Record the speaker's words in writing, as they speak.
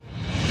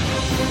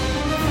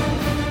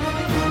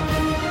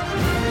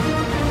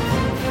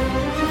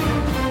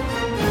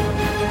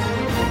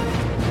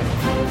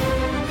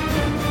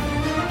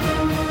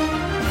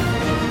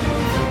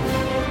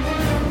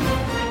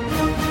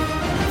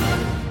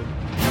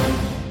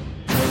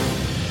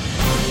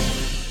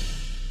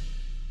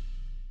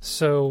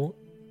So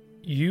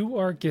you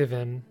are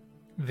given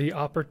the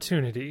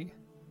opportunity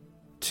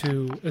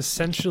to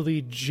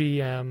essentially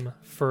GM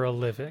for a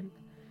living.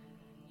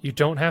 You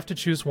don't have to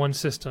choose one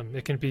system.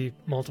 It can be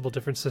multiple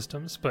different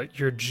systems, but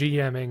you're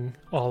GMing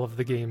all of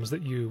the games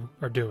that you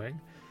are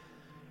doing.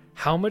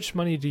 How much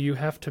money do you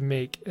have to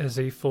make as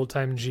a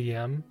full-time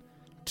GM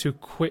to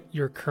quit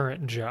your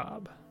current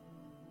job?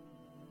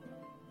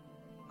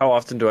 How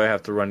often do I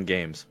have to run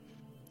games?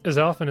 As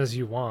often as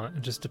you want.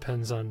 It just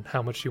depends on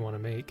how much you want to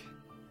make.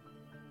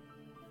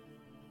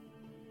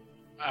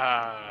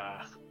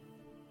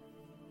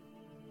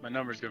 My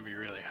number's gonna be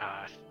really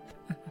high.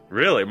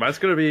 Really? Mine's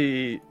going to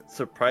be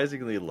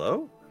surprisingly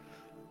low?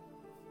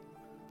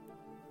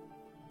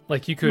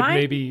 Like you could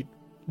maybe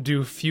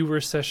do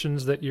fewer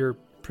sessions that you're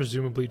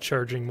presumably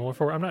charging more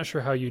for. I'm not sure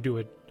how you do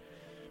it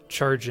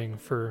charging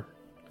for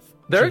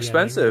They're GMing,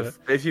 expensive.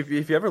 but If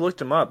you ever looked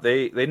them up,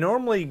 they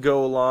normally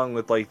go along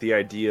with like the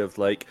idea of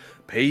like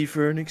pay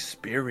for an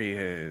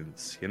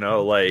experience, you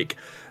know, like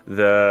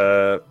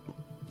the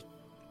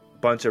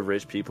bunch of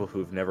rich people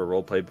who've never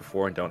roleplayed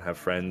before and don't have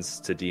friends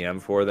to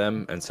DM for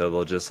them, and so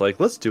they'll just like,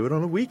 let's do it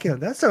on a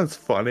weekend. That sounds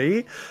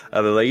funny.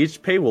 They're like,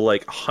 each pay will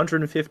like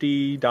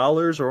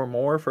 $150 or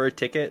more for a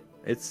ticket.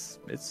 It's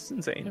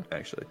insane,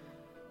 actually.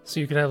 So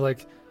you can have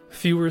like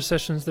fewer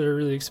sessions that are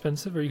really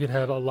expensive, or you could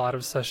have a lot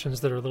of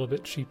sessions that are a little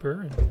bit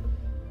cheaper,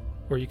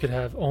 or you could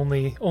have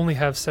only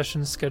have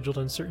sessions scheduled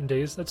on certain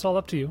days. That's all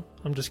up to you.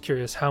 I'm just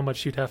curious how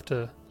much you'd have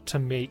to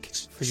make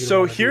for you.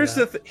 So to here's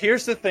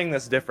the thing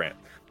that's different.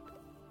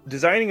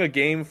 Designing a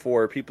game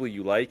for people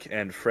you like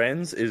and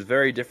friends is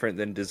very different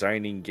than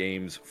designing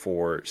games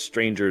for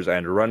strangers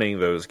and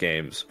running those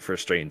games for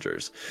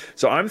strangers.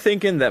 So I'm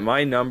thinking that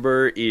my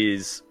number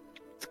is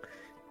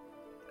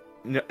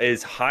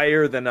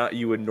higher than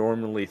you would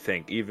normally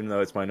think, even though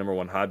it's my number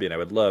one hobby and I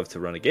would love to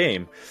run a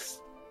game.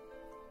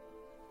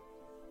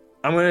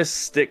 I'm going to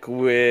stick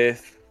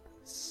with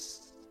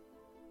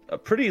a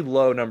pretty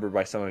low number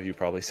by some of you,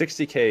 probably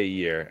 $60K a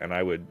year, and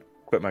I would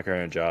quit my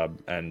current job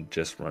and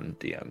just run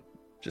DM.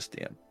 Just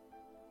DM.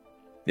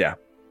 Yeah.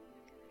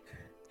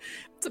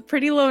 It's a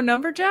pretty low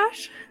number,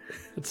 Josh.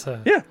 It's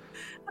yeah.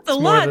 That's a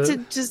lot to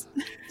just.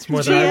 It's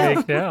more than I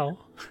make now.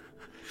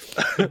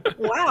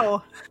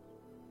 Wow.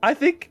 I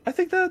think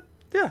that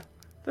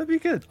that'd be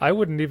good. I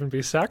wouldn't even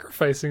be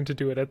sacrificing to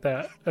do it at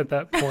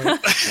that point.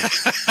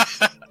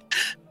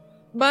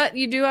 But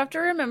you do have to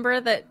remember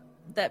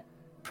that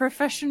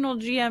professional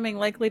GMing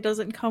likely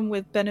doesn't come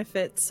with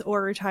benefits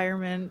or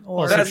retirement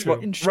or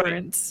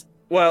insurance. Right.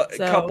 Well,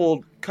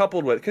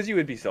 coupled with, because you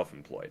would be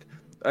self-employed,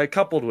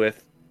 coupled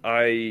with,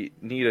 I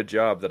need a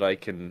job that I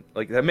can,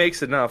 like, that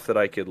makes enough that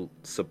I could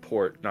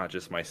support not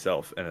just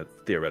myself in a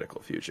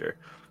theoretical future.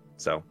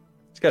 So,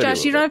 it's gotta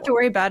Josh, you don't have to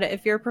worry about it.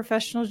 If you're a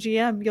professional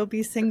GM, you'll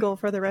be single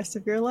for the rest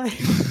of your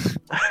life.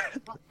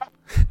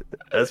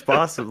 That's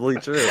possibly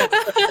true.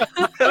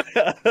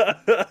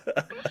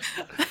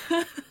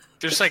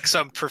 There's like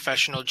some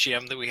professional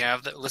GM that we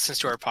have that listens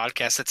to our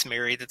podcast that's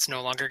married that's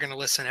no longer going to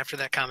listen after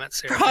that comment,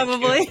 Sarah.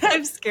 Probably.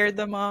 I've scared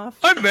them off.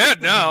 I'm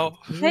mad now.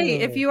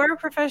 Hey, if you are a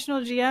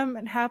professional GM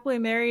and happily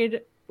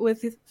married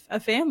with a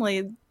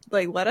family,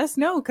 like, let us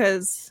know,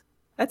 because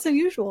that's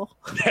unusual.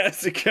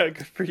 That's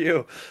good for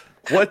you.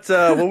 What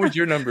would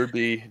your number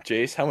be,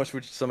 Jace? How much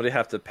would somebody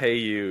have to pay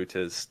you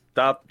to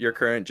stop your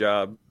current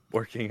job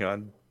working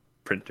on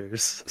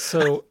printers?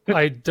 So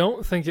I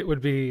don't think it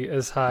would be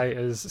as high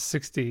as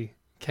 $60K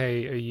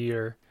a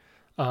year.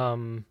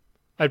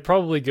 I'd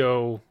probably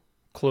go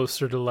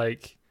closer to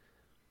like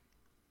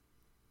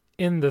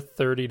in the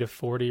 30 to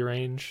 40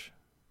 range.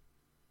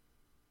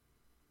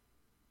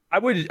 I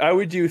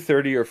would do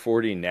 30 or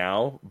 40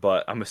 now,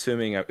 but I'm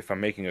assuming if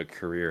I'm making a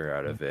career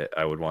out of it,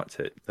 I would want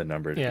the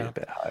number to be a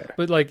bit higher.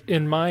 But like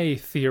in my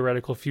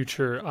theoretical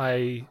future,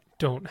 I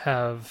don't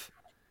have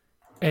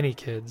any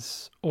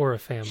kids or a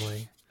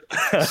family,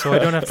 so I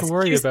don't have to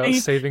worry about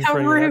saving for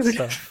any of that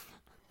stuff.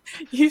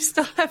 You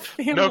still have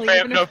family.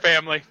 No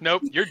family.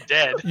 Nope, you're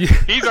dead.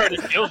 He's already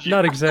killed you.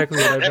 Not exactly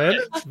what I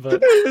meant, but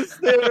It's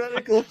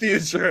theoretical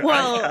future.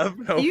 Well, I have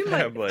no you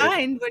family. might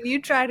find when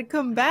you try to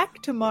come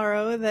back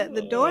tomorrow that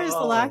the door is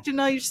locked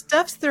and all your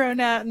stuff's thrown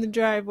out in the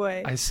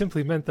driveway. I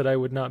simply meant that I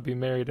would not be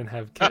married and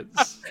have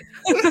kids.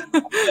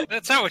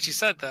 That's not what you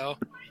said, though.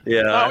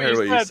 Yeah, I heard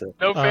what you said.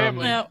 No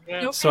family.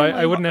 No So family.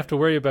 I wouldn't have to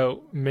worry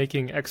about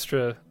making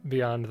extra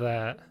beyond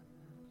that.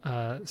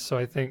 So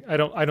I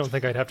don't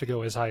think I'd have to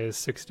go as high as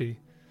 60.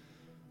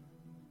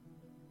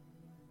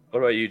 What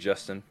about you,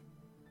 Justin?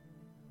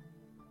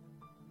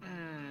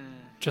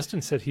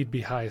 Justin said he'd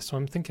be high, so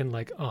I'm thinking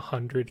like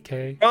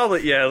 100K.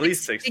 Probably, yeah, at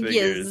least six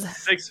figures.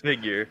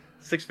 figures.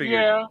 Six figure.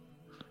 Yeah,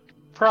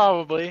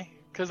 probably.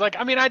 Because, like,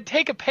 I mean, I'd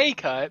take a pay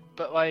cut,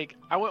 but, like,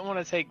 I wouldn't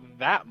want to take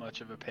that much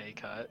of a pay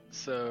cut.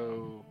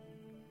 So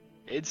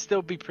it'd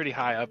still be pretty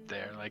high up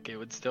there. Like, it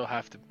would still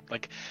have to,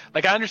 like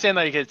I understand,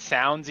 like, it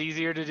sounds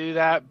easier to do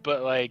that,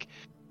 but, like,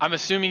 I'm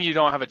assuming you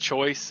don't have a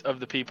choice of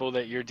the people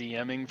that you're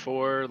DMing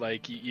for.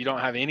 Like, you don't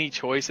have any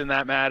choice in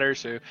that matter.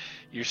 So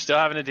you're still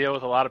having to deal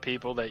with a lot of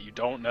people that you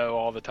don't know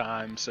all the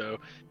time. So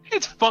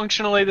it's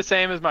functionally the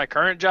same as my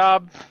current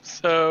job.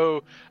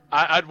 So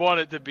I'd want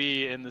it to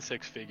be in the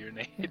six-figure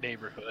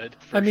neighborhood.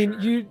 I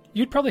mean, sure.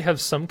 you'd probably have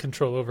some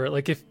control over it.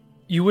 Like, if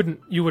you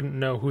wouldn't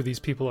know who these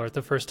people are at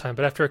the first time,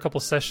 but after a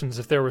couple sessions,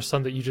 if there were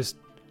some that you just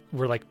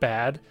were like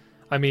bad,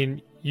 I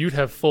mean, you'd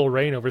have full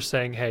reign over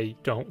saying, "Hey,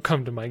 don't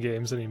come to my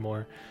games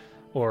anymore,"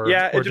 or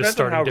Yeah, it or just depends on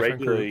starting how different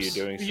regularly groups.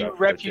 you're doing Are you stuff.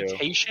 there, too.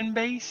 reputation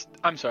based?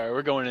 I'm sorry,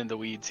 we're going into the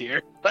weeds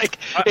here. Like,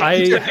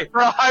 I-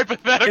 for a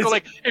hypothetical, It's-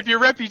 like if you're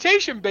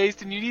reputation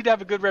based and you need to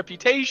have a good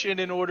reputation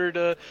in order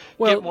to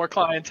Well, get more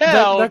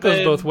clientele, that goes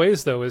then- both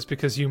ways, though, is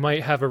because you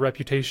might have a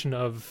reputation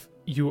of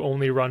you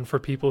only run for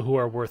people who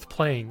are worth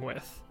playing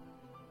with.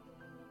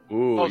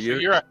 Ooh, Oh, so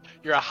you're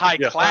a high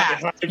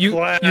class. You-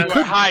 class. you You're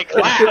could- a high It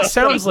class.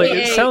 sounds like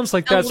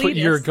AKA that's what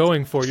you're elitist.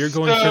 going for. You're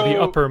going for the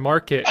So- upper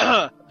market.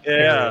 yeah,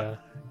 area.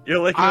 you're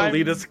like an I'm-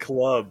 elitist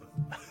club.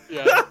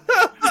 Yeah.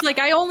 It's like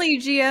I only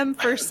GM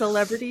for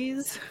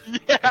celebrities.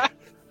 Yeah.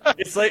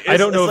 It's like I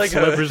don't know it's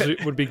if like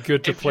celebrities would be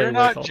good to If play you're with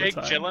not all Jake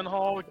the time.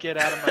 Gyllenhaal, get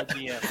out of my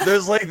DM.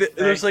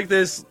 there's like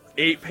this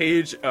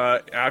 8-page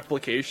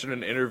application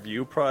and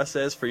interview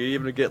process for you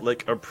even to get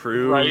like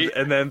approved, Right.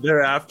 and then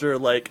thereafter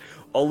like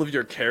all of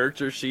your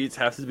character sheets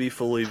have to be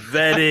fully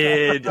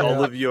vetted.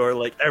 All of your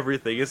like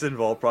everything is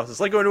involved process,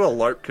 like going to a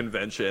LARP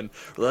convention.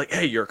 Like,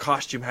 hey, your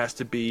costume has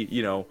to be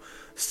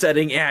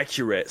setting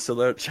accurate, so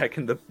they're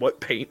checking what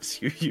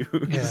paints you use.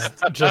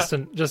 Yeah,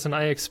 Justin,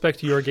 I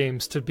expect your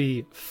games to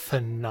be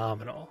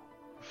phenomenal,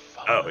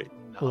 Oh,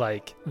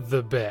 like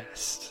the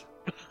best.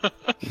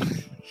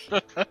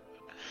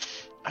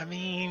 I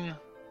mean,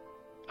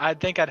 I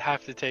think I'd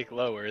have to take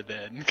lower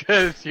then,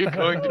 because you're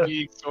going to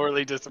be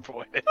sorely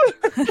disappointed.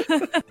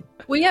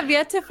 We have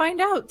yet to find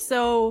out,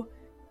 so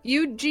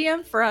you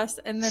GM for us,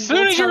 and then As soon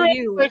we'll as you're tell ready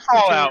you. to what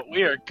call to out,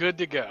 we are good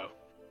to go.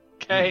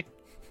 Okay?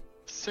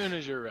 As soon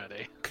as you're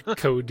ready.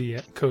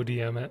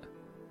 Co-DM it.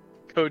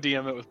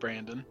 Co-DM it with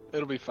Brandon.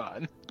 It'll be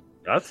fine.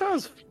 That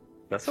sounds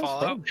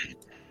Fallout.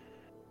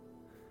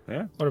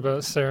 fun. What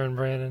about Sarah and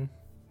Brandon?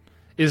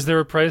 Is there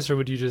a price, or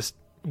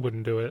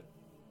wouldn't do it?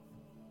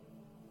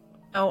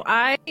 Oh,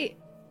 I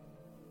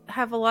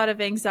have a lot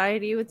of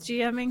anxiety with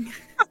GMing,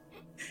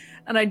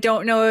 and I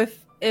don't know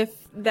if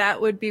that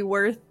would be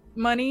worth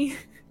money.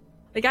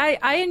 Like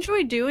I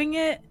enjoy doing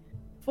it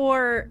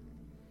for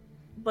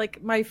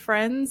like my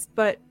friends,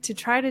 but to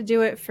try to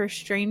do it for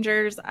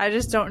strangers, I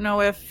just don't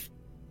know if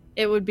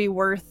it would be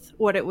worth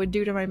what it would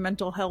do to my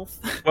mental health.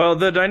 Well,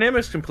 the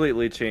dynamics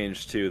completely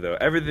change too, though.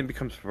 Everything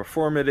becomes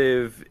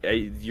performative.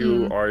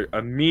 You are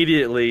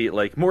immediately,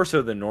 like, more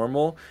so than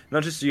normal.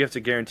 Not just do you have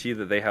to guarantee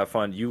that they have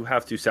fun, you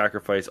have to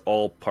sacrifice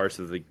all parts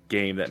of the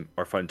game that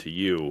are fun to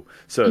you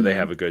so they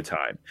have a good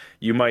time.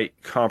 You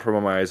might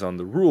compromise on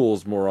the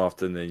rules more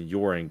often than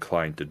you're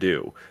inclined to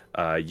do.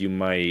 You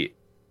might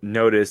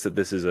notice that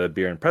this is a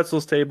beer and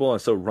pretzels table and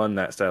so run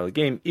that style of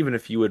game, even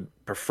if you would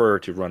prefer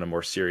to run a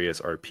more serious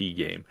RP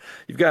game.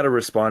 You've got to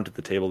respond to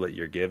the table that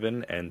you're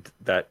given, and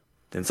that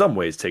in some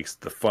ways takes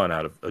the fun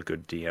out of a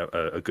good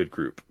a good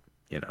group,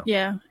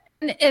 Yeah.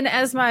 And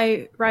as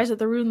my Rise of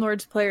the Rune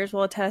Lords players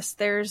will attest,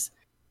 there's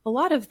a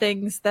lot of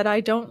things that I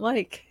don't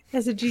like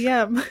as a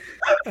GM.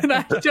 And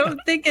I don't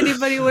think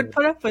anybody would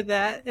put up with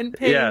that and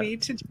pay me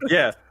to do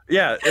it.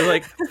 Yeah,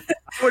 like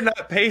I would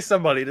not pay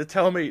somebody to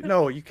tell me,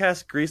 no, you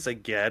cast Grease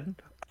again.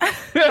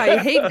 I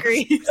hate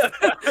Grease.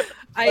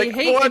 I Like,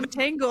 hate I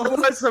Entangle.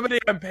 want somebody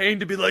I'm paying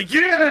to be like,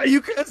 yeah, you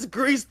cast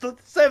Grease the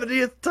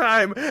 70th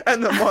time,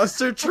 and the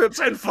monster trips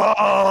and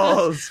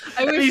falls.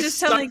 I was and he's just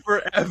stuck telling-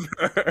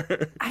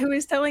 forever. I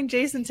was telling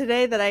Jason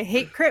today that I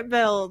hate crit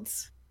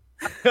builds.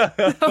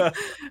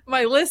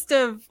 My list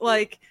of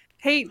like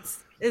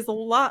hates is a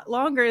lot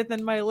longer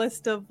than my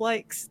list of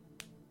likes.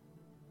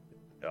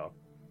 No.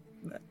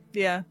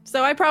 Yeah.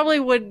 So I probably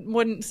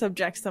wouldn't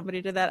subject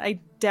somebody to that. I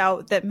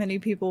doubt that many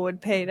people would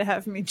pay to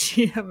have me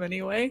GM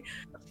anyway.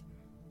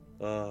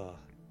 Oh,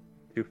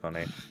 too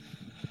funny.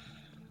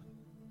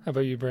 How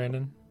about you,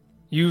 Brandon?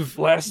 You've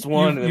Last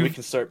one, and then we you've-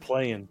 can start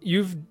playing.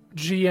 You've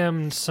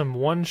GM'd some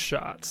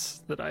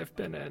one-shots that I've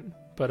been in,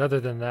 but other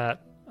than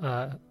that,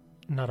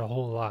 not a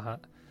whole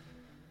lot.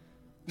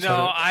 No,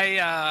 So-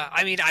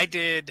 I mean, I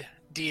did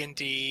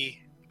D&D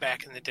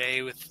back in the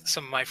day with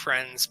some of my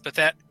friends, but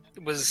that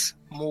was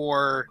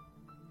more,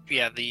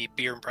 the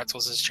beer and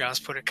pretzels, as Joss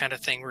put it, kind of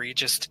thing where you're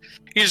just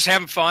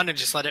having fun and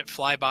just let it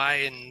fly by,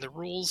 and the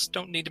rules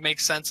don't need to make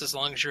sense as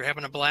long as you're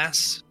having a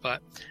blast.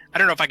 But I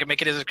don't know if I could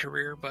make it as a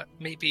career, but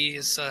maybe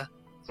as a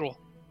little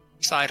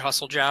side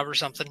hustle job or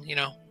something,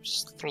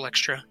 just a little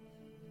extra,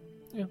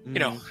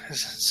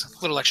 it's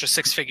a little extra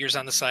 6 figures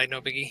on the side,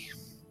 no biggie.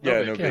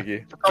 Yeah, no Yeah.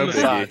 biggie. On No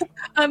the side.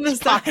 biggie. On the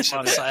side. Pockets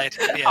on the side,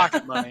 yeah.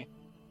 Pocket money.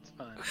 It's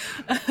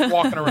fine.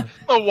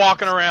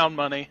 Walking around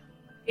money.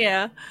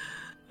 Yeah.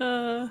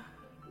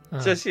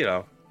 Just,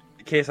 in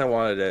case I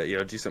wanted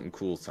to, do something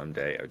cool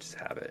someday, I would just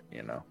have it,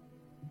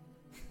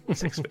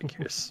 6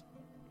 figures.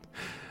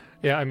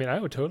 Yeah, I mean, I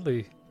would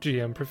totally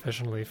GM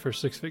professionally for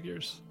 6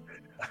 figures.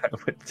 I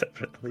would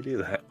definitely do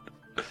that.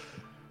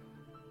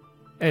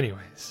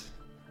 Anyways,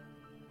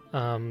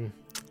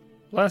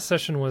 last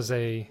session was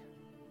a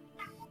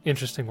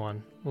interesting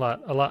one.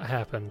 A lot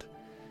happened.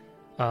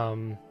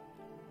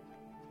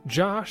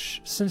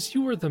 Josh, since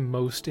you were the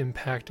most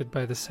impacted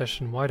by the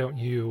session, why don't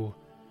you,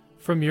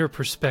 from your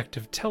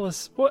perspective, tell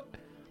us what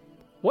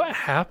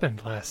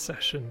happened last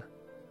session?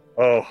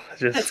 Oh,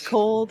 That's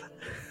cold.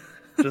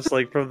 just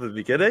like from the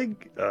beginning.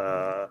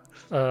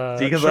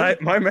 Because Sure.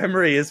 my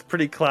memory is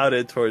pretty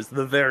clouded towards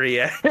the very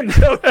end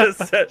of the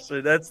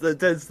session. That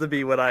tends to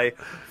be what I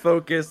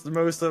focus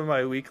most of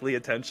my weekly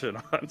attention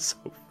on so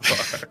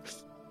far.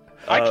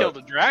 I killed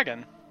a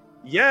dragon.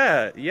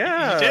 Yeah.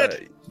 You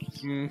did.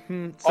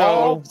 Mm-hmm.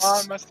 All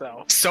So by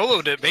myself.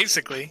 Soloed it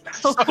basically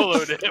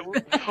Soloed it.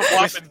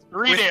 Whopping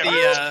 3 with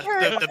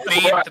damage.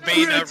 the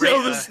Bane I'm gonna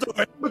tell the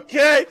story.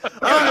 Okay, I'm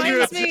gonna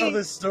reminds me- tell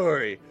the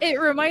story. It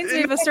reminds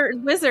me of a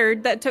certain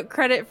wizard that took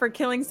credit for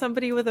killing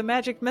somebody with a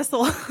magic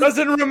missile.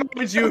 Doesn't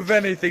remind you of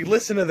anything.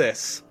 Listen to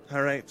this.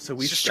 All right, so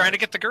we just trying to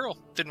get the girl.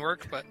 Didn't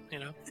work, but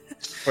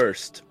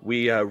First,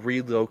 we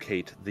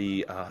relocate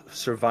the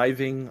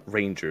surviving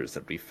rangers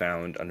that we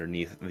found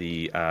underneath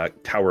the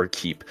tower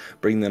keep.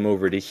 Bring them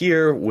over to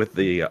here with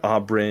the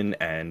Aubryn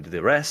and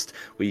the rest.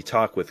 We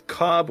talk with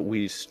Cobb.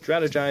 We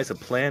strategize a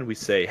plan. We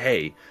say,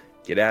 hey,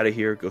 get out of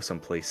here. Go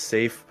someplace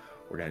safe.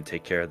 We're going to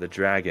take care of the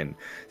dragon.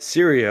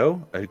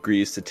 Sirio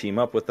agrees to team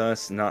up with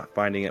us, not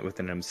finding it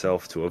within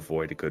himself to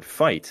avoid a good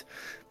fight.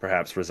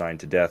 Perhaps resigned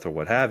to death or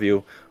what have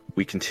you.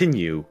 We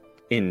continue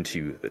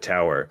into the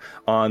tower.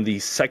 On the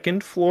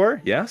second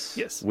floor,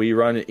 yes, we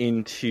run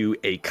into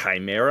a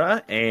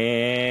chimera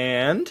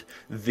and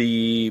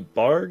the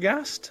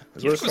Barghast.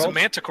 Is what it it's was a called?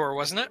 manticore,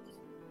 wasn't it?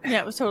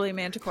 Yeah, it was totally a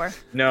manticore.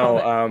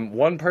 No,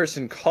 one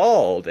person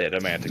called it a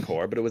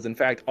manticore, but it was in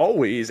fact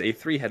always a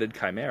 3-headed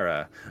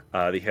chimera.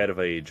 The head of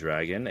a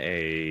dragon,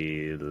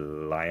 a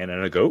lion,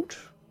 and a goat.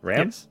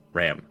 Ram? Yes.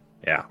 Ram,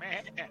 yeah.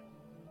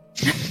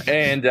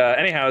 And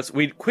anyhow,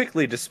 we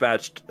quickly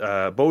dispatched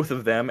both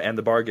of them and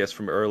the Barghast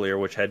from earlier,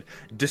 which had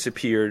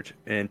disappeared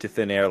into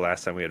thin air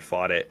last time we had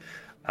fought it.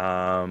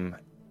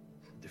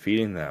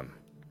 Defeating them.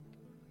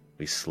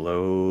 We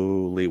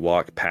slowly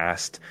walk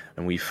past,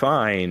 and we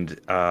find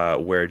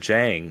where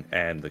Jang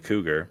and the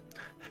cougar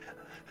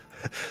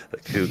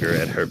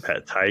and her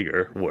pet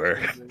tiger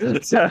were.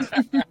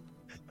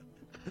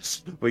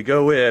 We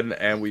go in,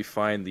 and we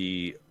find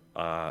the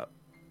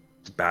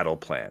battle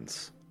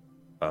plans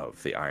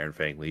of the Iron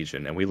Fang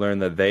Legion, and we learn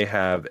that they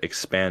have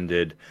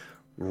expanded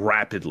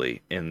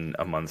rapidly in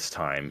a month's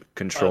time,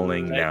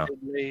 controlling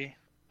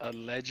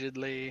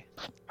Allegedly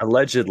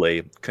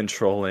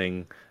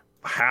controlling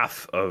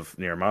half of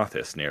Nir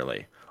Mathis,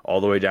 nearly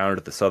all the way down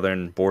to the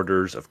southern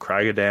borders of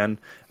Kragadan,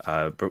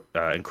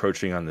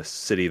 encroaching on the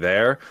city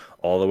there,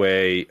 all the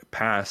way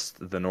past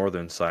the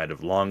northern side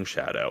of Long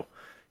Shadow.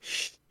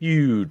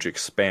 Huge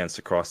expanse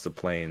across the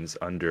plains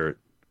under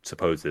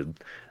supposed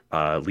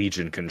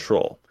Legion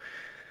control.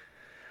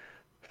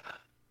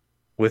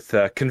 With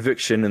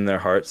conviction in their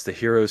hearts, the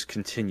heroes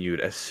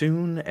continued. As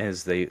soon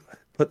as they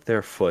put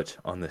their foot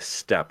on the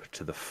step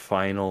to the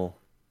final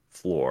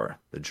floor,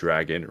 the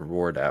dragon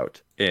roared out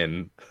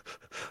in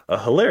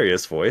a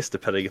hilarious voice,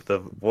 depending if the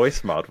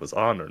voice mod was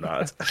on or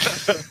not,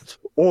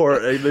 or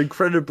an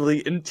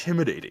incredibly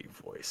intimidating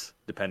voice,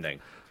 depending.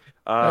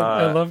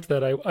 I loved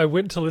that. I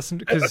went to listen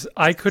because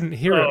I couldn't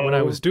hear it when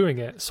I was doing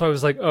it. So I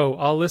was like, oh,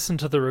 I'll listen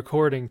to the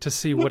recording to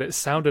see what it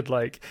sounded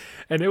like.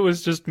 And it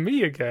was just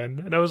me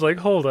again. And I was like,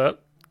 hold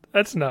up.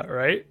 That's not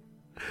right.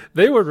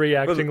 They were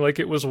reacting like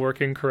it was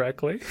working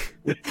correctly.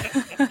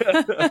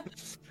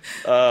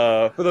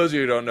 For those of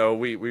you who don't know,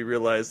 we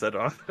realized that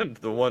on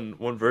the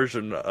one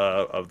version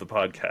of the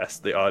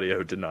podcast, the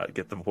audio did not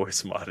get the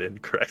voice mod in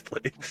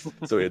correctly.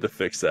 So we had to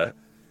fix that.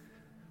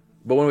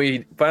 But when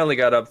we finally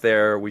got up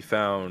there, we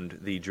found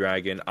the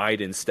dragon.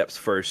 Aiden steps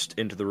first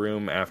into the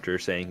room after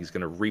saying he's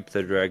going to reap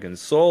the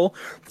dragon's soul.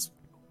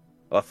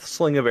 A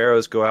sling of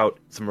arrows go out.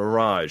 It's a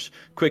mirage.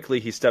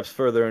 Quickly, he steps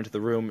further into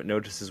the room,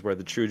 notices where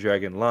the true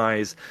dragon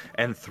lies,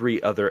 and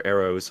 3 other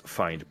arrows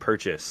find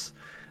purchase.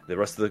 The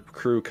rest of the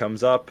crew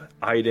comes up.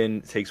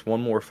 Aiden takes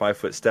one more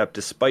 5-foot step,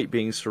 despite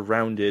being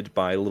surrounded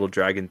by little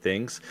dragon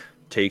things.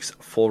 Takes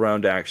full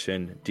round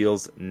action,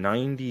 deals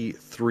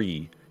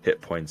 93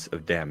 hit points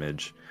of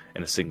damage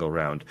in a single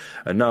round.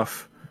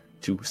 Enough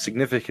to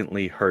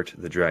significantly hurt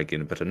the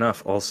dragon, but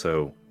enough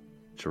also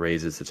to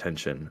raise its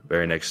attention.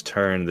 Very next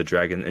turn, the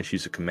dragon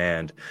issues a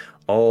command.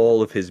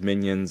 All of his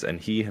minions and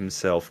he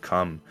himself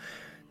come.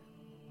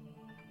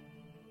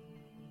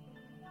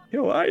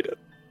 Yo, Aiden.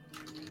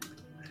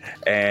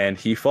 And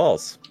he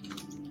falls.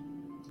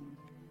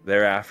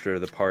 Thereafter,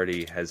 the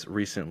party has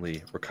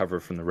recently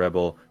recovered from the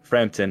rebel.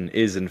 Frampton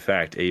is in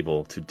fact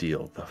able to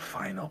deal the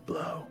final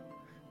blow.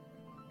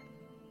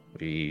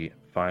 We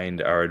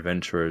find our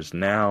adventurers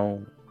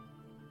now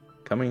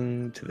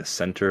coming to the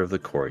center of the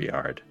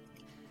courtyard,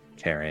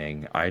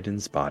 carrying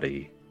Aiden's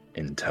body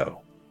in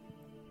tow.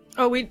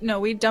 Oh,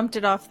 we dumped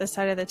it off the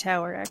side of the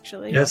tower,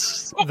 actually.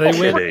 Yes, They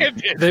went.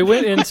 kidding. They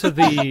went into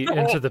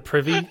the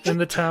privy in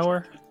the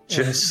tower.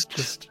 and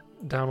Just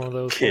down one of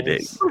those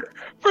kidding. holes.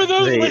 For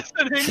those They-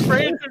 listening,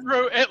 Frampton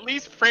wrote, at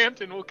least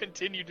Frampton will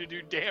continue to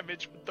do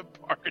damage with the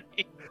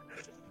party.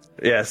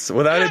 Yes,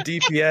 without a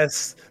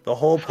DPS, the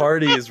whole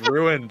party is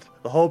ruined.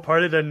 The whole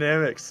party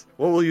dynamics.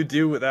 What will you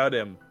do without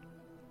him?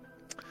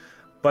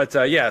 But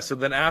yeah, so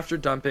then after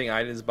dumping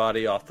Aiden's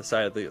body off the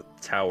side of the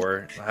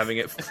tower, having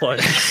it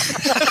plunge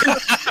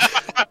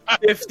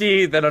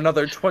 50, then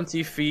another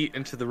 20 feet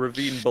into the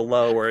ravine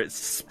below where it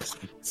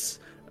splits,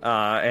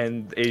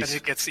 and a As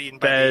it gets eaten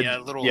bed- by the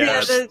little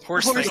yeah, the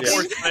horse horse things.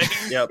 thing.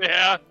 Thing. Yep.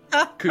 Yeah.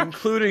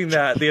 Concluding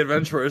that, the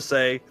adventurers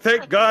say,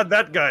 "Thank God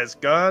that guy's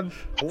gone.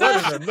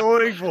 What an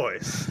annoying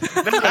voice."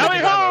 Now we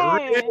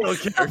have a real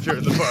character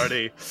in the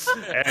party.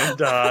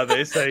 And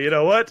they say, "You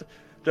know what?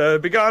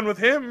 Be gone with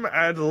him,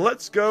 and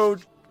let's go."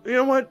 You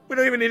know what? We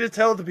don't even need to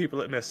tell the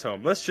people at Mist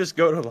Home. Let's just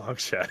go to Long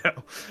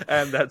Shadow.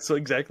 And that's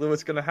exactly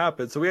what's going to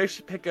happen. So we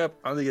actually pick up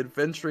on the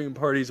adventuring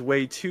party's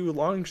way to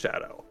Long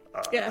Shadow.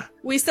 Yeah,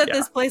 we set Yeah.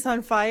 this place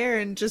on fire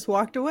and just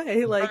walked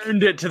away. Like,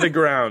 Burned it to the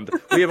ground.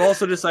 We have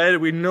also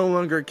decided we no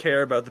longer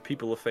care about the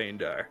people of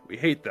Feindar. We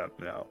hate them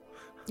now.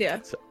 yeah,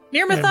 So-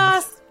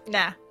 Nirmathos.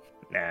 Nah.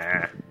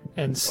 Nah,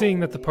 And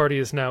seeing that the party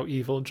is now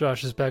evil,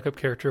 Josh's backup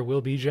character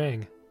will be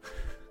Jang.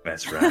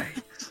 that's right.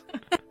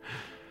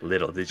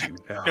 Little did you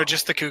know. No,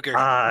 just the cougar.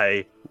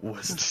 I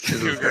was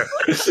the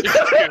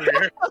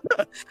cougar.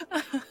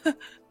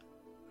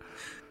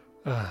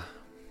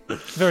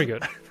 Very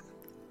good.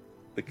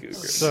 The cougar.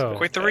 So,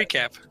 Quite the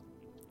recap.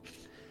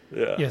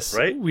 Yeah, yes,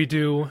 right? we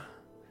do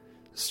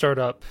start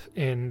up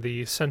in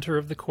the center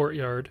of the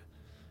courtyard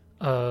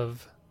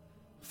of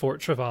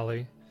Fort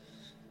Trevally.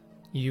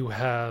 You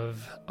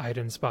have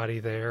Aiden's body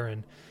there,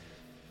 and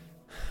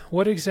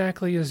what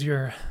exactly is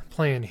your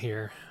plan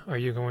here? Are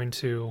you going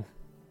to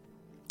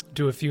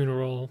do a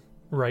funeral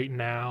right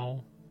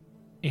now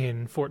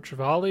in Fort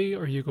Trevally,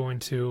 or are you going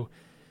to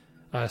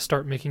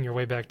start making your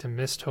way back to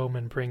Misthome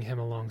and bring him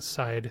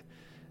alongside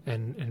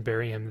and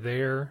bury him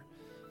there?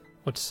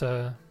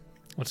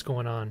 What's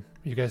going on?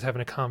 Are you guys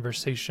having a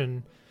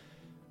conversation,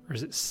 or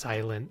is it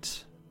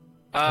silent?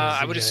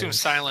 I would assume guys-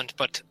 silent,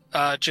 but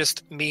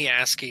just me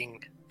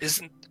asking,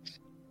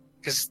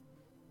 because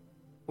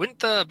wouldn't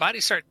the body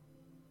start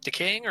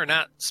decaying or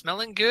not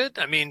smelling good?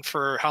 I mean,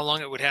 for how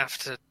long it would have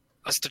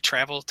us to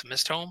travel to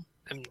Misthome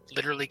and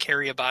literally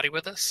carry a body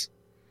with us?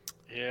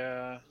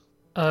 Yeah.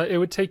 It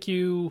would take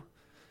you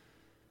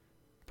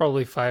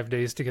probably 5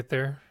 days to get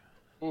there.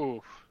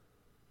 Ooh.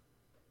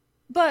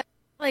 But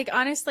like,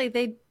 honestly,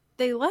 they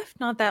left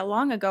not that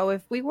long ago.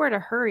 If we were to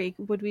hurry,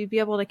 would we be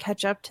able to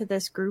catch up to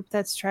this group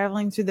that's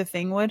traveling through the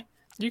Fingwood?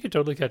 You could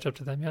totally catch up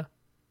to them, yeah.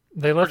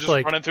 They We're left just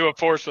running through a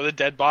forest with a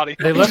dead body.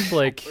 they left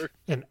like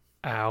an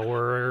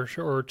hour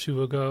or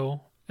two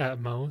ago at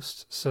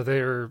most, so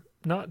they're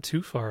not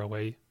too far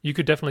away. You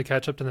could definitely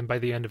catch up to them by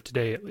the end of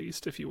today, at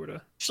least, if you were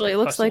to. Actually, it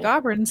looks like Hustle.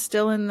 Auburn's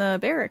still in the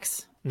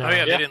barracks. No, Oh yeah,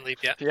 Yeah. they didn't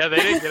leave yet. Yeah, they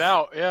didn't get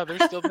out. Yeah,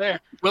 they're still there.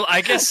 Well,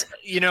 I guess,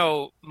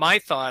 my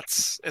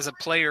thoughts as a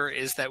player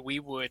is that we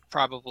would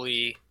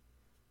probably,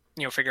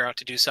 figure out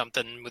to do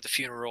something with the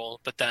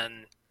funeral, but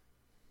then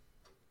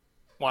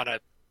want to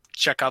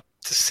check up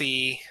to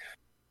see,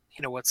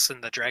 what's in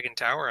the Dragon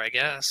Tower, I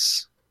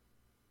guess.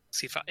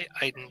 See if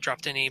I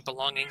dropped any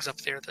belongings up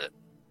there that...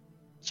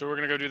 So we're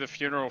gonna go do the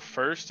funeral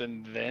first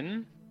and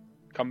then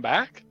come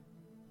back?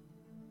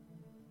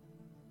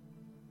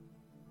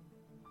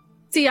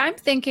 See, I'm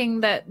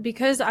thinking that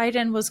because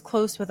Aiden was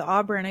close with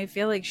Auburn, I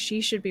feel like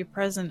she should be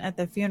present at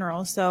the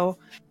funeral. So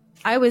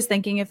I was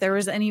thinking if there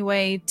was any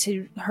way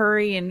to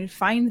hurry and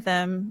find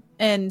them,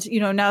 and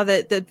now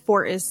that the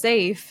fort is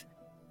safe,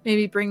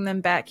 maybe bring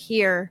them back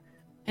here,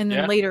 and then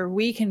Yeah. later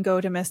we can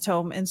go to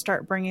Misthome and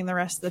start bringing the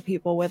rest of the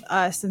people with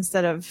us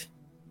instead of,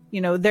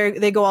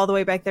 they go all the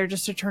way back there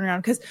just to turn around.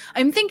 Because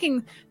I'm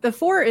thinking the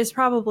fort is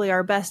probably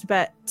our best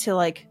bet to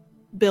like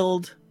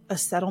build a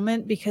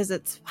settlement because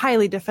it's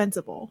highly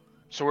defensible.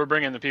 So we're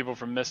bringing the people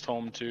from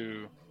Misthome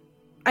to.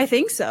 I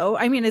think so.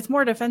 I mean, it's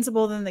more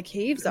defensible than the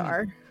caves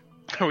are.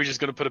 Are we just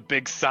gonna put a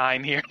big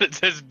sign here that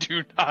says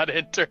 "Do not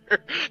enter"?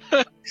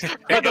 For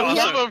And the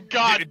also, love of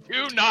God,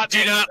 do not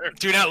enter.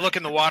 do not look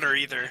in the water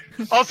either.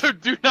 Also,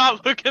 do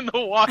not look in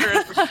the water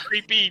at the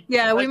creepy.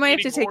 Yeah, we might have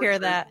to levitating take care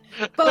of horses.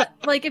 that. But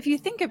like, if you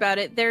think about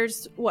it,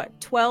 there's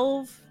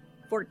 12,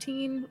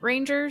 14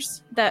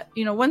 rangers that,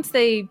 once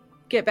they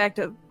get back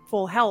to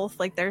full health,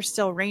 like they're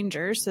still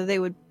rangers, so they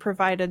would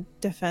provide a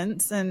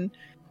defense, and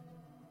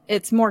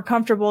it's more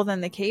comfortable than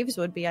the caves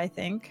would be, I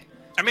think.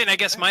 I mean, I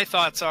guess my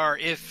thoughts are,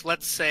 if,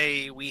 let's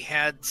say, we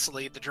had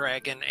slayed the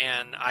dragon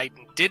and I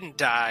didn't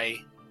die,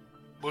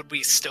 would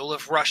we still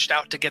have rushed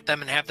out to get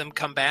them and have them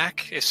come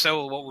back? If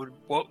so,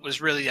 what was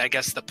really, I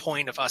guess, the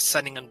point of us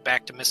sending them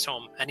back to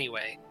Misthome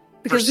anyway?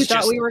 Because we Versus thought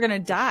just- we were going to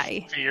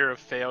die. Fear of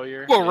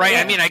failure. Well, right.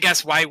 Yeah. I mean, I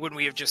guess why wouldn't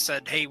we have just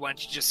said, hey, why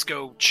don't you just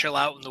go chill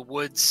out in the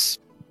woods,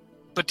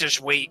 but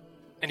just wait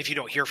And if you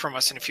don't hear from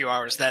us in a few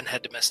hours, then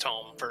head to Mist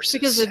Home versus...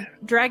 Because the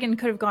dragon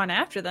could have gone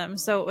after them,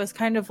 so it was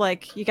kind of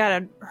like, you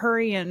gotta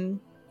hurry and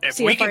if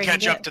see we how far can you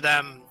catch get. up to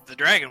them, the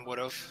dragon would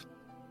have.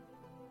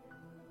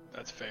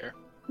 That's fair.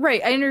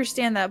 Right, I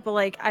understand that, but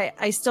like,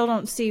 I still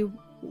don't see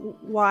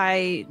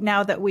why,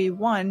 now that we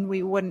won,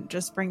 we wouldn't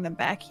just bring them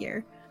back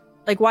here.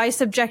 Like, why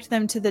subject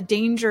them to the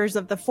dangers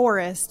of the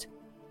forest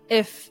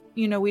if,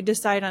 we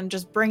decide on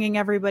just bringing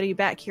everybody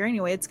back here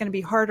anyway? It's going to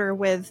be harder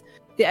with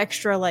the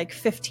extra,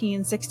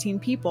 15, 16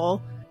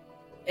 people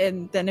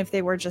than if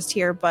they were just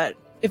here. But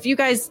if you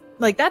guys,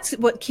 that's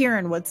what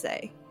Kieran would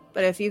say.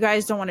 But if you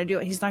guys don't want to do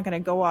it, he's not going to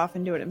go off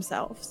and do it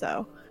himself,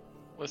 so...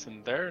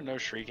 Listen, there are no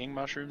shrieking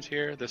mushrooms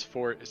here. This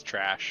fort is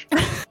trash.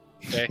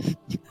 Okay.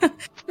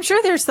 I'm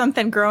sure there's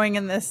something growing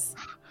in this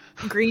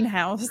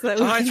greenhouse that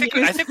we I can think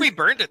use. I think we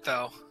burned it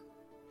though.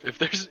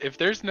 If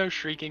there's no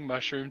shrieking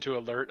mushroom to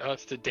alert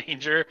us to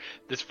danger,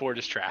 this fort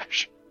is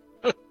trash.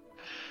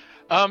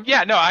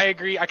 Yeah, no, I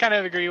agree. I kind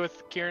of agree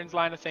with Kieran's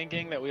line of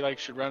thinking that we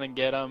should run and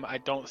get them. I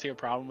don't see a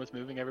problem with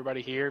moving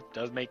everybody here.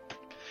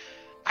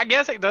 I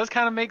guess it does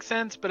kind of make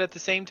sense, but at the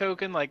same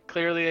token,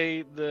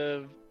 clearly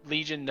the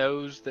Legion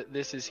knows that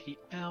this is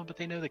well, but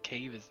they know the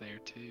cave is there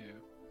too.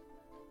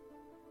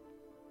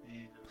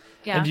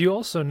 Yeah. And you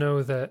also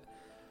know that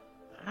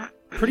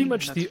pretty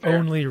much That's the fair.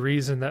 only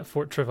reason that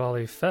Fort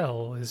Trevally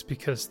fell is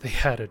because they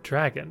had a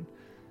dragon.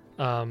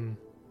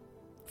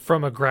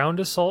 From a ground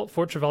assault,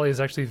 Fort Trevally is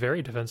actually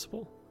very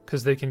defensible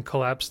because they can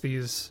collapse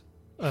these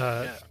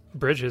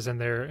bridges, and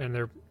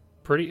they're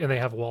pretty, and they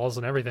have walls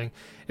and everything.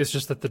 It's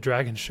just that the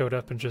dragon showed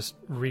up and just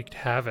wreaked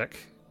havoc.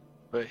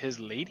 But his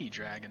lady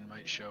dragon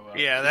might show up.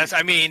 Yeah,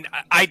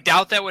 I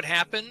doubt that would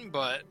happen,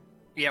 but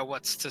yeah,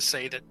 what's to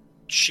say that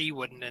she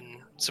wouldn't? And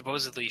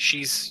supposedly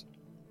she's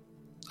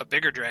a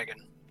bigger dragon.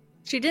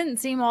 She didn't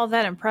seem all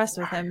that impressed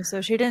with him, so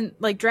she didn't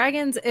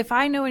dragons. If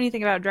I know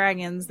anything about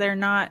dragons, they're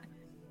not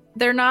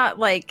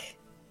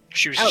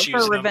She was out just for using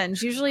them.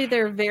 revenge. Usually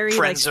they're very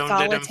Friend-zoned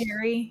in him.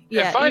 solitary.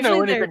 If I know usually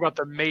anything they're- about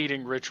the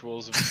mating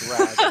rituals of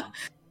dragons,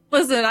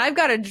 Listen, I've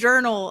got a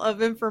journal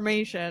of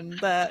information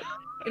that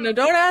don't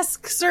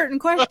ask certain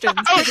questions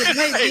because it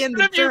might be in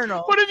the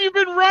journal. What have you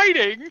been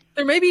writing?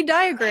 There may be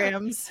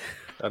diagrams.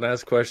 Don't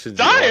ask questions.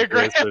 you don't want the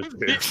Diagram.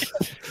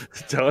 answers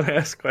to. Don't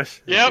ask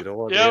questions Yep, you don't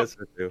want yep. the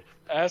answer to.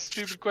 Ask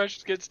stupid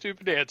questions, get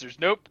stupid answers.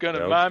 Nope, gonna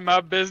Nope. mind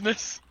my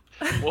business.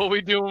 What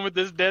we doing with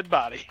this dead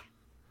body?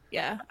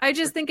 Yeah, I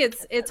just think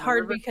it's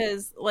hard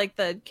because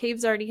the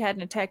cave's already had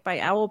an attack by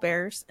owl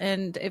bears,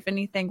 and if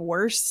anything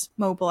worse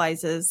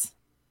mobilizes,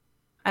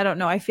 I don't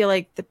know. I feel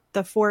like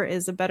the fort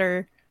is a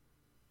better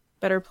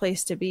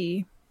place to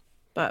be,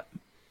 but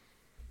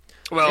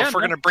Well, Yeah, if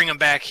we're no. gonna bring them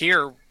back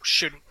here,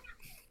 should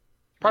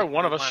Probably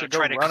one of us wanna should go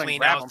try to run and clean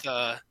grab out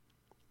them.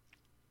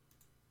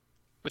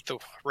 with the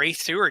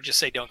wraith too, or just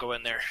say don't go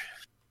in there.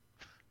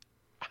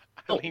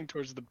 I lean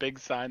towards the big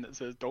sign that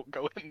says "Don't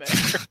go in there."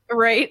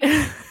 right.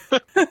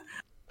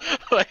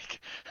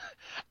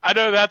 I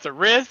know that's a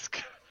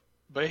risk,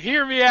 but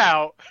hear me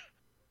out.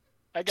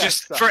 I got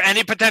Just some. for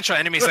any potential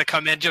enemies that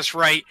come in, just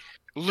write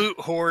loot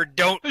horde.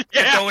 Don't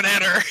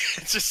enter.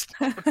 Just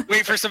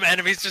wait for some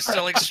enemies just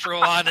to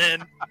stroll on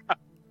in.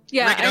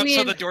 Yeah, Rig it I up mean,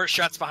 so the door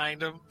shuts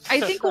behind them. I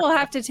think we'll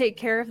have to take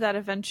care of that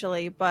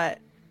eventually, but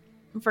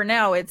for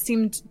now, it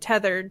seemed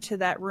tethered to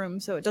that room,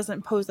 so it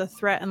doesn't pose a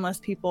threat unless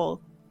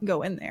people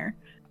go in there.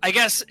 I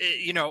guess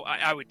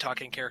I would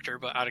talk in character,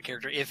 but out of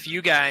character. If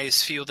you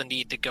guys feel the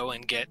need to go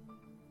and get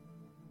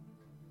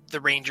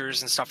the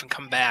rangers and stuff and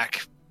come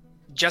back,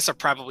 Jessa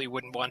probably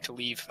wouldn't want to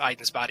leave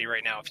Aiden's body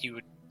right now. If you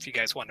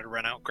guys wanted to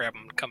run out, grab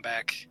him, and come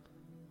back.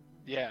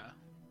 Yeah.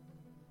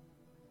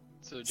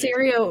 So Jason,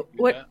 Sirio, you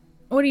do what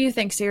that? do you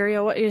think,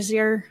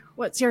 Sirio?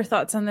 What's your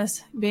thoughts on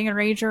this? Being a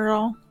ranger at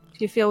all? Do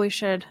you feel we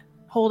should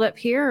hold up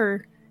here,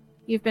 or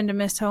you've been to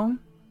Mist Home?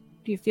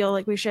 Do you feel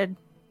like we should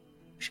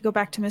go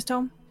back to Mist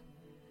Home?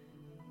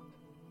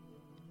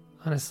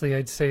 Honestly,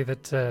 I'd say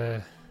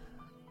that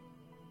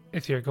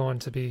if you're going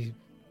to be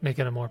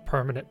making a more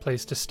permanent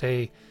place to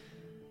stay,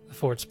 the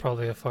fort's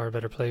probably a far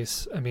better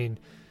place. I mean,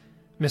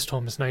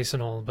 Mistholm is nice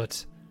and all,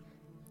 but,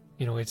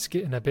 it's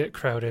getting a bit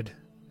crowded,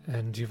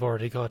 and you've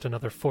already got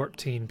another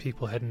 14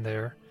 people heading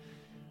there.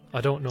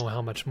 I don't know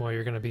how much more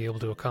you're going to be able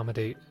to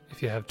accommodate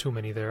if you have too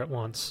many there at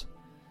once.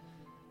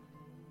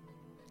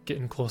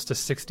 Getting close to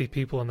 60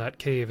 people in that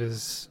cave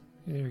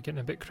you're getting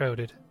a bit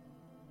crowded.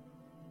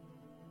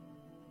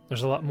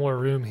 There's a lot more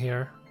room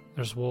here.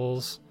 There's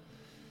walls.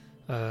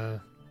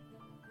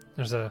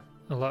 There's a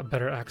lot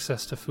better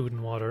access to food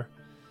and water.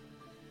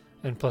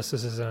 And plus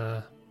this is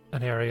an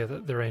area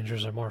that the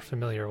rangers are more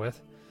familiar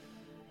with.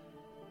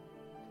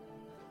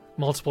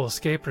 Multiple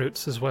escape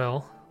routes as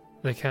well.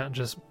 They can't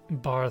just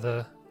bar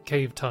the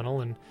cave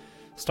tunnel and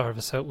starve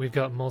us out. We've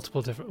got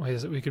multiple different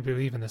ways that we could be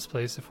leaving this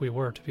place if we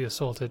were to be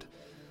assaulted.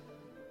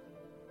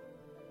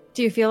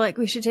 Do you feel like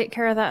we should take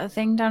care of that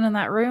thing down in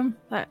that room?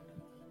 That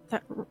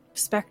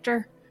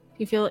specter? Do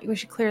you feel like we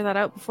should clear that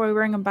out before we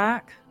bring him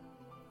back?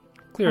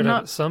 Clear I'm it out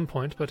not- at some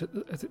point, but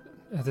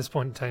at this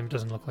point in time, it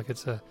doesn't look like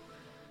it's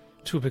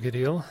too big a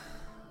deal.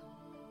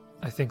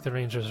 I think the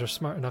Rangers are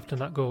smart enough to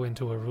not go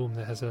into a room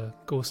that has a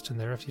ghost in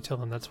there if you tell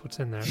them that's what's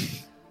in there.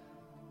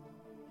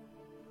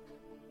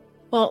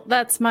 Well,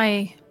 that's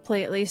my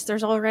play at least.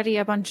 There's already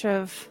a bunch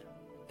of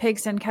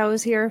pigs and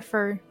cows here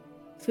for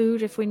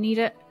food if we need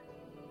it.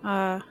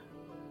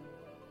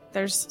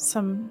 There's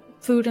some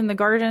food in the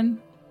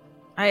garden.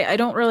 I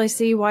don't really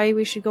see why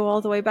we should go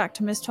all the way back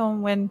to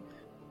Mistholm when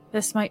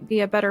this might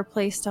be a better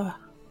place to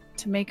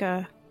make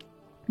a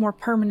more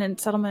permanent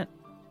settlement.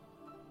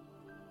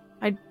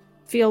 I'd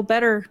feel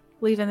better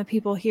leaving the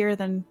people here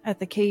than at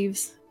the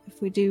caves if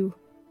we do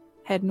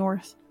head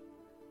north.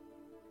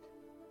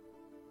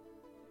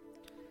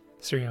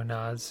 Sirio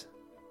nods.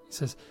 He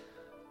says,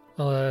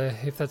 "Well,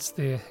 if that's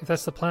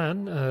the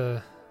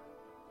plan,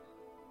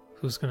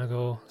 who's gonna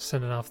go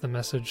sending off the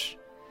message?"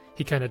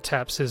 He kind of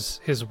taps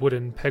his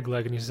wooden peg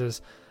leg and he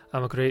says,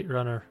 "I'm a great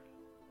runner.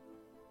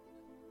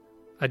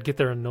 I'd get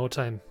there in no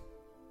time."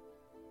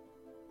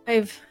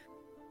 I've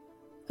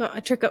got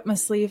a trick up my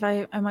sleeve.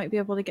 I might be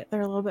able to get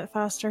there a little bit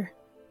faster.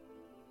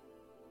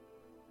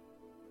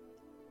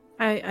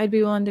 I'd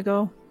be willing to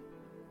go.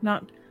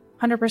 Not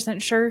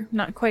 100% sure.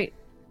 Not quite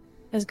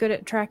as good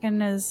at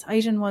tracking as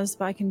Aiden was,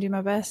 but I can do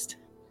my best.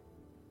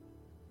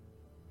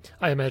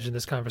 I imagine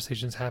this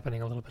conversation's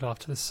happening a little bit off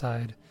to the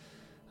side.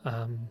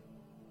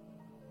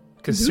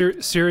 Because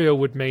Sirio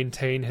would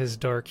maintain his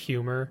dark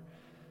humor,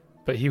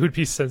 but he would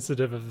be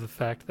sensitive of the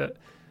fact that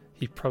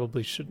he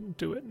probably shouldn't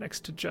do it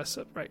next to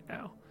Jessup right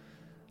now.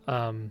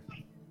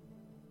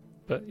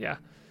 But yeah,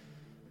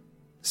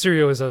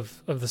 Sirio is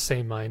of the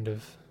same mind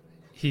of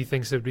he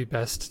thinks it would be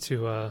best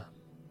to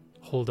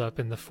hold up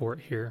in the fort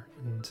here,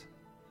 and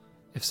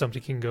if somebody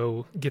can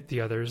go get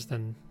the others,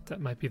 then that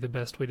might be the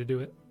best way to do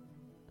it.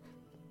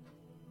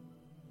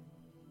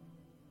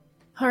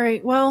 All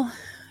right, well,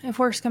 if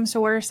worse comes to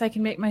worse, I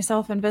can make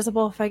myself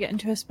invisible if I get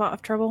into a spot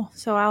of trouble.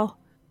 So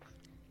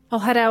I'll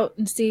head out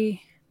and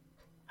see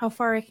how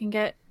far I can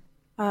get.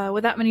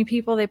 With that many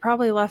people, they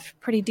probably left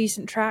pretty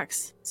decent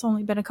tracks. It's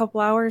only been a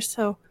couple hours,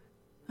 so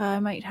I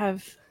might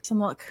have some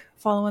luck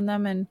following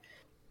them and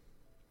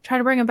try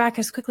to bring them back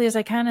as quickly as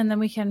I can, and then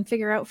we can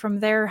figure out from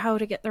there how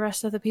to get the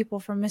rest of the people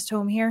from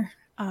Mistholm here.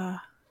 I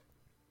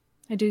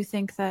do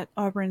think that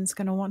Auburn's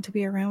going to want to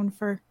be around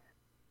for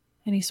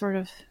any sort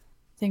of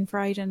thing for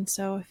Aiden,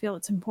 so I feel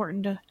it's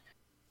important to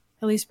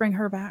at least bring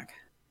her back.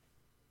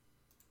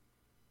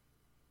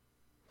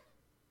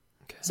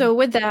 Okay. So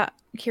with that,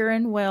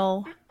 Kieran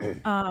will,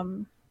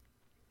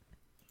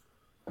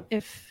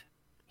 if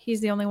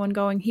he's the only one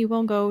going, he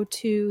will go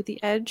to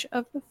the edge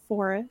of the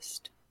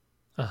forest.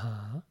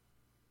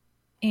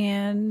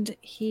 And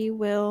he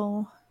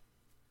will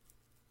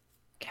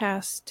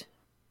cast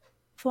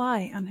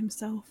Fly on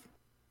himself.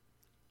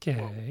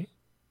 Okay.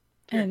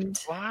 And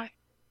Fly?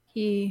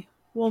 he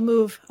will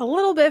move a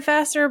little bit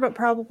faster, but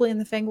probably in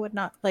the Fangwood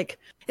not, like,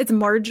 it's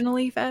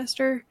marginally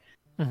faster.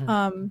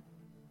 Mm-hmm.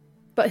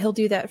 But he'll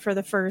do that for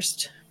the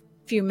first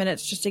few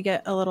minutes just to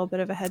get a little bit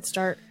of a head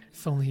start.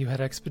 If only you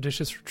had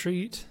Expeditious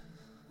Retreat.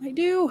 I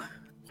do.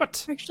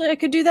 What? Actually, I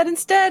could do that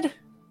instead.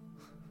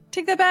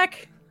 Take that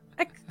back.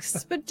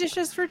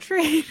 Expeditious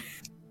Retreat.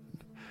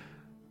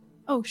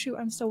 Oh, shoot,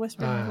 I'm still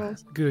whispering my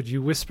rules. Good,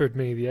 you whispered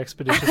me the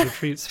Expeditious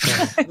Retreat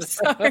spell. I'm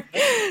sorry.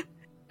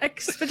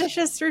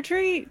 Expeditious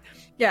Retreat.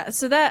 Yeah,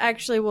 so that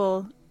actually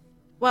will...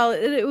 Well,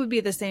 it would be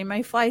the same.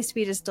 My fly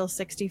speed is still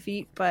 60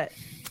 feet, but...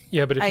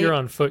 Yeah, but if you're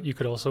on foot, you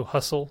could also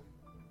hustle.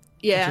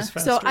 Yeah, which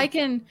is so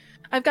faster.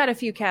 I've got a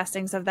few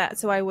castings of that,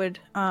 so I would...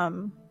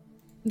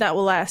 that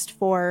will last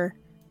for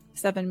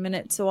 7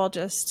 minutes, so I'll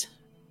just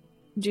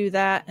do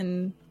that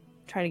and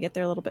try to get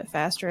there a little bit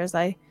faster as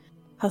I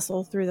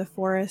hustle through the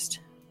forest.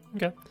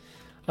 Okay.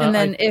 And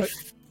then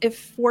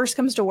if worse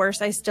comes to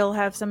worse, I still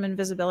have some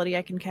invisibility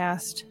I can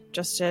cast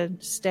just to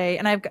stay.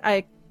 And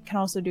I can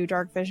also do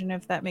dark vision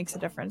if that makes a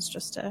difference,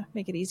 just to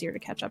make it easier to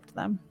catch up to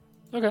them.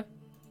 Okay.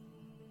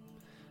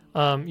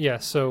 Yeah,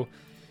 so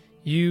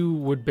you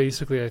would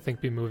basically, I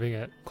think, be moving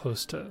at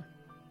close to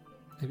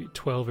maybe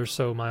 12 or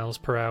so miles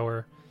per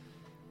hour,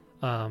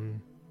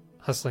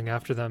 hustling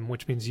after them,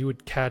 which means you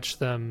would catch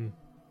them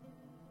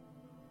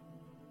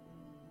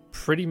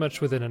pretty much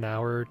within an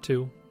hour or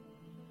two.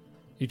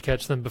 You'd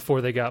catch them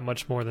before they got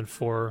much more than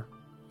four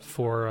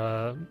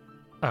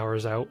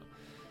hours out.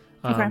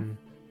 Okay.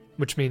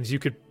 Which means you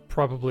could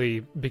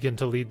probably begin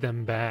to lead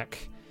them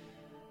back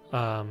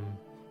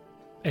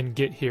and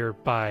get here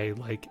by,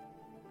 like,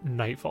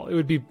 nightfall. It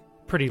would be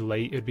pretty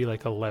late. It would be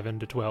like 11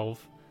 to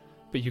 12.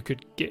 But you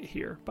could get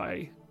here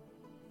by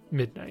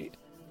midnight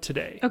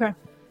today. Okay.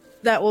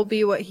 That will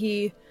be what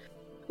he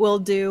will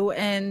do.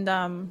 And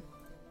on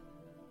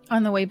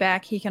the way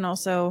back, he can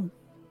also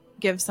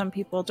give some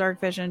people dark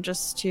vision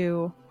just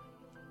to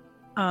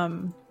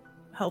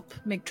help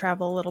make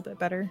travel a little bit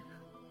better.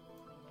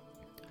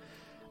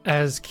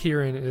 As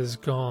Kieran is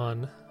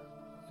gone,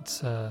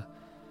 it's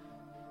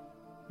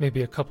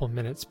maybe a couple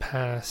minutes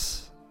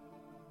pass.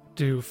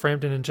 Do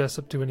Frampton and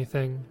Jessup do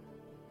anything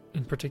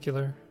in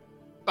particular?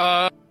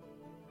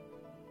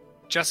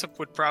 Jessup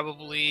would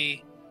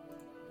probably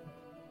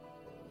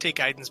take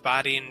Aiden's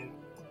body and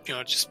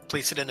just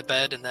place it in a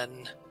bed and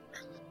then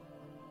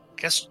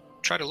I guess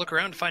try to look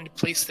around to find a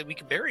place that we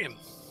can bury him.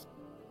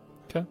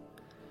 Okay.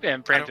 Yeah,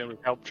 and Frampton would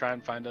help try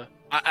and find a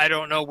I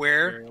don't know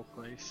where. burial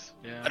place.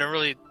 Yeah. I don't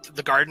really.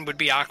 The garden would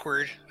be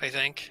awkward, I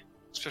think,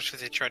 especially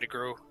if they try to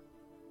grow.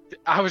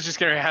 I was just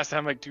gonna ask.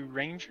 I'm like, do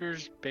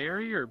rangers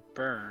bury or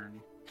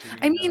burn? Do you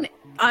I mean, know?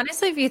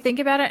 honestly, if you think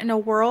about it, in a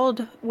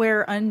world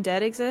where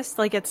undead exists,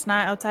 like it's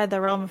not outside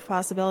the realm of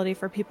possibility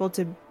for people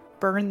to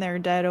burn their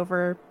dead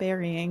over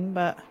burying,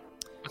 but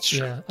That's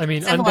true. Yeah, I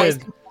mean,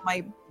 civilized undead people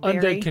might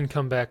bury. can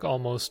come back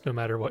almost no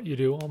matter what you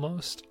do,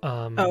 almost.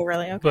 Oh,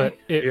 really? Okay. But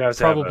it You have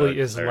to have probably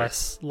a is cleric.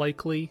 less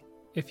likely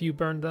if you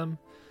burn them,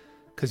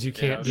 because you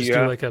can't Yeah. just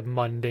Yeah. do like a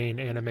mundane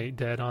animate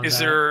dead on Is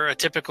that. there a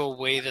typical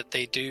way that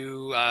they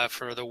do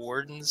for the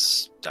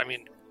wardens? I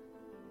mean,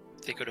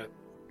 they go to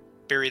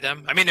bury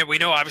them. I mean, we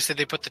know obviously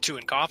they put the 2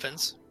 in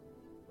coffins.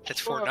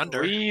 It's 4 and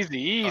under.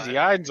 Easy. But-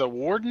 Iden's a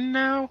warden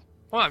now.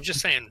 Well, I'm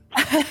just saying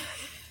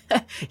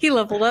He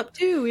leveled up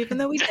too, even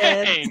though we did.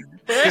 Dang.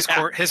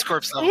 his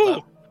corpse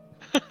leveled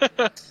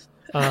up.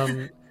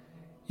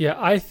 Yeah,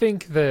 I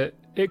think that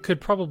it could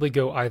probably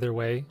go either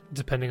way,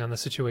 depending on the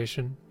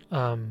situation.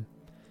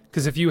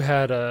 Because if you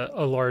had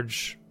a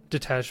large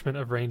detachment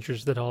of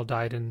rangers that all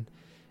died in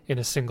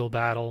a single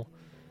battle,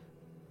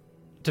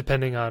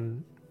 depending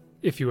on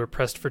if you were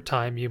pressed for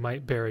time, you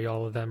might bury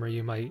all of them or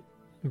you might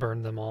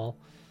burn them all.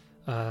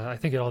 I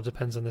think it all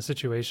depends on the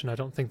situation. I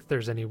don't think that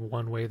there's any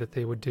one way that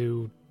they would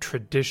do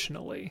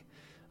traditionally.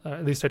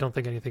 At least I don't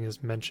think anything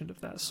is mentioned of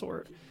that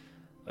sort.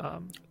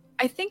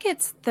 I think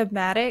it's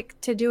thematic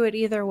to do it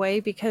either way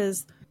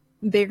because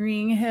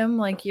burying him,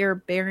 like you're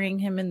burying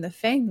him in the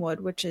Fangwood,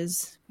 which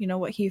is,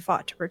 what he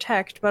fought to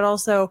protect, but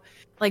also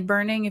like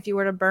burning, if you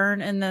were to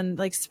burn and then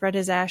like spread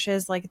his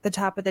ashes like at the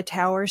top of the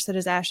tower so that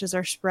his ashes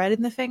are spread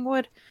in the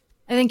Fangwood.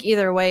 I think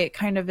either way it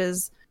kind of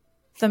is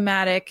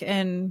thematic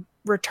and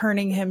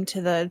returning him to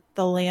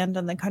the land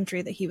and the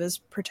country that he was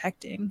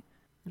protecting.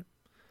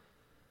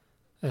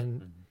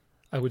 And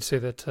I would say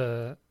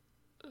that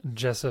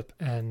Jessup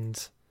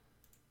and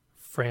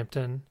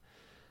Frampton,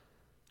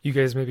 you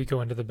guys maybe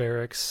go into the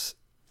barracks,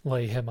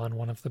 lay him on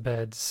one of the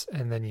beds,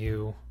 and then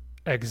you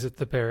exit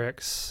the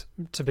barracks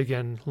to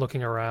begin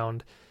looking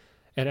around.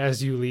 And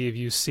as you leave,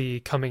 you see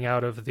coming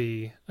out of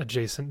the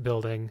adjacent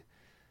building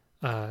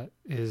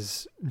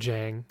is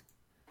Jang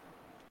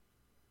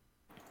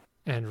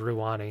and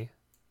Ruani.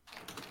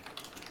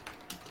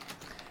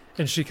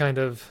 And she kind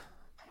of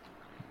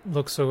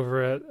looks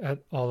over at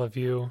all of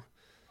you,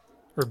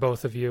 or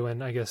both of you,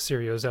 and I guess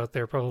Sirio's out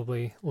there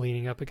probably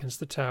leaning up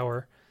against the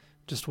tower,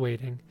 just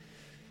waiting.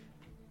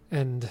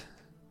 And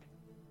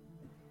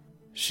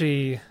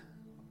she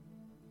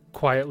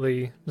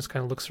quietly just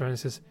kind of looks around and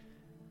says,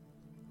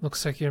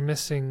 "Looks like you're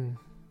missing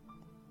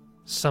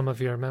some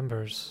of your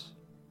members."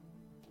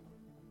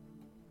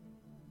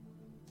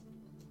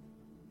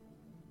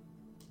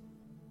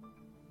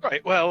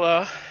 Right.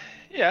 Well,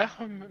 yeah,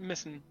 I'm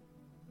missing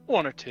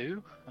 1 or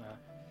 2.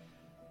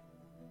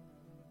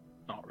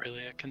 Not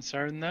really a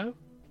concern though.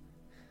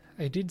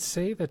 I did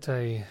say that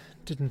I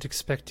didn't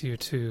expect you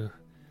to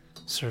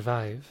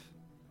survive,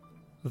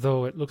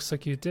 though it looks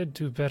like you did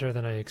do better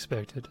than I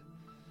expected.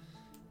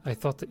 I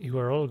thought that you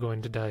were all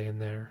going to die in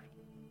there.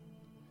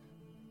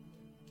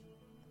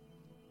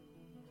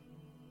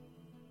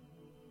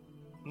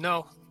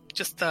 No,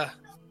 just the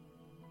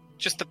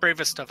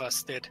bravest of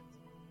us did.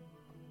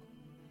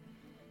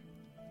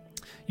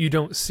 You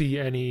don't see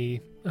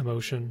any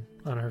emotion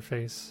on her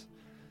face.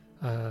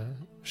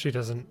 She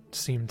doesn't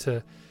seem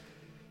to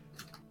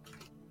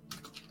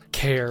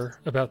care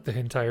about the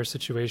entire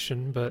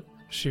situation, but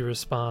she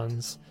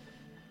responds,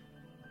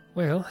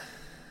 "Well,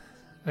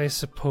 I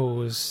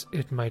suppose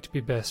it might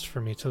be best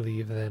for me to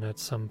leave then at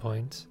some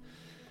point.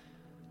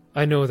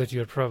 I know that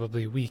you're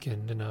probably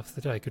weakened enough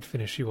that I could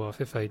finish you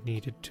off if I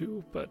needed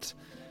to, but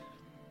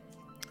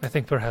I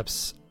think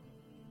perhaps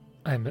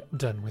I'm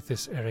done with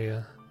this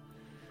area.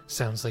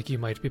 Sounds like you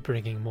might be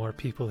bringing more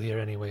people here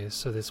anyways,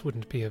 so this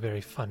wouldn't be a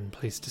very fun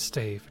place to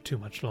stay for too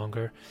much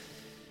longer."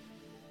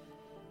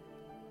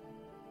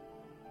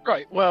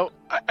 Right. Well,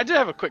 I did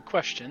have a quick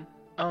question.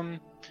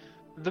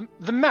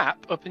 The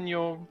map up in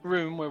your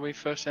room where we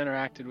first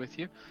interacted with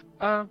you,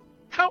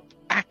 how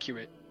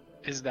accurate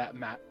is that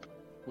map,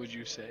 would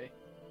you say?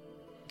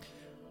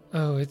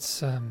 Oh,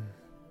 it's,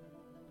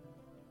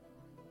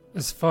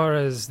 as far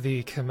as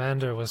the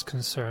commander was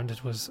concerned,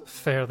 it was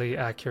fairly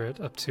accurate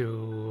up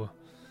to,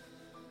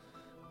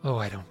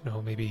 I don't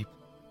know, maybe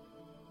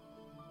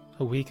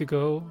a week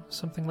ago,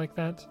 something like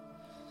that.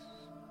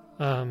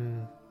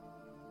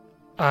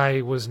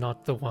 I was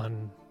not the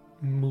one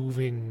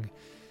moving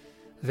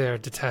their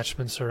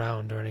detachments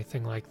around or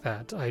anything like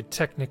that. I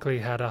technically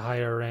had a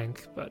higher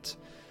rank, but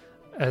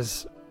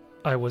as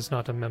I was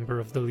not a member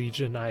of the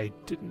Legion, I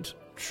didn't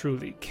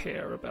truly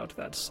care about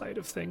that side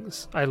of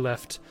things. I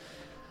left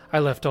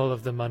all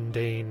of the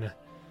mundane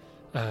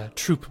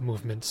troop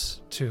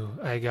movements to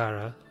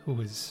Aigara, who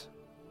is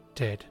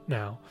dead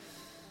now.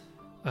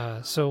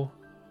 So,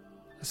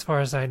 as far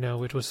as I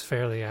know, it was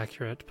fairly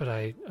accurate, but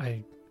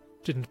I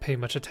didn't pay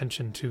much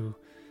attention to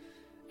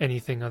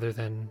anything other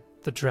than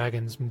the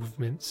dragon's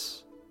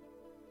movements.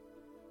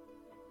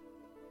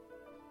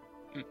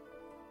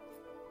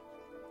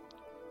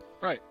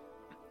 Right.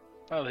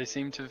 Well, they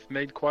seem to have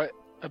made quite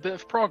a bit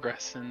of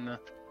progress in the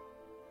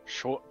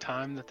short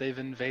time that they've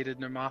invaded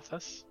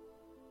Nirmathas.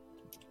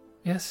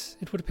 Yes,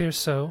 it would appear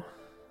so.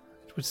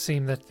 It would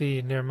seem that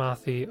the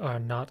Nirmathi are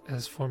not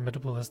as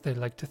formidable as they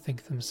like to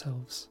think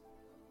themselves.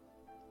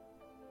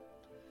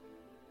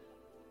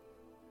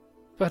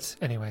 But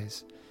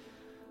anyways,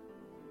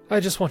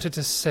 I just wanted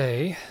to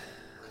say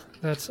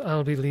that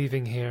I'll be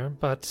leaving here,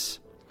 but...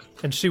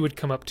 And she would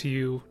come up to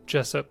you,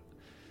 Jessup,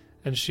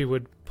 and she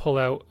would pull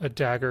out a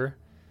dagger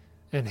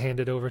and hand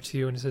it over to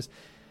you, and it says,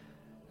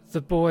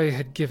 "The boy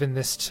had given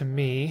this to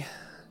me.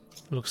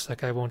 Looks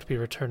like I won't be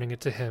returning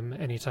it to him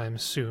anytime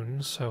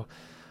soon, so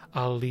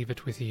I'll leave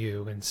it with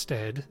you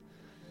instead.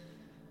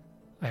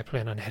 I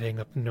plan on heading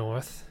up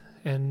north,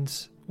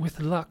 and with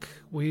luck,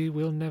 we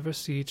will never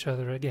see each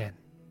other again."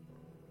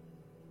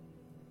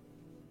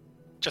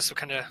 Jessup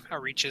kind of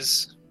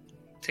reaches,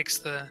 takes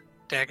the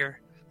dagger.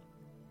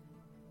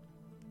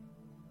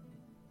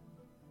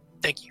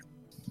 Thank you.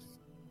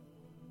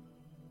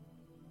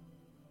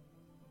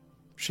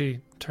 She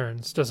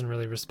turns, doesn't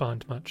really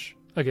respond much.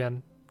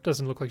 Again,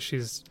 doesn't look like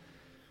she's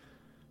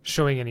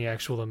showing any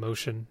actual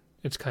emotion.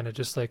 It's kind of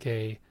just like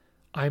a,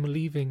 "I'm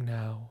leaving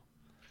now"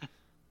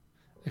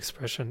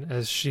 expression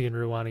as she and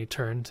Ruani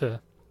turn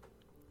to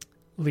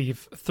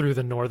leave through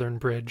the northern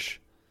bridge.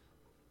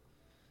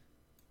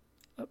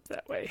 Up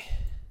that way.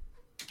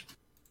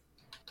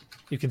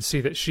 You can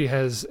see that she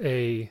has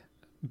a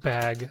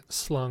bag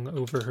slung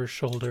over her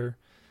shoulder.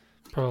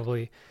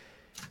 Probably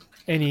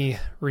any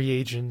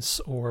reagents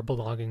or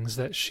belongings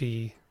that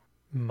she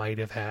might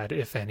have had,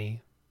 if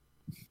any.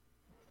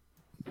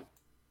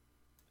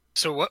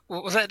 So what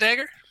was that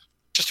dagger?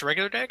 Just a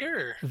regular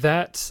dagger? Or?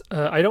 That,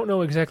 I don't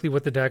know exactly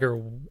what the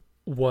dagger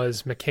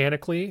was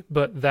mechanically,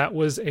 but that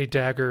was a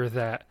dagger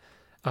that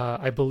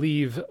I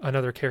believe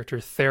another character,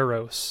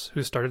 Theros,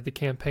 who started the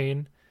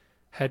campaign,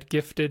 had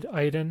gifted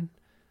Aiden.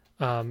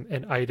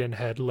 And Aiden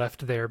had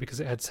left there because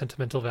it had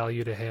sentimental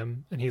value to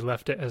him, and he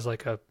left it as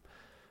like a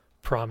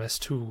promise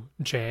to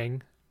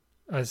Jang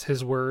as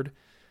his word.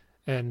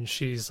 And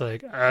she's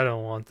like, "I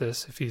don't want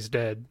this if he's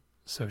dead,"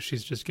 so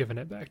she's just given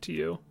it back to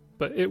you.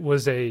 But it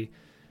was a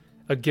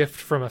gift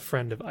from a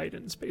friend of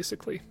Aiden's,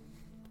 basically.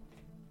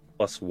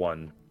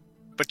 +1.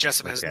 But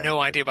Jessup has no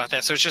idea about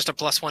that, so it's just a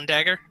 +1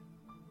 dagger?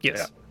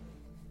 Yes.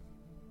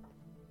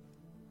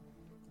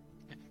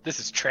 Yeah. This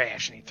is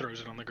trash, and he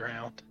throws it on the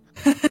ground.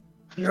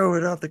 Throw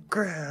it on the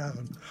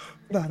ground.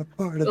 Not a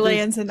part of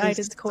Lands this in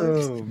Aiden's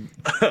corpse. system.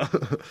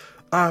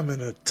 I'm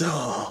an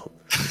adult,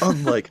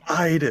 unlike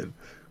Aiden,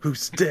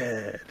 who's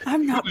dead.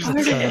 I'm not part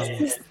of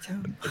this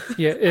system.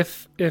 Yeah,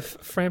 if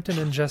Frampton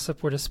and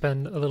Jessup were to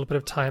spend a little bit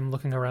of time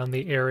looking around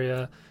the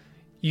area,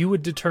 you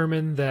would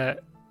determine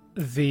that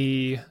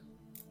the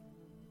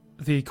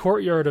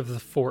courtyard of the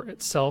fort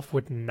itself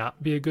would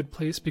not be a good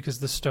place because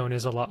the stone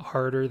is a lot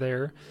harder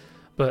there.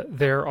 But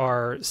there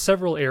are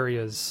several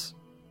areas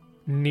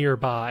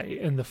nearby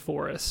in the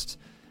forest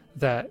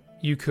that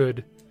you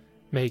could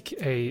make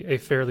a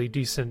fairly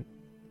decent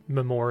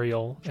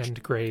memorial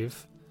and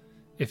grave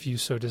if you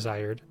so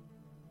desired.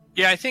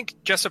 Yeah, I think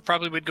Jessup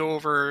probably would go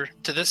over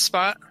to this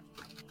spot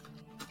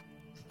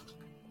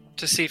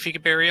to see if he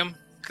could bury him,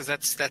 because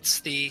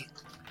that's the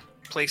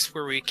place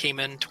where we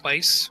came in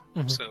twice.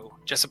 Mhm. So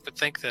Jessup would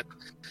think that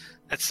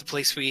that's the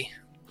place we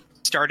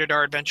started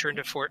our adventure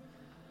into Fort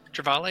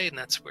Travale, and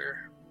that's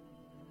where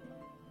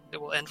it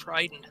will end for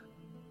Aiden.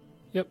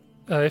 Yep.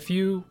 If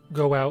you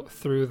go out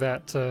through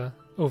that,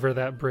 over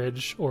that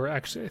bridge, or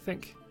actually I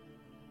think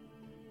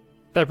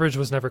that bridge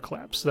was never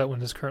collapsed, so that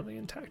one is currently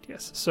intact,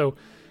 yes. So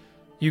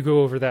you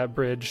go over that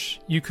bridge,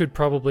 you could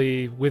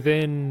probably,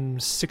 within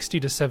 60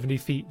 to 70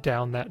 feet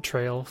down that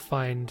trail,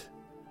 find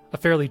a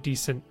fairly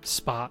decent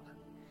spot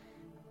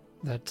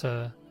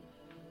that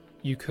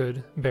you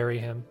could bury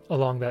him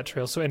along that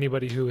trail, so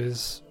anybody who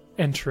is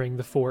entering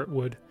the fort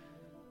would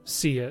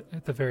see it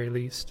at the very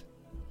least.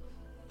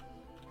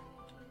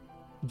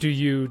 Do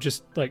you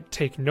just, like,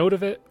 take note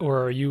of it,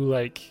 or are you,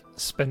 like,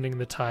 spending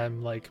the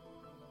time, like,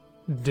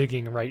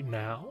 digging right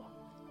now?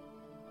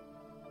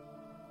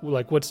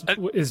 Like,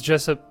 is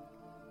Jessup,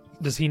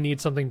 does he need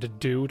something to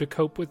do to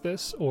cope with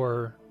this,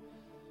 or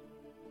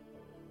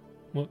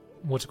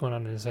what's going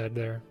on in his head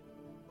there?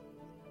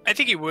 I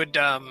think he would,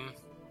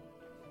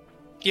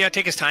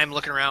 take his time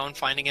looking around,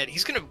 finding it.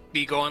 He's going to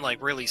be going,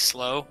 like, really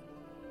slow.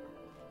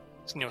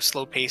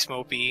 Slow pace,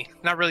 mopey.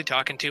 Not really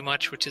talking too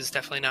much, which is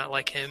definitely not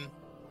like him.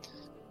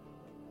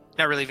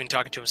 Not really even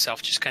talking to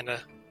himself, just kind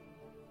of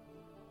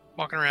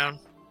walking around.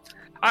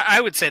 I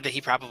would say that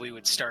he probably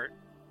would start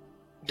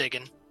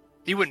digging.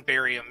 He wouldn't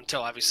bury him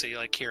until, obviously,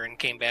 like, Kieran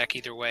came back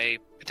either way,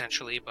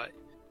 potentially, but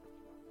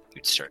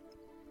he'd start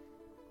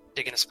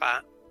digging a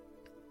spot.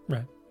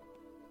 Right.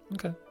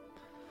 Okay.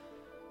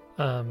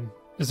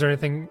 Is there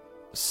anything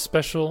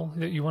special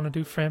that you want to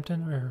do,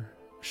 Frampton, or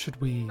should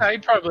we...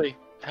 I'd probably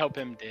help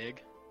him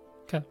dig.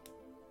 Okay.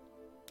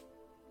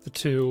 the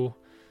two,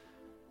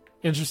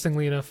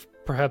 interestingly enough,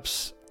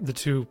 perhaps the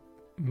two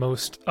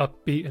most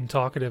upbeat and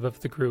talkative of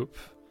the group,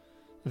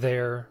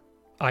 there,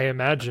 I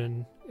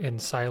imagine, in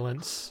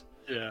silence.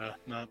 Yeah,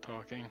 not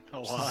talking a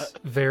lot.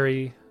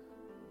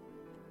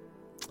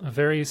 A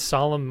very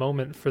solemn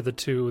moment for the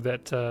two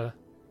that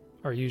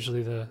are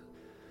usually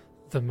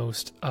the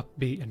most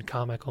upbeat and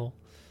comical.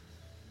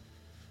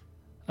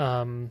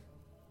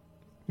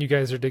 You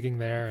guys are digging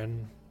there,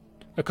 and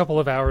a couple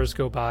of hours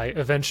go by.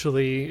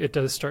 Eventually, it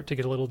does start to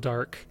get a little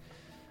dark,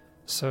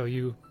 so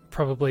you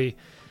probably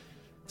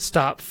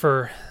stop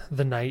for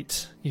the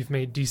night. You've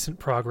made decent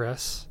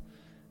progress,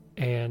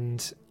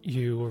 and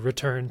you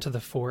return to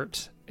the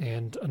fort,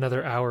 and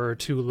another hour or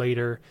two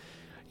later,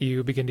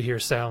 you begin to hear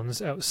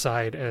sounds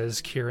outside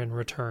as Kieran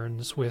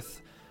returns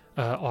with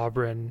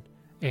Aubryn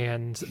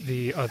and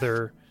the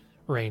other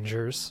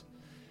rangers.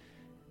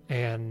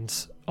 And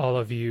all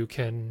of you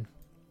can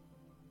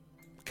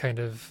kind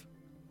of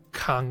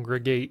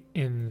congregate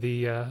in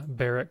the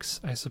barracks,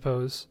 I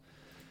suppose.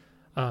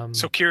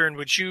 So, Kieran,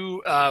 would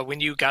you, when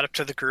you got up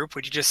to the group,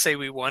 would you just say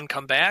we won,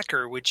 come back,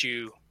 or would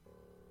you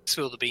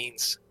spill the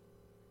beans?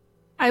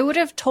 I would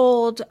have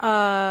told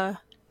Aubryn,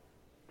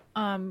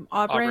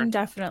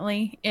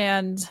 definitely,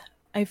 and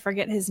I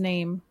forget his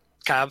name.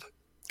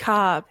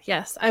 Cobb,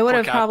 yes. I would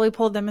have probably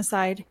pulled them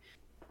aside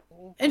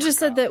and just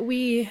said that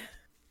we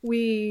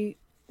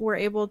were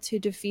able to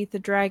defeat the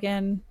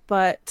dragon,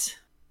 but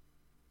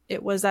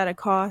it was at a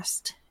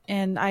cost,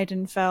 and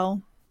Iden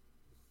fell.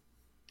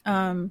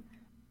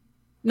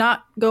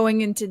 Not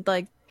going into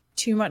like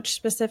too much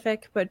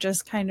specific, but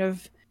just kind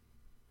of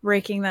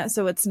breaking that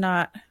so it's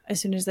not,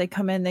 as soon as they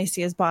come in, they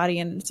see his body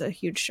and it's a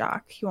huge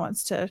shock. He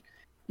wants to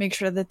make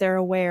sure that they're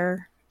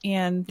aware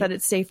and that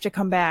it's safe to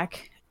come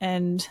back,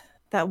 and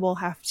that we'll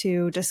have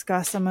to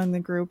discuss among the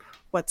group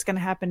what's going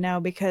to happen now,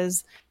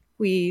 because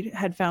we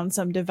had found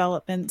some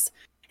developments.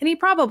 And he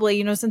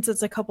probably, since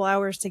it's a couple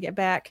hours to get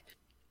back,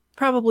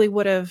 probably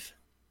would have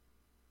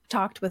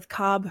talked with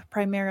Cobb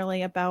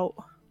primarily about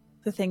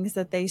the things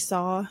that they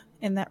saw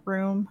in that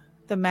room,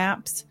 the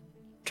maps,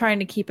 trying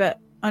to keep it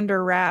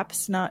under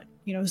wraps, not,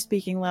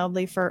 speaking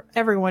loudly for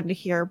everyone to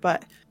hear,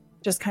 but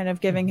just kind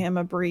of giving him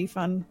a brief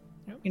on,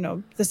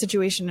 the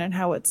situation and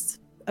how it's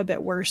a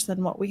bit worse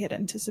than what we had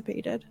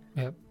anticipated.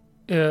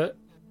 Yep.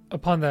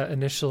 Upon that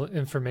initial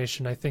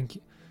information, I think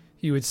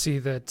you would see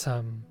that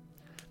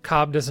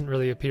Cobb doesn't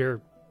really appear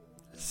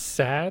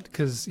sad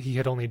because he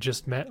had only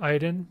just met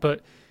Iden,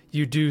 but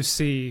you do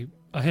see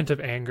a hint of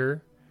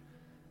anger,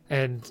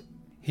 and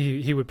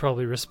he would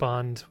probably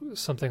respond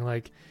something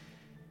like,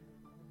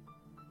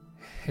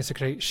 "It's a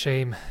great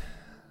shame.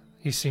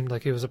 He seemed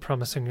like he was a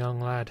promising young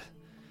lad.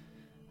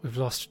 We've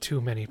lost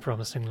too many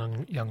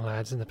promising young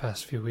lads in the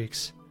past few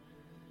weeks.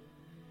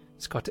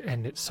 It's got to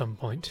end at some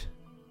point."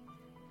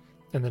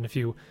 And then if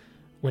you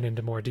went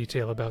into more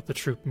detail about the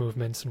troop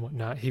movements and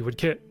whatnot, he would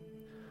get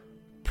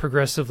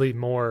progressively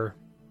more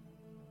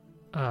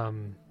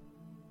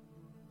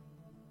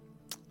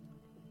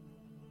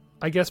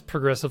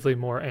progressively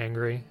more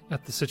angry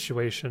at the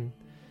situation.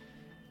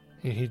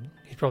 He'd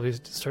probably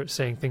start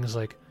saying things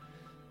like,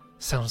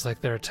 "Sounds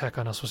like their attack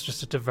on us was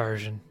just a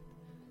diversion.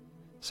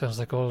 Sounds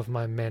like all of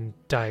my men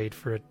died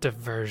for a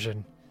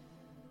diversion."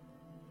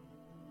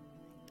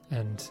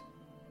 And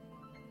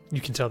you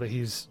can tell that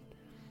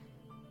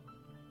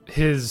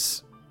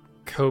his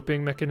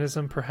coping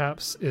mechanism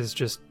perhaps is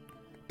just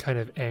kind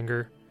of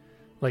anger.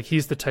 Like,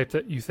 he's the type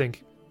that you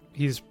think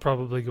he's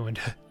probably going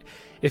to,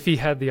 if he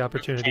had the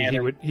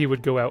opportunity, he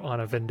would go out on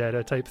a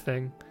vendetta type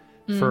thing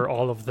for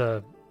all of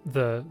the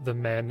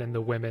men and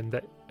the women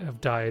that have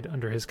died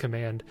under his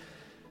command.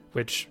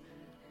 Which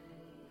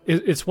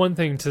it's one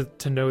thing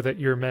to know that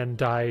your men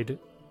died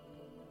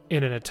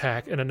in an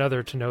attack, and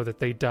another to know that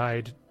they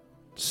died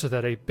so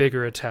that a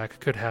bigger attack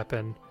could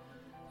happen,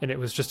 and it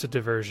was just a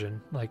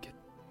diversion. Like,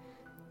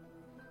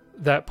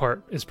 that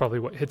part is probably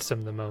what hits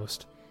him the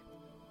most.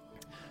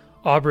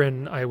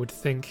 Aubryn, I would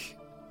think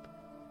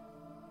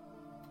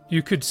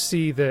you could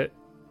see that,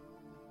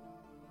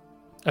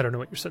 I don't know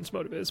what your sense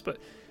motive is, but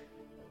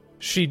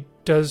she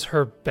does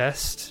her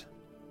best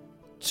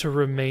to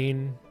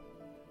remain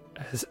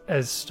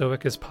as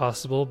stoic as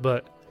possible,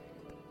 but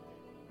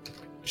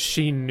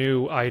she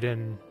knew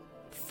Iden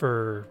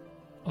for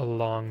a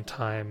long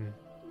time.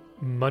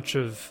 Much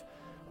of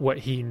what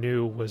he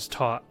knew was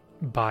taught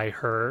by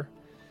her,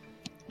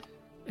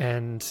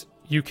 and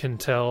you can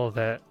tell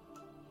that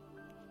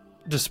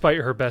despite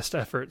her best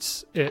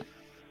efforts, it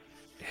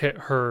hit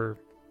her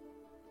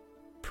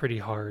pretty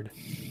hard.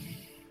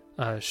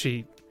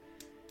 She,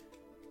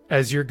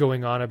 as you're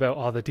going on about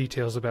all the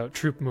details about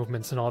troop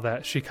movements and all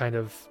that, she kind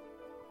of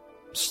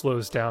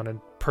slows down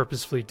and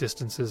purposefully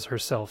distances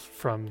herself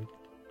from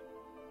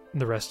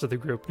the rest of the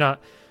group. Not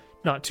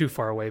too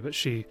far away, but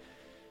she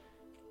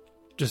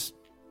just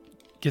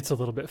gets a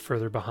little bit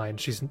further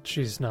behind.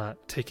 She's not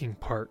taking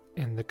part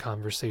in the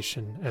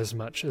conversation as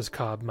much as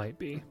Cobb might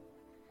be.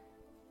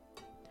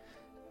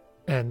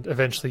 And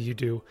eventually you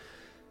do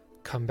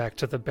come back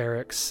to the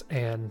barracks,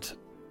 and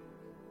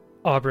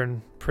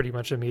Auburn pretty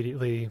much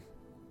immediately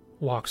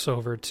walks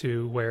over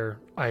to where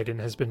Aiden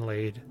has been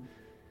laid,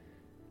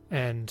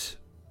 and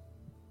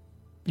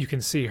you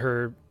can see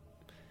her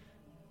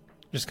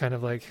just kind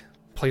of like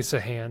place a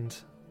hand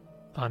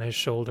on his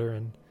shoulder,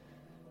 and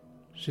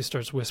she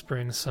starts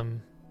whispering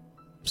some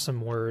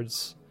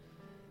words,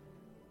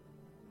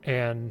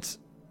 and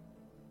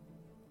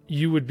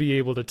you would be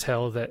able to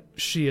tell that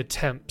she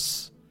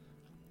attempts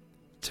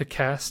to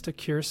cast a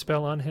cure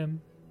spell on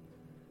him,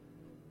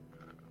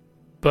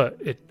 but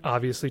it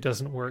obviously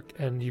doesn't work,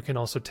 and you can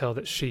also tell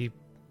that she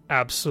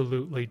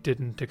absolutely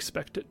didn't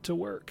expect it to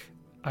work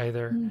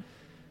either.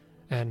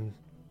 And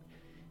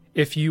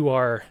if you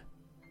are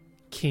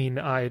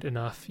keen-eyed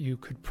enough, you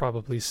could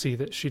probably see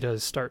that she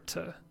does start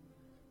to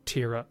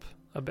tear up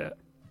a bit,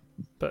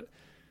 but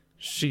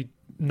she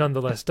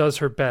nonetheless does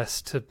her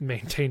best to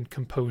maintain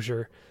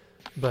composure,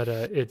 but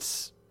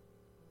it's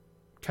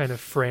kind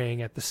of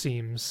fraying at the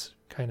seams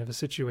kind of a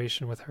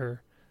situation with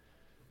her.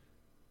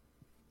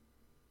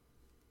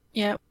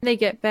 Yeah, when they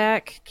get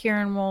back,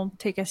 Kieran will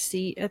take a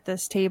seat at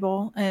this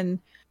table, and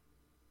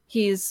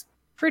he's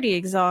pretty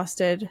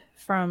exhausted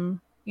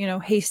from,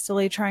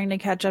 hastily trying to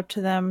catch up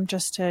to them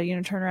just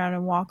to, turn around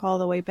and walk all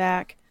the way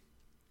back.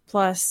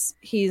 Plus,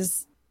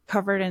 he's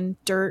covered in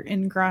dirt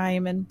and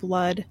grime and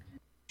blood,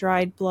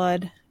 dried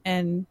blood,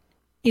 and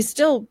he's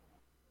still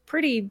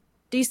pretty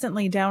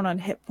decently down on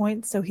hit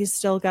points, so he's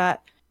still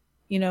got,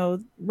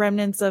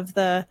 remnants of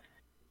the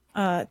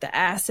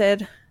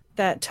acid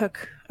that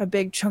took a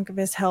big chunk of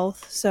his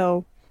health,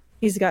 so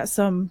he's got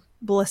some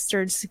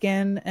blistered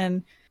skin,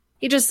 and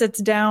he just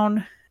sits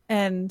down,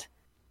 and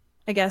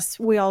I guess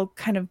we all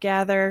kind of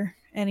gather,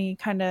 and he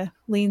kind of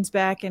leans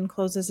back and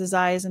closes his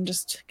eyes and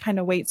just kind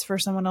of waits for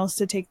someone else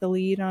to take the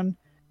lead on,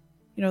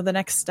 the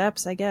next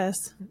steps, I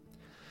guess.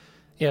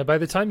 Yeah, by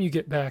the time you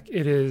get back,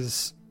 it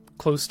is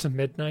close to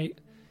midnight.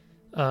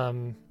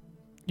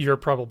 You're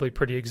probably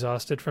pretty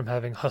exhausted from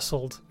having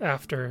hustled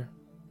after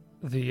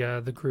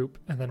the group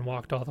and then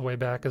walked all the way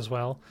back as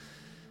well.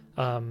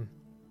 I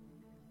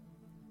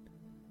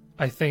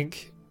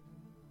think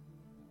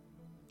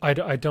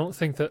I don't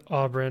think that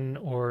Auburn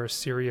or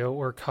Sirio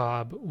or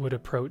Cobb would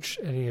approach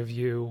any of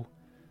you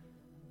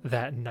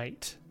that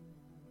night.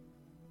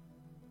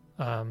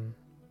 I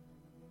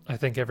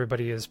think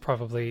everybody is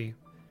probably,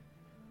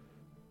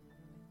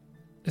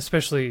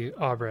 especially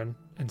Auburn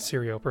and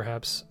Sirio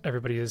perhaps,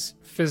 everybody is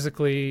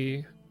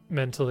physically,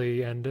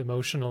 mentally, and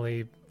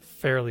emotionally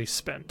fairly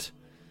spent.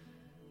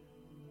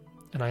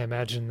 And I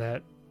imagine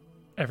that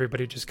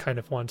everybody just kind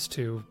of wants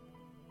to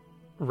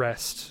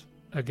rest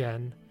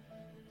again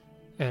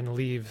and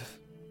leave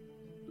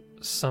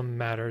some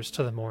matters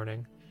to the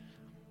morning.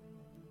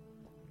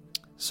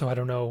 So I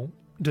don't know,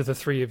 do the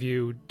three of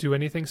you do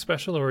anything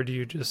special, or do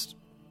you just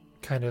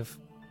kind of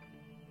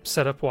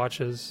set up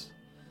watches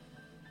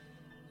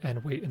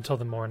and wait until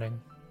the morning?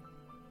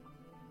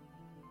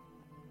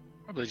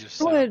 Probably just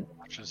set up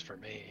watches for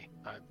me.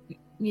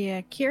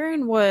 Yeah,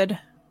 Kieran would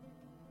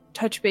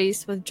touch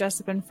base with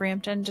Jessup and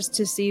Frampton just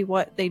to see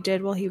what they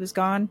did while he was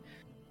gone.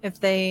 If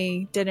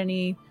they did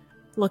any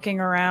looking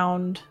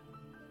around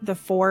the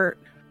fort,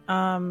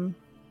 if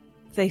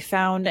they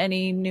found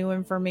any new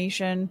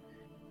information.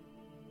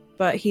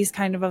 But he's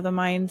kind of the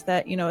mind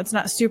that, it's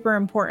not super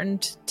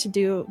important to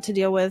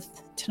deal with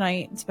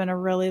tonight. It's been a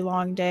really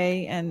long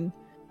day, and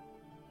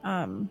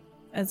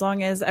as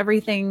long as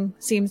everything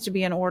seems to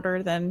be in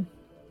order, then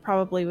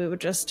probably we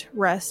would just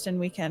rest and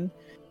we can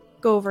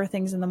go over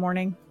things in the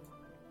morning.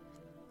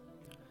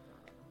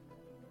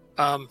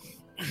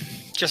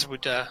 Just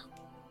would,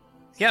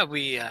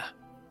 we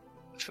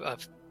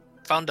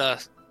found a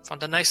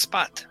nice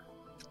spot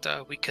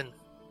that we can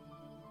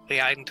lay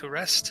Aiden to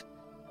rest.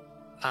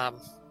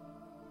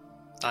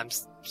 I'm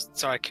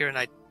sorry, Kieran,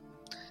 I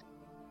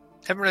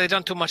haven't really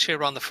done too much here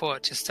around the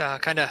fort. Just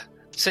kind of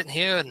sitting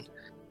here and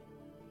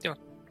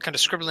kind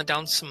of scribbling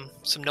down some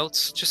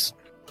notes, just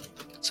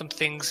some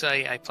things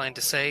I plan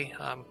to say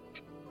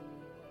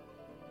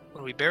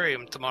when we bury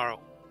him tomorrow.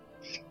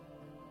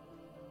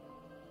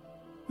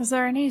 Is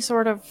there any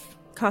sort of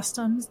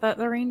customs that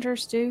the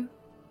Rangers do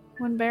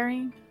when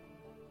burying?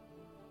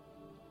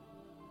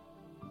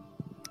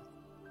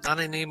 Not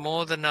any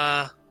more than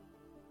a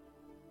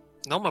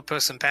normal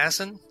person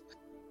passing.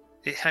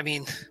 I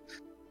mean,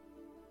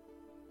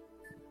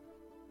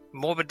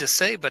 morbid to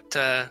say, but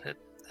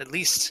at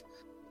least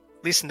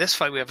in this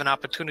fight we have an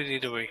opportunity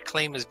to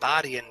reclaim his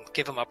body and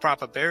give him a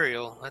proper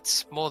burial.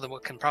 That's more than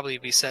what can probably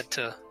be said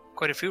to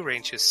quite a few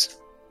Rangers.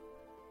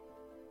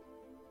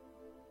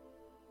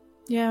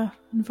 Yeah,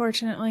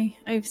 unfortunately,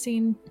 I've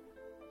seen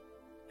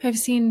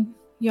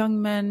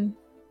young men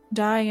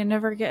die and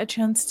never get a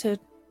chance to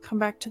come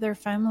back to their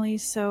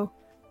families, so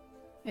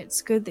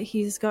it's good that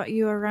he's got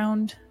you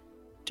around,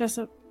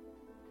 Jessup.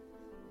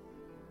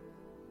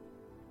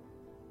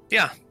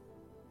 Yeah.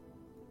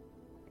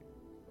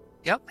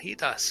 Yep, he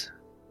does.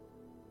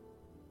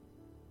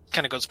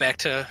 Kind of goes back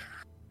to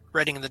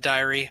writing in the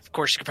diary. Of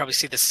course, you can probably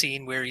see the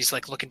scene where he's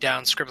like looking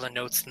down, scribbling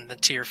notes, and the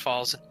tear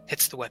falls and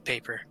hits the wet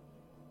paper.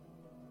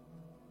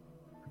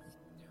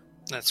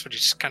 That's what he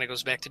just kind of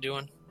goes back to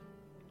doing.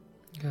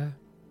 Okay.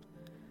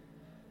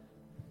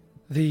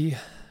 The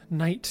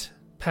night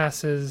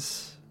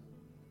passes,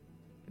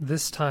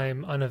 this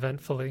time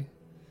uneventfully.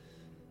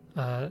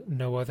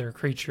 No other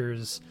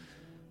creatures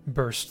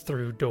burst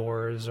through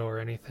doors or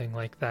anything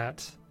like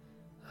that.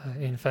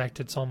 In fact,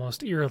 it's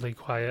almost eerily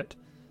quiet.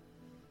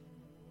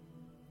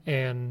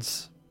 And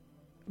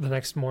the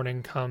next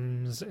morning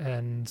comes,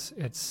 and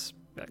it's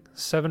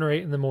 7 or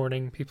 8 in the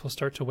morning. People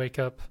start to wake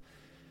up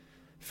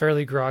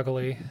fairly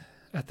groggily.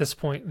 At this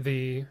point,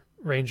 the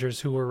rangers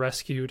who were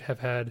rescued have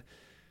had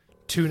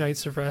 2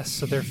 nights of rest,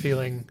 so they're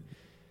feeling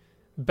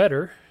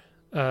better.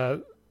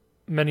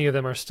 Many of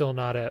them are still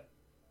not at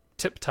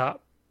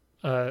tip-top,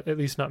 at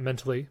least not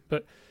mentally,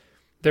 but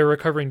they're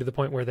recovering to the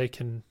point where they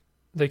can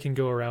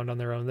go around on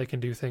their own. They can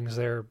do things.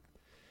 They're,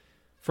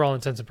 for all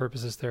intents and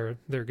purposes, they're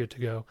good to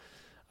go.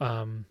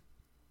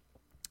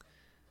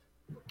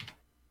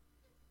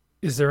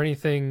 Is there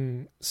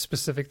anything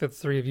specific that the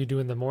 3 of you do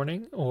in the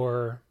morning?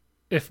 Or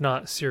if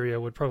not, Syria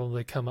would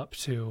probably come up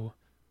to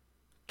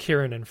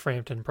Kieran and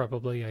Frampton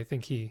probably. I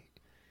think he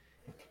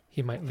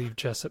might leave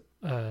Jessup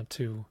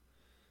to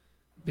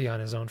be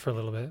on his own for a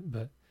little bit,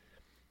 but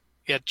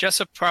Yeah,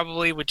 Jessup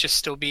probably would just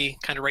still be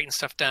kind of writing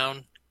stuff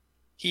down.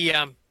 He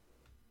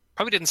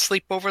probably didn't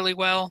sleep overly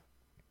well.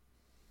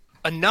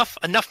 Enough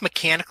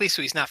mechanically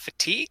so he's not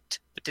fatigued,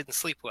 but didn't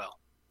sleep well.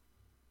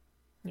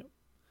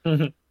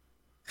 Mhm.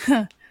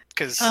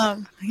 Because I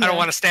don't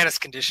want a status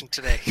condition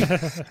today.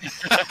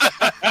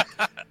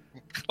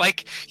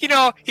 Like, he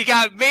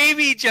got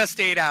maybe just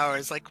 8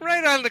 hours, like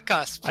right on the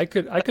cusp. I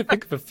could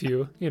think of a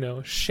few.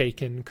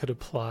 Shaken could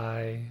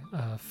apply.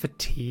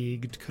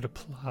 Fatigued could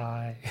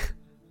apply.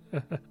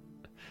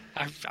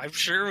 I'm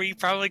sure we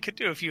probably could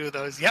do a few of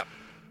those. Yep.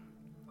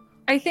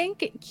 I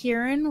think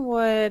Kieran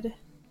would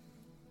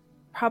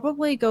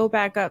probably go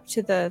back up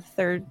to the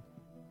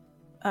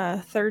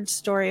third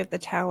story of the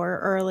tower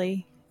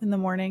early in the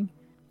morning.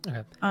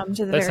 Okay.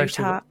 To the very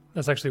top.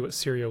 That's actually what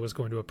Syria was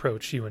going to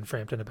approach you and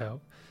Frampton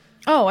about.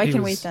 Oh, I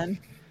can wait then.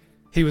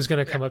 He was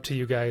going to come up to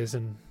you guys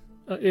and,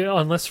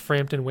 unless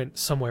Frampton went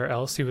somewhere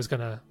else, he was going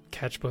to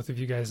catch both of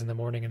you guys in the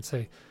morning and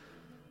say,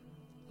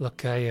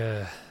 "Look,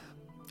 I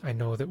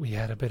know that we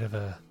had a bit of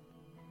a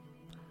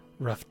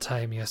rough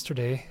time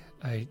yesterday.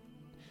 I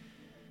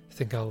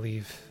think I'll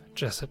leave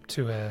Jessup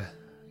to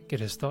get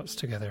his thoughts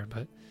together,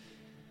 but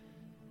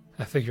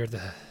I figured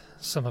that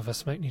some of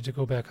us might need to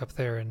go back up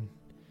there and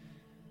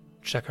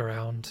check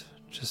around.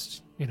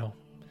 Just,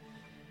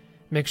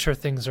 make sure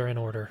things are in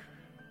order.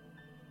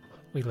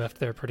 We left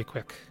there pretty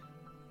quick."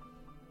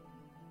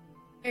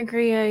 I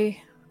agree.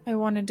 I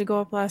wanted to go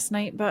up last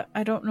night, but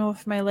I don't know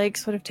if my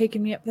legs would have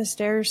taken me up the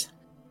stairs.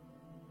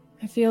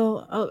 I feel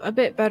a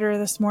bit better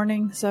this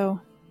morning,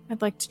 so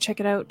I'd like to check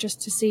it out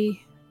just to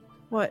see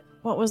what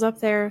was up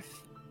there,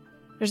 if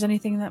there's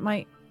anything that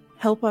might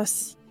help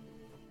us.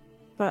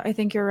 But I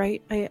think you're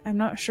right. I'm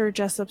not sure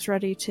Jessup's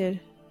ready to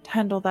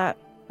handle that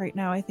right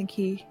now. I think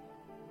he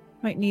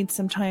might need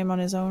some time on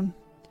his own.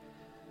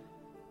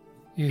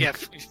 Yeah.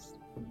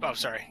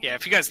 Sorry. Yeah,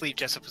 if you guys leave,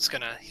 Jessup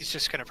he's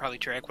just gonna probably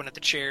drag one of the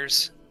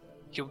chairs.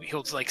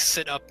 He'll like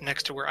sit up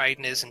next to where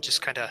Aiden is and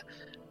just kind of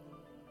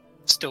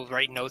still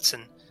write notes,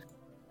 and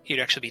he'd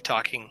actually be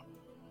talking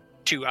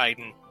to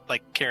Aiden,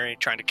 like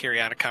trying to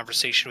carry on a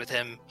conversation with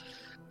him,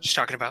 just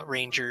talking about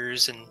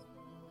rangers and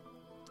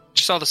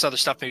just all this other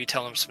stuff. Maybe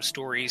tell him some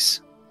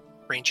stories,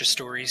 ranger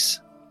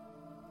stories,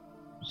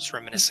 just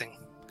reminiscing.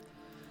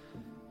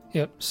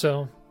 Yep.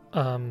 So,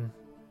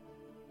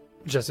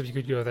 Jessup, you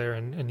could go there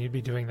and you'd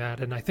be doing that.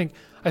 And I think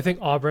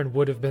Auburn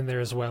would have been there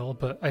as well,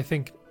 but I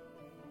think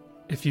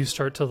if you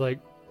start to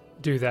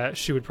do that,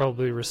 she would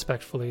probably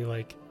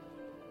respectfully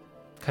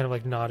kind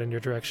of nod in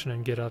your direction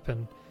and get up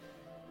and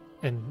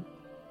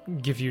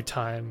give you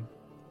time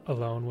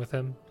alone with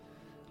him,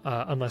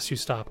 unless you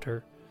stopped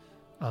her.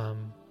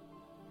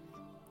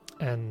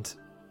 And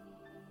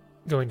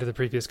going to the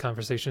previous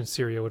conversation,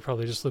 Syria would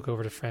probably just look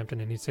over to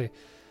Frampton and he'd say,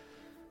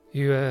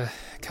 "You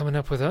coming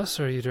up with us,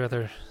 or you'd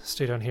rather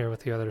stay down here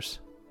with the others?"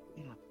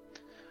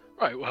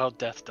 Right, well,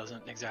 death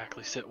doesn't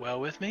exactly sit well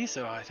with me,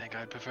 so I think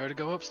I'd prefer to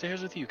go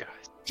upstairs with you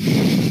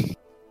guys.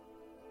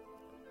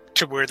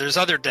 To where there's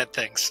other dead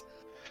things.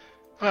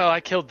 Well,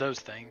 I killed those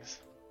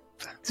things.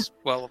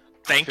 Well,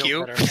 thank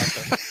you.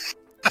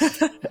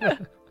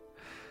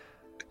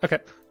 Okay.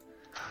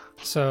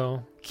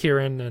 So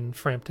Kieran and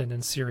Frampton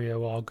and Syria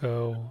will all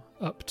go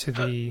up to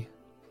the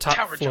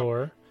top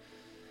floor.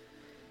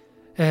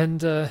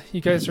 And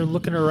you guys are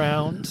looking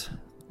around.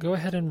 Go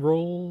ahead and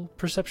roll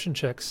perception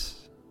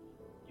checks.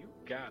 You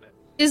got it.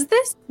 Is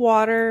this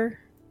water?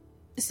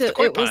 So It's a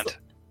koi pond.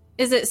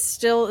 Is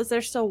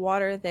there still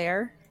water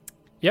there?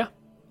 Yeah.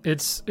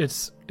 It's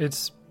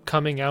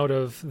coming out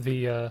of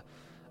the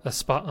a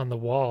spot on the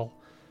wall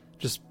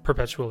just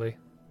perpetually.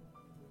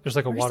 There's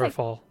like a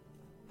waterfall.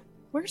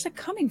 Where's it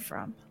coming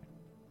from?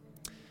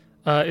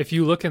 If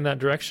you look in that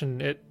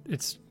direction,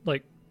 it's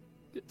like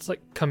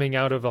coming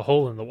out of a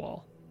hole in the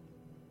wall.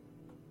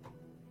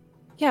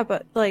 Yeah,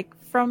 but like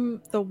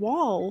from the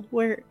wall,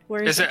 where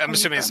Is it? I'm coming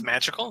assuming it's from?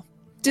 magical.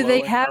 Do they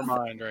Blowing our have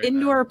mind right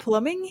indoor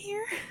plumbing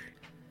here?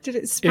 Did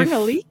it spring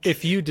a leak?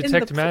 If you in the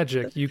detect pl-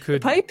 magic, you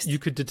could pipes? you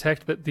could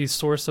detect that the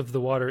source of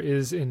the water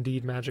is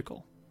indeed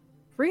magical.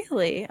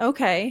 Really?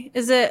 Okay.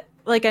 Is it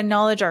like a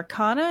knowledge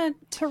arcana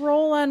to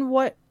roll on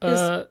what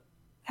is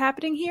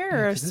happening here,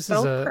 or a This is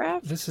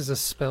spellcraft? this is a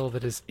spell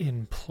that is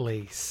in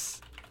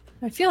place.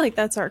 I feel like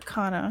that's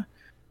arcana.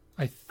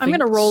 I'm I'm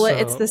gonna roll it.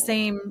 It's the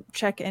same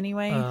check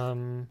anyway.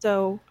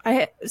 So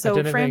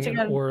Frampton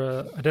got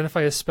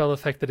identify a spell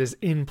effect that is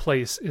in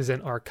place is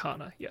an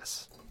arcana.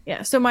 Yes.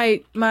 yeah. So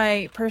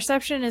my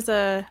perception is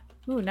a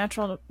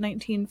natural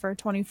 19 for a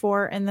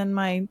 24, and then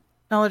my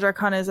knowledge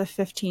arcana is a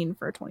 15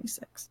 for a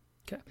 26.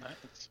 Okay.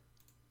 Nice.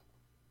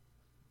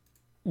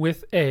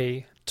 With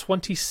a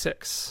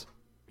 26,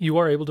 you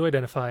are able to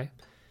identify.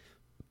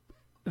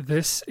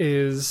 This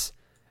is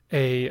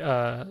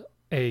a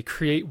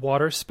create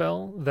water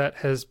spell that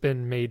has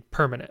been made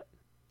permanent.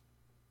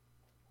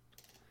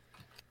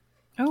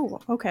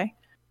 Oh, okay.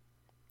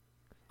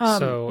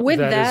 So with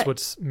that is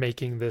what's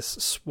making this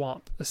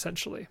swamp,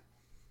 essentially.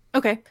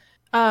 Okay.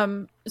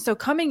 So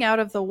coming out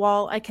of the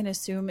wall, I can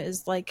assume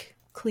is like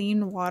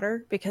clean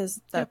water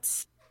because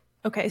that's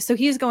okay. So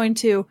he's going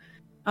to,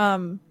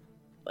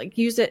 like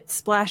use it,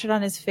 splash it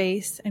on his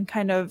face, and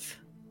kind of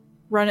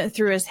run it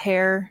through his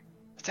hair.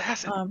 It's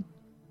acid.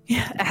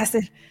 Yeah,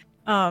 acid.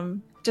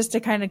 Just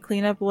to kind of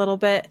clean up a little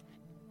bit,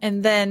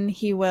 and then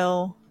he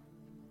will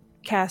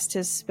cast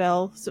his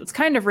spell. So it's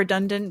kind of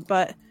redundant,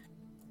 but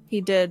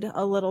he did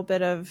a little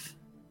bit of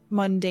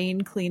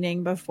mundane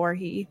cleaning before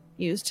he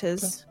used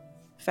his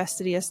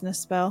fastidiousness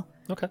spell.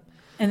 Okay.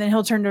 And then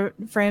he'll turn to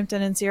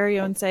Frampton and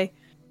Sirio and say,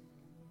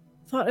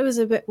 thought it was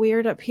a bit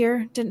weird up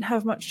here. Didn't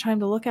have much time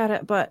to look at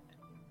it, but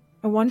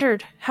I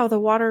wondered how the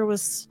water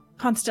was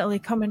constantly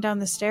coming down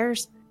the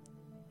stairs.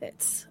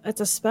 It's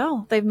a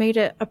spell. They've made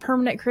it a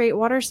permanent create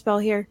water spell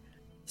here.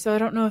 So I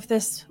don't know if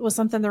this was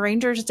something the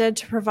Rangers did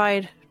to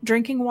provide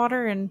drinking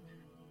water and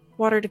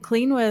water to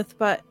clean with,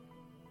 but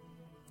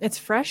it's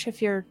fresh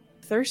if you're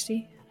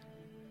thirsty.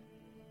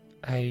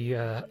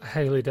 I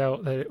highly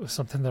doubt that it was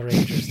something the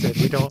Rangers did.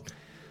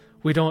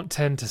 We don't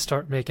tend to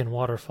start making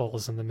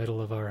waterfalls in the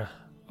middle of our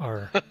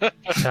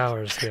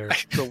towers here.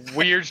 It's a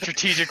weird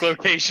strategic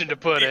location to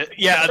put it.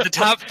 Yeah, the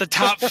top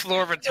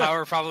floor of a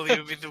tower probably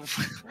would be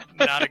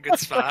not a good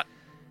spot.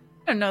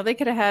 I don't know. They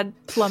could have had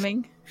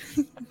plumbing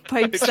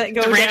pipes that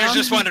go The Rangers down.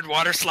 just wanted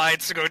water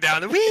slides to go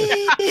down.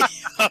 Whee!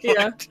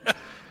 Yeah.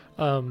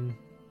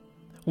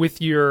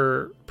 With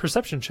your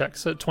perception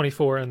checks at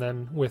 24 and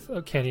then with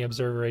a Canny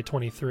Observer a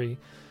 23,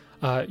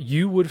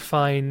 you would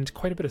find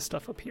quite a bit of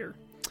stuff up here.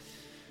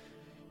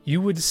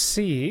 You would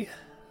see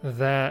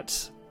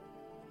that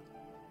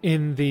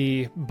in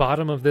the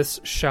bottom of this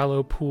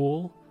shallow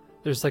pool,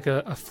 there's like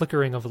a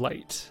flickering of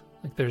light.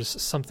 Like there's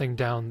something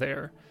down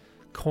there.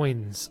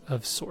 Coins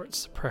of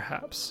sorts,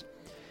 perhaps.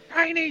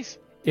 Chinese.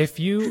 If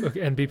you...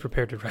 And be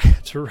prepared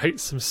to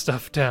write some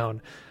stuff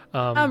down.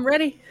 I'm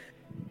ready.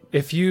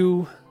 If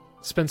you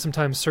spend some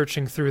time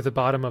searching through the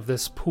bottom of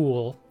this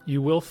pool,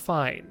 you will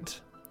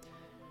find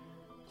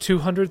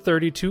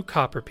 232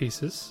 copper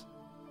pieces,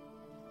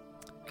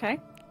 Okay.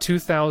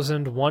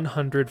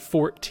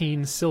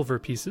 2,114 silver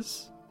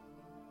pieces,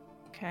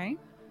 Okay.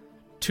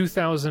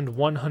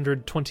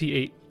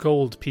 2,128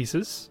 gold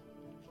pieces,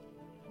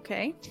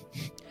 Okay.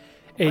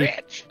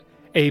 Rich.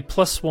 a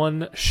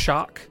 +1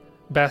 shock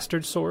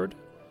bastard sword,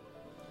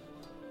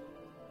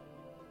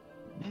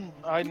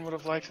 Aiden would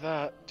have liked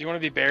that. Do you want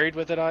to be buried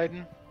with it,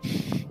 Aiden?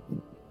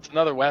 It's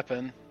another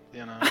weapon.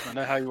 You know, I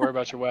know how you worry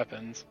about your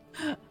weapons.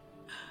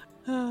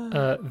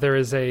 there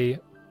is a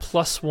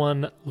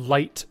 +1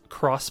 light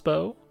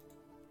crossbow,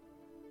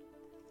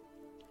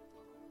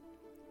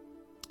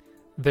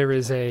 there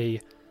is a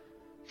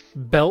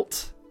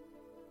belt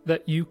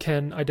that you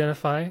can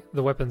identify.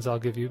 The weapons I'll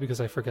give you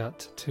because I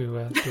forgot to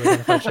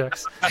identify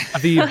checks.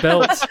 The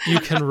belt you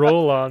can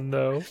roll on,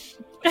 though.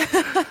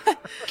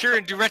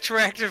 Kieran, do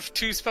retroactive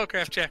 2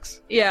 spellcraft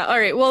checks. Yeah, all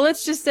right. Well,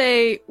 let's just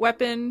say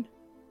weapon,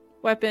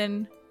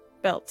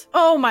 belt.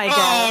 Oh my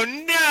god.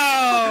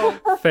 Oh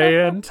no!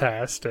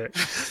 Fantastic.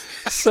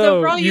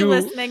 So for all you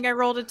listening, I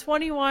rolled a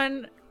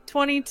 21,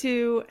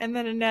 22, and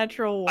then a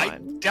natural 1. I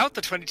doubt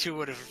the 22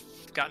 would have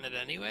gotten it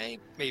anyway.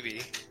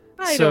 Maybe.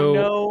 I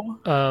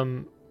don't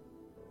know.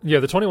 Yeah,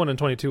 the 21 and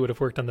 22 would have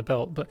worked on the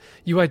belt, but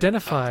you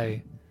identify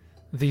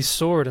the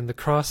sword and the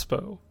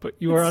crossbow, but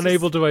you are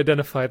unable to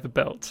identify the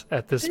belt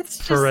at this It's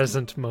just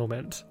present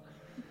moment.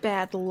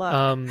 Bad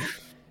luck.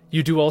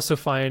 You do also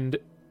find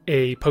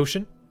a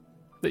potion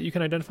that you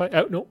can identify.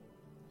 Oh, no.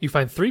 You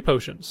find 3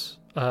 potions.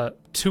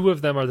 2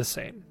 of them are the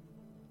same.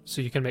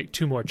 So you can make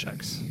 2 more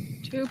checks.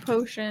 2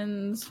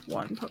 potions,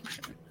 1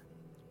 potion.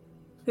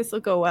 This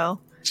will go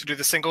well. So do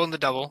the single and the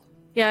double.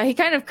 Yeah, he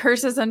kind of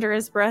curses under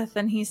his breath,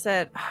 and he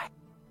said, I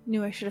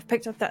knew I should have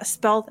picked up that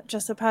spell that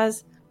Jessup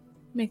has.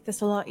 Make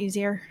this a lot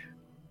easier.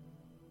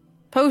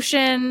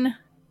 Potion.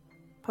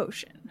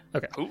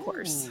 Okay. Of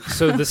course.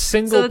 So the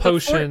single So the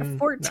potion.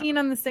 14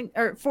 on the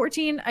or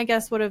 14, I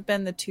guess, would have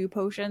been the 2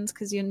 potions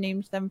because you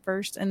named them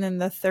first, and then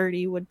the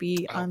 30 would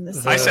be on the.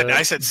 I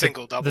second. said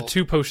single double. The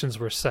 2 potions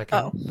were second.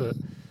 Oh. But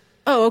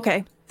Oh,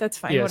 okay, that's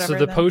fine. yeah, Whatever. so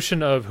the then.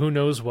 potion of who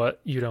knows what,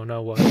 you don't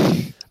know what.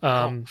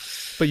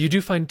 But you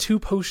do find 2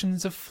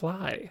 potions of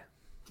fly.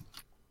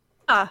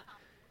 Ah.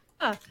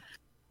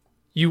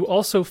 You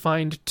also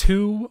find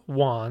 2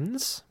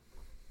 wands.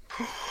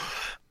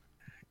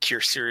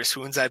 Cure serious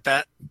wounds, I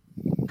bet.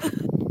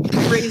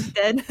 Raised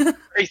dead.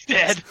 He's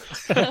dead.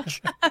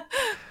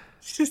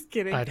 Just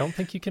kidding. I don't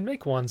think you can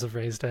make wands of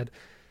raised dead.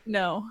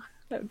 No,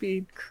 that would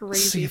be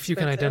crazy. See if you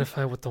can expensive.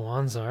 identify what the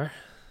wands are.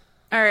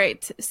 All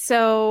right,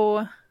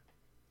 so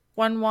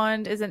 1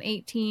 wand is an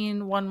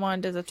 18, 1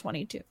 wand is a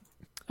 22.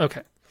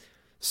 Okay.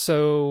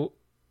 So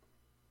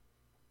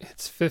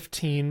it's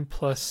 15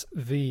 plus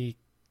the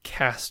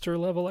caster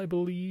level, I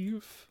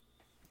believe.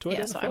 To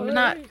Yeah, so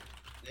identify?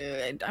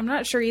 I'm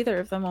not sure either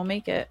of them will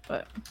make it,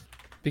 but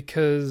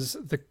Because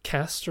the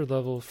caster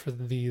level for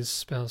these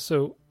spells.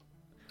 So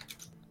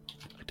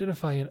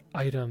identify an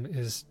item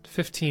is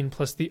 15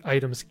 plus the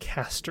item's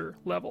caster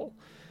level.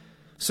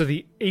 So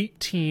the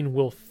 18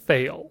 will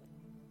fail.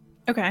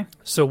 okay.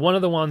 So one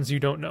of the wands you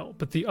don't know,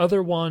 but the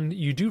other wand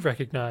you do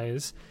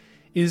recognize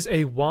is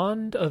a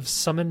Wand of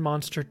Summon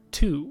Monster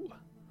 2.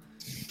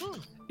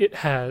 It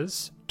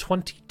has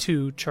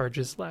 22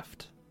 charges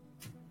left.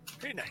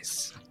 Very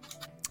nice.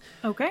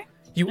 Okay.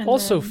 You And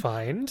also then-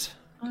 find,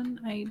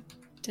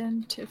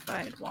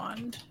 Unidentified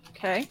wand.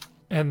 Okay.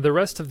 and the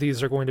rest of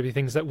these are going to be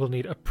things that will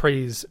need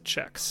appraise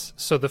checks.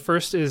 So the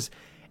first is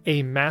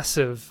a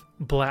massive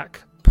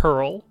black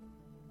pearl.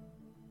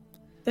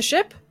 The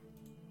ship?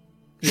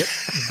 Yep,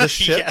 the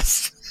ship.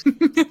 Yes.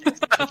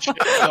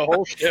 The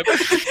whole ship.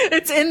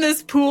 It's in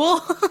this pool.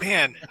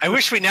 Man, I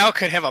wish we now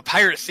could have a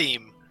pirate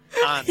theme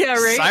on Yeah,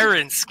 right?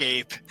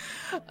 Sirenscape.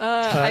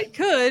 I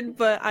could,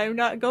 but I'm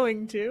not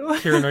going to.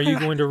 Kieran, are you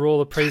going to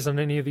roll appraise on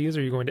any of these?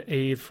 Are you going to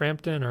aid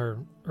Frampton, or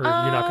you're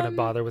not going to Um,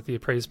 bother with the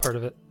appraise part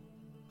of it?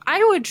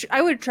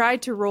 I would try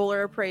to roll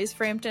or appraise.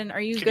 Frampton,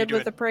 are you Can you good do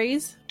with it?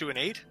 appraise? Do an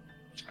 8?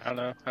 I don't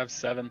know. I have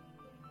 7.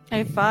 I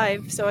have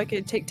 5, so I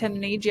could take 10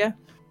 and aid you.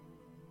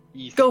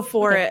 Yeesh. Go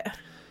for it.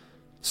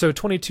 So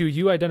 22,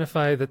 you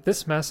identify that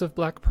this massive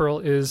black pearl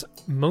is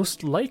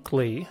most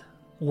likely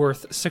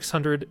worth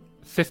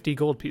 650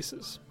 gold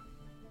pieces.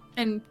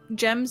 And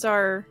gems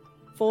are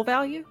full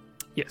value?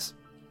 Yes.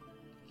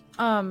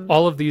 Um,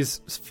 All of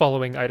these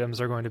following items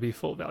are going to be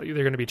full value.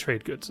 They're going to be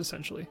trade goods,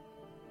 essentially.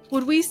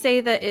 would we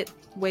say that it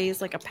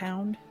weighs like a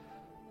pound?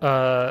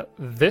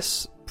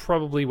 This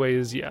probably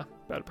weighs, about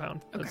a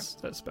pound. Okay.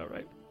 That's about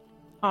right.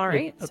 All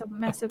right, A- so a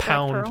massive black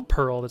pound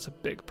pearl. That's a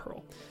big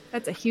pearl.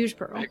 That's a huge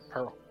pearl. Big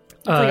pearl.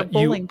 It's like a you-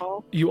 bowling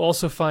ball. You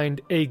also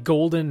find a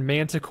golden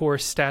manticore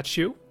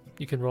statue.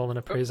 You can roll an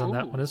appraise on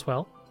that Ooh. one as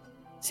well.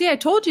 See, I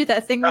told you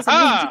that thing was a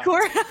Aha!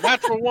 manticore.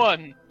 Natural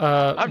 1.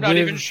 I'm not with,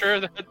 even sure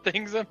that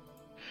thing's a.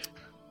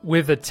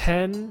 With a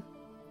 10,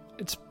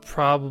 it's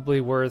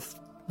probably worth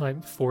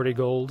like 40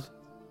 gold.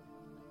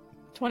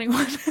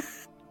 21.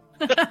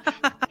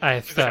 I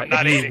thought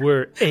not you aiding.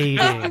 were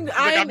aiding.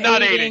 I'm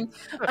not aiding.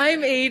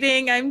 I'm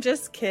aiding. I'm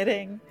just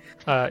kidding.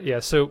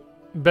 So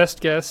best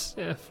guess,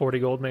 40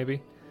 gold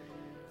maybe.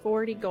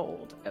 40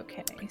 gold.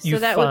 Okay. So You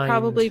that would find-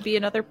 probably be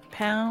another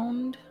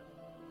pound.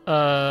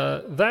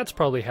 That's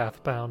probably half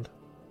a pound.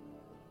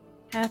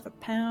 Half a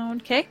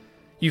pound. Okay.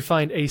 You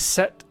find a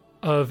set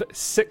of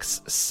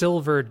 6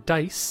 silver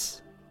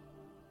dice.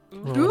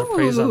 Roll an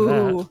appraise on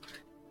that.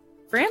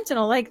 Frampton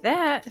will like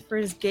that for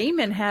his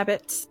gaming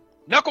habits.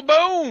 Knuckle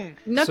bone!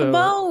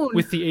 Knucklebone!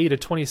 With the 8 of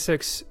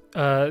 26,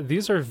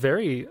 these are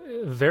very,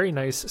 very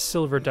nice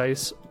silver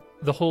dice.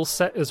 The whole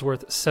set is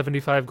worth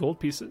 75 gold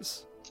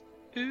pieces.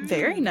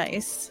 Very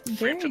nice.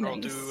 Very Frampton will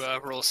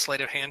nice. roll a sleight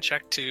of hand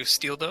check to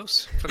steal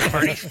those for the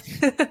party.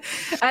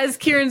 As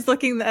Kieran's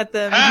looking at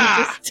them,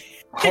 Ah! he just...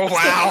 Oh,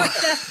 wow.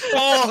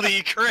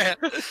 Holy crap.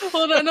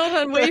 Hold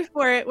on. Wait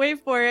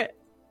for it.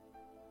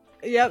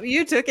 Yep,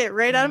 you took it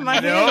right out of my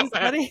Nope. hands,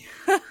 buddy.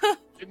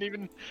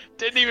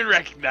 Didn't even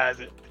recognize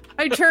it.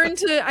 I turned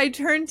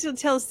to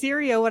tell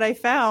Sirio what I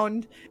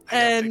found, I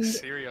don't and think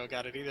Serial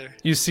got it either.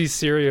 You see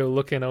Sirio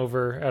looking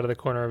over out of the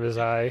corner of his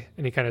eye,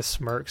 and he kind of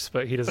smirks,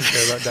 but he doesn't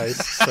care about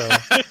dice. So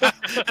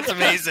That's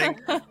amazing.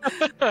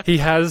 he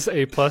has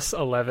a plus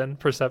 11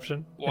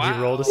 perception, and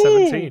he rolled a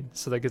Wow. 17,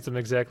 so that gets him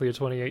exactly a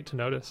 28 to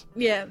notice.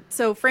 yeah.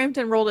 So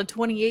Frampton rolled a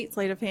 28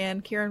 sleight of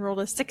hand. Kieran rolled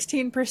a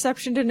 16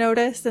 perception to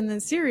notice, and then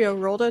Sirio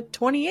rolled a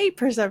 28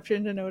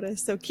 perception to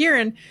notice. So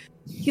Kieran,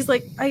 he's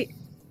like,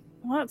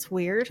 well, that's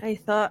weird. I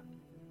thought,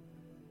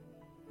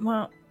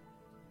 well,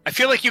 I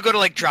feel like you go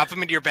to drop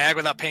them into your bag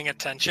without paying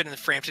attention, and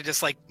Frampton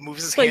just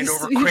moves his Like, hand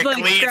over he, like,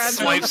 quickly, grabs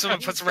swipes them. them,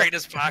 and puts them right in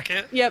his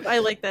pocket. yep, I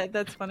like that.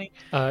 That's funny.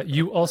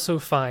 You also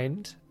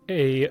find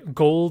a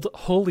gold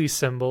holy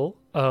symbol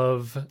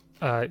of,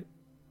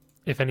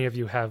 if any of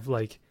you have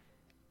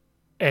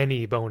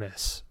any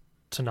bonus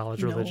to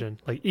knowledge No. religion,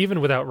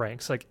 even without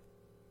ranks,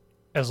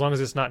 as long as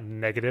it's not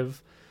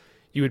negative,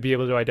 you would be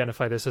able to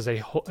identify this as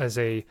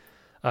a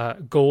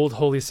gold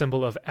holy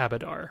symbol of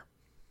Abadar.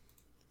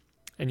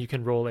 And you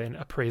can roll an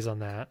appraise on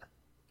that.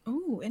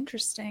 Ooh,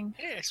 interesting.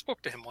 Hey, I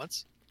spoke to him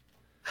once.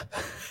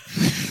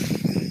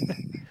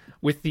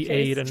 With the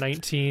aid, a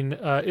 19,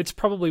 it's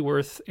probably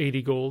worth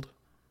 80 gold.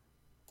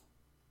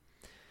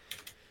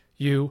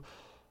 You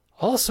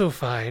also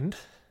find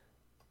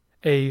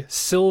a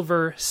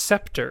silver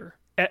scepter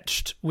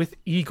etched with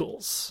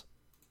eagles.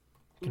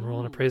 You can roll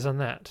an appraise on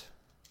that.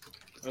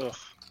 Ugh.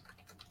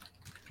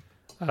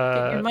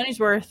 Get your money's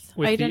worth.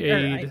 With the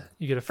aid,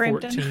 you get a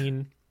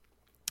 14.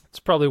 It's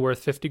probably worth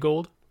 50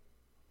 gold.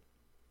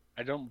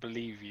 I don't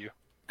believe you.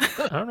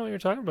 I don't know what you're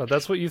talking about.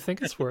 That's what you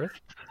think it's worth.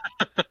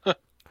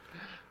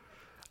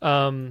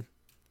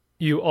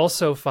 You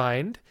also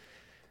find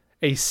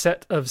a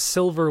set of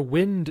silver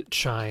wind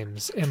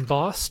chimes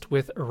embossed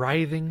with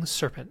writhing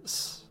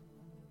serpents.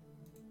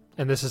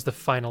 And this is the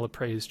final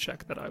appraise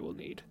check that I will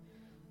need.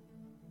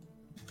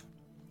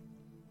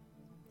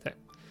 Okay.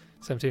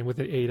 17 with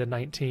an 8, a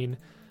 19.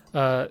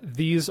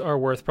 These are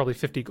worth probably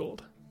 50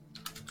 gold.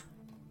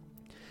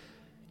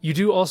 You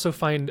do also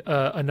find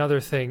another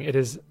thing.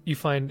 You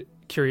find,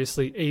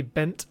 curiously, a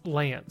bent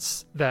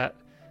lance that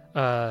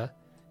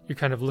you're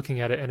kind of looking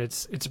at it, and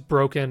it's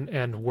broken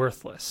and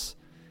worthless.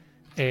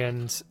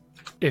 And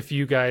if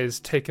you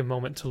guys take a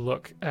moment to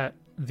look at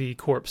the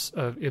corpse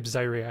of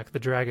Ibziriak, the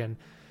dragon,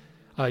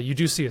 you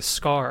do see a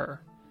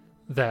scar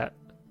that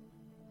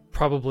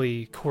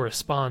probably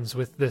corresponds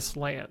with this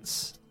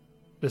lance,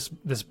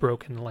 this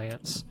broken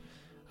lance.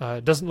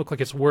 It doesn't look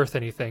like it's worth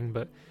anything,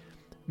 but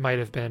might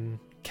have been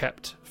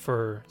kept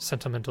for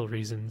sentimental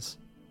reasons.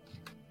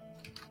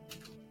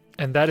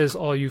 And that is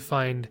all you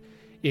find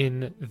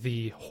in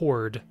the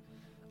hoard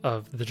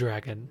of the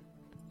dragon.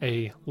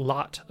 A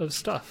lot of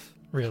stuff,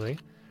 really.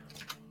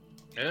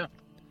 Yeah.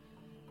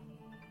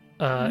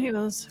 He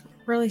was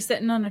really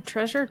sitting on a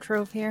treasure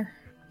trove here.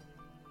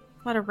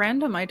 A lot of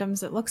random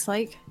items, it looks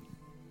like.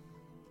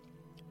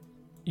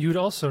 You'd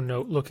also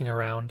note, looking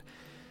around,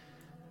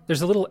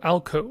 there's a little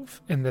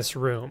alcove in this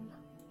room.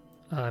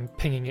 I'm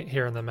pinging it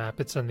here on the map.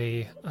 It's on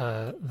the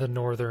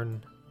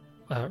northern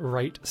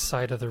right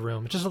side of the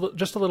room. Just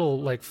a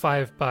little like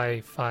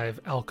 5x5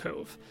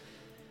 alcove.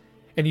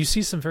 And you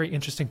see some very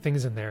interesting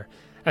things in there.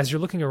 As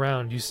you're looking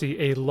around, you see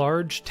a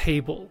large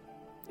table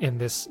in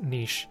this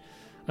niche.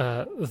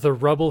 The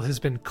rubble has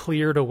been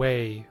cleared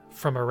away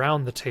from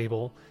around the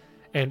table,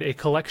 and a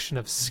collection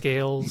of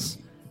scales,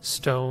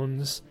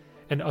 stones,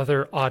 and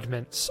other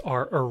oddments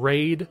are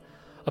arrayed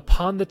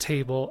upon the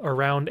table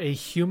around a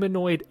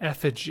humanoid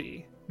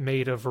effigy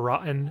made of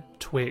rotten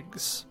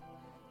twigs.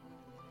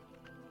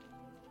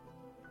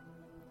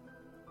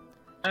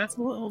 It's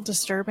a little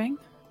disturbing.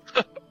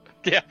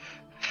 Yeah.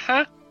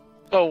 Huh?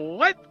 Oh,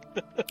 what?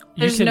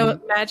 There's no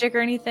magic or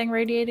anything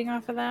radiating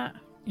off of that?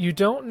 You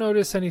don't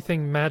notice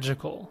anything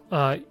magical.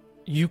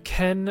 You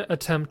can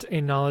attempt a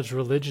knowledge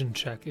religion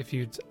check if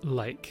you'd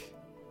like.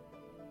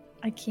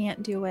 I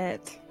can't do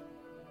it.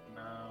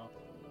 No.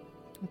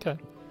 Okay.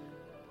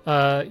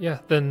 Yeah,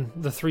 then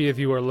the three of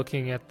you are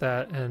looking at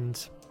that,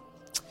 and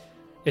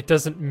it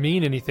doesn't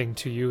mean anything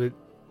to you.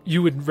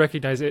 You would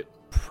recognize it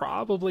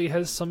probably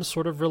has some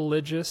sort of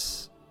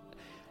religious...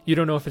 You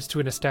don't know if it's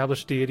to an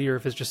established deity or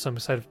if it's just some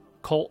sort of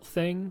cult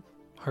thing.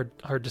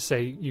 Hard to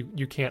say.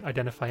 You can't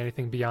identify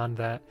anything beyond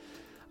that.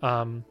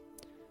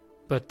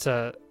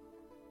 But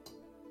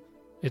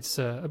it's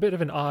a bit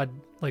of an odd,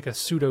 like a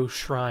pseudo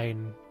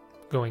shrine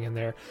going in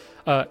there.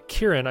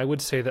 Kieran, I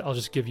would say that I'll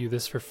just give you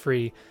this for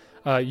free.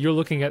 You're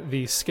looking at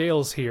the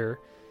scales here,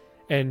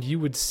 and you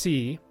would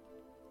see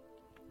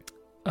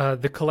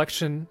the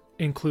collection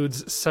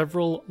includes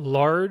several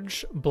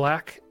large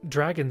black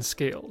dragon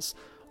scales,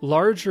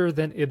 larger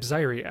than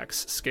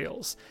Ibziriak's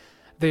scales.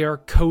 They are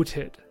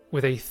coated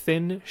with a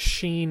thin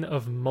sheen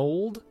of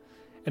mold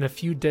and a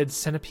few dead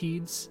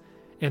centipedes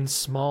and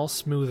small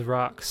smooth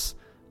rocks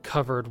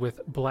covered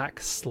with black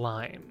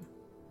slime.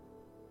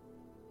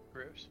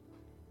 Gross.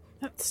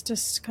 That's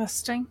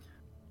disgusting.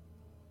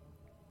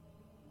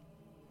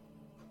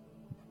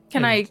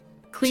 Can I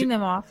clean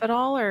them off at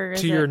all, or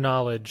is to your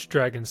knowledge,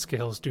 dragon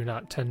scales do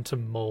not tend to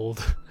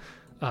mold.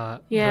 Yeah,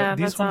 but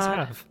these that's ones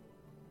odd. have.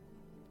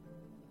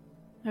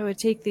 I would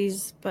take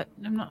these, but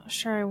I'm not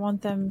sure I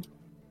want them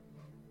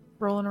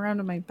rolling around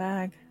in my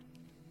bag.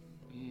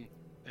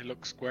 They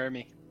look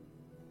squirmy.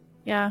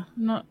 Yeah,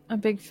 I'm not a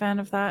big fan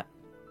of that.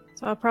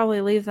 So I'll probably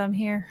leave them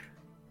here.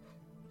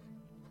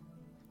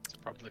 It's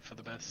probably for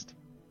the best.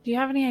 Do you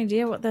have any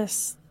idea what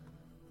this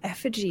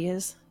effigy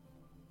is?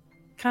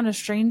 Kind of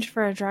strange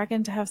for a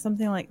dragon to have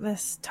something like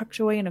this tucked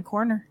away in a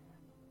corner.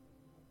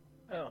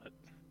 Well, it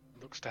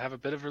looks to have a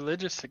bit of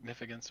religious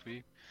significance.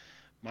 We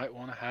might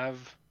want to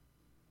have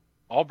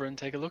Auburn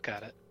take a look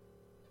at it.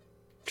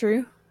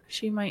 True.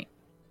 She might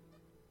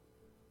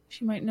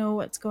know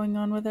what's going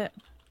on with it.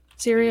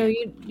 Sirio,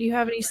 you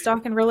have any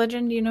stock in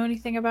religion? Do you know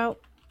anything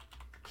about?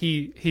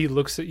 He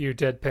looks at you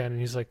deadpan and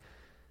he's like,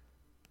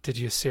 "Did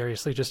you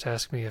seriously just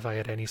ask me if I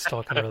had any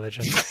stock in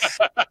religion?"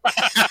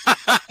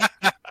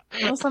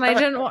 Listen, I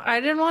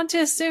didn't want to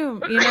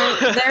assume. You know,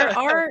 there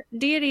are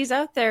deities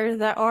out there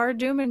that are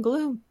doom and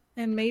gloom,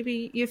 and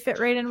maybe you fit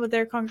right in with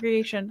their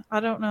congregation. I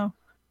don't know.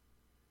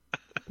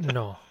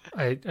 No,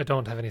 I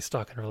don't have any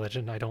stock in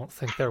religion. I don't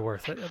think they're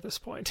worth it at this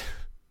point.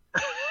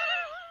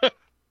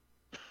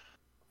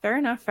 Fair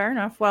enough. Fair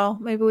enough. Well,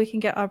 maybe we can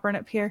get Auburn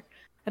up here.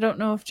 I don't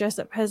know if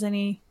Jessup has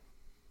any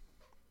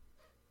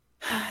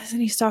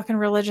stock in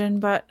religion,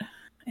 but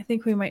I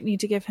think we might need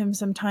to give him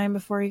some time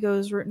before he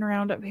goes rooting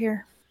around up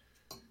here.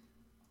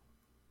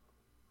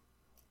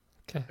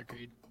 Okay.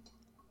 Agreed.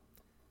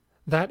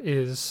 That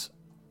is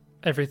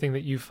everything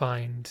that you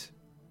find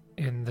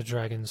in the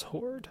Dragon's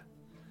Hoard.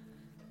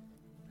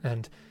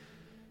 And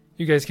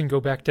you guys can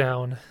go back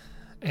down,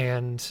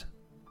 and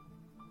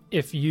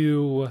if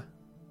you...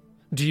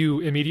 Do you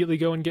immediately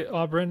go and get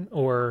Auburn,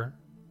 or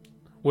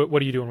what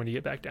are you doing when you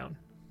get back down?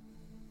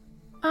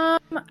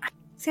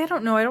 See, I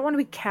don't know. I don't want to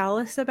be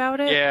callous about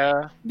it.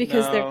 Yeah.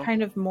 Because they're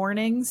kind of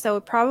mourning, so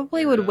it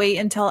probably would wait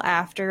until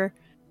after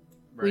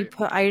we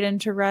put Aiden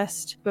to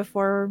rest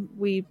before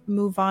we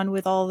move on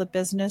with all the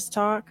business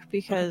talk,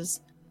 because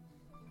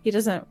he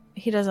doesn't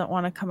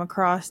want to come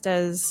across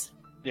as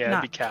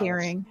not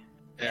caring.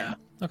 Yeah.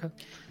 Okay.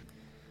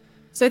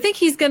 So I think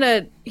he's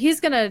gonna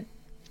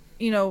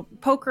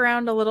poke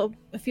around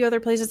a few other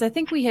places. I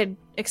think we had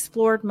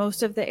explored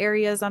most of the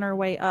areas on our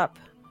way up.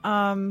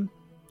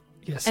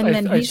 Yes, and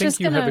then I think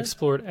you have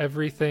explored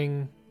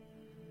everything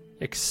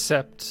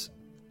except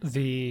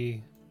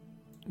the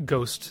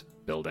ghost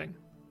building.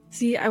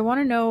 See, I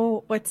want to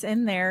know what's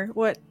in there.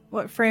 What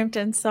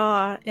Frampton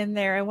saw in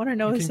there. I want to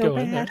know so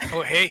bad.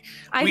 Oh, hey,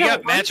 we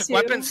got magic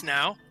weapons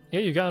now. Yeah,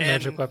 you got a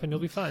magic weapon. You'll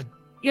be fine.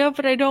 Yeah,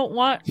 but I don't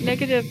want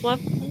negative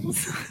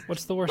levels.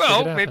 What's the worst that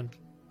could happen?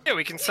 Yeah,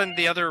 we can send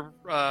the other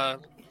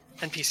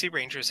NPC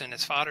rangers in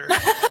as fodder.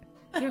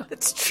 Yeah,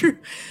 that's true.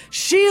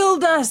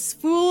 Shield us,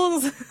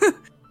 fools.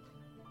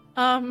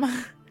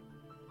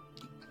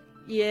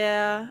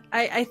 Yeah,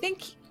 I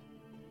think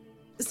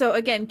so.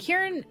 Again,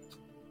 Kieran,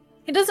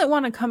 he doesn't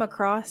want to come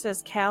across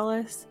as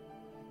callous,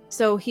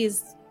 so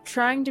he's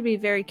trying to be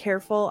very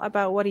careful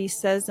about what he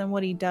says and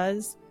what he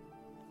does.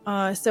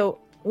 So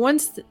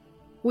once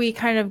we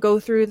kind of go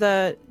through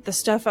the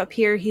stuff up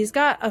here, he's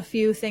got a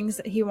few things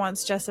that he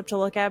wants Jessup to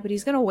look at, but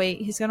he's going to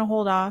wait. He's going to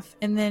hold off.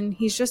 And then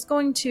he's just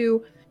going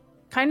to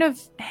kind of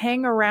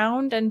hang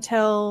around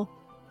until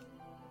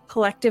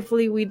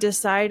collectively we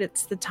decide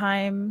it's the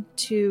time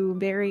to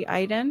bury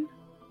Aiden.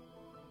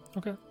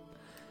 Okay.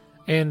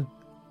 And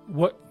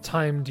what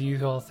time do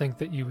you all think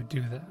that you would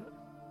do that?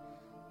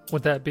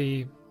 Would that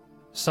be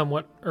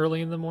somewhat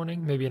early in the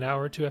morning? Maybe an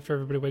hour or two after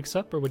everybody wakes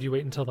up? Or would you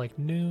wait until like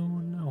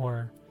noon?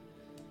 Or...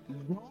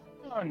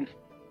 I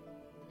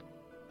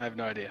have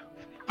no idea.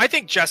 I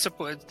think Jessup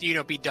would,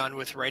 be done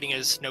with writing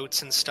his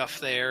notes and stuff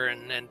there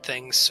and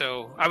things.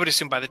 So I would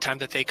assume by the time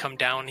that they come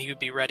down, he would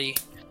be ready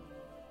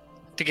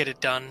to get it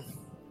done.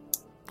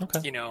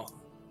 Okay.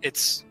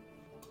 It's,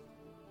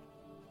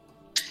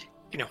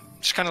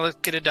 just kind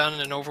of get it done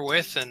and over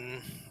with,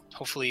 and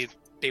hopefully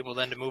be able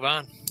then to move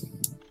on.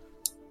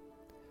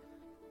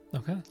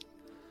 Okay.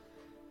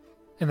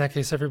 In that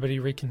case, everybody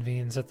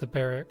reconvenes at the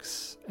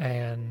barracks,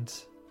 and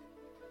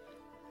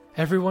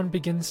everyone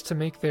begins to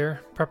make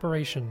their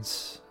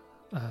preparations.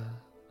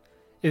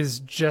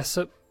 Is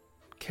Jessup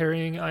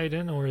carrying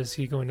Aiden, or is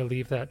he going to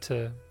leave that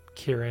to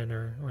Kieran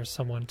or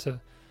someone to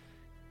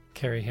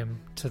carry him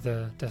to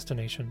the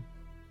destination?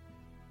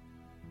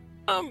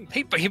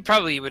 He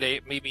probably would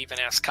maybe even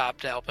ask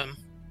Cobb to help him.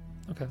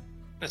 Okay.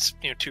 That's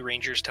 2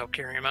 rangers to help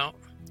carry him out.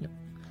 Yep.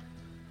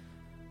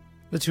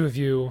 The two of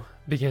you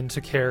begin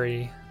to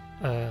carry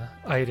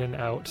Aiden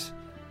out,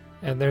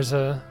 and there's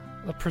a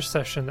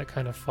procession that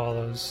kind of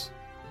follows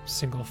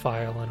single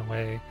file in a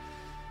way.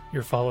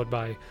 You're followed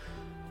by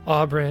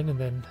Auburn, and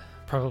then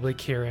probably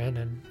Kieran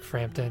and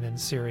Frampton and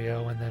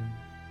Sirio, and then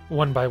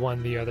one by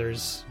one the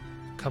others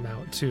come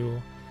out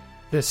to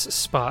this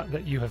spot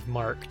that you have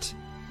marked.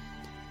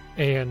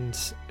 And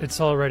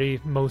it's already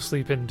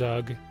mostly been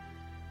dug.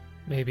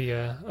 Maybe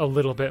a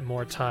little bit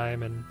more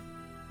time, and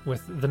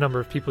with the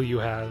number of people you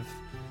have,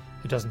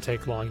 it doesn't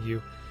take long.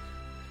 You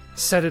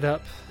set it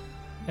up,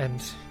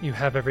 and you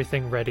have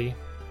everything ready.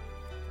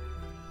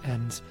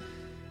 And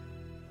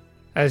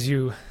as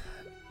you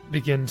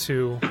begin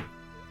to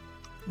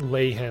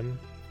lay him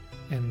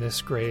in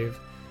this grave,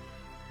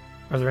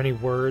 are there any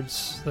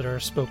words that are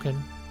spoken?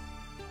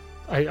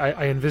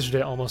 I envisioned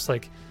it almost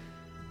like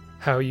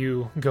how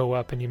you go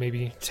up and you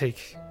maybe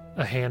take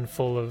a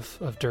handful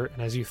of dirt,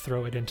 and as you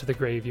throw it into the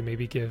grave, you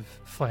maybe give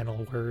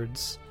final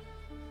words.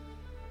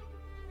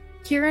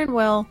 Kieran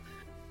will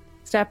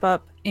step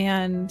up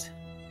and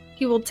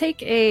he will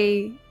take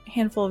a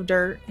handful of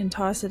dirt and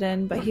toss it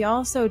in, but he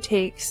also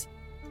takes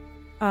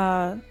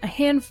a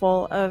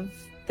handful of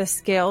the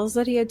scales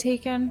that he had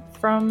taken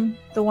from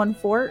the one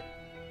fort.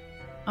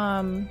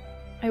 I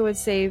would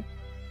say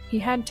he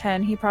had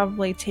 10. He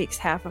probably takes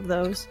half of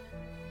those.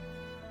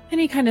 And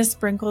he kind of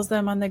sprinkles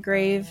them on the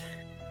grave.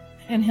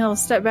 And he'll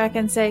step back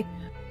and say,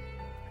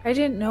 I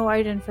didn't know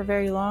Aiden for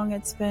very long.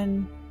 It's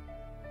been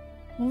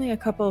only a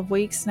couple of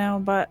weeks now,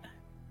 but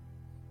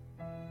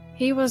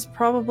he was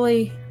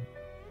probably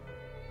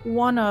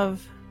one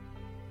of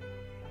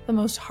the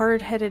most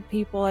hard-headed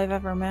people I've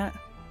ever met.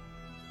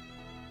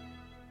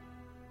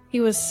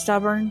 He was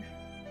stubborn.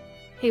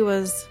 He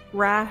was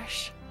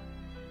rash.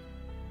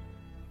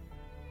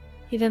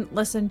 He didn't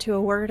listen to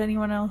a word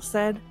anyone else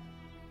said.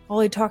 All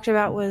he talked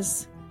about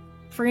was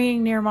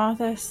freeing Nir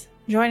Mathis,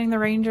 joining the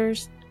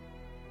Rangers.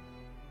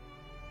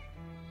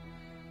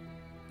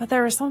 But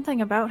there was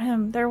something about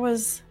him. There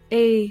was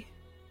a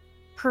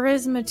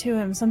charisma to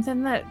him,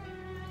 something that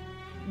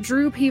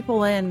drew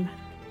people in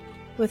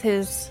with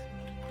his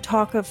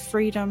talk of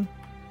freedom.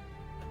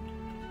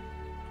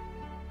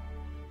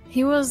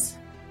 He was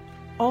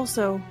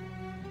also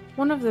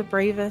one of the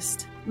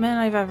bravest men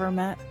I've ever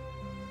met.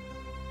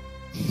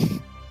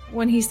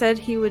 When he said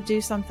he would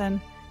do something,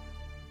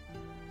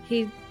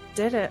 he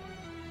did it.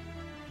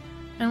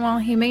 And while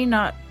he may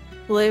not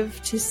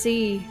live to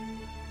see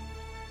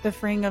the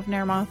freeing of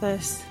Nir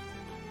Mathis,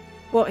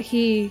 what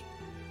he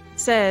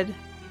said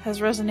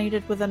has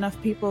resonated with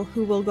enough people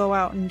who will go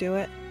out and do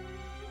it.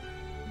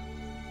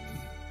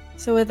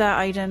 So with that,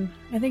 Aiden,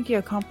 I think you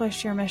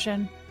accomplished your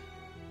mission.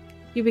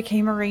 You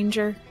became a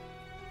ranger.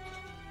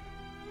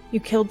 You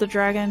killed the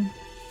dragon.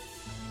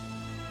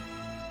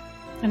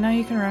 And now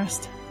you can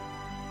rest.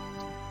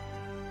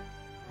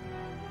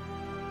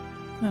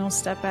 And I'll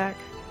step back.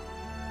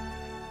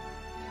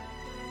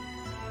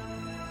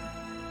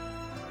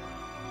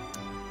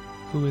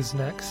 Who is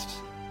next?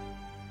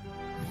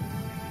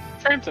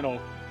 Frampton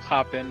will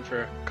hop in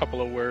for a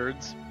couple of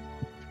words.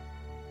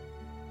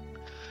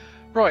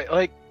 Right,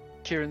 like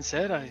Kieran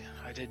said, I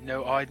didn't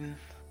know Aiden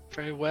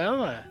very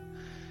well. I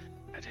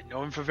didn't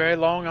know him for very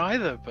long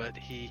either, but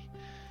he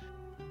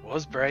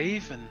was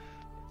brave and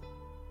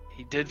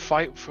he did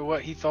fight for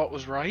what he thought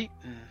was right,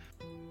 and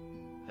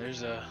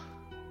there's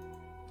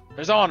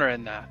honor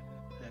in that.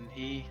 And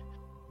he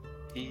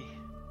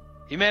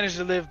managed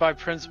to live by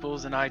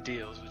principles and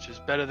ideals, which is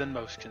better than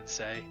most can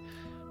say.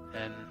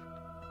 And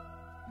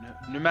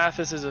Nir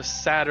Mathis is a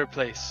sadder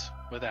place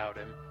without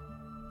him.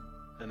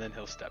 And then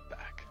he'll step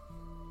back.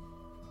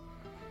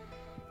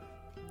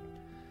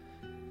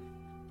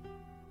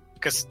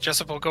 Because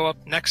Jessup will go up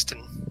next,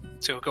 and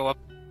so he'll go up,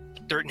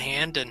 dirt in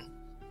hand, and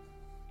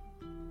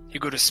you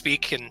go to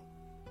speak, and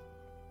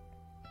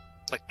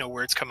like no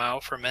words come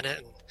out for a minute,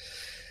 and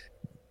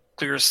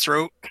clear his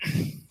throat.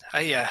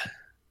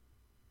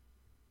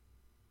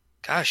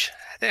 Gosh,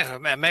 I think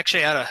I'm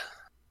actually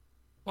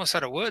almost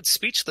out of words,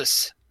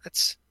 speechless.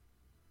 That's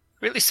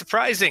really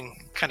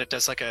surprising. Kind of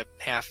does like a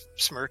half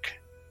smirk.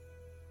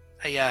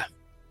 I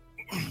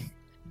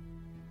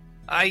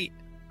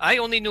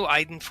only knew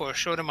Aiden for a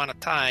short amount of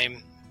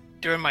time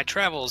during my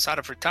travels out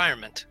of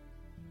retirement.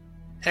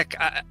 Heck,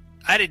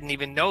 I didn't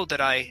even know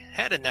that I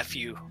had a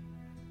nephew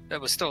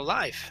that was still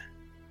alive.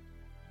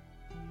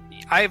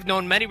 I have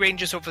known many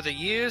rangers over the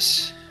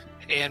years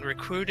and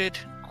recruited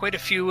quite a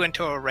few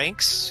into our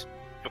ranks.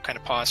 You'll kind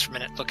of pause for a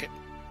minute, look at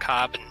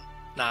Cobb and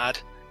nod.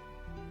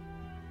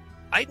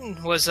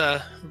 Aiden was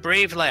a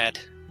brave lad,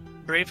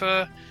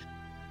 braver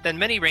than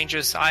many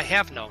rangers I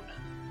have known.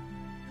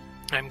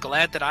 I'm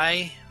glad that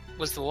I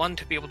was the one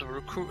to be able to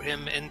recruit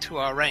him into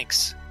our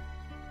ranks.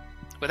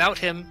 Without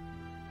him,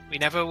 we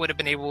never would have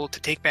been able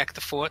to take back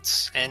the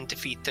forts and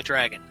defeat the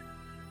dragon.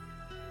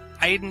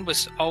 Aiden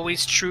was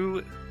always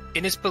true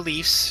in his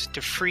beliefs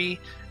to free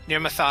Nir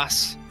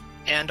Mathis,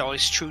 and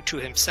always true to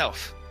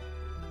himself.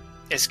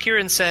 As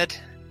Kieran said,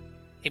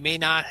 he may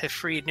not have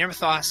freed Nir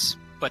Mathis,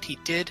 but he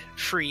did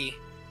free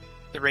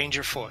the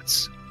Ranger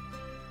forts.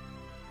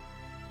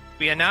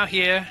 We are now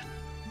here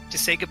to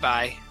say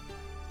goodbye,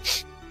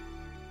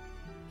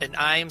 and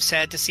I am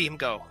sad to see him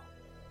go.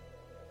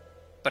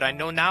 But I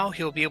know now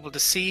he'll be able to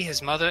see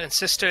his mother and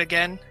sister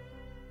again,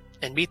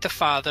 and meet the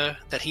father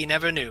that he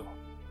never knew.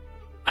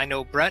 I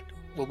know Brett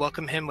will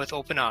welcome him with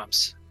open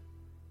arms.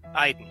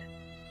 Aiden,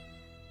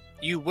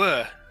 you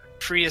were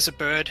free as a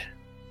bird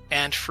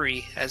and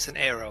free as an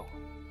arrow.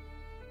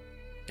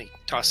 He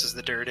tosses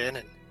the dirt in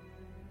and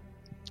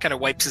kind of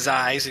wipes his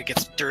eyes and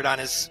gets dirt on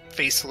his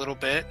face a little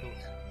bit. And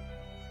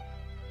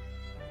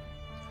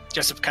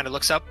Jessup kind of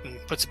looks up and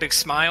puts a big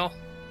smile.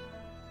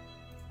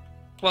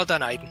 Well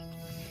done, Aiden.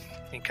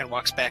 And he kind of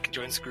walks back and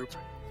joins the group.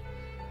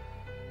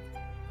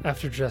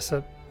 After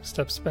Jessup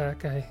steps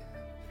back, I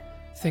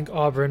think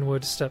Auburn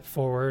would step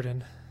forward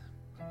and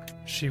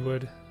she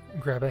would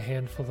grab a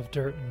handful of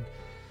dirt and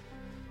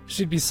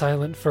she'd be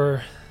silent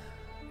for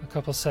a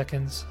couple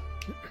seconds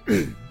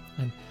and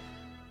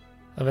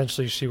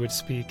eventually she would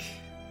speak.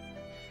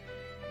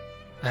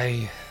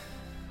 I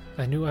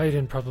knew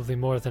Aiden probably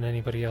more than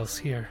anybody else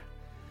here.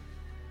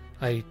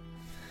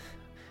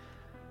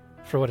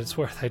 For what it's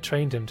worth, I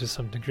trained him to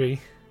some degree.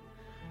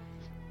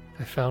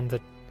 I found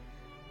that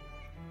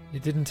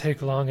it didn't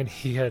take long and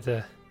he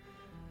had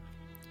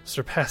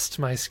surpassed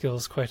my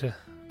skills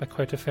by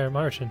quite a fair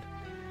margin.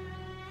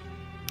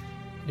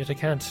 Yet I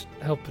can't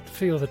help but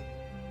feel that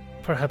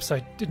perhaps I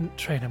didn't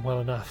train him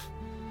well enough.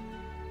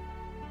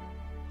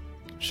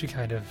 She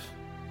kind of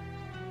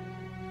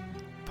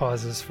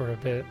pauses for a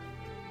bit.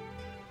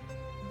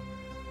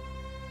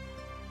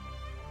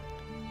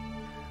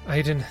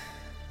 Aiden,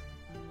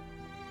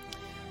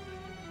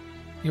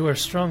 you are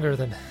stronger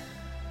than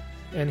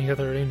any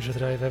other ranger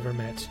that I've ever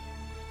met.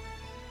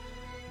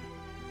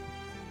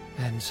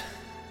 And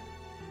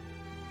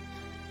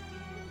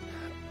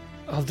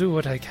I'll do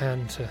what I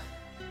can to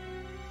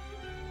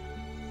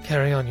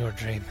carry on your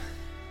dream.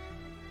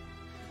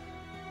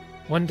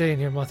 One day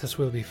Nirmathas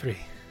will be free.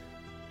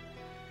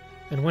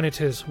 And when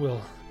it is,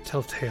 we'll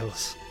tell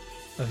tales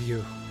of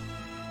you.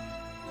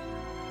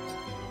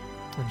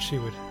 And she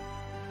would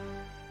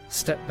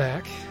step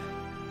back.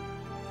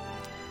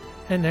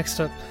 And next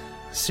up,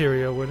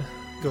 Syria would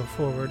go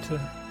forward to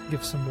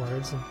give some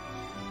words, and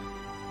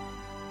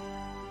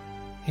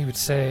he would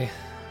say,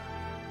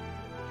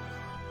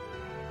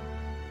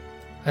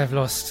 I've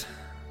lost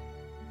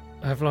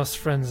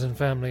friends and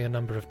family a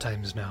number of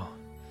times now.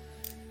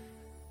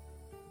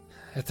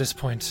 At this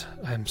point,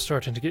 I'm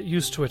starting to get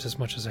used to it, as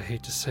much as I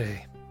hate to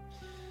say.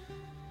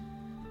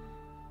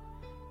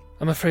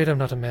 I'm afraid I'm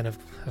not a man of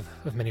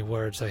many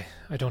words. I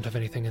don't have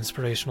anything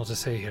inspirational to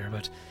say here,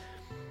 but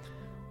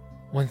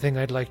one thing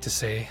I'd like to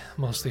say,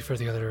 mostly for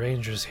the other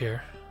rangers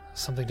here,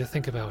 something to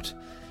think about.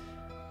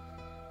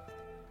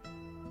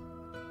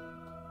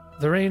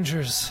 The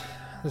rangers,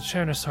 the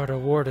Chernosart are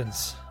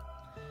wardens.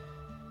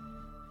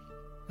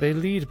 They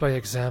lead by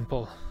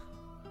example.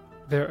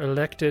 They're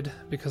elected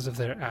because of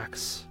their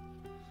acts.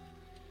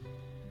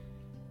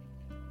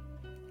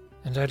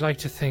 And I'd like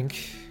to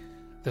think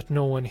that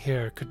no one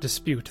here could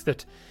dispute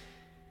that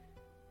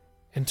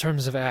in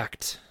terms of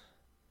act,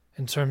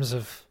 in terms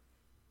of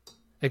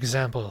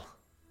example,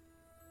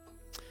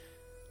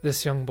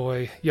 this young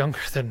boy, younger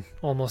than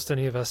almost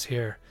any of us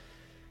here,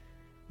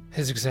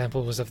 his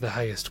example was of the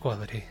highest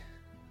quality.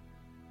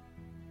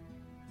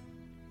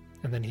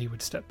 And then he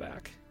would step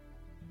back.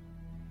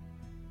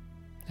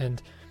 And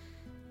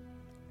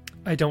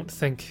I don't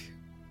think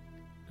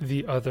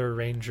the other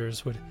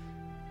rangers would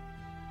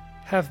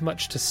have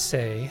much to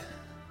say.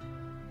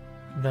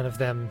 None of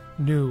them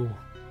knew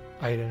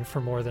Aiden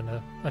for more than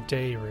a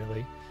day,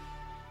 really.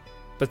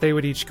 But they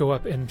would each go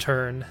up in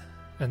turn,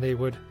 and they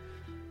would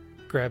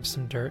grab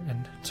some dirt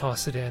and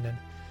toss it in. And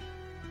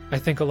I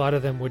think a lot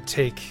of them would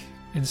take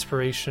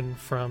inspiration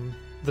from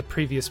the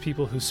previous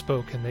people who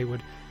spoke, and they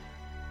would,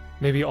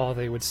 maybe all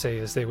they would say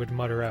is they would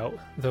mutter out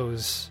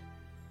those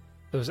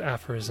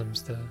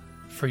aphorisms, the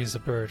freeze a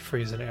bird,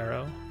 freeze an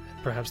arrow.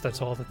 And perhaps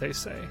that's all that they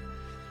say.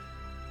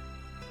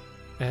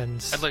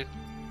 And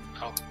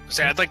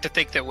I'd like to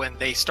think that when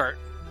they start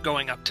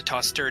going up to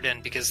toss dirt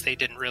in, because they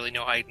didn't really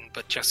know Aiden,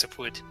 but Jessup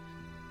would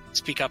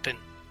speak up. And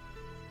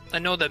I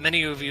know that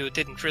many of you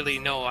didn't really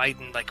know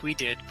Aiden like we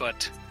did,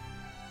 but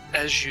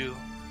as you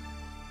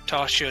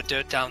toss your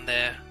dirt down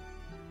there,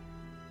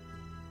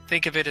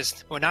 think of it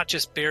as we're not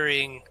just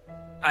burying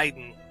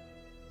Aiden,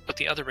 but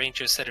the other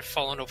rangers that have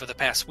fallen over the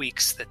past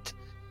weeks that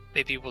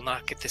maybe will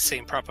not get the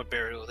same proper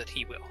burial that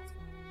he will.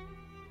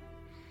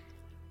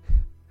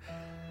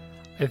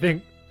 I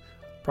think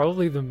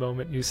probably the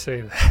moment you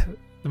say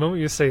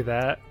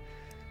that,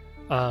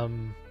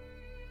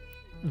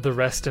 the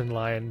rest in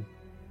line,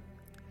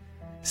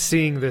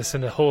 seeing this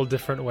in a whole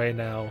different way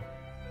now,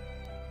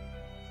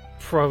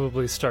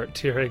 probably start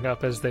tearing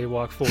up as they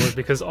walk forward,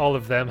 because all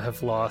of them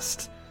have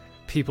lost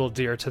people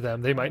dear to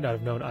them. They might not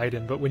have known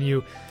Aiden, but when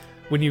you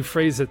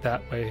phrase it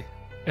that way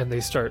and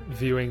they start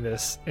viewing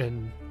this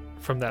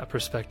from that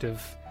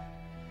perspective,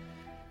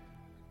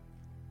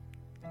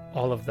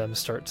 all of them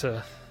start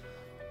to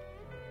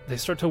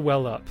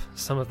well up,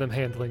 some of them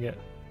handling it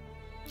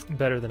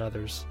better than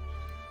others.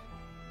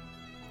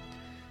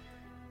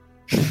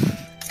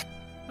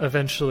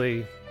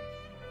 Eventually,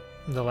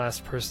 the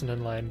last person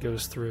in line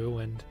goes through,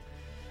 and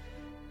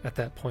at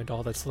that point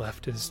all that's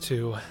left is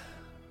to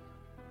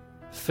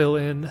fill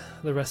in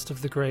the rest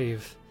of the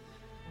grave.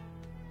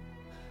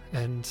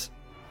 And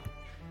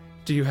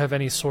do you have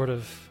any sort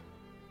of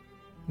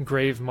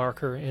grave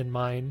marker in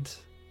mind?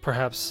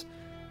 Perhaps,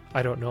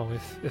 I don't know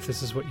if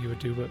this is what you would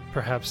do, but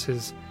perhaps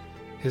his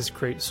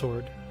great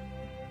sword.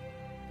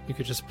 You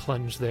could just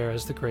plunge there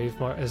as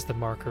the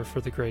marker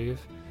for the grave.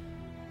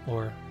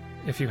 Or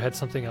if you had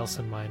something else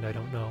in mind, I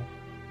don't know.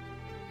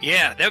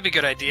 Yeah, that would be a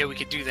good idea. We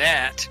could do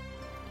that.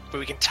 But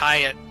we can tie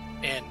it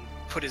and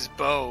put his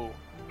bow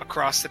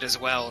across it as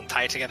well, and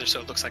tie it together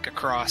so it looks like a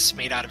cross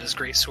made out of his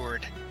great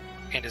sword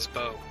and his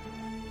bow.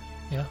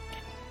 Yeah.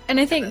 And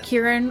I think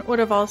Kieran would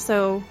have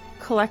also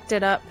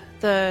collected up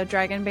the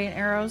dragonbane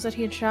arrows that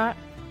he had shot,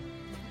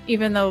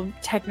 even though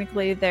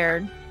technically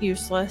they're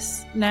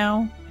useless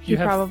now. You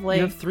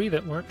have 3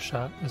 that weren't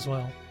shot as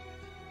well.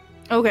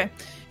 Okay,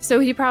 so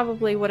he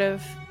probably would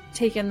have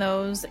taken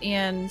those,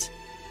 and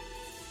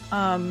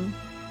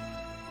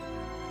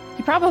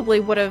he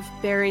probably would have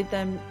buried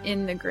them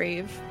in the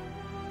grave.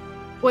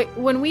 Wait,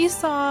 when we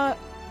saw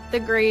the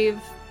grave,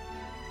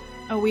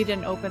 we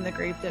didn't open the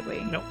grave, did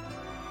we? No.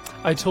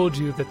 I told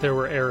you that there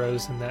were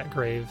arrows in that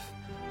grave,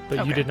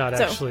 but you did not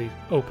actually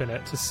open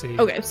it to see.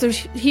 Okay, so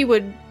he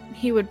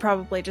would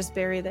probably just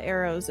bury the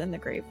arrows in the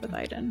grave with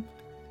Aiden.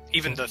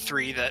 Even the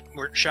 3 that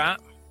weren't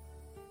shot?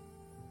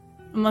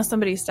 Unless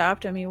somebody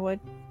stopped him, he would.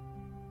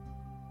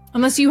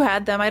 Unless you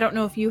had them. I don't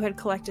know if you had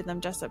collected them,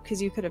 Jessup,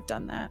 because you could have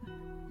done that.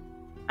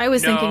 I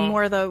was thinking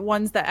more the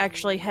ones that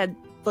actually had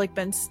like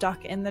been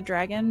stuck in the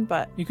dragon,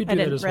 but You could do I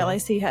that didn't as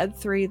realize he had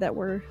 3 that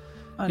were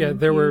Yeah,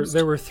 there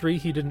unused. were 3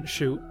 he didn't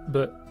shoot,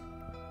 but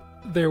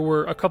there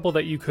were a couple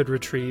that you could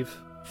retrieve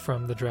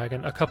from the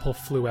dragon. A couple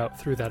flew out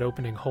through that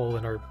opening hole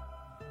and are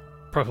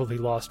probably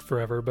lost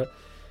forever, but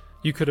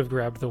you could have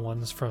grabbed the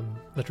ones from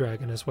the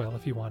dragon as well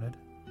if you wanted.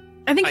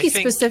 I think I he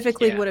think-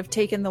 specifically yeah. would have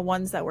taken the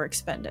ones that were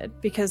expended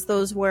because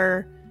those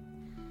were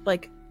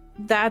like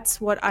that's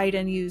what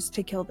Aiden used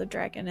to kill the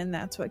dragon, and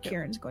that's what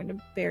Kieran's going to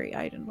bury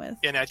Aiden with.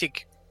 And I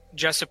think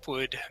Jessup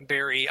would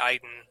bury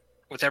Aiden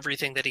with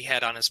everything that he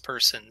had on his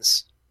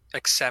persons,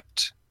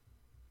 except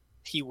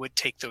he would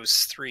take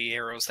those 3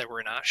 arrows that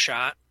were not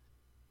shot.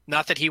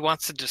 Not that he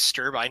wants to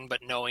disturb Aiden,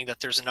 but knowing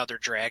that there's another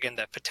dragon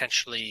that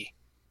potentially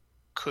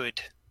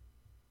could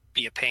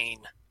be a pain,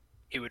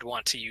 he would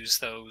want to use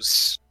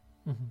those.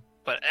 Mhm.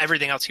 But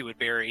everything else he would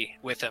bury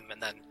with him,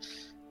 and then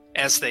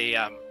as they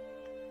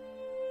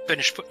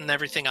finish putting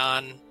everything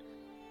on,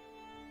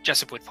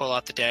 Jessup would pull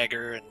out the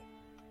dagger and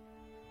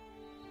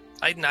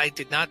I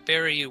did not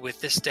bury you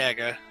with this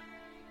dagger,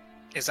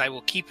 as I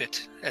will keep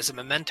it as a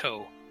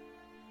memento.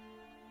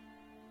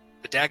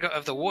 The dagger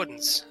of the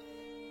Wardens.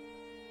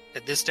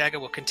 And this dagger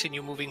will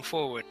continue moving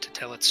forward to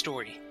tell its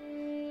story.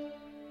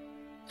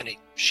 And he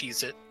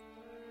sheathes it.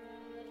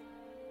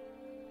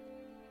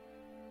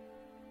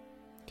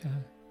 Okay.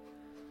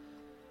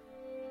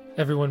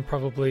 Everyone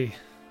probably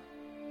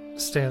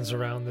stands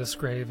around this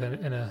grave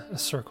in a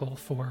circle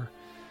for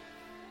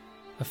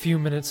a few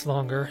minutes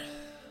longer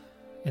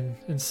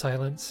in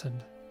silence,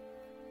 and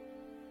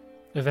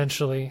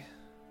eventually,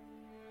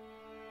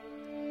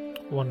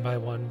 one by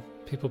one,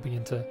 people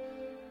begin to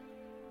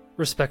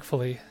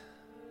respectfully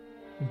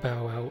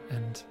bow out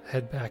and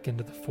head back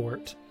into the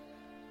fort.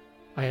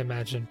 I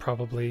imagine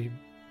probably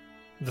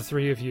the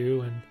 3 of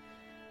you and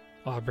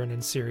Auburn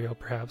and Sirio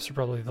perhaps are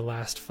probably the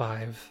last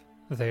 5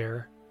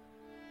 there.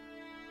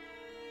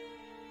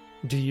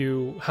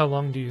 How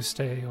long do you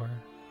stay,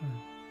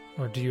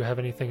 or do you have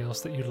anything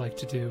else that you'd like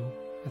to do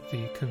at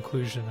the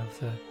conclusion of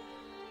the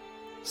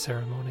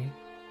ceremony?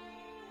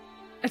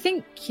 I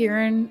think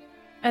Kieran,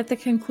 at the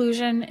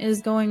conclusion,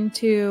 is going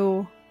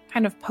to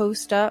kind of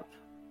post up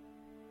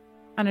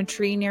on a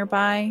tree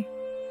nearby,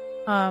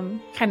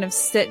 kind of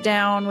sit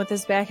down with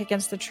his back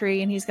against the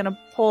tree, and he's going to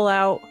pull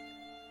out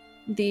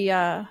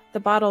the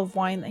bottle of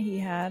wine that he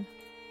had,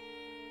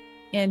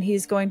 and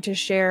he's going to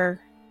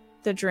share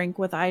the drink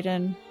with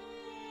Aiden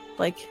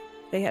like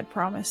they had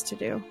promised to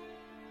do.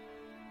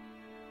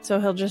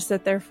 So he'll just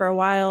sit there for a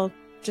while,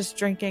 just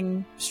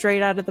drinking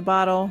straight out of the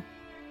bottle,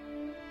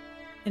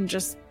 and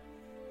just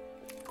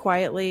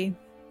quietly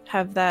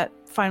have that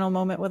final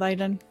moment with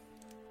Aiden.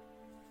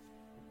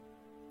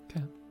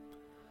 Okay.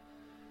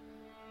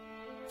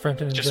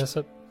 Frampton and Just-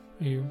 Jessup,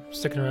 are you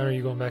sticking around, or are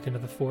you going back into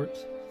the fort?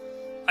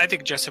 I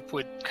think Jessup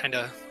would kind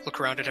of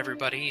look around at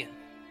everybody and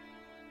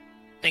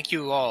thank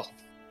you all.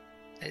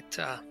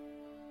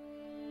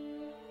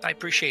 I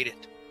appreciate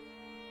it.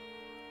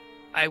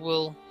 I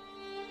will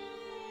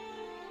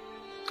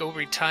go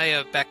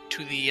retire back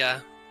to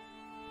the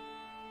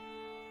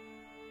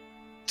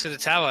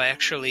tower,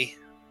 actually,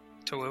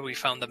 to where we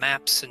found the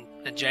maps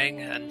and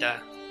Jang, and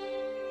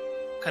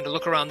kind of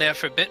look around there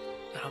for a bit.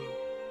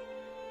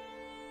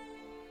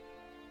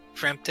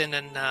 Frampton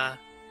and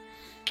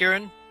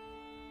Kieran,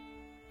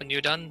 when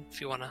you're done,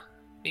 if you want to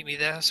meet me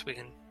there so we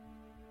can,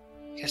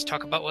 I guess,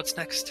 talk about what's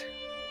next.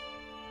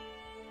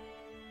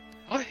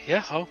 Oh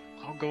yeah, I'll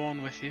go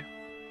on with you.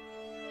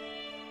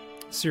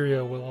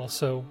 Sirio will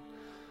also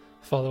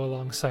follow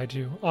alongside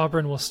you.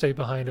 Auburn will stay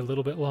behind a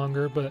little bit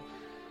longer, but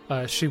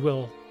she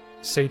will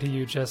say to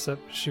you, Jessup,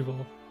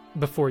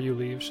 before you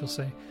leave, she'll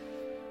say,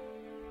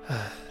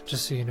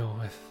 just so you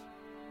know,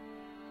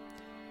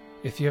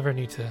 if you ever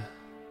need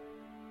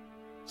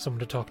someone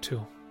to talk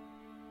to,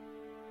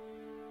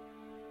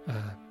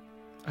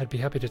 I'd be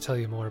happy to tell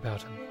you more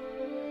about him.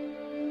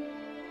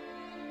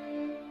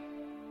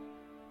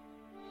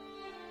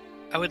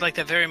 I would like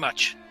that very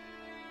much.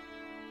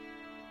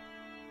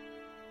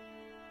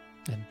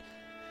 And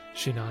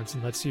she nods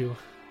and lets you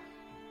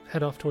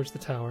head off towards the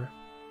tower.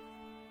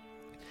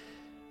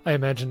 I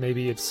imagine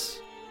maybe it's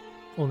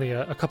only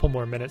a couple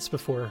more minutes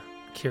before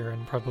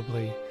Kieran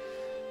probably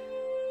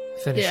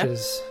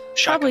finishes.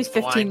 Probably Shotguns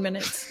the 15 wine.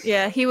 minutes.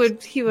 Yeah, he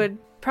would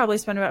probably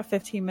spend about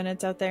 15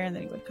 minutes out there, and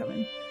then he would come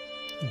in.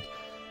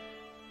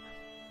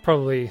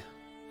 Probably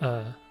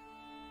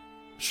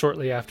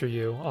shortly after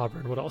you,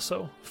 Auburn would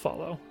also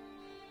follow.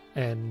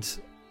 And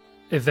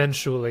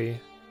eventually,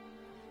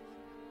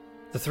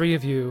 the 3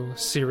 of you,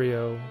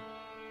 Sirio,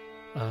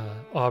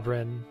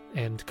 Auburn,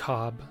 and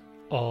Cobb,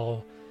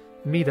 all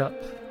meet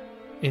up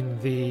in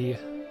the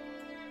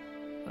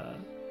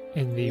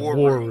War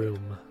war room.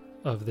 room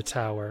of the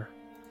tower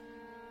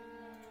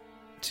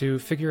to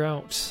figure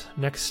out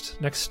next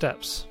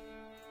steps.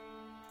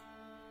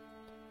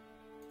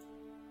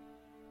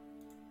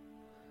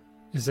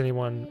 is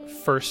anyone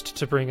first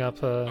to bring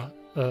up a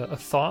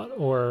thought,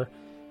 or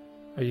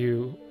are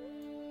you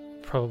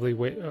probably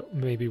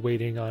maybe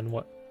waiting on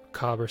what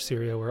Cobb or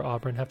Sirio or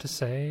Auburn have to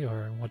say,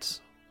 or what's?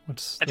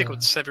 I think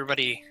once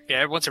everybody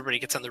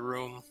gets in the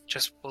room,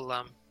 just will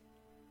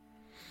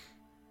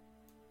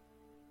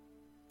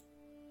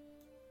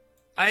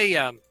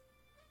I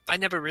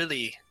never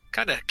really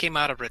kind of came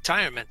out of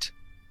retirement.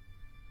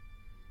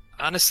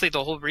 Honestly,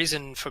 the whole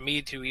reason for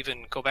me to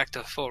even go back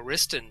to Fort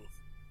Riston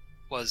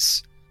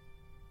was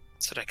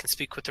so that I can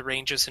speak with the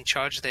rangers in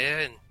charge there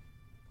and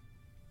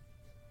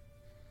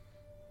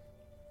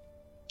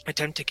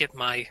attempt to get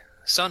my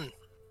son,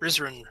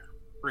 Rizran,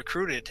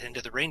 recruited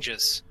into the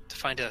rangers to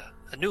find a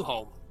new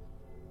home.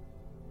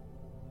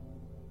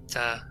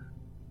 Have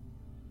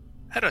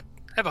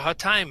a hard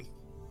time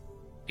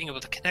being able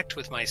to connect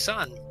with my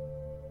son.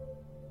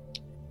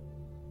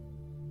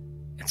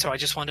 And so I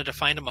just wanted to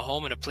find him a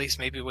home and a place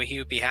maybe where he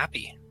would be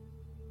happy.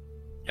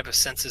 Ever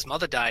since his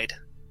mother died,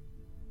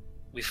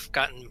 we've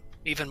gotten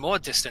even more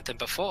distant than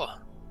before.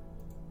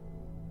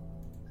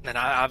 And then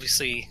I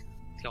obviously,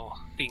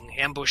 being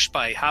ambushed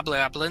by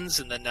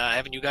hobgoblins and then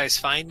having you guys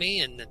find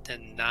me, and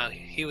then now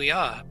here we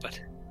are. But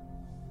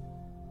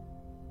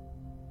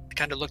I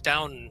kind of looked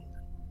down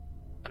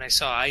when I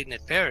saw Aiden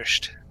had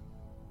perished.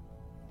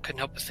 Couldn't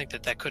help but think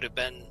that could have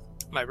been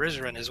my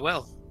Rizran as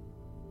well.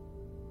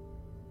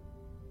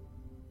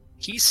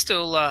 He's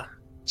still,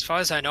 as far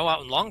as I know,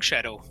 out in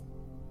Longshadow.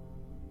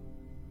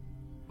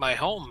 My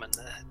home, and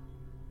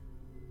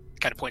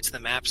kind of points to the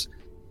maps.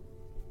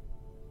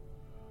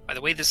 By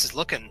the way this is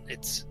looking,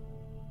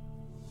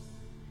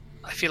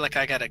 I feel like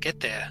I gotta get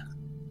there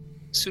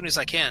as soon as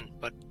I can,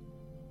 but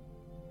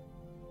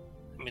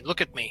I mean,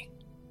 look at me.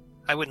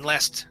 I wouldn't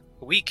last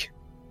a week.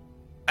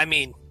 I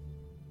mean,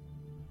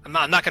 I'm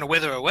not gonna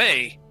wither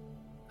away.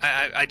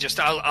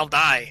 I'll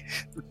die.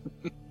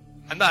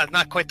 I'm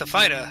not quite the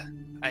fighter.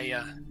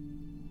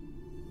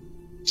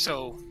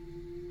 So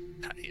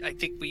I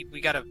think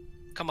we gotta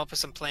come up with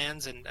some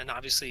plans and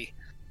obviously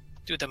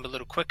do them a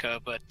little quicker,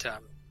 but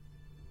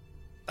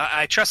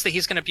I trust that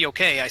he's gonna be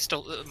okay. I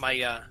still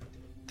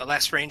the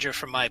last ranger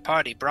from my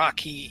party, Brock,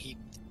 he's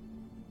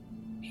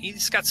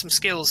got some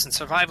skills in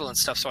survival and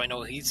stuff, so I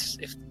know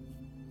if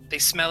they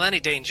smell any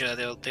danger,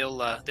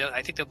 they'll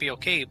I think they'll be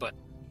okay. But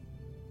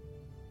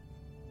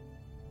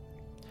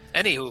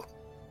anywho,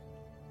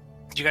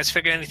 did you guys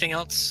figure anything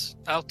else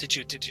out? Did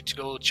you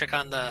go check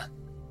on the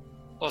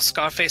little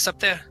Scarface up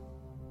there?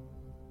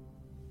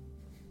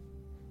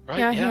 Right,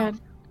 Yeah,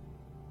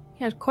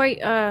 he had quite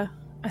a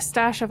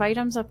stash of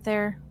items up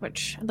there,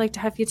 which I'd like to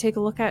have you take a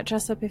look at,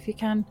 Jessup, if you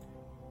can.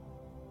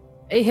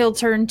 He'll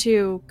turn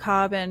to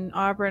Cobb and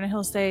Auburn and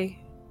he'll say,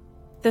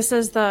 "This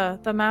is the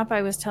map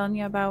I was telling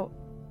you about."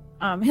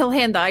 He'll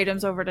hand the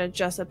items over to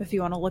Jessup if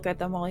you want to look at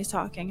them while he's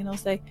talking, and he'll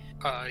say,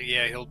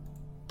 Yeah, he'll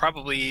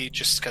probably,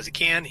 just because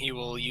he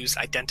will use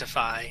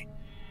Identify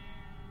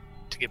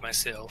to give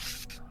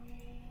myself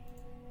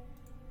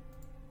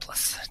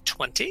plus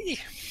 20.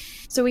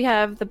 So we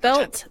have the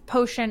belt,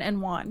 potion,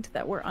 and wand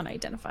that were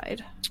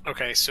unidentified.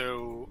 Okay,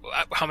 so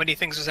how many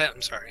things was that?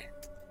 I'm sorry.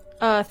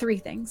 3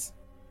 things.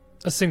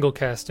 A single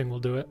casting will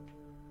do it.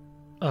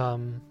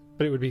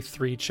 But it would be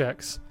 3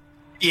 checks.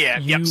 Yeah,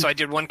 yep, so I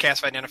did 1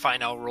 cast of Identify,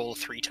 and I'll roll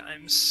 3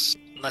 times.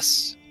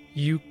 Unless...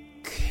 You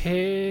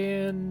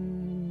can...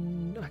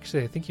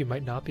 Actually, I think you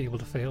might not be able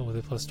to fail with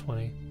a plus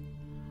 20.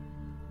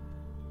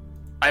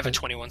 I have a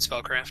 21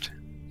 spellcraft.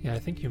 Yeah, I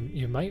think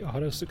you might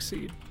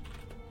auto-succeed.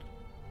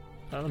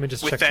 Let me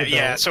just with check that, the belt.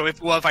 yeah, so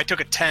if I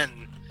took a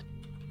 10,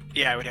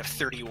 yeah, I would have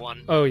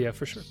 31. Oh, yeah,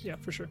 for sure. Yeah,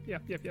 for sure.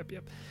 Yep.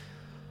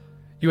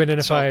 You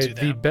identify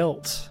the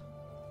belt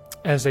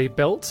as a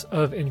belt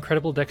of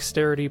incredible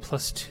dexterity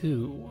plus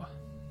 2.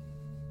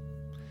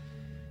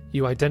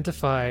 You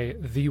identify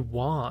the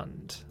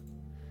wand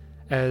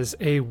as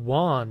a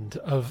wand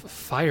of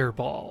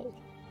fireball.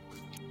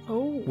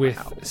 Oh, with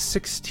wow.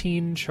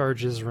 16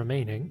 charges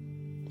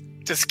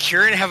remaining. Does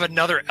Kieran have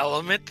another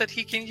element that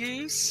he can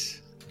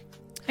use?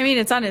 I mean,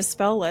 it's on his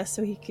spell list,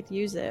 so he could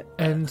use it.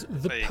 And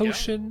the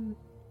potion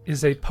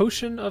is a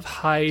potion of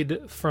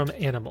hide from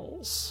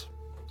animals.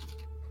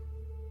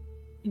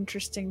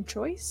 Interesting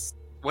choice.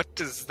 What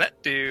does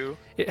that do?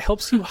 It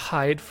helps you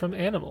hide from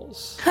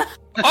animals.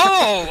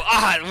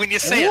 When you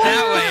say it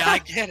that way, I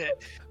get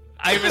it.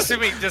 I'm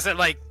assuming, does it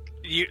like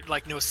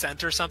no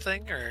scent or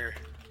something, or?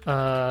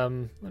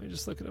 Let me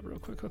just look it up real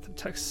quick what the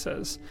text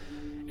says.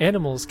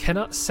 Animals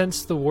cannot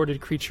sense the warded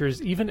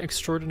creatures. Even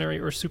extraordinary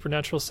or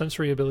supernatural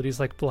sensory abilities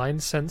like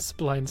blind sense,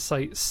 blind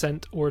sight,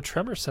 scent, or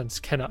tremor sense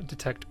cannot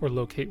detect or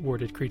locate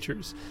warded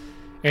creatures.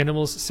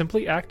 Animals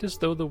simply act as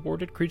though the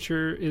warded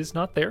creature is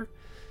not there.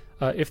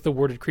 If the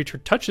warded creature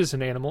touches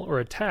an animal or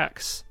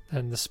attacks,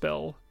 then the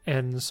spell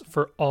ends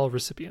for all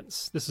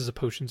recipients. This is a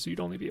potion, so you'd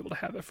only be able to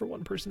have it for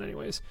 1 person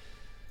anyways.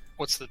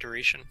 What's the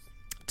duration?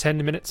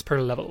 10 minutes per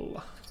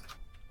level.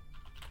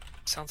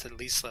 Sounds at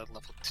least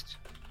level 2.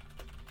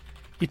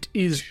 It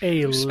is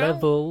a Spell?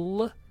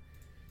 level...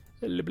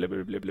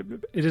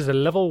 It is a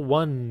level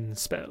 1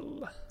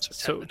 spell.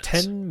 So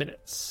 10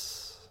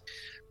 minutes.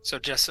 So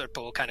Jessup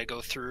will kind of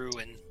go through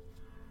and...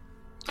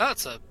 Oh,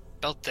 it's a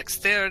belt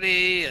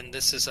dexterity, and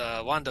this is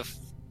a wand of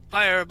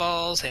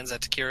fireballs. Hands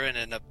that to Kieran,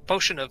 and a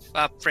potion of...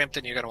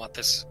 Frampton, you're going to want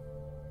this.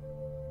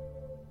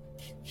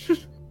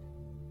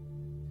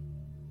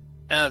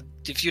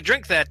 If you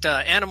drink that,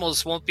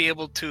 animals won't be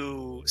able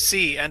to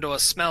see and or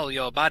smell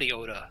your body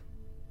odor.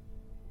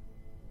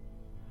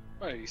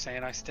 What, are you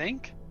saying I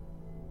stink?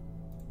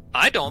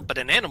 I don't, but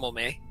an animal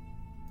may.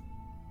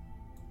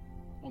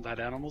 Well, that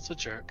animal's a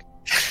jerk.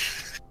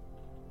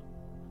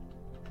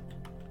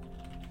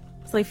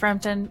 Slay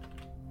Frampton,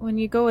 when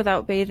you go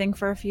without bathing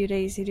for a few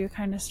days, you do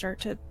kind of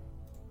start to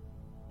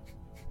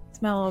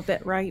smell a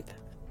bit ripe.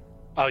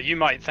 Oh, you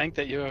might think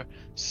that your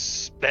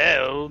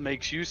spell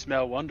makes you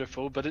smell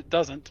wonderful, but it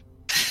doesn't.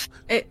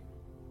 It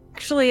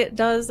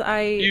does.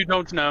 You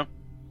don't know.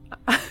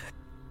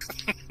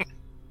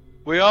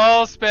 We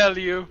all smell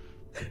you.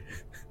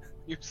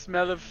 You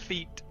smell of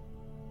feet.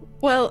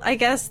 Well, I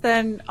guess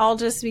then I'll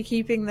just be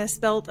keeping this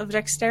belt of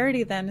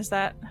dexterity then, is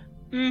that...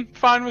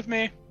 Fine with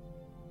me.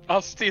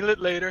 I'll steal it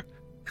later.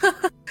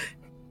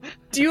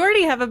 Do you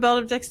already have a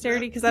belt of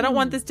dexterity? Because I don't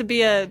want this to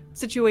be a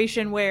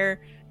situation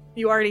where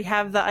you already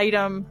have the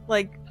item,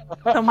 like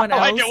someone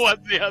else. Like it was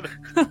the other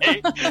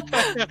day.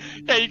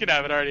 Yeah, you can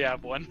have it. I already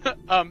have one.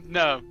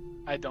 No,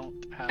 I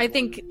don't have I one.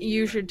 think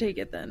you should take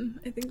it then.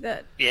 I think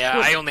that... Yeah,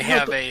 Well, I only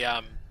have well,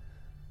 a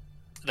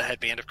the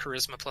headband of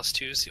charisma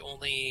 +2 is the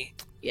only.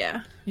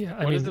 Yeah. Yeah,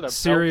 I What is mean, it, a belt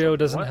Sirio of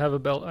doesn't what? have a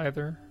belt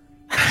either.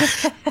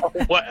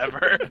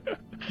 Whatever.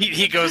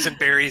 He goes and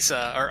buries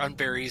or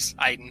unburies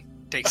Aiden.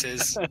 Takes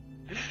his.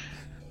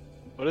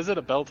 What is it?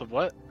 A belt of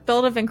what?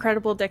 Belt of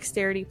incredible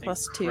dexterity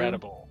 +2.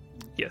 Incredible.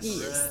 Yes.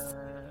 Yes.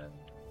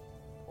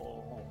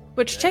 Oh,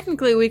 Which yeah.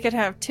 technically we could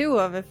have 2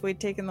 of if we'd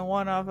taken the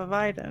one off of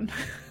Aiden.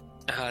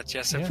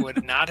 Jessup Yeah.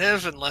 would not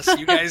have unless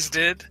you guys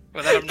did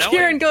without him knowing.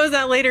 Kieran goes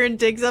out later and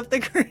digs up the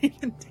grave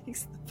and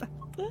takes the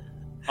belt.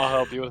 I'll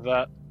help you with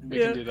that. We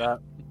Yeah. can do that.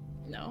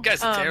 No. You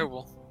guys are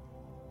terrible.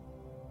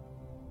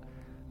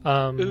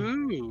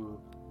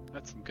 Ooh,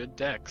 that's some good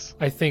decks.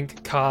 I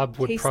think Cobb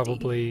would Tasty.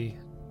 probably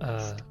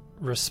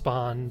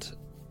respond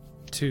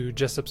to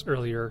Jessup's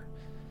earlier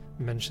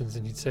mentions,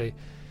 and he'd say,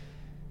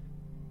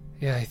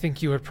 "Yeah, I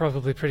think you were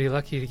probably pretty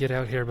lucky to get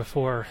out here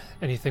before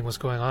anything was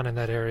going on in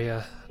that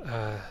area.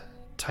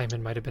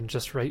 Timing might have been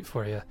just right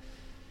for you.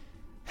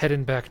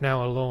 Heading back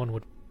now alone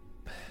would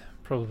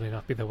probably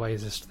not be the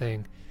wisest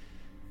thing."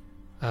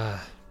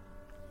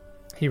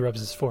 He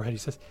rubs his forehead. He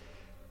says,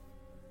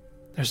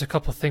 "There's a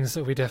couple things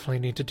that we definitely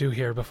need to do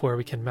here before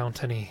we can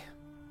mount any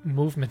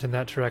movement in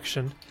that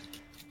direction.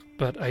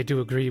 But I do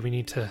agree we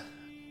need to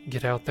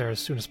get out there as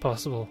soon as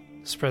possible,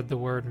 spread the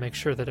word, make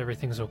sure that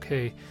everything's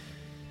okay.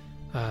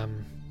 I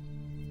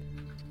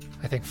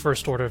think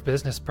first order of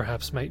business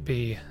perhaps might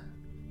be,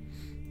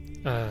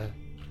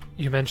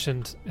 you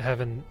mentioned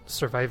having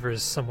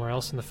survivors somewhere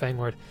else in the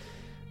Fangward.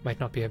 Might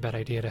not be a bad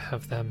idea to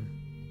have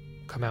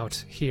them come out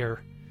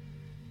here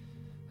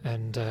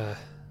and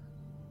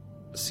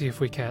see if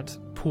we can't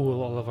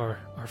pool all of our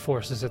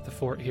forces at the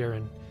fort here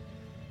and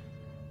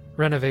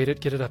renovate it,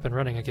 get it up and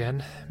running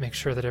again, make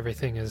sure that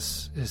everything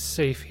is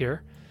safe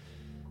here.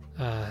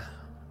 And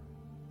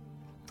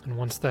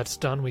once that's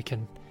done, we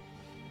can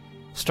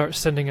start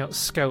sending out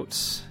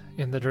scouts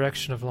in the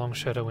direction of Long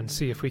Shadow and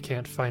see if we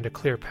can't find a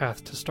clear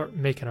path to start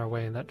making our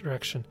way in that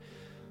direction.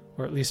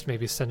 Or at least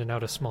maybe sending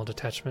out a small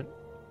detachment,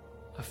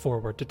 a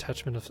forward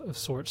detachment of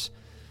sorts.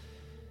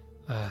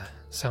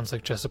 Sounds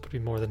like Jessup would be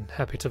more than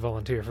happy to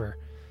volunteer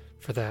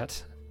for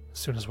that as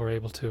soon as we're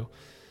able to.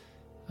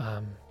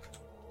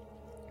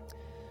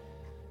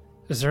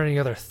 Is there any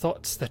other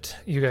thoughts that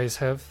you guys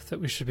have that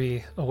we should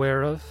be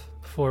aware of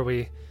before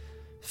we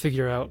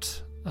figure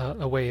out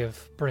a way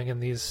of bringing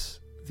these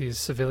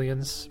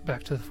civilians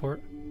back to the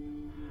fort?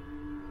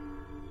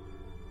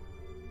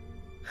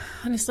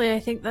 Honestly, I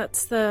think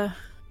that's the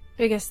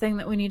biggest thing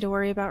that we need to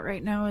worry about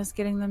right now is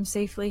getting them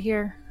safely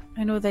here.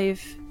 I know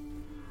they've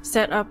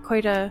set up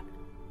quite a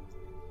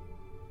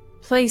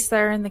place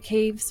there in the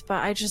caves,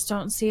 but I just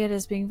don't see it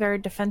as being very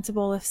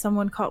defensible if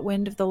someone caught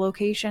wind of the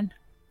location.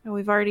 And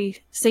we've already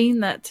seen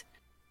that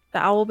the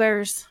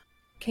owlbears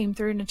came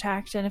through and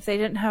attacked, and if they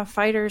didn't have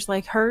fighters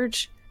like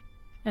Hurge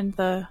and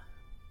the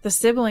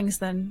siblings,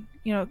 then,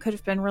 you know, it could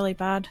have been really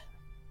bad.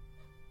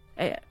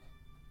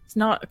 It's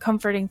not a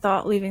comforting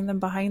thought leaving them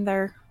behind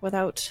there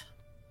without,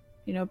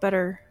 you know,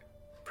 better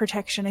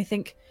protection. I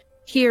think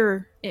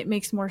here it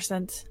makes more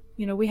sense.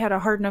 You know, we had a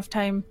hard enough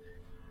time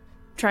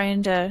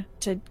trying to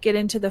get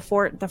into the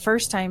fort the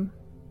first time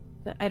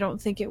that I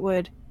don't think it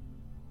would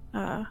be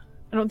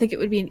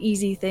an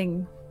easy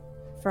thing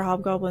for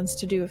hobgoblins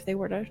to do if they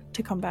were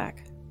to come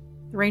back.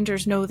 The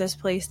rangers know this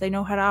place. They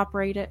know how to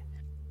operate it.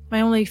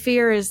 My only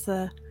fear is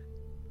the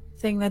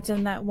thing that's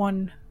in that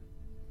one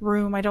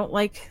room. I don't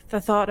like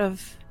the thought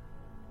of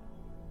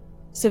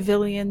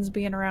civilians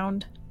being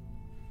around.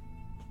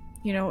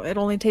 You know, it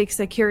only takes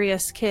a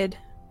curious kid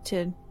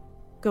to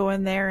go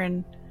in there,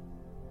 and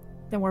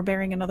then we're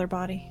burying another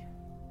body.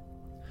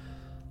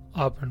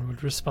 Auburn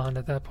would respond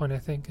at that point, I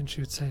think, and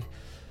she would say,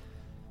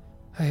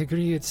 I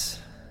agree. It's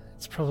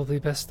probably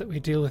best that we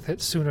deal with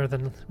it sooner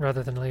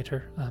rather than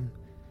later.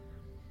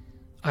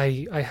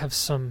 I have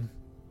some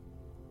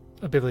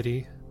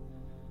ability,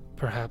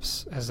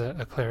 perhaps as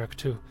a cleric,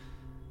 to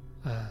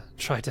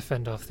try to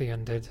fend off the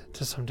undead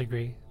to some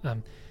degree.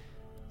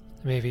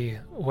 Maybe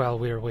while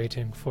we're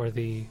waiting for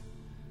the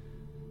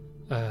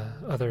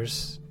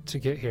others to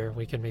get here,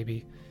 we can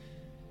maybe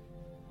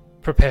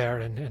prepare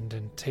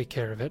and take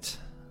care of it.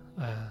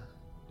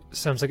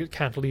 Sounds like it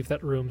can't leave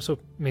that room, so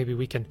maybe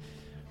we can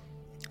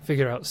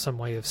figure out some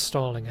way of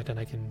stalling it, and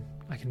I can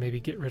maybe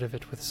get rid of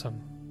it with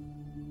some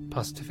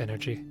positive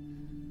energy.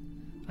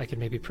 I can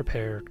maybe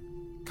prepare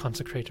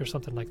consecrate or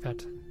something like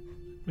that.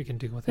 We can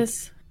deal with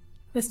it.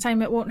 This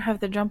time it won't have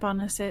the jump on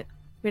us.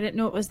 We didn't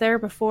know it was there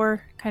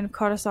before, kind of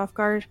caught us off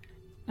guard.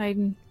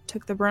 I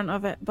took the brunt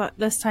of it, but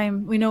this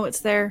time we know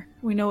it's there.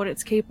 We know what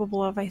it's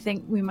capable of. I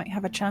think we might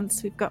have a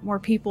chance. We've got more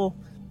people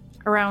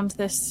around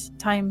this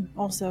time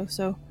also,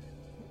 so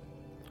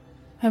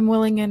I'm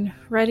willing and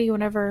ready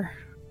whenever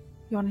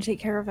you want to take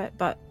care of it.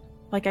 But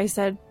like I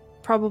said,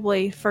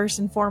 probably first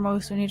and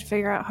foremost, we need to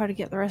figure out how to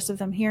get the rest of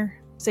them here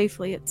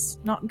safely. It's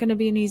not going to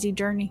be an easy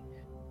journey.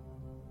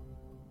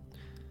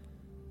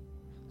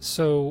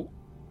 So,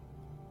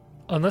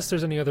 unless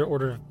there's any other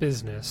order of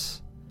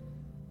business,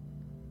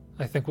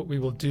 I think what we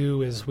will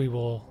do is we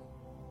will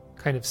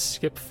kind of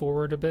skip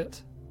forward a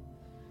bit.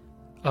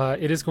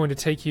 It is going to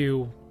take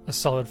you a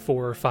solid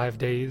 4 or 5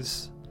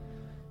 days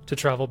to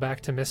travel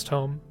back to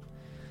Mistholm.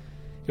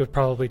 It would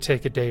probably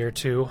take a day or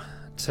two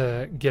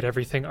to get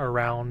everything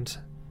around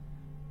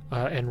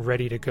and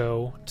ready to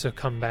go to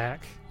come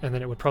back, and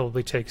then it would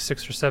probably take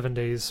 6 or 7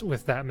 days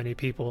with that many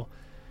people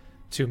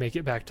to make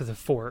it back to the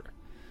fort.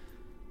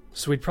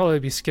 So we'd probably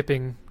be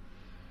skipping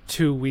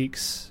 2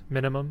 weeks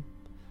minimum,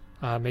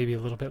 maybe a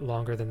little bit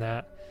longer than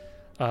that.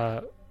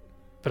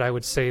 But I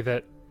would say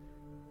that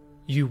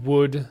you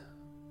would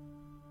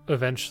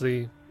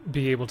eventually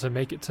be able to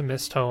make it to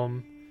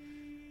Mistholm,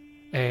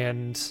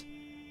 and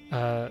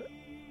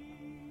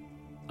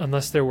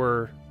unless there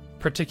were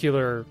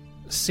particular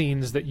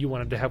scenes that you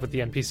wanted to have with the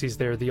NPCs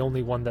there, the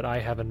only one that I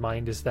have in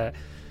mind is that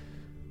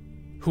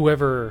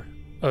whoever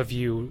of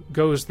you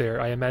goes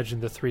there, I imagine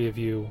the 3 of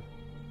you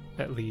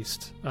at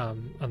least,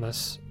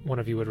 unless one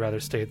of you would rather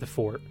stay at the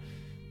fort.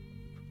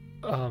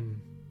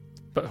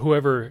 But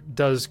whoever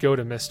does go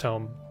to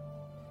Mistholm,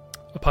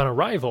 upon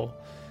arrival,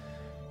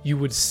 you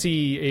would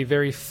see a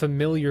very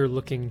familiar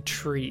looking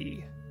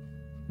tree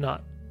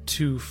not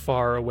too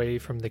far away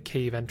from the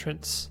cave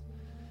entrance.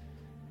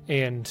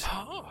 And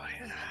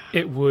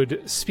it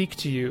would speak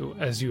to you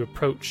as you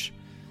approach,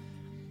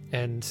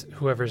 and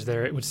whoever's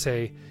there, it would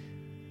say,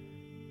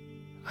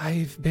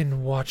 "I've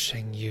been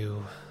watching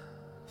you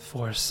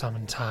for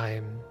some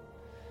time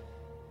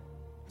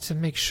to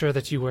make sure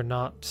that you are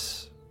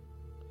not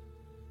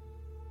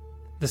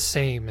the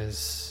same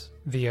as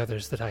the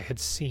others that I had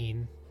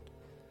seen.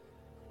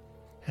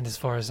 And as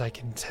far as I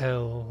can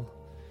tell,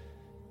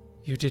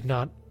 you did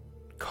not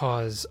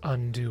cause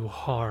undue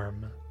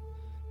harm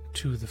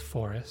to the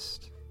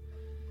forest.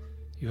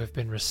 You have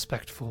been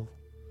respectful,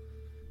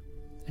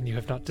 and you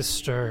have not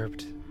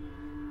disturbed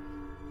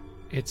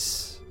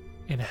its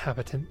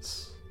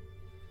inhabitants.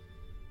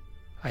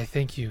 I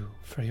thank you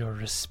for your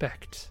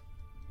respect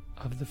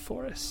of the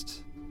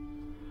forest.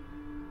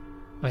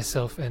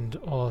 Myself and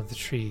all of the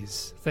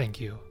trees, thank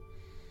you.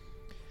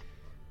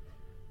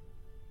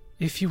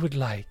 If you would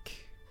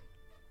like,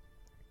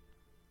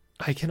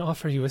 I can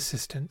offer you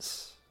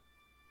assistance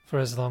for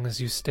as long as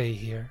you stay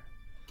here.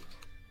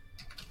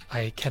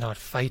 I cannot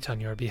fight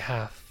on your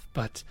behalf,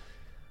 but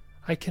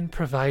I can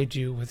provide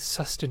you with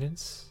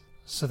sustenance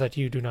so that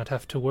you do not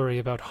have to worry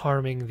about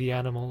harming the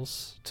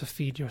animals to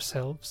feed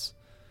yourselves.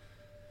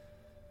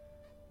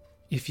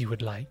 If you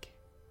would like.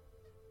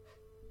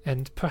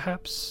 And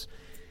perhaps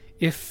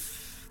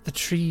if the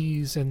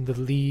trees and the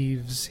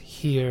leaves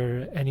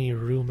hear any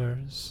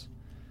rumors,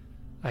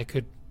 I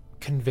could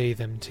convey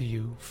them to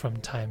you from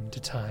time to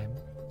time.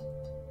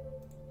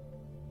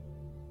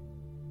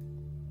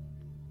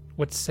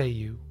 What say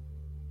you?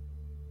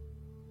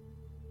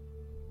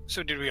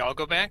 So did we all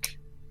go back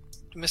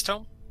to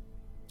Mistholm?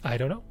 I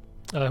don't know.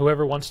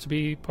 Whoever wants to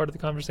be part of the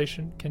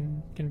conversation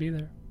can be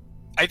there.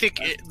 I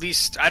think at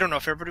least, I don't know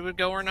if everybody would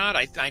go or not.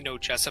 I know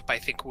Jessup, I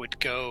think, would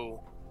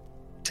go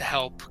to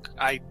help.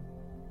 I,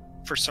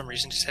 for some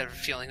reason, just had a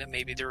feeling that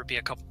maybe there would be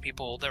a couple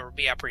people that would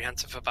be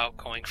apprehensive about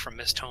going from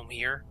Mistholm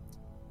here.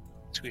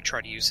 So we'd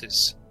try to use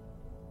his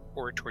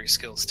oratory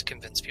skills to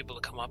convince people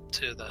to come up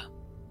to the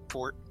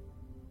fort.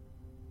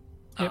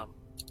 Yep.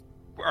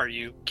 Are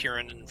you,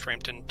 Kieran and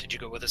Frampton, did you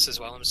go with us as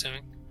well, I'm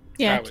assuming?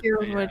 Yeah, I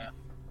Kieran would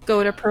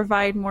go to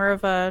provide more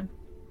of a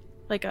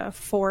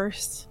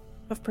force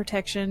of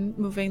protection,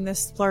 moving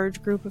this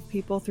large group of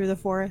people through the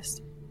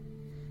forest.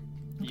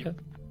 Okay.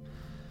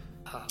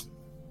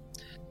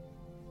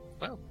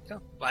 Well, yeah.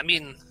 I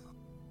mean,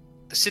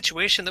 the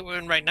situation that we're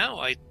in right now,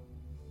 I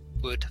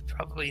would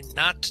probably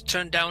not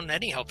turn down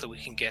any help that we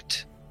can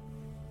get.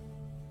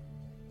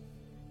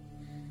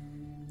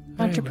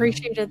 Very Much well.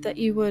 appreciated that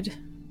you would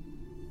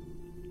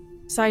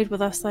side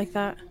with us like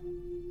that.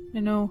 I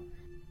know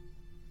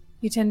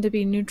you tend to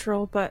be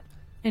neutral, but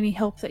any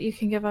help that you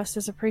can give us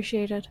is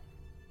appreciated.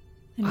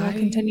 And we'll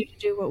continue to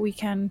do what we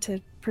can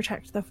to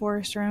protect the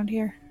forest around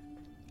here.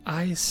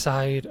 I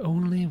side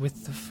only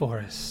with the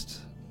forest,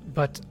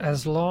 but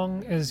as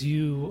long as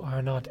you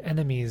are not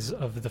enemies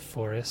of the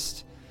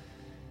forest,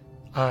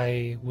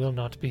 I will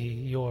not be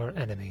your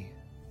enemy.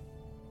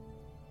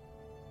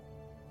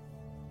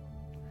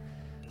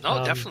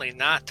 No, definitely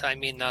not. I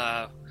mean,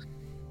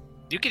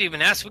 you could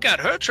even ask, we got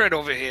Hertred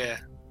over here.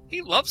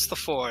 He loves the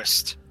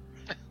forest.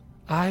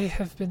 I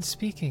have been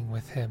speaking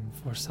with him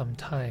for some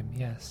time,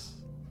 yes.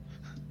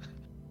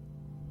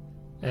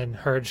 And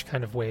Herge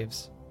kind of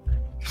waves.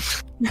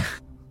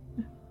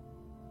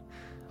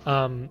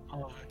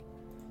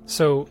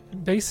 So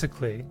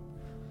basically,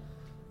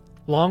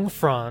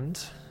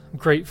 Longfrond,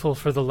 grateful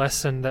for the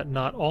lesson that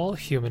not all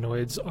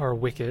humanoids are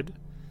wicked,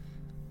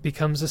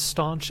 becomes a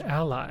staunch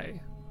ally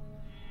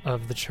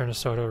of the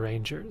Chernosoto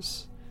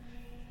Rangers.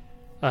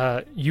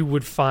 You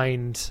would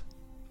find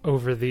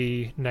over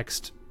the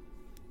next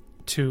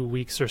 2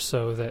 weeks or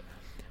so that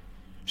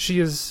she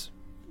is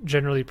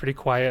generally pretty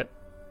quiet,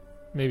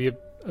 maybe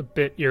a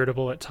bit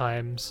irritable at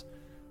times,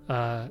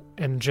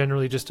 and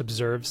generally just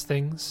observes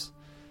things.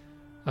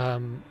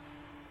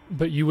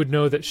 But you would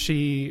know that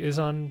she is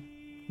on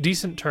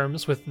decent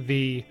terms with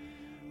the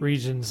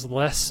region's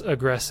less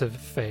aggressive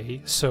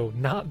Fae, so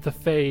not the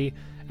Fae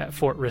at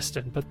Fort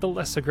Riston, but the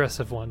less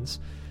aggressive ones.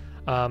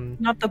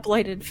 Not the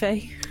blighted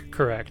Fae.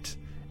 Correct.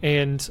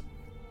 And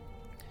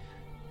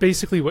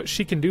basically what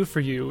she can do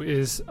for you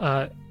is,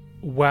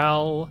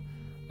 while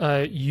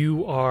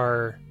you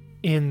are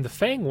in the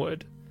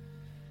Fangwood,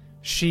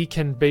 she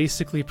can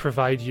basically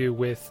provide you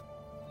with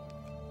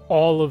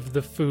all of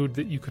the food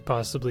that you could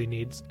possibly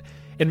need.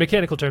 In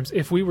mechanical terms,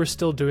 if we were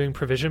still doing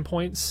provision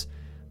points,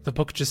 the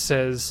book just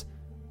says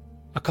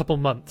a couple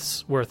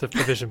months worth of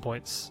provision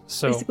points.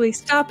 So basically,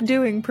 stop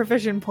doing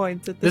provision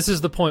points at this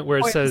is the point where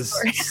it says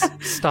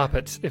stop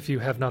it if you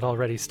have not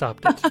already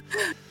stopped it.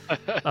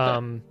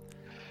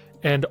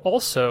 And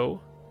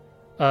also,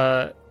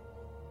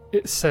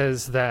 it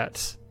says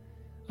that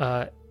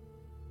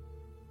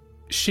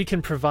she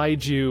can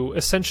provide you,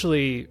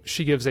 essentially,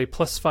 she gives a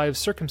 +5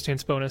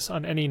 circumstance bonus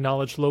on any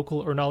knowledge local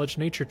or knowledge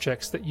nature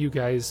checks that you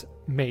guys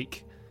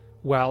make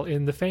while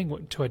in the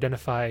Fangwood to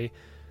identify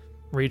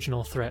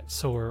regional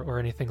threats or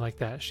anything like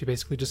that. She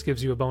basically just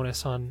gives you a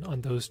bonus on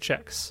those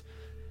checks,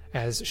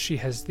 as she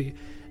has the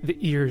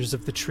ears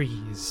of the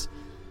trees.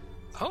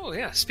 Oh,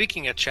 yeah.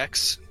 Speaking of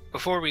checks,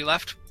 before we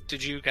left,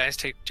 did you guys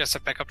take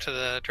Jessup back up to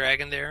the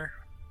dragon there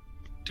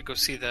to go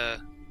see the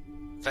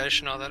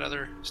fetish and all that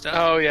other stuff?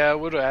 Oh, yeah. I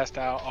would have asked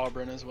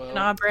Auburn as well. And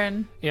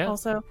Auburn Yeah.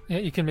 also. Yeah,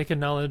 you can make a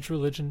knowledge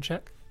religion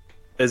check.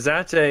 Is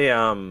that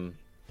a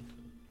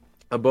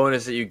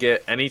bonus that you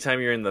get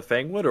anytime you're in the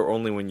Fangwood, or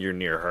only when you're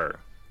near her?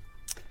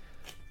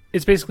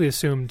 It's basically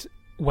assumed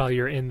while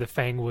you're in the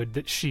Fangwood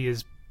that she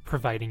is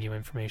providing you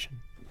information.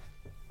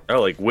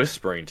 Oh, like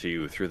whispering to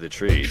you through the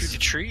Through trees. the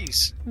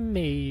trees.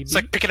 Maybe. It's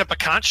like picking up a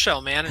conch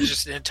shell, man, and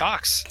it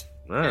talks.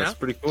 Ah, that's Yeah.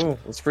 pretty cool.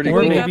 That's pretty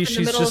Or cool. Wake up maybe in the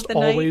she's middle of just the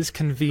night. always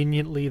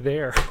conveniently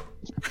there.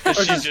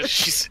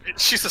 She's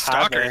a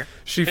stalker.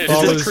 She It's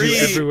follows a tree.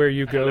 you everywhere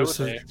you go, Hello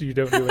so there. you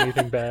don't do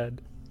anything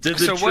bad. Did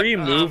the So what, tree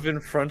move in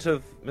front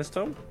of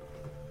Misthome?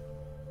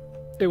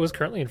 It was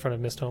currently in front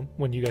of Misthome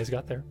when you guys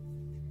got there,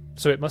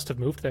 so it must have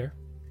moved there.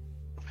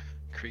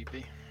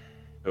 Creepy.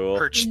 Cool.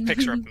 Perch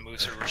picks her up and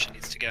moves her where she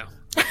needs to go.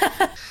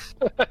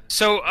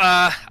 So,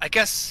 I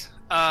guess,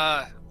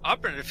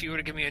 Auburn, if you were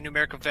to give me a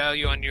numerical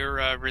value on your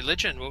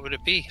religion, what would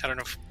it be? I don't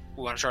know if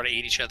we want to try to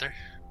aid each other.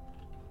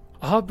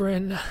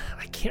 Aubryn,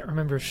 I can't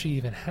remember if she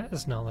even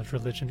has knowledge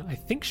religion. I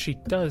think she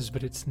does,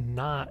 but it's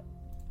not.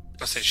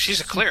 I'll say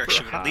she's a cleric. She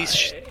super would at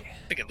least, high.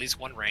 I think, at least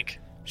one rank.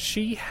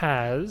 She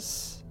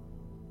has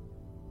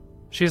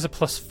a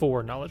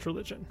 +4 knowledge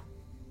religion.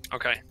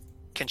 Okay.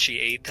 Can she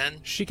aid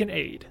then? She can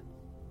aid.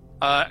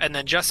 And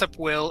then Jessup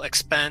will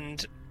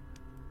expend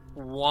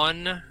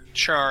 1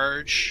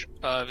 charge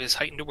of his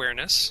heightened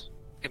awareness.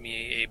 Give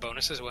me a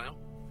bonus as well.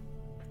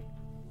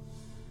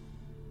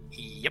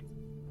 Yep.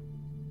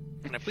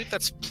 And I believe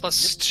that's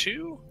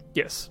 +2?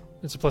 Yes,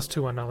 it's a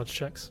 +2 on knowledge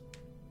checks.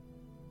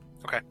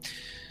 Okay.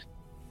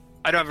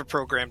 I don't have it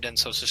programmed in,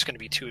 so it's just going to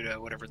be 2 to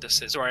whatever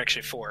this is. Or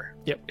actually 4.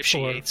 Yep, If she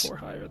 4, aids. 4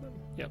 higher than.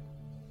 Yep.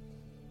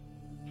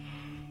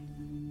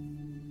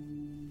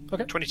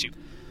 Okay. 22.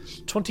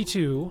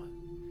 22.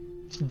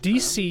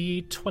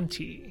 DC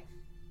 20.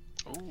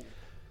 Ooh.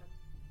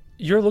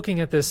 You're looking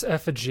at this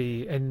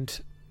effigy,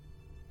 and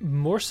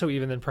more so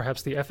even than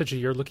perhaps the effigy,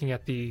 you're looking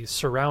at the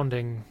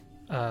surrounding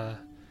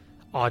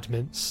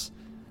oddments.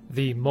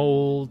 The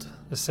mold,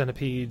 the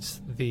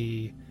centipedes,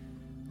 the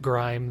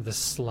grime, the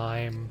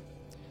slime.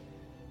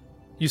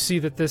 You see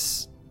that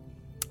this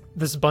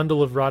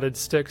bundle of rotted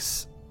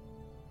sticks,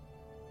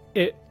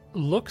 it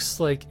looks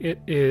like it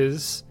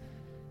is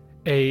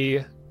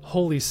a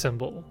holy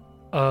symbol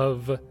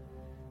of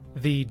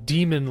the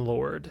demon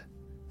lord,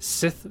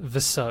 Sith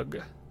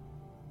Visug.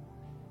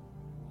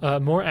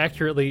 More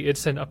accurately,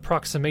 it's an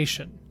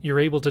approximation. You're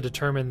able to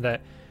determine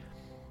that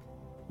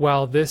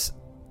while this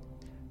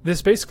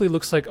basically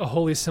looks like a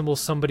holy symbol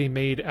somebody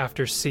made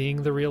after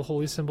seeing the real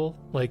holy symbol,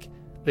 like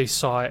they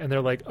saw it and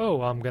they're like,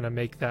 oh, I'm gonna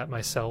make that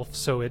myself.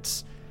 So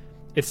it's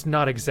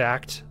not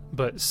exact,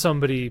 but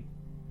somebody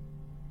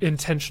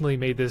intentionally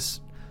made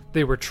this.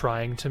 They were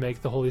trying to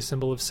make the holy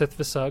symbol of Sith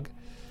Visug.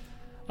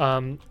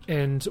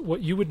 And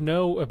what you would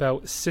know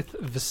about Sith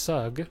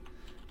Visug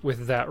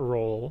with that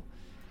role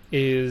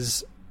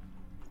is,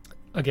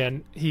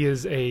 again, he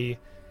is a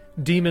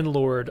demon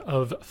lord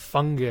of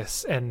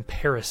fungus and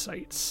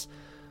parasites.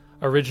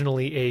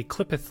 Originally a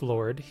Clippeth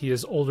lord, he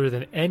is older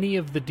than any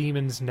of the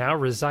demons now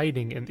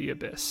residing in the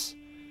Abyss.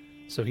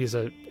 So he's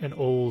an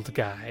old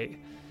guy.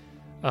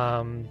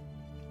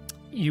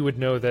 You would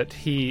know that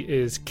he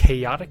is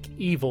chaotic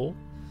evil.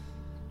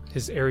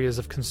 His areas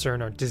of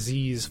concern are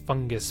disease,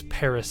 fungus,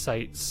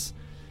 parasites.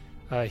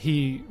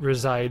 He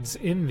resides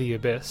in the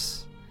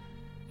Abyss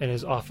and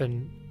is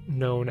often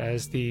known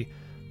as the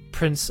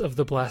Prince of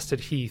the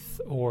Blasted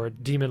Heath, or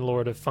Demon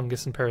Lord of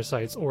Fungus and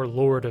Parasites, or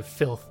Lord of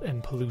Filth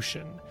and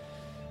Pollution.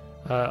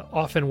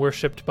 Often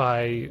worshipped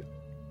by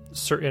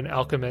certain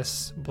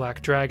alchemists,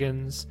 black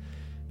dragons,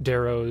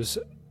 Darrows,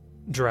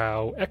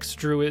 drow,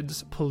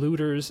 ex-druids,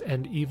 polluters,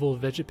 and evil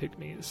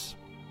vegepygmies.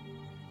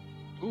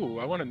 Ooh,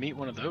 I want to meet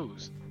one of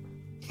those.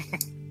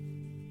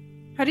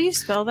 How do you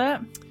spell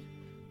that?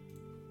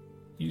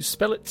 You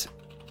spell it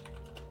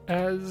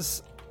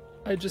as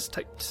I just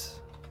typed.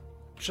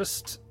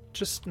 Just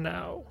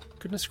now.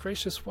 Goodness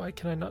gracious, why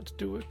can I not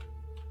do it?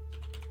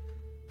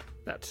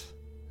 That.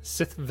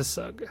 Sith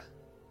Visug.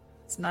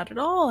 It's not at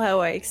all how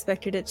I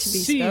expected it to be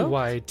spelled.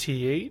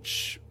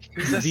 CYTH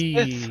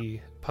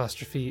V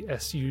apostrophe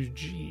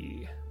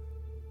SUG.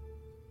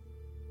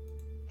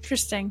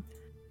 Interesting.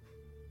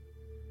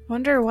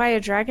 Wonder why a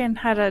dragon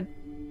had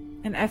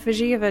an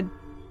effigy of a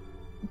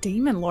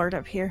demon lord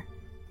up here.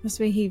 Must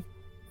be he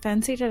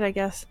fancied it, I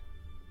guess.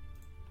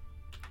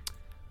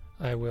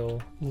 I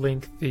will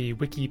link the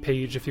wiki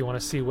page if you want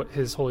to see what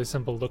his holy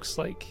symbol looks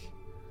like.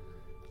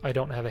 I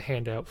don't have a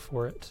handout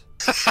for it.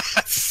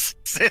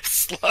 Sith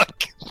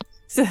slug.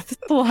 Sith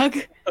slug.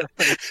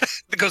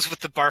 That goes with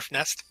the barf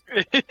nest.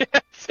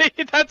 See,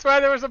 that's why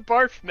there was a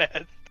barf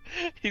nest.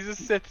 He's a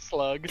Sith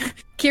slug.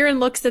 Kieran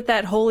looks at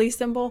that holy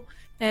symbol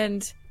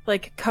and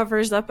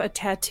covers up a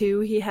tattoo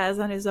he has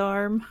on his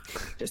arm.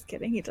 Just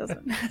kidding, he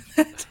doesn't have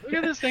that. Look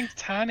at this thing's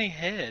tiny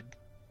head.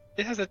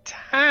 It has a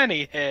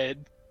tiny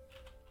head.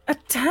 A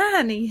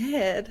tiny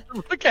head.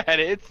 Look at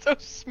it. It's so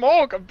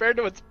small compared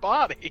to its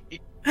body.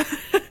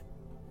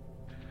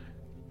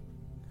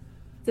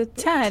 The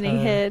tiny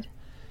head.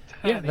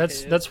 Yeah,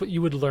 that's what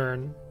you would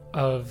learn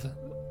of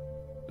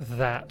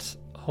that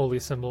holy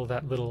symbol,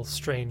 that little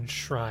strange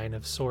shrine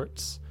of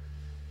sorts.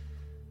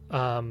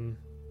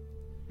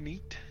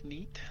 Neat.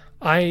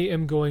 I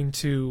am going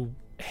to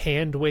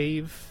hand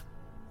wave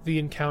the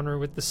encounter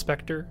with the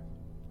Spectre.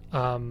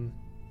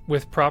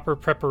 With proper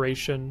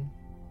preparation,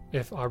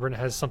 if Auburn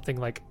has something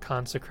like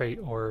Consecrate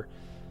or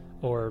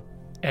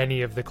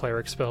any of the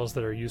cleric spells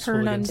that are useful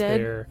Turn against undead.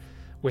 there,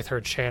 with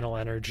her channel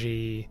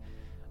energy,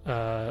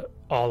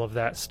 all of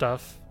that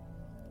stuff,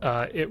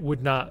 it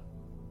would not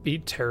be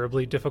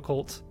terribly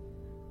difficult.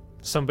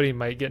 Somebody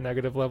might get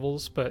negative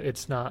levels, but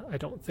it's not, I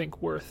don't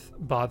think, worth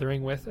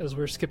bothering with as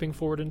we're skipping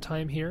forward in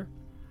time here.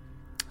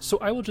 So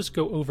I will just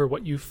go over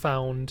what you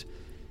found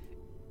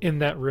in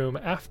that room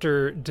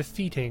after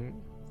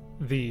defeating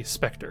the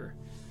Spectre.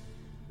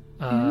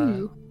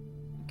 Ooh.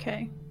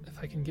 Okay. If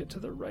I can get to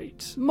the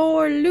right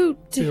More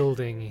loot.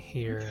 building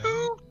here.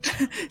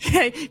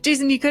 Okay,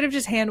 Jason, you could have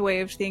just hand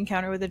waved the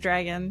encounter with the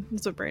dragon.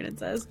 That's what Brandon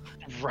says.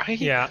 Right?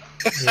 Yeah.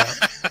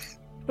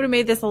 Would have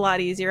made this a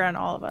lot easier on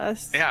all of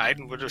us. Yeah, I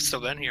would have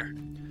still been here.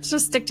 Let's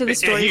just stick to the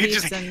story You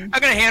beats just- and...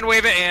 I'm gonna hand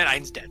wave it, and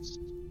I'm dead.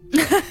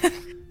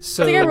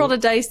 So I think I rolled a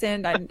dice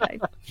and I died.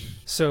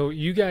 So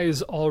you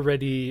guys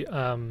already,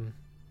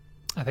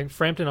 I think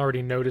Frampton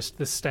already noticed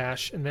the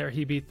stash in there.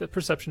 He beat the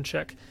perception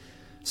check.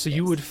 So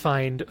you would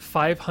find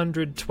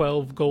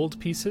 512 gold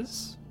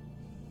pieces.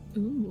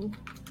 Ooh.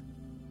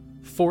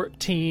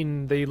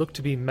 14, they look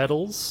to be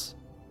medals.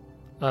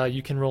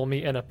 You can roll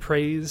me an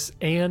appraise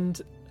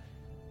and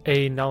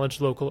a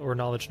knowledge local or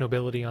knowledge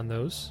nobility on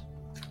those.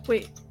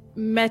 Wait,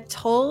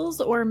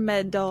 metals or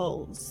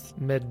medals?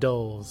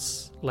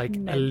 Medals, like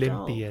Medals.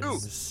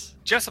 Olympians.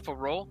 Jessup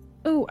roll,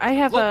 Ooh, I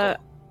have a...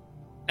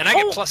 and I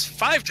get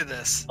 +5 to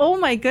this. Oh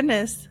my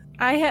goodness.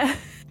 I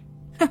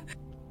have...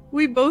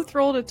 We both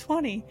rolled a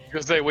 20.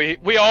 Because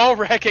we all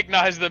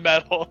recognize the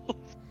medal.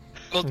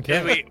 Well,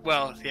 Okay.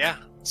 yeah.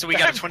 So we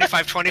got a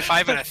 25,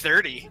 25, and a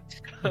 30.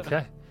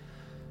 Okay.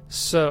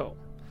 So,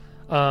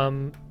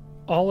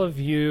 all of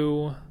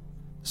you,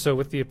 so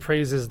with the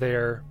appraises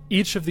there,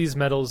 each of these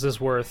medals is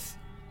worth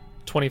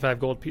 25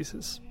 gold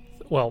pieces.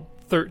 Well,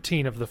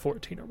 13 of the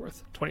 14 are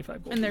worth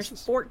 25 gold And there's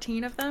pieces.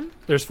 14 of them?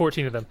 There's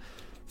 14 of them.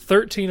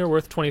 13 are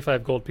worth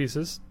 25 gold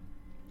pieces,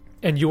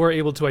 and you are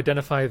able to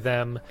identify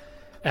them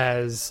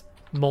as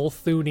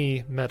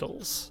Multhuni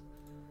medals.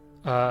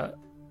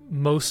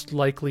 most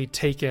likely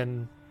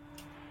taken,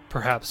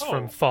 perhaps,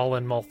 from Oh.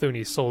 fallen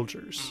Malthuni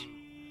soldiers.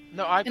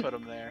 No, I put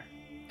them there.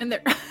 And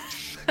they're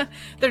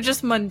they're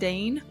just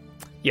mundane.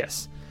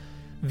 Yes.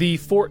 The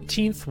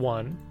 14th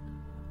one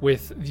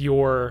with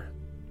your...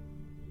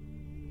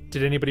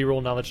 Did anybody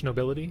roll knowledge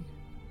nobility?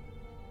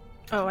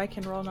 Oh, I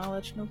can roll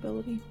knowledge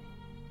nobility.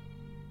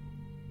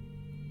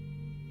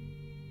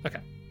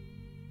 Okay.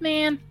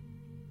 Man.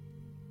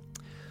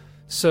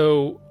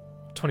 So,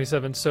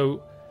 27.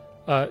 So,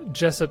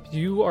 Jessup,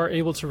 you are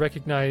able to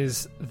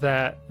recognize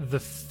that the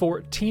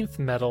 14th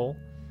medal,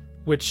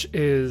 which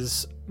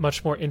is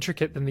much more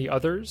intricate than the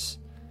others,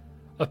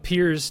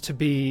 appears to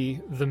be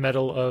the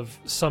medal of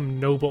some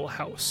noble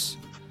house.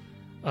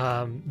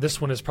 This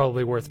one is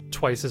probably worth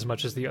twice as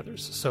much as the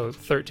others. So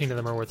 13 of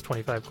them are worth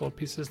 25 gold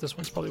pieces. This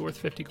one's probably worth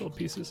 50 gold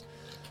pieces.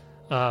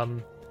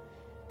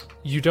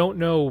 You don't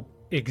know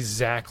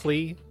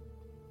exactly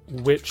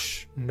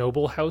which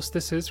noble house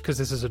this is, because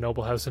this is a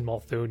noble house in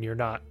Malthun.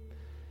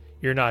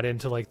 You're not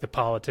into like the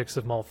politics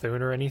of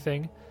Malthun or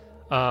anything.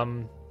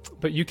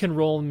 But you can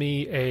roll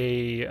me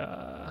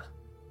an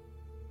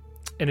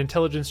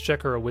intelligence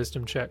check or a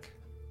wisdom check.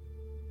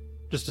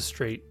 Just a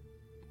straight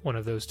one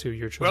of those two,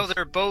 your choice. Well,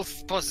 they're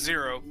both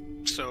 +0,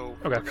 so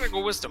Okay. we're gonna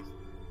go wisdom.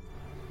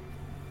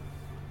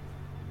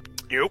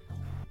 Yep.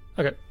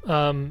 Okay.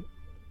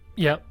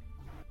 Yeah.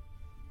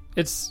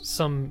 It's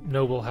some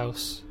noble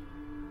house.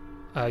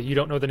 You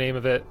don't know the name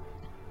of it.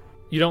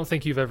 You don't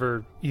think you've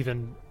ever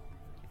even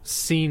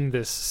seen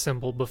this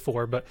symbol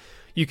before, but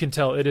you can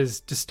tell it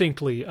is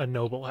distinctly a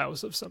noble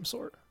house of some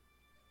sort.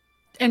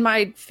 And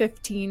my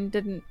 15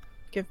 didn't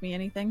give me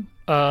anything.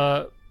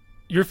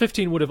 Your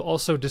 15 would have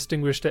also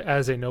distinguished it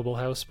as a noble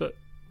house, but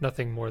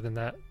nothing more than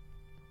that.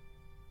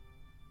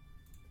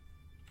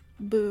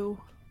 Boo.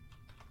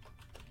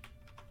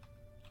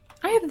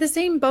 I have the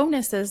same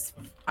bonus as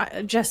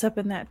Jessup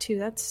in that too.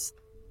 That's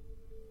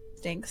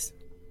stinks.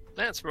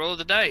 That's roll of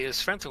the die,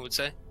 as Frenton would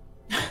say.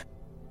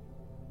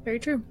 Very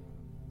true.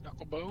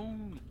 Knuckle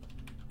bone.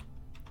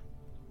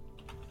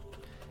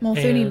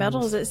 Malthuni And-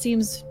 medals, it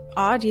seems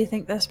odd. You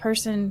think this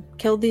person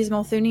killed these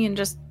Malthuni and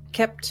just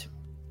kept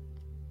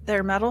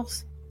their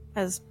medals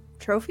as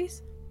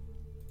trophies?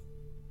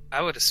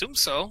 I would assume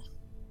so.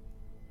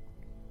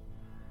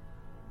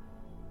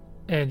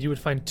 And you would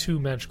find 2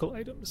 magical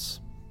items.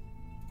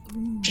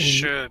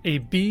 Sure. A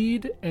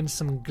bead and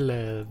some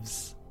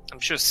gloves. I'm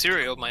sure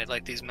Serial might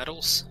like these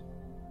medals.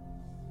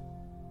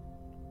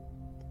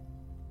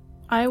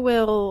 I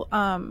will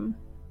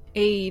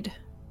aid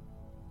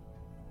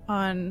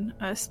on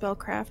a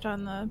spellcraft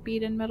on the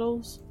bead and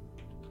medals.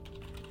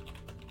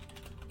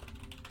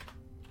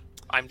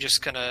 I'm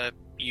just gonna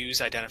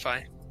use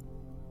Identify,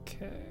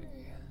 Okay.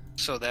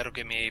 so that'll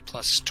give me a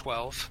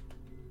 +12.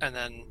 And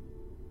then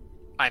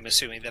I'm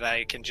assuming that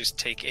I can just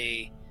take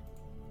a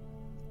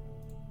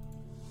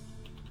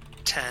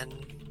 10. So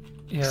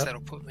Yeah.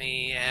 that'll put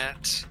me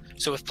at...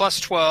 So with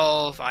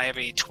 +12, I have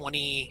a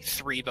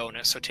 23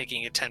 bonus, so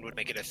taking a 10 would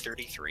make it a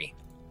 33.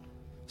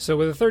 So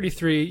with a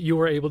 33, you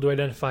were able to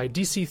identify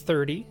DC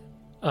 30,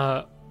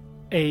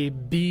 a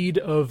bead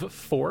of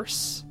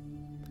force,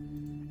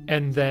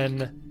 and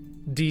then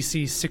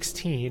DC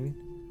 16,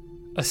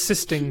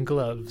 assisting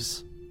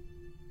gloves.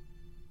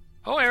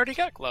 Oh, I already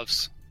got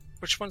gloves.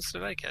 Which ones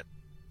did I get?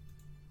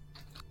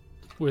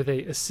 Were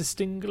they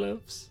assisting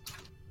gloves?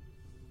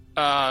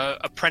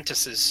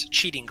 Apprentices,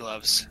 cheating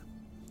gloves.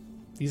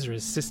 These are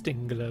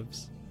assisting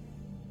gloves.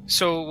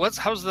 So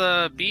how's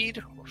the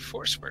bead or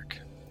force work?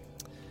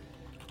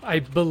 I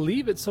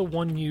believe it's a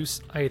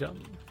one-use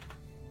item.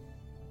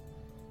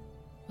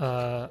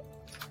 I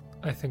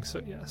think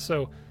so, yeah.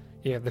 So,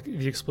 yeah,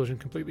 the explosion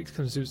completely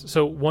consumes.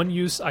 So,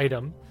 one-use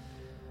item,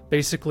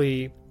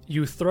 basically,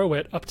 you throw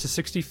it up to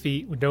 60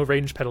 feet with no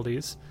range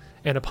penalties,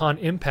 and upon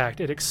impact,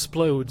 it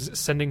explodes,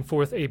 sending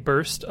forth a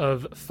burst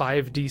of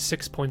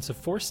 5d6 points of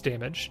force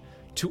damage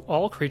to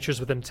all creatures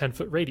within a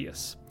 10-foot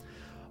radius.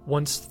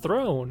 Once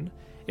thrown,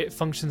 it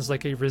functions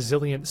like a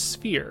resilient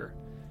sphere.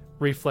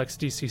 Reflex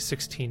DC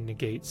 16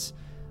 negates,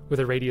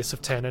 with a radius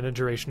of 10 and a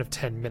duration of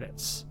 10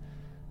 minutes.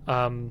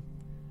 The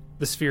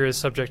sphere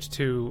is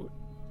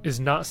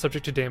not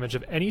subject to damage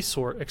of any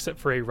sort except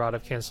for a Rod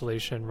of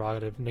Cancellation,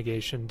 Rod of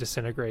Negation,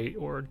 Disintegrate,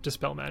 or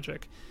Dispel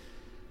Magic.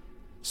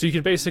 So you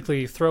can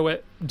basically throw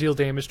it, deal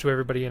damage to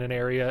everybody in an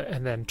area,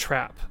 and then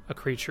trap a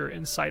creature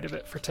inside of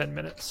it for 10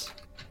 minutes.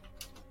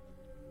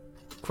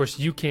 Of course,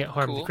 you can't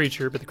harm the Cool.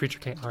 creature, but the creature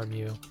can't harm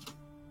you.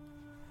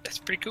 That's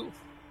pretty cool.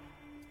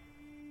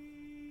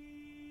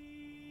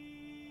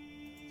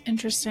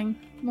 Interesting.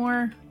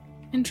 More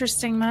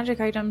interesting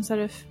magic items that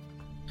have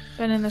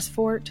been in this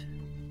fort.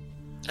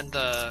 And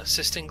the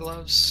assisting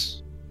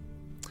gloves?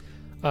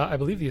 I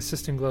believe the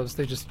assisting gloves,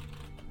 they just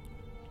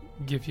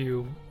give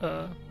you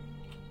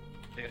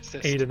They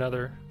assist. aid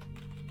another.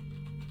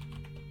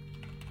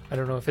 I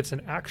don't know if it's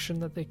an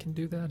action that they can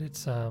do that.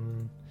 It's the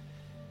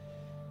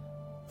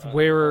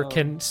wearer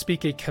can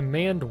speak a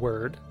command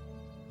word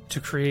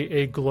to create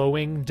a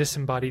glowing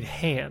disembodied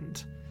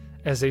hand.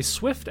 As a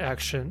swift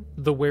action,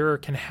 the wearer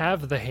can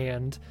have the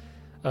hand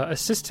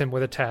assist him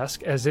with a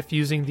task as if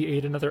using the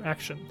aid another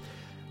action.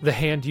 The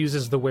hand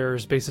uses the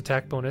wearer's base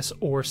attack bonus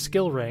or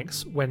skill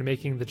ranks when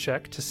making the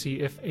check to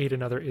see if aid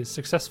another is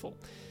successful.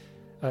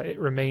 It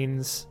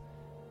remains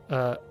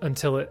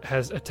until it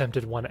has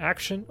attempted one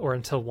action or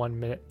until 1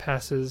 minute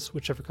passes,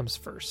 whichever comes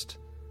first.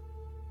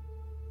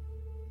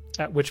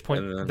 At which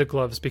point the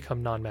gloves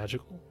become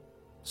non-magical.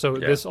 So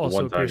this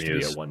also appears to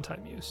be a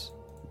one-time use.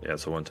 Yeah,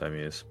 it's a one-time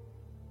use.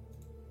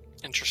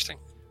 Interesting.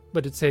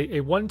 But it's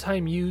a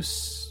one-time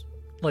use,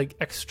 like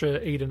extra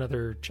aid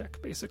another check,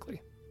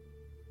 basically.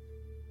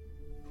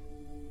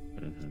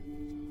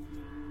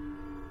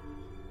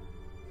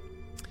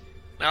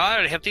 Now, I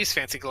already have these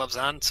fancy gloves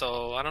on,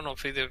 so I don't know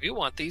if either of you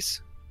want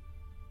these.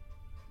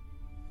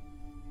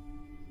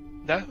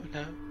 No.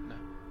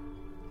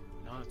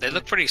 They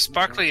look pretty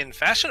sparkly and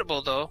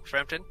fashionable, though,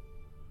 Frampton.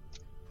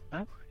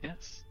 Oh,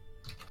 yes.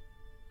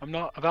 I'm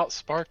not about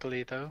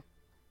sparkly, though.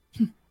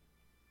 I'm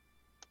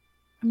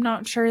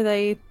not sure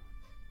they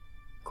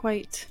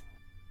quite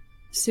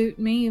suit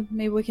me.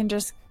 Maybe we can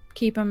just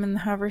keep them in the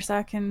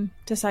haversack and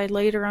decide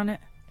later on it.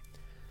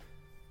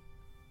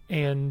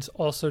 And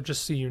also,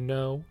 just so you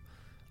know,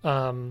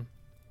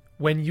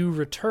 when you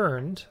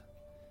returned,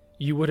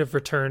 you would have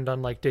returned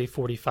on like day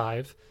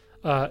 45.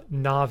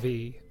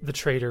 Navi, the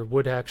trader,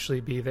 would actually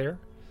be there.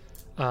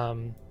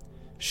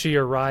 She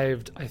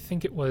arrived, I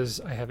think it was,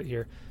 I have it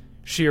here.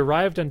 She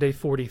arrived on day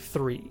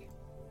 43.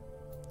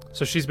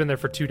 So she's been there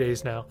for 2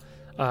 days now.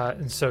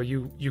 And so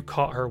you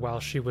caught her while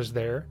she was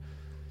there.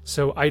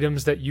 So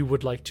items that you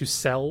would like to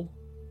sell,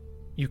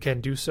 you can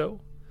do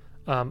so.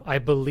 I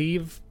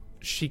believe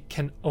she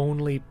can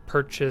only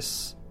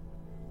purchase...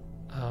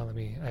 I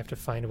have to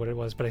find what it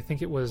was, but I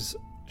think it was...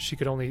 She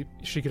could only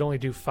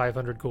do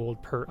 500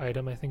 gold per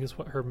item, I think is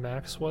what her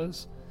max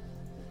was.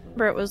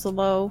 Brett was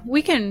low.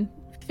 We can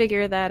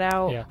figure that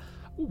out. Yeah.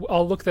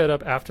 I'll look that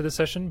up after the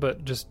session,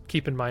 but just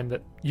keep in mind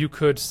that you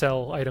could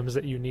sell items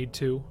that you need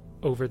to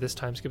over this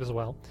time skip as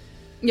well.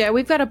 Yeah,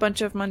 we've got a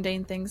bunch of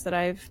mundane things that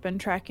I've been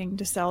tracking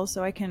to sell,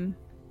 so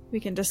we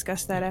can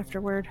discuss that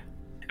afterward.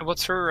 And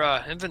what's her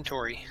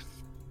inventory?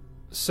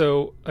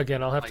 So,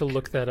 again, I'll have to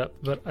look that up,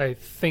 but I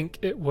think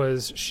it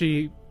was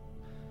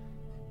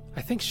I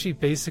think she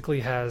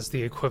basically has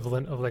the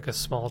equivalent of like a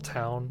small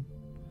town,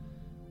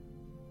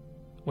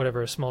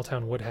 whatever a small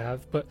town would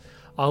have, but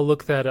I'll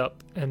look that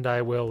up and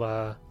I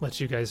will let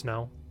you guys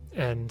know.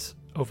 And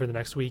over the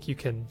next week, you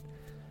can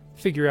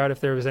figure out if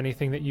there was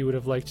anything that you would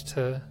have liked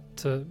to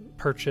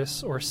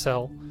purchase or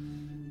sell,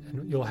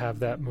 and you'll have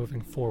that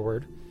moving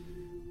forward.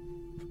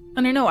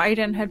 And I know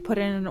Aiden had put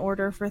in an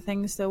order for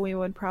things, so we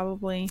would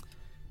probably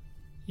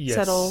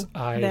settle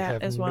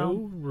that as well. I have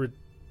no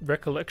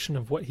recollection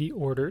of what he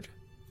ordered.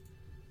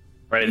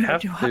 Right, I'd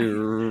have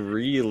to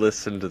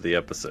re-listen to the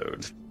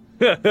episode.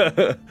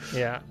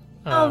 Yeah.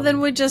 Then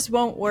we just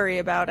won't worry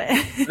about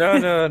it.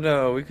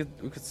 No. We could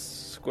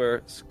square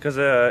it because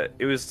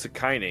it was to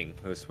Kining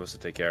who was supposed to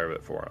take care of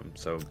it for him.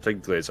 So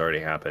technically, it's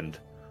already happened.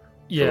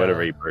 Yeah. So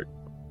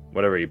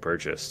whatever he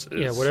purchased.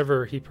 Yeah,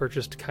 whatever he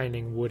purchased,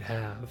 Kining would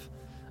have.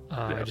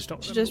 I just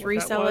don't. Should just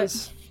resell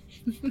it.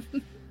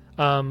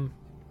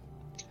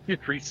 You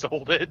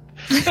resold it.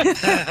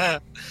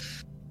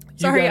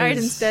 Sorry,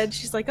 Aiden's dead.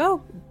 She's like,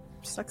 oh,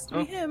 sucks to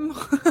be him.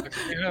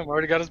 Yeah, I've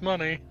already got his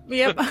money.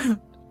 Yep.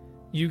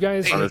 You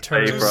guys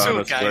return too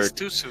soon, guys.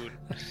 Too soon.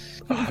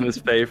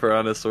 Honest pay for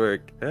honest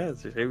work. Yeah,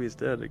 it's a shame he's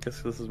dead. I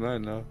guess this is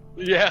mine now.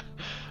 Yeah.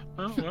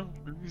 Oh, well,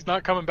 he's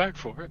not coming back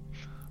for it.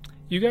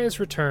 You guys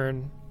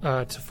return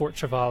to Fort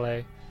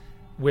Chevale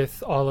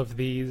with all of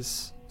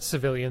these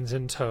civilians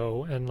in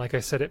tow, and like I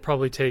said, it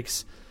probably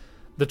takes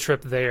the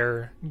trip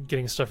there,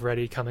 getting stuff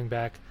ready, coming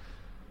back.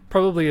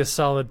 Probably a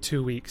solid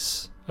 2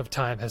 weeks of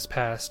time has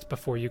passed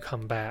before you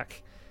come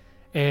back.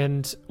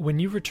 And when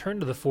you return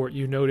to the fort,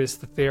 you notice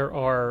that there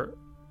are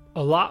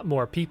a lot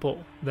more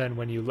people than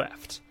when you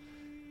left.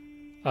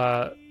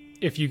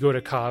 If you go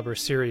to Cobb or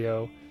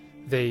Sirio,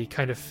 they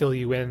kind of fill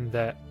you in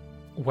that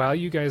while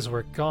you guys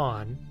were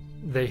gone,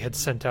 they had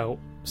sent out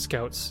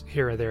scouts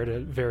here or there to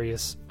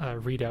various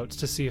readouts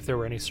to see if there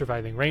were any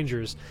surviving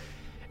rangers.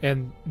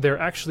 And there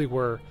actually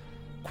were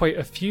quite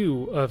a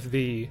few of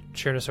the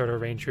Chernasardo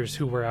Rangers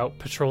who were out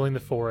patrolling the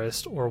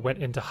forest or went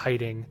into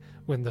hiding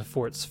when the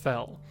forts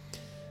fell.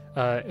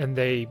 And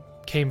they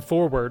came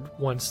forward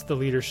once the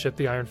leadership,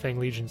 the Iron Fang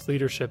Legion's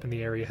leadership in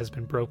the area has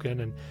been broken,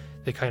 and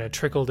they kind of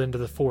trickled into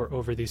the fort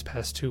over these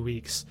past 2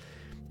 weeks.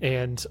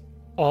 And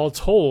all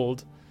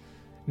told,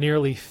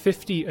 nearly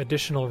 50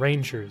 additional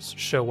Rangers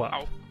show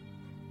up.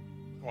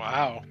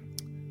 Wow.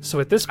 So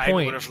at this point...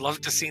 I would have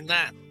loved to seen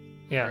that.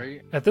 Yeah.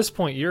 Right. At this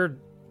point, you're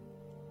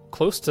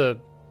close to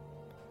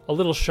a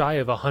little shy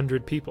of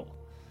 100 people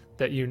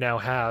that you now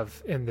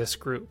have in this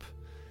group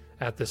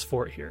at this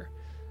fort here.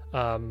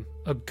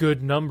 A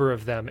good number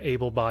of them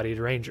able-bodied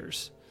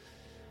Rangers.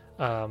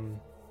 And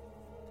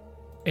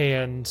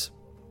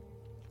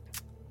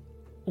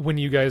when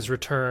you guys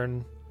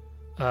return,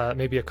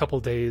 maybe a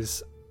couple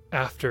days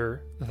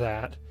after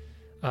that,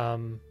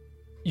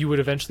 you would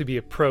eventually be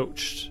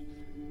approached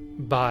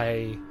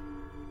by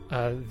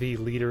the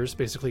leaders,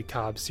 basically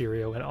Cobb,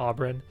 Sirio, and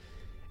Auburn,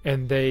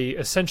 and they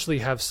essentially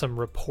have some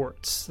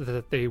reports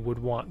that they would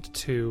want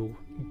to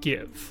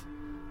give,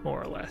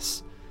 more or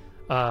less.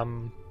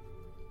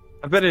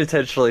 I've been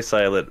intentionally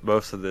silent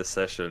most of this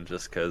session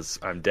just because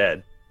I'm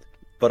dead.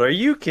 But are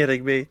you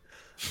kidding me?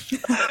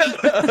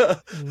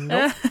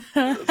 Nope.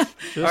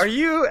 Are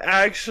you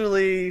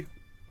actually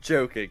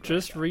joking?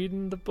 Just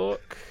reading the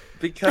book.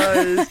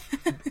 Because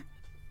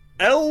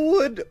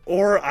Elwood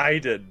or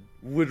Aiden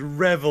would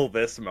revel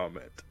this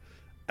moment,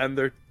 and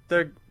they're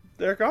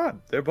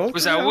gone. They're both.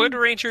 Was gone. Elwood a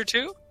ranger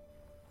too?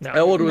 No,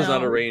 Elwood was No.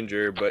 not a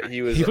ranger, but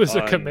he was. he was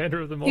a on-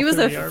 commander of the Multhuni He was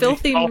a army.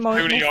 filthy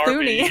Multhuni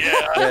army, Multhuni.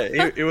 yeah.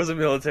 Yeah, he was a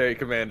military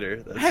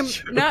commander. That's I'm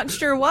true. not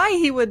sure why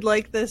he would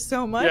like this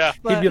so much. Yeah.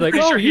 But He'd be like,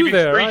 Pretty "Oh, sure you he'd be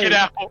there? freaking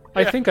out.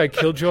 I think I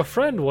killed your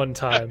friend one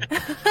time."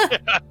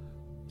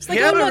 it's He like,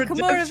 had I'm a not Kimura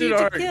redemption you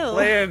to arc kill.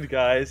 planned,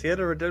 guys. He had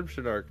a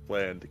redemption arc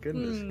planned.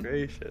 Goodness Hmm.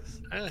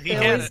 gracious. He They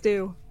had always it.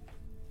 do.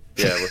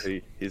 Yeah, well,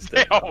 he's They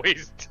dead.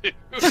 always do.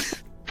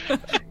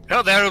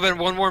 Oh, that would have been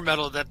one more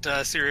medal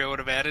that Syria would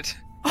have added.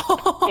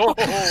 Oh,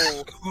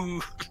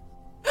 Ooh.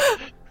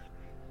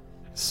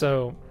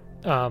 So,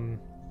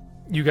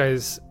 you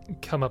guys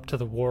come up to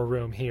the war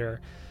room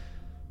here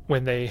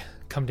when they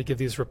come to give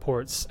these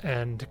reports,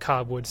 and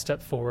Cobb would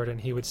step forward and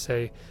he would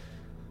say,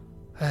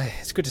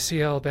 "It's good to see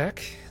you all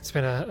back. It's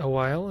been a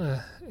while,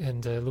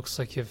 and looks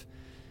like you've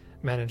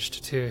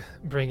managed to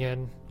bring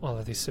in all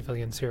of these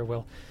civilians here.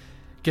 We'll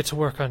get to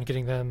work on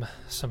getting them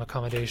some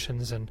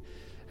accommodations and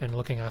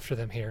looking after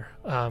them here.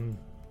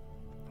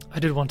 I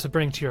did want to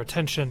bring to your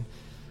attention,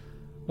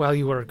 while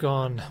you were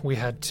gone, we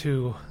had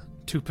two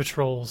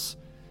patrols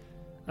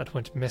that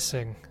went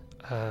missing.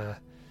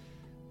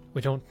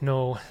 We don't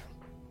know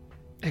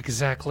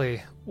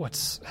exactly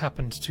what's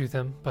happened to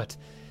them, but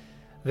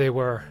they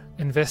were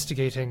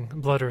investigating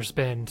Blooder's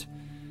Bend.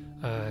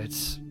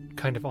 It's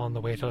kind of on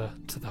the way to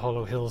the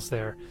Hollow Hills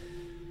there.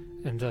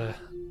 And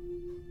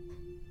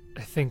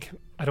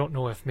I don't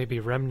know if maybe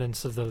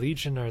remnants of the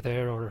Legion are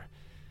there, or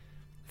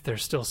if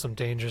there's still some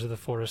dangers of the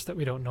forest that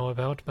we don't know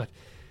about, but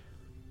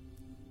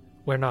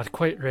we're not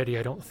quite ready,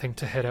 I don't think,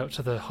 to head out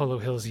to the Hollow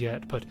Hills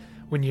yet. But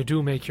when you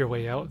do make your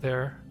way out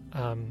there,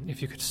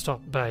 if you could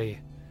stop by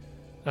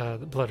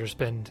the Blooder's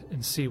Bend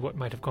and see what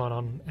might have gone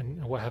on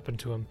and what happened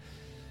to him,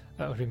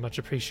 that would be much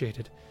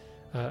appreciated.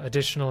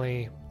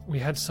 Additionally, we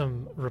had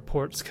some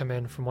reports come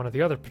in from one of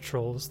the other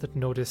patrols that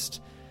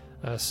noticed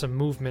some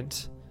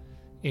movement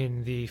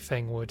in the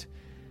Fangwood.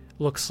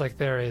 Looks like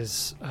there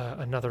is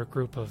another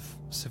group of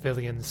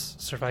civilians,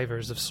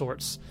 survivors of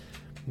sorts,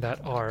 that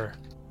are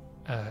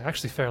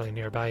actually fairly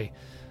nearby.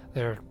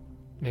 They're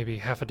maybe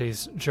half a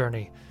day's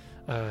journey,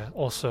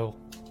 also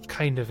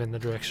kind of in the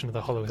direction of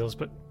the Hollow Hills,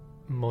 but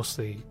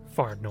mostly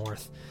far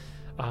north.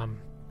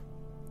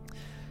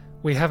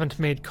 We haven't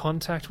made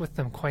contact with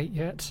them quite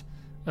yet.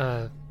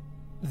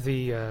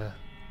 The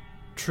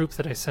troop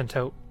that I sent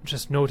out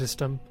just noticed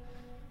them,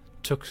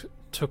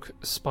 took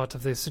spot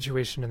of the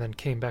situation, and then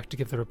came back to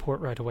give the report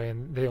right away,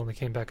 and they only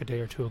came back a day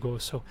or two ago,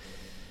 so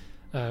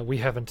we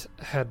haven't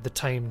had the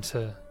time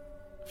to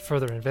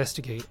further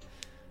investigate.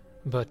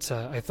 But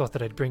I thought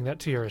that I'd bring that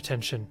to your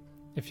attention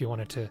if you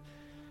wanted to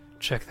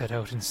check that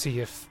out and see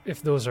if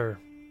those are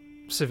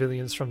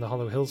civilians from the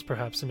Hollow Hills,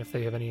 perhaps, and if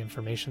they have any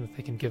information that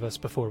they can give us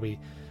before we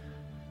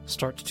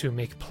start to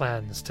make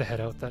plans to head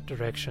out that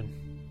direction.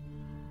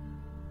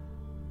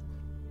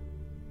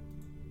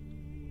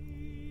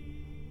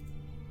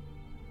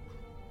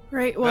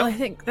 Right, well, Well- I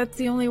think that's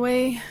the only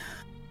way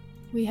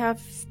we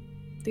have.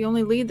 The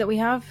only lead that we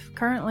have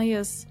currently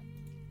is.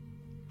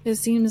 It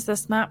seems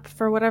this map,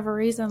 for whatever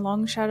reason,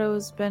 Long Shadow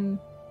has been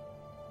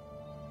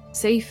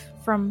safe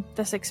from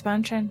this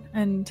expansion,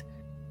 and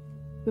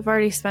we've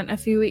already spent a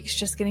few weeks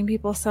just getting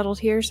people settled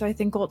here, so I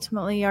think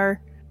ultimately our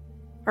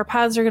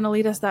paths are going to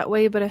lead us that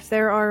way. But if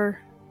there are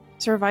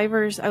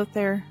survivors out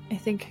there, I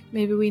think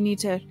maybe we need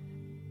to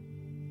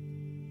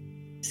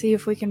see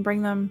if we can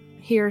bring them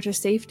here to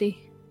safety.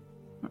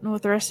 I don't know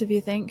what the rest of you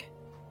think.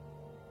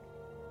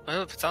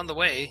 Well, if it's on the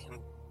way, I'm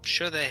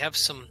sure they have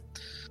some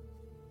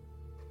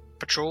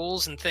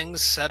patrols and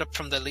things set up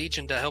from the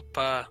Legion to help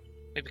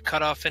maybe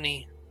cut off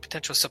any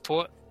potential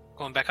support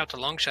going back out to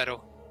Long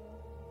Shadow.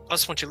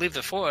 Plus, once you leave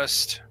the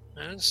forest,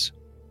 there's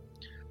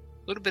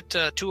a little bit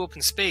too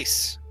open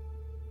space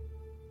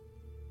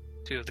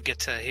to get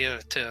to here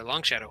to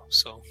Long Shadow.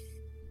 So,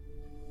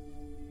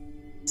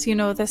 So, you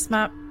know, this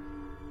map,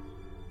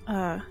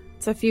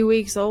 it's a few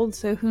weeks old,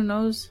 so who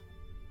knows?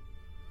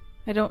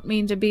 I don't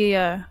mean to be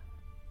a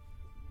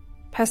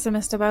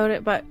pessimist about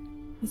it, but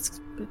it's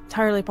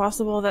entirely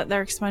possible that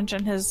their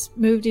expansion has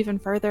moved even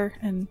further,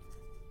 and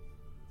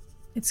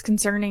it's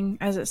concerning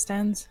as it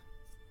stands.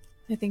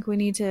 I think we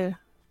need to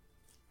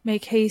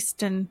make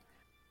haste and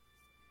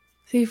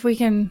see if we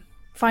can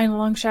find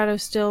Long Shadow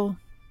still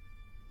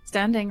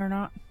standing or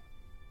not.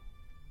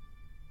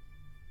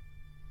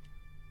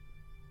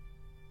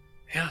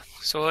 yeah.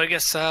 So I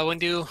guess when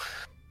do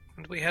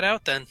we head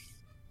out then?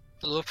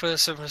 Look for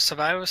some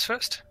survivors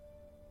first.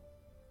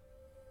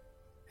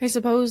 I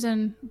suppose,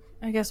 and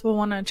I guess we'll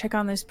want to check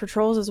on these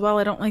patrols as well.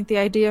 I don't like the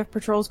idea of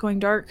patrols going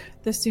dark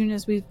this soon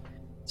as we've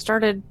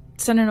started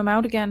sending them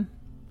out again.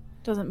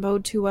 Doesn't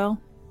bode too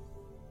well.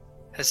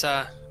 Has,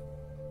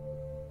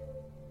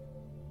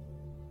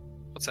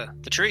 what's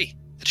that? The tree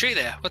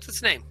there. What's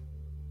its name?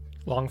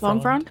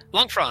 Longfrond?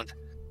 Longfrond.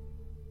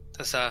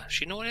 Does,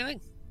 she know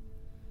anything?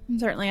 Can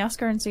certainly ask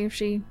her and see if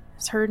she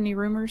has heard any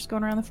rumors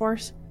going around the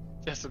forest.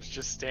 Jessup's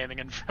just standing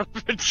in front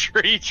of a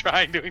tree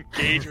trying to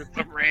engage with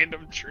some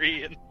random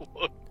tree and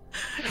look.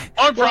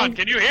 Longfrond,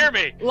 can you hear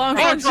me?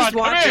 Longfrond's just come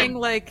watching, in!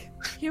 like,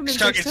 humans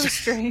Stuck are so in-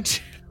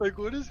 strange. Like,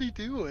 what is he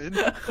doing?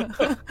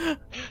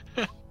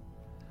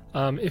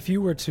 If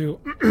you were to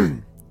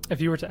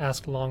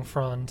ask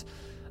Longfrond,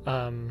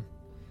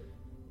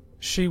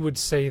 she would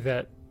say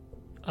that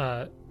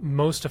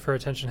most of her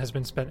attention has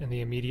been spent in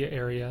the immediate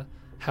area.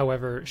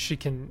 However, she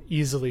can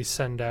easily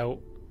send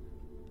out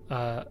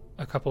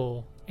a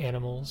couple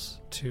animals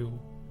to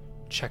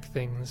check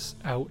things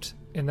out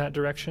in that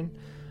direction.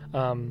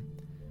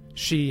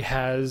 She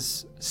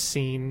has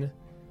seen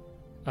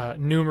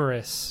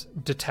numerous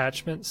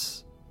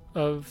detachments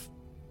of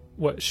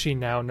what she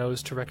now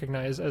knows to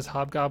recognize as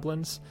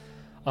hobgoblins.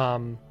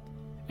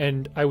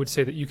 And I would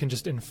say that you can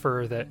just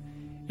infer that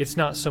it's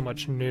not so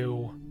much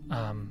new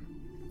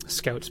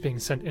scouts being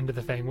sent into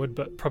the Fangwood,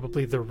 but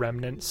probably the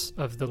remnants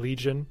of the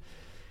Legion.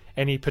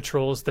 Any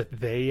patrols that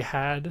they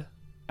had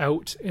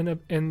out in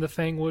the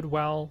Fangwood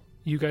while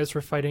you guys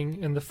were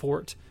fighting in the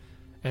fort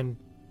and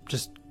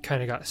just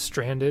kind of got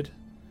stranded.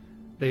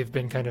 They've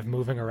been kind of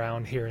moving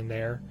around here and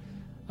there.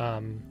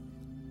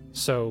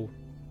 So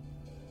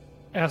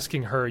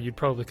asking her, you'd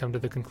probably come to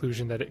the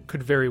conclusion that it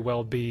could very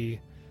well be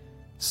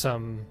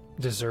some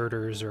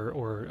deserters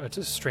or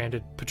a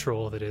stranded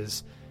patrol that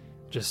is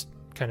just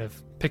kind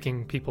of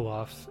picking people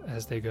off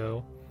as they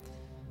go.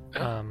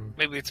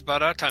 Maybe it's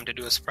about our time to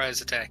do a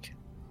surprise attack.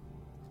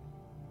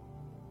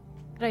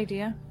 Good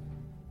idea.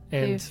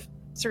 And They've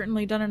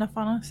certainly done enough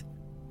on us.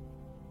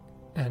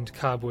 And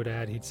Cobb would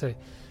add, he'd say,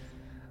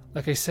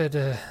 like I said,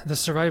 the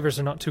survivors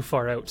are not too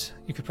far out.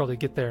 You could probably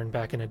get there and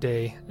back in a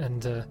day,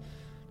 and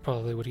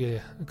probably would be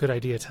a good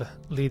idea to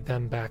lead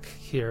them back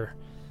here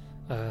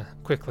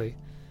quickly.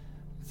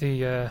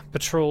 The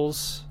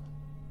patrols,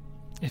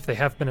 if they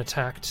have been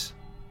attacked,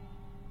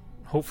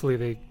 hopefully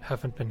they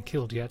haven't been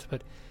killed yet,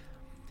 but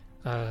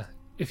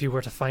if you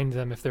were to find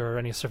them, if there are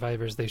any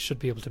survivors, they should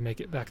be able to make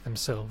it back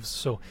themselves.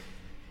 So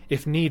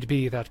if need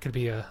be, that could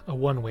be a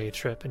one-way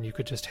trip, and you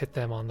could just hit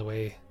them on the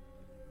way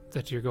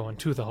that you're going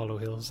to the Hollow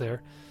Hills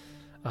there.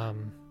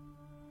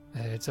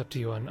 It's up to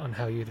you on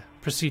how you'd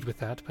proceed with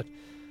that, but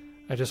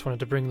I just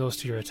wanted to bring those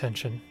to your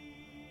attention.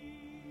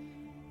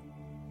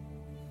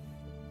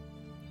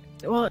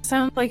 Well, it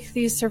sounds like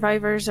these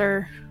survivors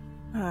are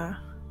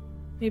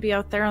maybe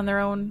out there on their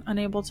own,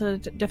 unable to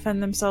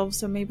defend themselves,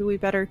 so maybe we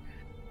better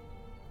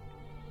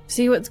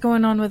see what's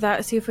going on with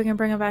that, see if we can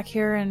bring them back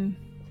here, and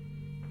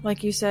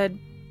like you said,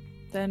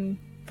 then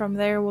from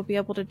there we'll be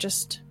able to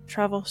just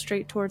travel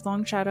straight towards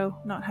Long Shadow,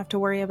 not have to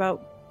worry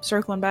about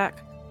circling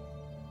back.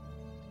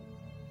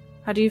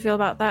 How do you feel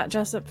about that,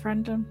 Jessup,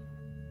 friend?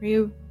 Are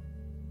you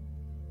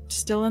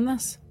still in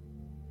this?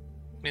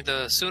 I mean,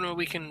 the sooner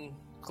we can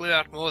clear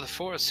out more of the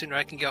forest, the sooner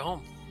I can get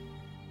home.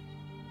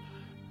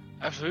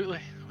 Absolutely.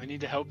 We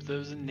need to help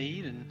those in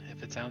need, and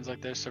if it sounds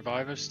like there's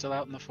survivors still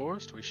out in the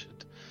forest, we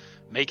should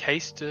make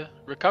haste to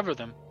recover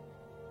them.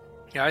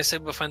 Yeah, I say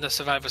we'll find the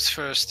survivors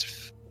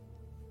first.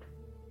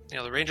 You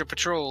know, the ranger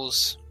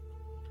patrols,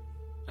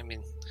 I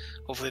mean,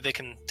 hopefully they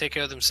can take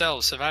care of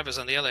themselves. Survivors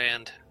on the other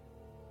end.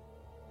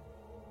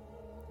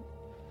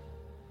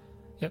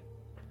 Yep.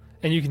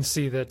 And you can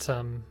see that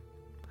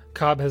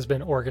Cobb has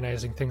been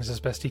organizing things as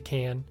best he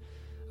can.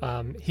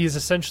 He's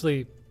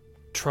essentially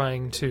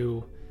trying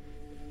to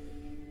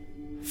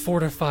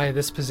fortify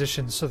this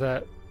position so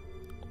that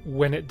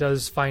when it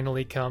does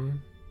finally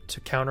come to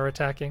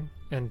counterattacking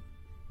and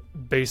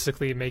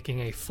basically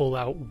making a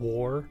full-out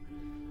war,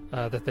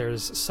 that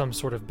there's some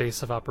sort of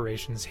base of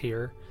operations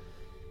here,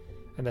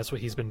 and that's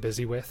what he's been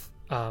busy with.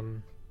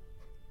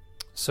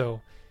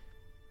 So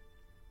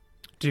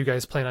do you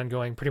guys plan on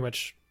going pretty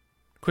much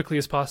quickly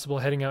as possible,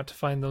 heading out to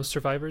find those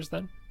survivors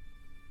then?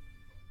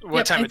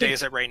 What time of day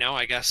is it right now,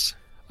 I guess?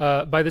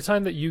 By the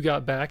time that you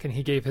got back and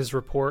he gave his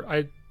report,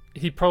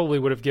 he probably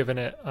would have given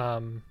it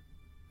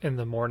in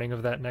the morning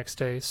of that next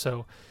day,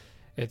 so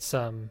it's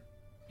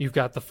you've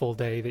got the full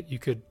day that you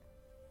could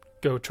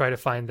go try to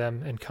find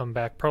them and come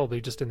back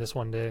probably just in this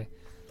one day.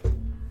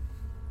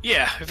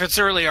 Yeah, if it's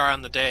earlier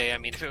on the day. I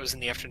mean, if it was in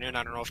the afternoon,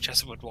 I don't know if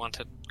Jessup would want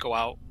to go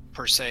out,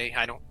 per se.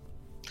 I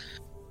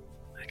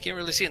can't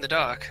really see in the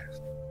dark.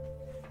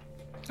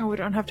 Oh, we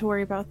don't have to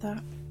worry about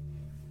that.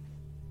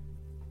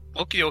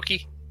 Okie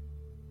dokie.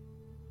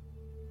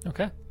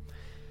 Okay.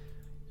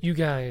 You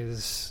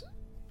guys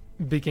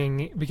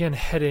began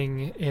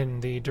heading in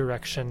the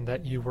direction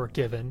that you were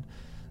given,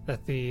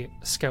 that the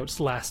scouts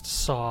last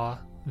saw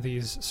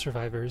these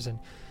survivors, and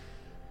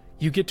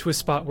you get to a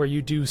spot where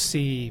you do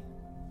see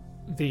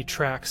the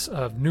tracks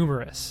of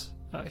numerous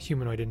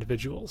humanoid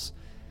individuals,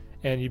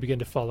 and you begin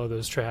to follow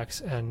those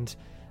tracks. And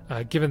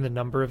given the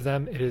number of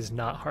them, it is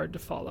not hard to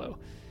follow.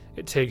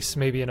 It takes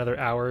maybe another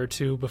hour or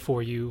two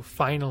before you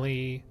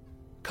finally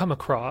come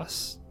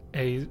across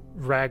a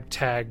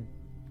ragtag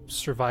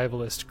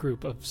survivalist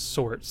group of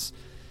sorts.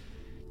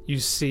 You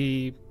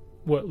see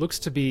what looks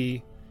to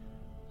be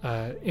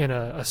in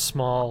a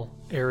small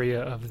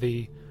area of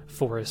the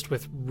forest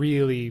with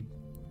really,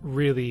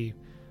 really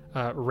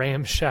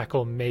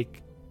ramshackle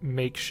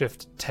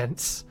makeshift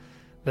tents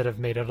that have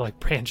made out of like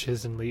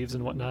branches and leaves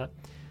and whatnot.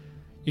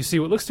 You see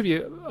what looks to be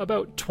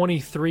about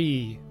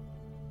 23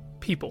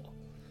 people.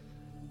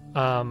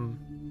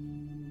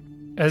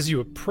 As you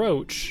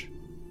approach,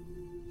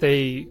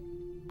 they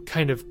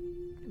kind of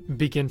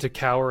begin to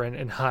cower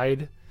and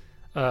hide,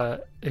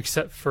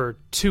 except for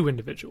two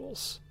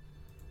individuals.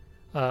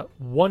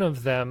 One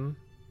of them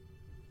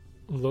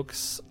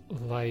looks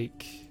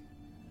like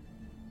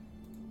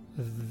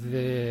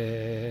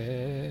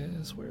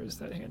this. Where is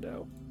that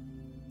handout?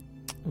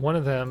 One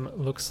of them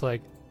looks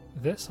like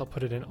this. I'll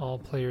put it in all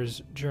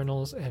players'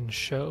 journals and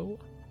show.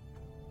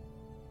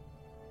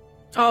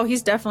 Oh,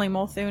 he's definitely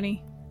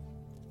Molthuni.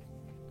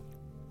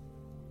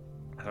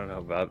 I don't know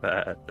about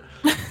that.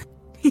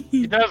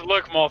 He does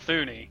look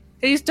Molthuni.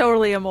 He's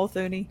totally a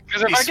Molthuni.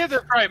 Because if I get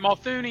this right,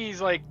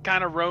 Molthuni's like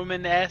kind of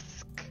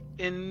Roman-esque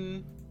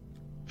in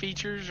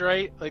features,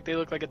 right? Like they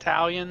look like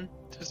Italian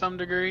to some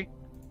degree.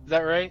 Is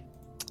that right?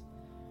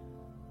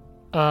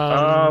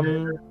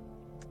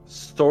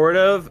 Sort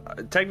of.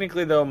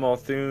 Technically, though,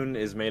 Molthun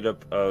is made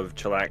up of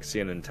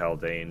Chelaxian and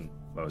Taldane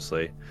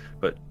mostly,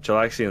 but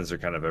Chelaxians are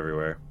kind of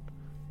everywhere.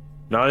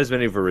 Not as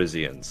many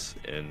Verizians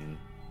in,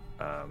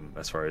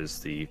 as far as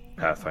the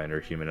Pathfinder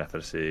human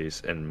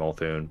ethnicities in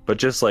Molthun, but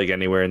just like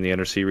anywhere in the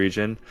Undersea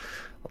region,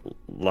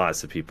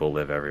 lots of people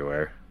live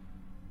everywhere.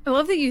 I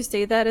love that you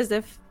say that as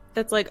if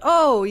that's like,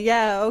 oh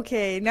yeah,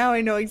 okay, now I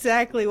know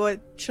exactly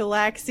what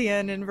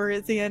Chelaxian and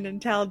Verizian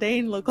and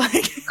Taldane look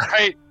like.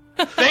 Right.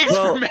 Thanks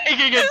for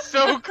making it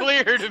so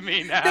clear to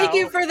me now. Thank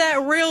you for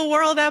that real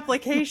world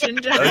application,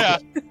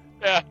 Jeff.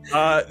 Yeah.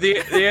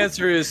 The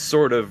answer is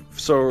sort of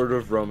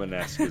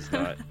Romanesque is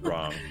not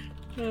wrong.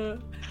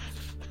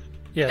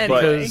 Yeah,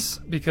 Anyway.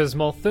 because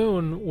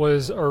Molthun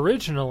was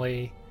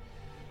originally,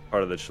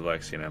 Part of the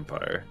Chelaxian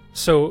Empire.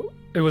 so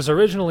it was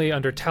originally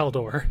under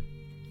Taldor,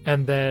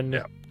 and then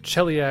Yeah.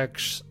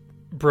 Cheliax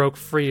broke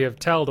free of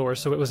Taldor,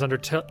 so it was under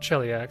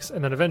Cheliax,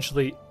 and then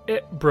eventually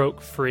it broke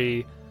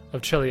free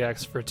of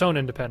Cheliax for its own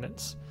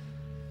independence.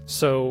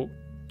 So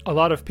a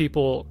lot of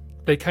people,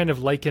 they kind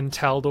of liken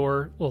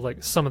Taldor, well,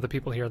 like some of the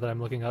people here that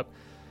I'm looking up,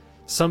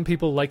 some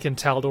people liken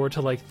Taldor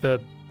to like the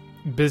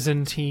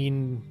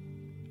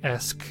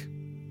Byzantine-esque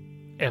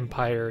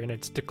empire in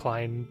its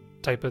decline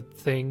type of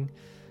thing.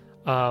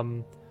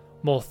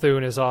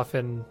 Molthun is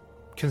often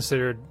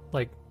considered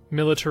like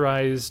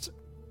militarized,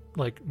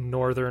 like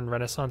northern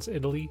Renaissance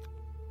Italy,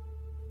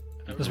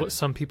 is what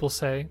some people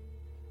say.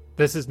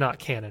 This is not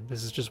canon.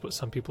 This is just what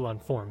some people on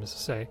forums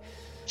say.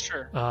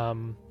 Sure.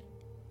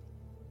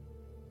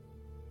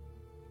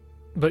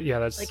 But yeah,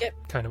 that's Like it.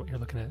 kind of what you're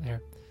looking at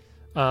there.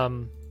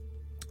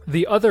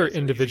 The other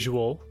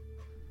individual,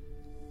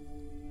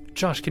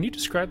 Josh, can you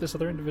describe this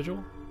other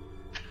individual?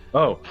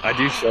 Oh, I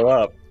do show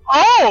up.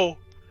 Oh!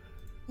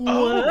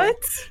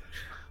 What?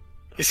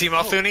 You see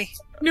Malthuni?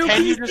 No,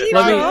 Can you please just-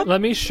 do.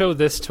 Let me show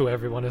this to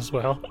everyone as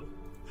well.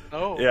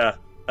 Oh. Yeah,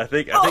 I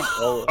think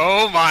all,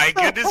 Oh my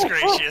goodness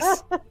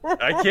gracious.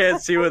 I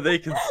can't see what they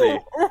can see.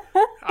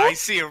 I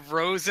see a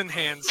rose in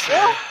hand,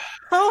 sir.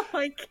 Oh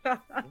my god.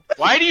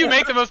 Why do you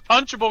make the most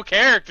punchable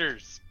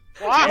characters?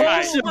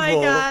 Why? Oh my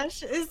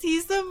gosh. Is he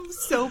some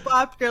soap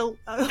opera?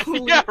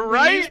 Yeah,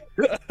 right?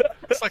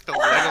 It's like the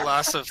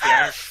Legolas of the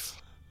Iron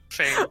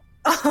Fang.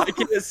 I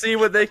can't see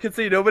what they can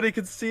see. Nobody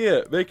can see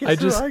it. Make it I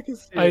so just- I can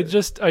see I it.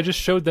 just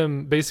showed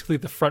them basically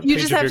the front You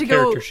page just of have your to go-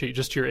 character sheet,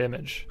 just your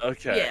image.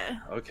 Okay. Yeah.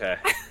 Okay.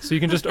 So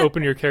you can just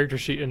open your character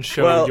sheet and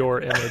show Well-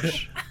 your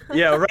image.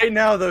 Yeah, right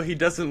now though he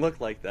doesn't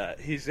look like that.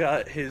 He's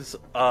got his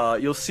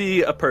you'll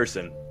see a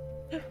person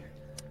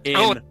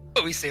in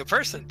Oh, we see a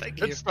person. Thank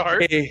you. Good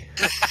start. a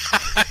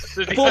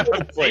Does he full have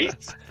a plate.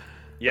 face?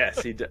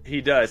 Yes,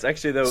 he does.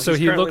 Actually though, So he's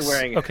he currently looks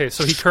wearing okay.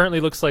 So he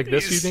currently looks like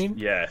this. He's- You mean?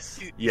 Yes.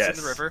 He's Yes.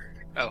 in the river.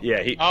 Oh.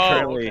 Yeah, he Oh,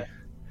 currently okay.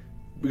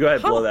 Go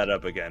ahead, blow that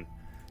up again.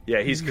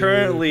 Yeah, he's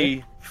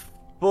currently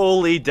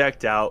fully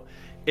decked out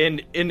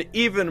in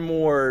even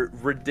more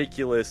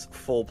ridiculous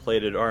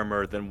full-plated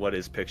armor than what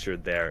is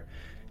pictured there.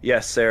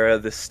 Yes, Sarah,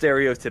 the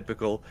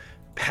stereotypical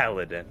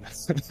paladin.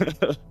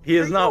 He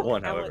is not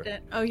one, however.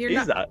 Paladin. Oh, you're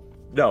He's not. not.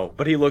 No,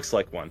 but he looks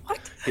like one. What?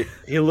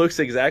 He looks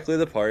exactly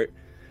the part.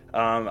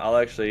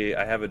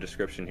 I have a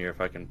description here if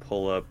I can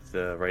pull up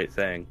the right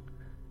thing.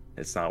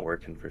 It's not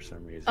working for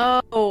some reason.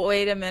 Oh,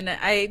 wait a minute.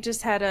 I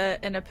just had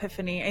an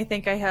epiphany. I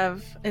think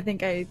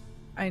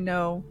I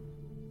know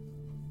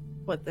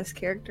what this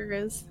character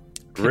is.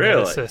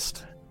 Really?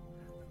 Kineticist.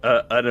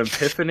 An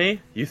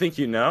epiphany? You think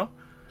you know?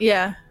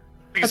 Yeah.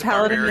 He's a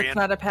paladin barbarian. that's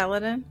not a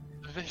paladin.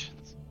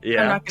 Divisions.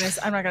 Yeah.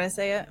 I'm not gonna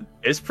say it.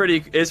 It's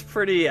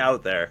pretty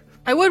out there.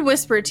 I would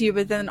whisper it to you,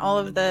 but then all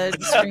of the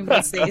stream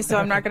would see, so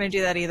I'm not going to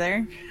do that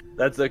either.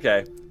 That's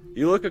okay.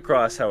 You look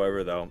across,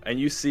 however, though, and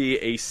you see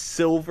a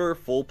silver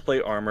full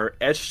plate armor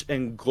etched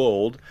in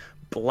gold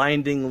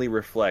blindingly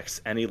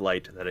reflects any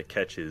light that it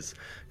catches.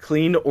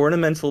 Clean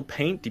ornamental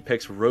paint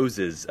depicts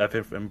roses as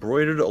if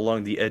embroidered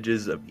along the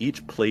edges of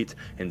each plate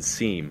and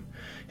seam.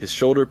 His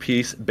shoulder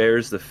piece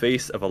bears the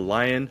face of a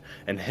lion,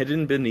 and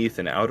hidden beneath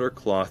an outer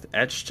cloth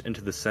etched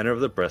into the center of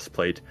the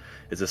breastplate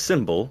is a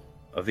symbol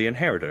of the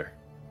Inheritor.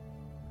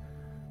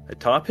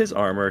 Atop his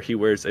armor, he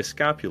wears a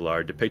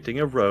scapular depicting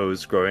a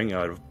rose growing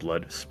out of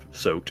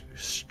blood-soaked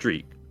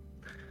streak.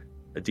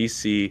 A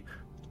DC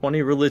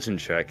 20 religion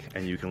check,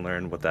 and you can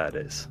learn what that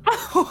is.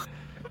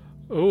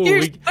 Oh,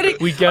 Here's-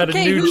 we got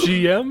okay, a new who-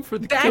 GM for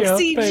the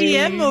Backseat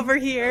campaign. GM over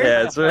here.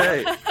 That's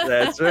right.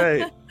 That's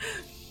right.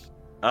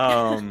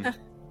 Darn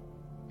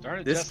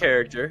it, This Jessup.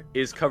 character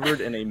is covered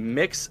in a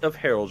mix of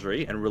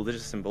heraldry and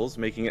religious symbols,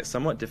 making it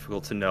somewhat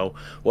difficult to know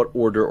what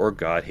order or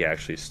god he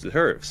actually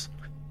serves.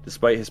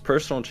 Despite his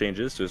personal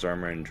changes to his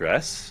armor and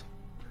dress,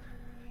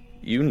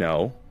 you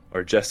know,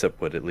 or Jessup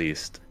would at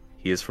least,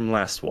 he is from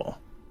Lastwall.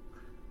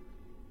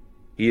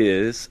 He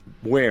is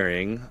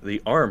wearing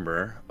the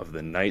armor of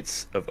the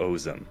Knights of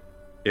Ozum,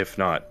 if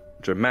not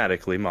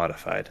dramatically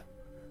modified.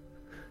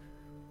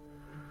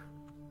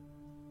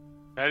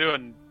 Can I do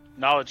a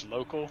knowledge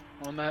local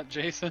on that,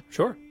 Jason?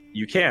 Sure.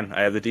 You can.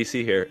 I have the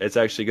DC here. It's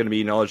actually going to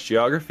be knowledge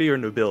geography or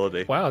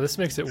nobility. Wow, this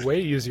makes it way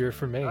easier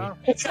for me. Oh.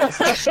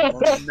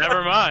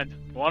 Never mind.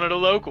 Wanted a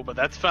local, but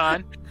that's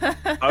fine.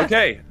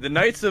 Okay, the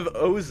Knights of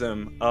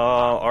Ozum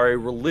are a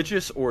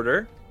religious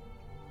order,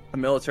 a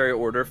military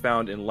order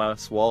found in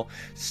Lastwall,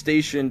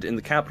 stationed in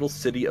the capital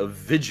city of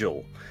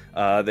Vigil.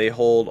 They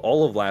hold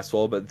all of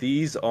Lastwall, but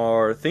these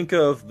are, think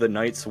of the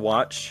Night's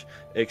Watch,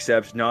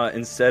 except not,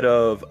 instead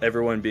of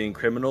everyone being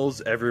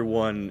criminals,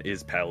 everyone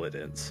is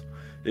paladins.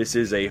 This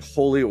is a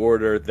holy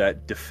order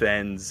that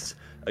defends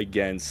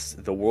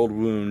against the World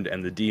Wound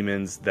and the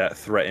demons that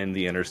threaten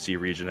the Inner Sea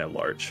region at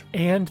large.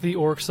 And the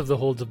orcs of the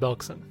Holds of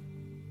Belkzen.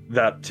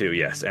 That too,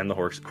 yes, and the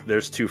orcs.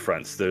 There's two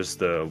fronts. There's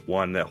the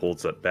one that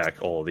holds up back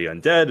all the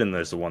undead, and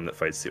there's the one that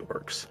fights the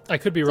orcs. I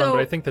could be wrong, So- but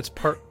I think that's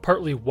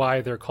partly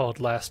why they're called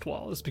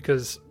Lastwall, is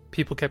because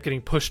people kept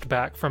getting pushed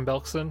back from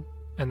Belkzen,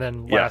 and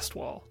then Yeah.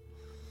 Lastwall.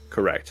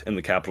 Correct, in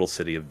the capital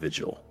city of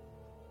Vigil.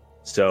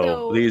 So,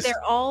 So these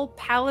they're all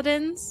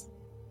paladins?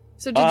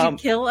 So did you Um,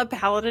 kill a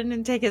paladin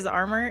and take his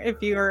armor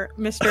if you're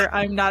Mr.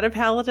 I'm not a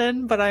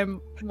paladin, but I'm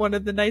one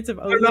of the Knights of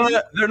Odin?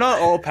 they're not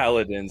all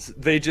paladins.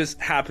 They just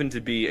happen to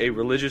be a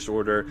religious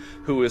order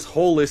who is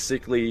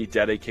holistically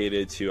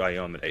dedicated to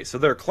Iomedae. So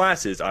their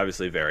classes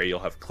obviously vary. You'll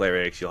have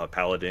clerics, you'll have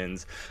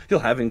paladins, you'll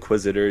have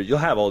inquisitors, you'll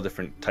have all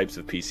different types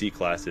of PC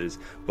classes,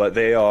 but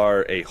they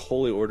are a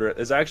holy order.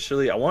 There's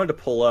actually, I wanted to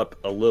pull up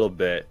a little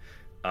bit.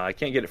 I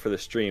can't get it for the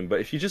stream, but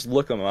if you just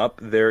look them up,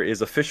 there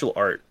is official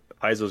art.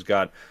 Paizo's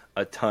got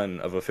a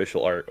ton of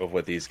official art of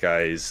what these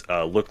guys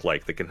look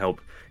like that can help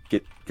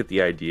get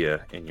the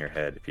idea in your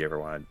head if you ever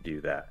want to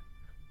do that.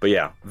 But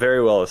yeah,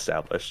 very well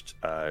established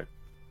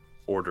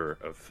order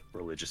of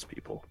religious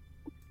people.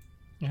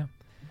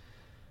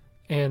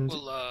 And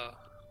Well,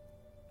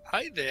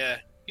 hi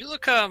there. You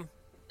look, a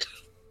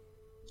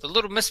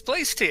little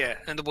misplaced here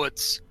in the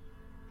woods.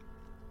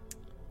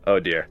 Oh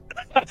dear.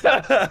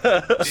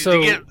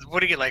 So- What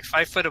do you get, like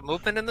 5 foot of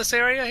movement in this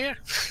area here?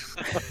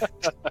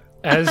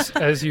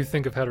 as you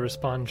think of how to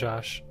respond,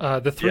 Josh,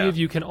 the three Yeah. of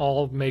you can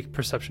all make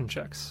perception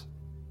checks.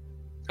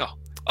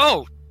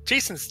 Oh,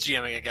 Jason's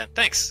GMing again.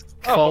 Thanks.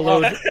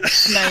 Followed.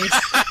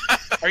 Nice.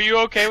 Are you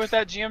okay with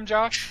that, GM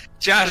Josh?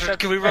 Josh,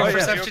 can we roll Oh, yeah.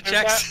 perception You okay with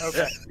checks? that?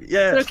 Okay.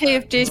 Yeah. Is it okay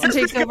if Jason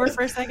takes over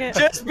for a second?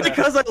 Just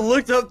because I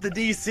looked up the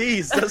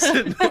DCs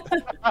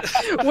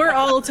doesn't. We're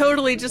all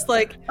totally just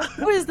like,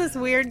 who is this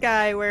weird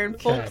guy wearing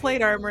full Okay.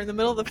 plate armor in the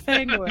middle of the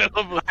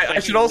Fangwood? I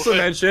should also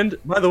mention,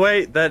 by the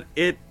way, that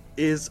it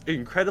is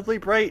incredibly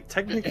bright.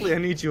 Technically, I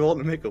need you all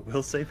to make a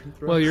will saving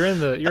throw. Well, you're in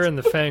the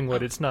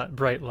Fangwood. It's not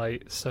bright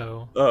light,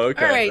 so Oh,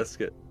 okay, All right. that's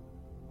good.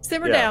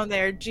 Simmer Yeah. down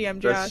there, GM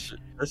Josh.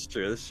 That's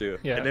true. That's true.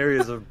 Yeah. In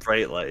areas of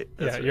bright light.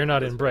 yeah, That's you're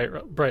not right, in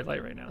that's bright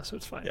light right now, so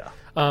it's fine. Yeah,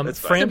 Um, that's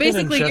fine. So Frampton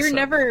and basically,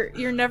 Jessup.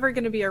 you're never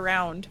going to be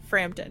around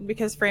Frampton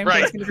because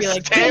Frampton's Right. going to be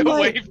like, Stay dim away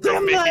light, from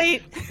dim me."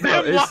 light.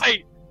 No, Dim it's-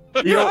 light.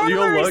 You'll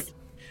look.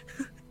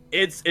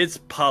 Armors! It's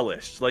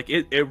polished. Like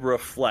it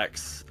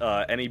reflects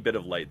any bit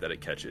of light that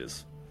it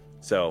catches.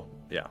 So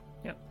yeah.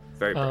 Yeah.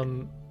 Very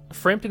bright.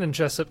 Frampton and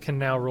Jessup can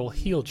now roll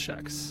heal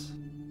checks.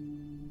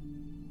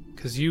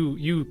 Because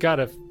you got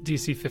a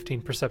DC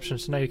 15 perception,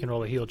 so now you can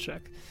roll a heal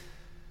check.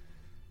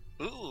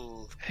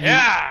 Ooh.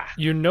 Yeah.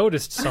 You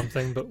noticed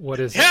something, but what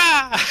is it?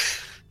 Yeah!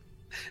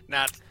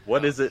 Not.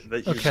 What is it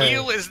that you Okay.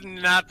 Heal is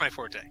not my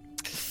forte.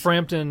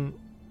 Frampton,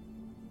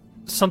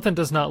 something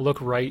does not look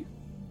right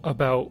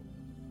about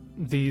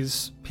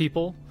these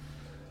people,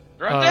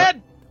 You're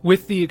undead.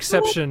 with the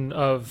exception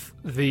of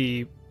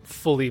the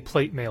fully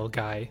plate mail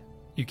guy.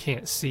 You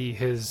can't see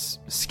his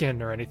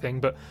skin or anything,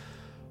 but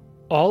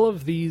all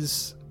of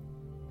these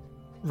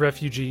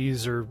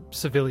refugees or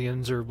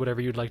civilians or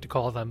whatever you'd like to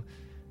call them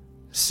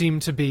seem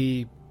to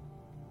be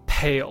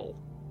pale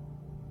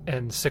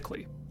and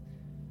sickly.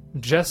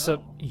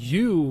 Jessup,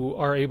 you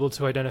are able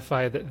to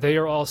identify that they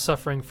are all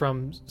suffering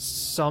from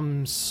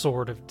some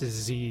sort of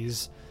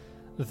disease,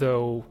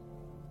 though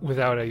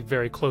without a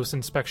very close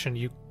inspection,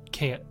 you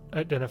can't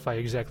identify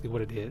exactly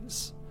what it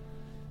is.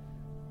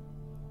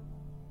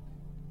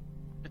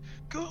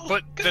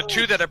 But the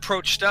two that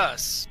approached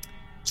us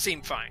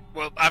seemed fine.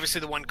 Well,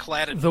 obviously the one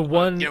clad in The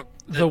one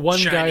guy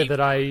shiny- that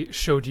I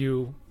showed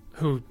you,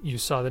 who you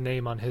saw the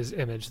name on his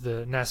image,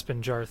 the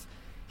Naspin Jarth,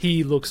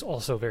 he looks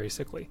also very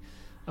sickly.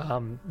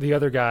 The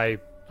other guy,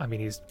 I mean,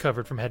 he's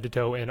covered from head to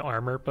toe in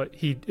armor, but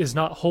he is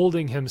not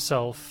holding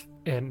himself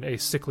in a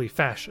sickly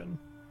fashion.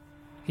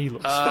 He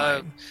looks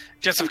fine.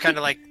 Jessup kind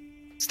of like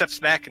steps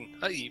back and,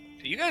 are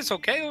you guys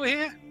okay over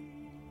here?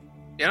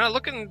 You're not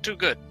looking too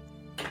good.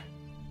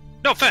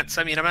 No offense.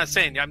 I mean, I'm not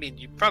saying. I mean,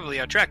 you probably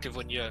are attractive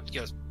when your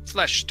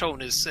flesh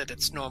tone is at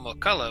its normal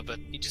color, but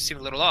you just seem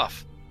a little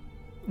off.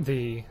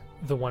 The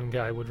one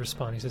guy would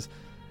respond. He says,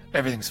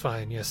 "Everything's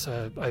fine. Yes,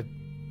 I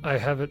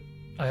have it.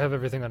 I have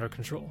everything under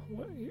control.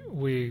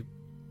 We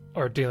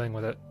are dealing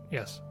with it.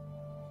 Yes."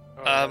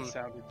 that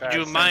sounded bad. Do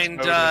you Sense mind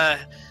motive.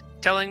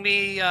 telling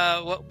me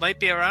what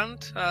might be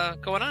around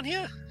going on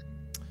here?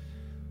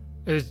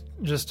 It's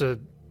just a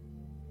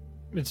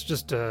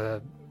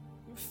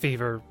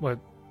fever. What?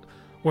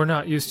 We're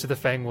not used to the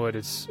Fangwood.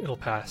 It'll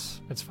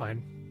pass. It's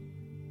fine.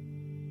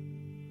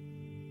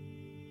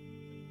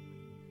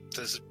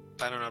 Does,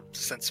 I don't know,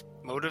 sense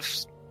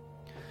motives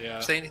Yeah.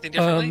 say anything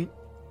differently?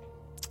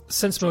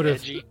 Sense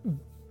motive. Edgy.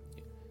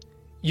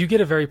 You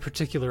get a very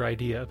particular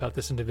idea about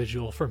this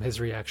individual from his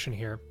reaction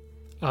here.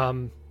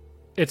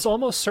 It's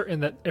almost certain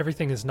that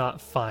everything is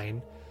not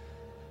fine.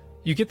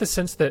 You get the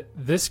sense that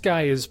this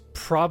guy is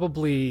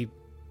probably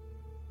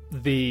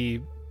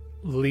the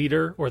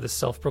leader or the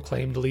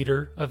self-proclaimed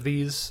leader of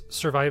these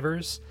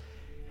survivors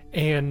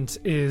and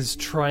is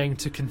trying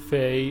to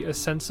convey a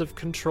sense of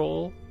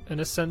control and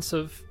a sense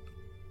of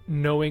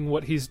knowing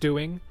what he's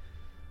doing.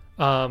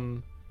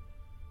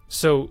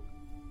 So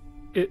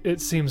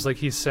it seems like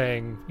he's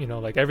saying,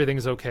 like,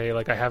 everything's okay,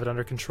 like, I have it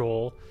under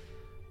control.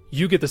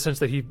 You get the sense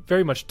that he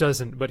very much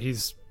doesn't, but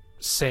he's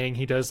saying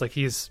he does, like,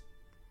 he's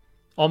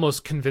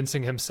almost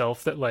convincing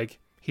himself that, like,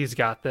 he's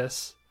got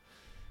this.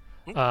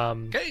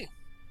 Okay.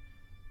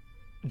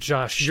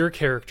 Josh, your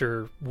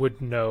character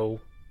would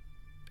know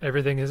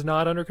everything is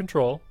not under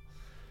control.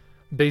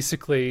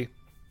 Basically,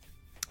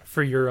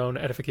 for your own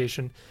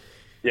edification,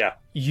 Yeah.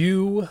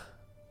 you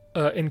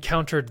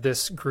encountered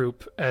this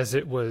group as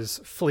it was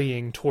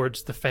fleeing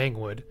towards the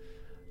Fangwood.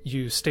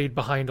 You stayed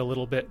behind a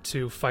little bit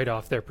to fight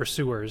off their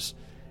pursuers,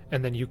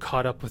 and then you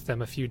caught up with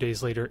them a few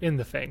days later in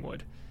the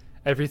Fangwood.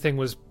 Everything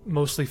was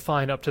mostly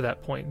fine up to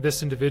that point.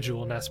 This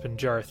individual, Naspin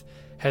Jarth,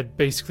 had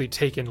basically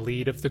taken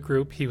lead of the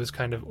group. He was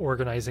kind of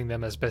organizing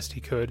them as best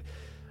he could.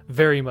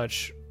 Very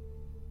much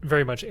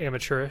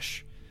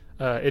amateurish.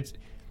 It's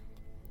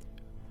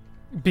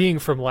being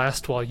from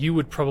Lastwall, you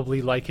would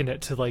probably liken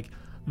it to, like,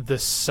 the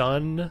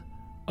son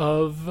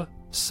of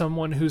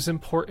someone who's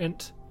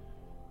important.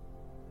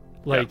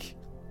 Like,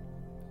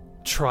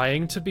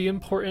 trying to be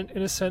important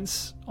in a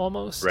sense,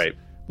 almost. Right.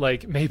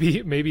 Like,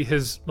 maybe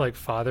his, like,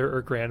 father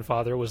or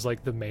grandfather was,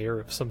 like, the mayor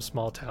of some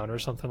small town or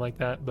something like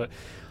that, but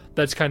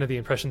that's kind of the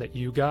impression that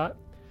you got.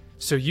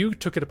 So you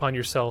took it upon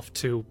yourself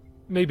to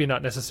maybe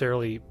not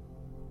necessarily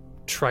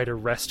try to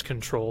wrest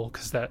control,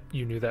 because that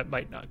you knew that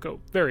might not go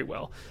very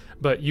well,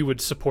 but you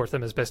would support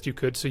them as best you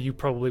could, so you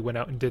probably went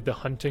out and did the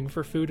hunting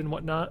for food and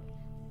whatnot.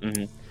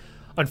 Mm-hmm.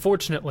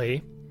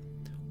 Unfortunately,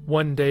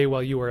 one day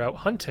while you were out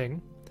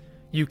hunting,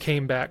 you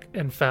came back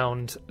and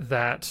found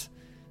that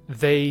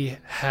they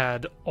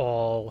had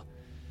all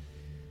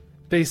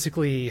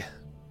basically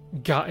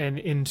gotten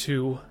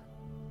into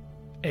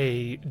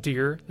a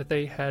deer that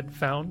they had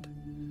found,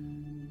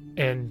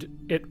 and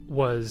it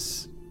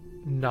was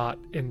not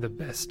in the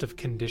best of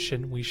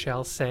condition, we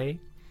shall say.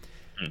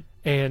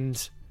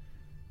 And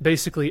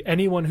basically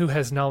anyone who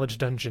has knowledge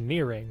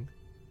dungeoneering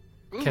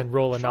can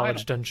roll a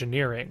knowledge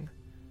dungeoneering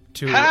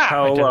to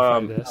identify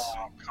this.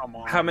 Oh, come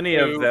on. How many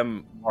of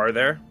them are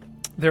there?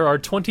 There are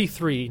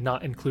 23,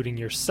 not including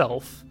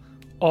yourself.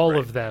 All Right.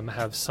 of them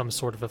have some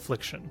sort of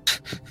affliction.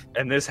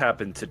 And this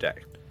happened today.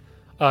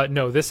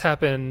 No, this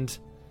happened,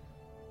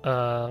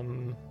 I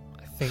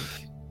think,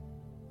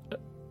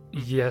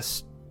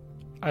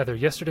 either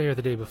yesterday or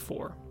the day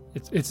before.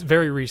 It's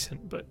very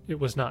recent, but it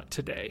was not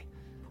today.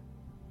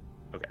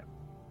 Okay.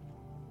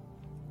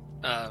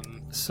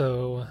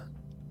 So,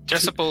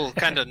 Jessup will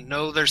kind of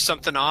know there's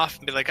something off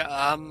and be like,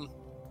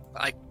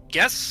 I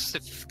guess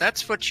if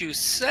that's what you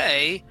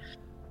say.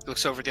 He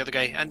looks over at the other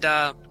guy, and,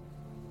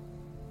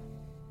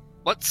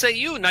 what say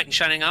you, knight in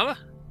shining armor?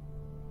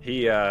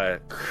 He,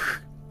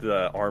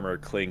 the armor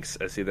clinks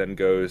as he then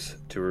goes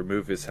to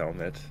remove his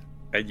helmet.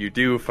 And you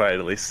do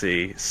finally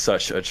see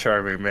such a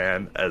charming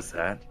man as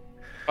that.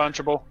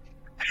 Punchable.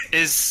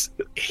 Is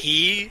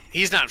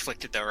he's not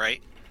inflicted though,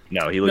 right?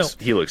 No, he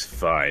looks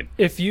fine.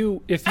 If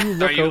you look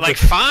Are you over, like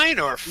fine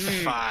or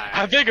fine?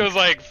 I think it was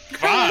like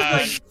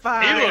fine.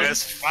 Fine. He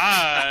was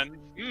fine.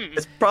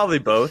 It's probably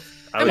both.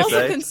 I I'm would also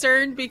say.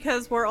 concerned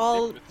because we're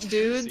all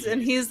dudes,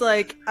 and he's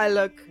like, I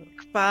look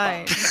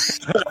fine.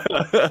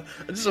 I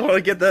just want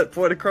to get that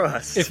point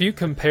across. if you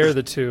compare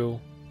the two,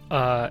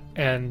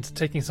 and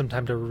taking some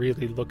time to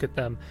really look at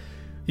them,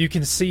 you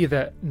can see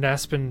that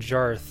Naspin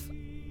Jarth,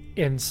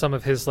 in some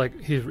of his, like,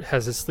 he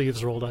has his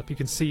sleeves rolled up. You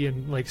can see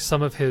in like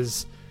some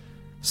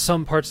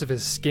parts of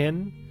his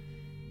skin,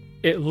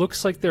 it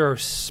looks like there are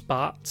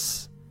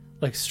spots,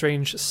 like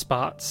strange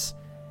spots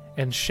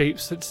and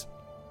shapes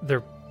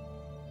they're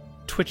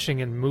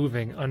twitching and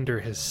moving under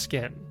his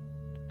skin.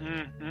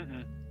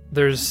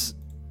 There's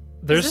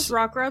Is this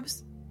rock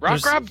rubs?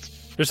 Rock rub.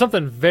 There's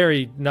something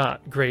very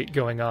not great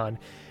going on,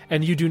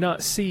 and you do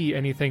not see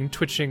anything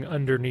twitching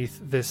underneath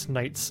this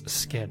knight's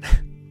skin.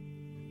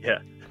 Yeah.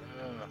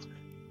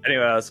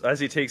 Anyway, as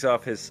he takes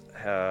off his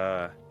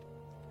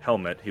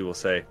helmet, he will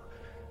say,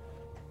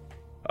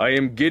 "I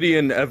am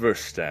Gideon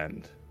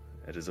Everstand.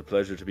 It is a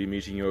pleasure to be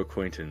meeting your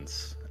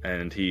acquaintance."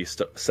 And he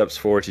steps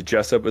forward to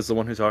Jessup as the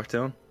one who talked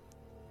to him.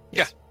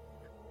 Yeah.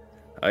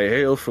 I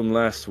hail from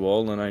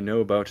Lastwall, and I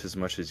know about as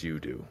much as you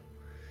do.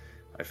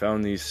 I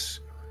found these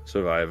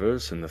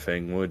survivors in the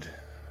Fangwood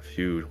a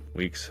few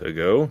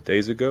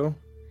days ago.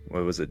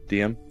 What was it,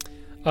 DM?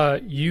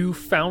 You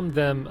found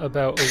them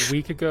about a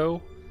week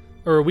ago,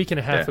 or a week and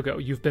a half Yeah. ago.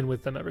 You've been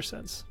with them ever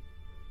since.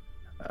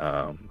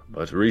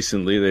 But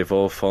recently they've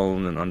all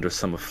fallen under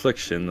some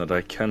affliction that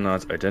I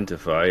cannot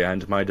identify,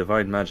 and my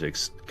divine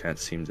magics can't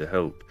seem to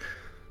help.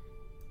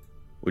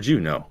 Would you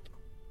know?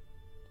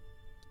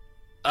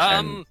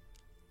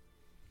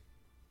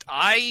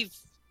 I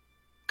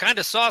kind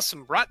of saw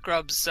some rot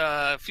grubs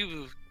a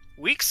few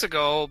weeks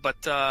ago,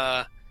 but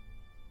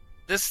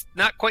this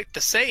not quite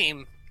the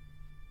same.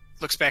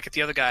 Looks back at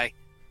the other guy.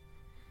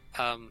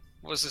 What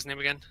was his name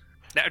again?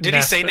 Did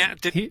he say Naspin.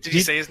 Did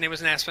he say his name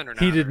was Naspin or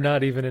not? He did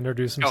not even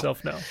introduce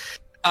himself. No.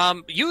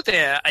 You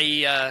there?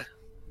 I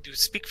do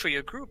speak for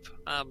your group.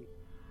 I'm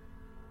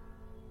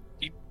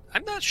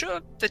not sure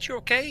that you're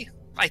okay.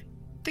 I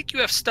think you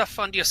have stuff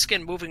under your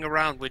skin moving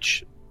around,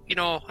 which,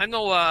 I'm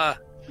no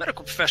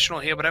medical professional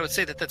here, but I would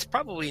say that that's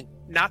probably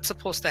not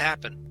supposed to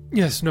happen.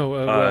 Yes.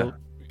 No.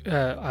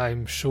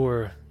 I'm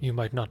sure you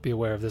might not be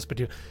aware of this,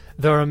 but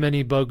there are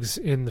many bugs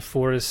in the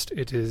forest.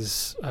 It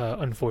is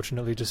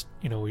unfortunately just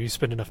you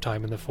spend enough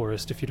time in the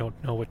forest. If you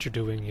don't know what you're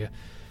doing,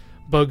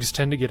 bugs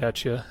tend to get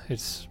at you.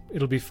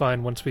 It'll be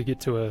fine once we get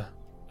to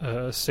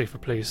a safer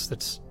place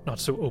that's not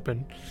so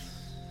open.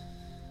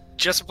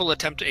 Jessup will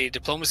attempt a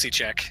diplomacy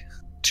check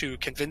to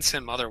convince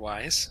him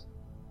otherwise.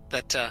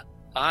 That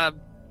I'm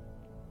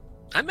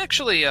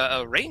actually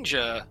a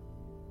ranger,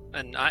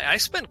 and I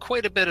spend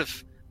quite a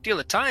deal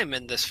of time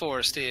in this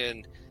forest here,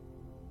 and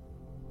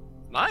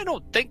I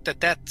don't think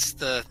that's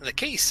the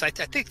case. I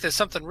think there's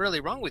something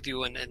really wrong with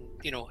you, and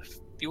if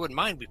you wouldn't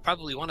mind, we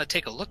probably want to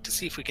take a look to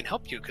see if we can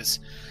help you, because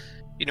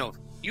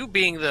you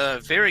being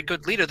the very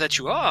good leader that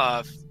you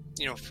are,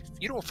 if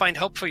you don't find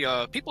help for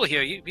your people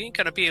here, you ain't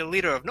gonna be a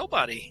leader of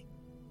nobody.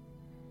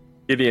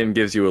 Gideon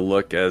gives you a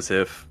look as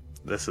if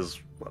this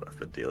is what I've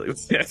been dealing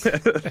with.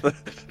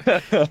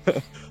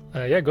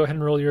 Go ahead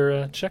and roll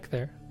your check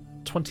there.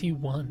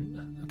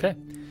 21. Okay.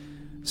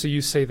 So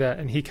you say that,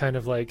 and he kind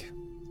of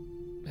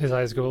his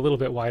eyes go a little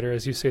bit wider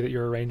as you say that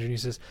you're a ranger, and he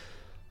says,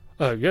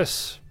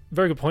 yes,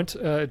 very good point.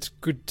 It's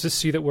good to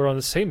see that we're on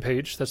the same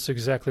page. That's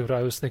exactly what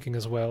I was thinking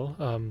as well.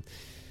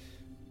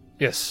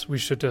 Yes, we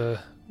should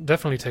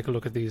definitely take a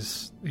look at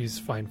these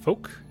fine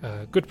folk.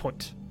 Good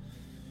point.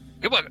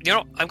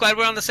 I'm glad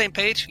we're on the same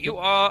page. You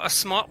are a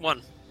smart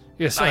one.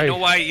 Yes, I know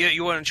why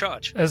you were in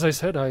charge. As I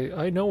said,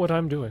 I know what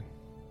I'm doing.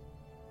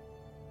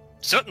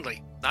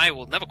 Certainly. I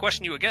will never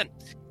question you again.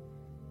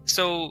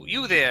 So,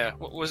 you there,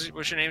 what's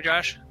your name,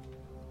 Josh?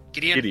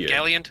 Gideon?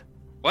 Galleon?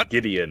 What?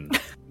 Gideon.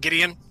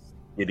 Gideon?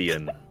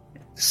 Gideon.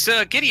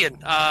 Sir Gideon,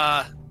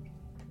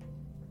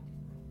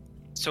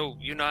 so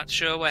you're not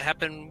sure what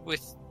happened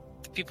with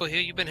the people here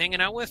you've been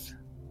hanging out with?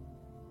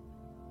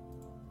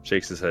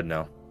 Shakes his head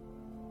no.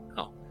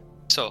 Oh.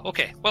 So,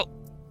 okay. Well,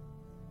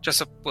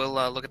 Jessup will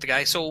look at the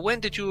guy. So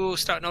when did you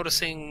start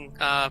noticing,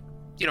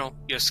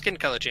 your skin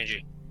color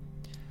changing?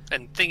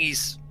 And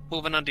thingies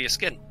moving under your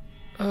skin?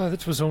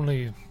 That was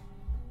only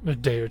a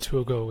day or two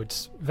ago.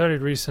 It's very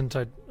recent.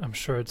 I'm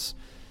sure it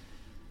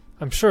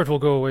will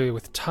go away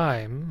with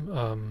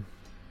time.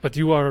 But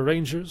you are a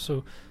ranger,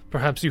 so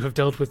perhaps you have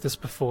dealt with this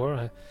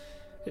before.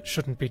 It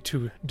shouldn't be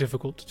too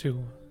difficult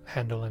to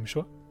handle, I'm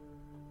sure.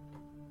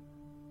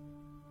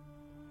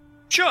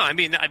 Sure. I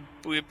mean,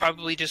 we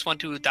probably just want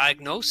to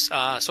diagnose.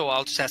 So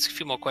I'll just ask a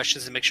few more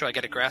questions and make sure I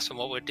get a grasp on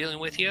what we're dealing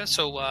with here.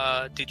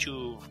 So, did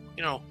you,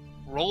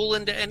 roll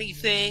into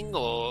anything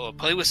or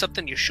play with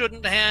something you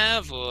shouldn't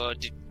have, or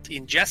did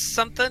you ingest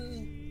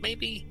something,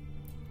 maybe?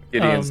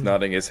 Gideon's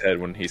nodding his head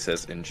when he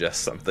says ingest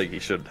something he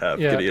shouldn't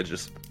have. Yeah. Gideon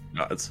just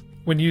nods.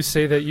 When you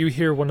say that, you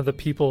hear one of the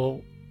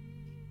people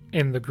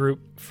in the group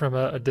from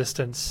a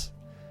distance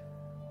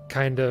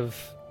kind of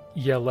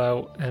yell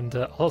out, and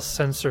I'll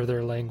censor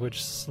their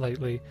language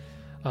slightly.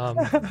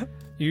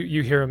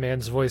 You hear a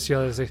man's voice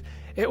yell,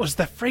 "It was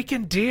the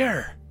freaking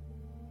deer!"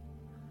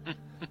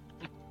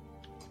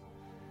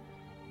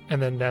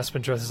 And then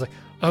Naspin is like,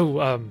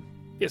 "Oh,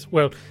 yes,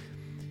 well,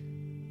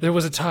 there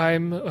was a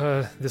time,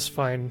 this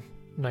fine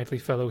knightly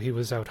fellow, he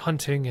was out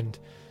hunting, and,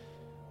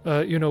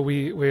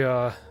 we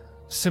are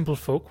simple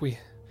folk. We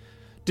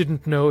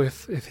didn't know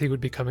if he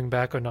would be coming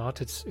back or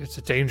not. It's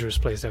a dangerous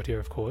place out here,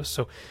 of course.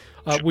 So,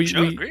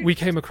 we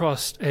came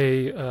across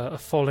a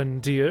fallen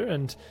deer,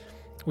 and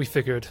we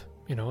figured,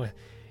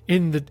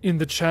 in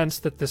the chance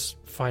that this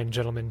fine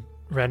gentleman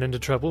ran into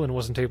trouble and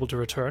wasn't able to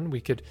return,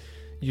 we could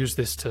use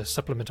this to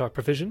supplement our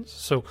provisions.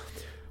 So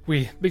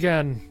we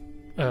began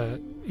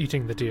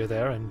eating the deer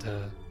there, and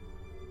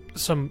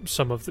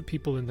some of the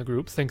people in the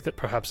group think that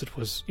perhaps it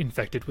was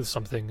infected with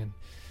something, and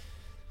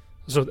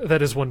so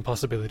that is one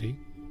possibility."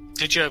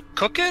 Did you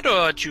cook it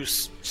or did you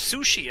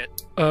sushi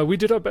it? We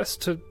did our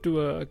best to do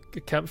a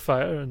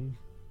campfire and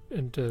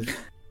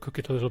cook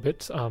it a little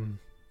bit.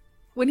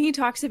 When he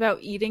talks about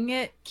eating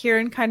it,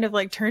 Kieran kind of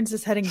like turns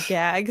his head and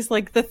gags.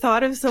 Like the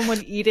thought of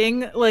someone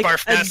eating like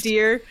Barf a nest.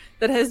 deer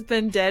that has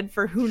been dead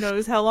for who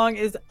knows how long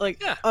is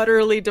like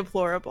utterly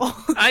deplorable.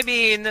 I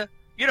mean,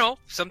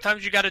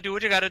 sometimes you got to do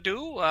what you got to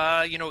do.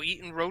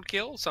 Eating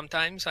roadkill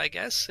sometimes, I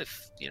guess,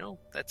 if,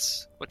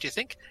 that's what you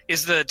think.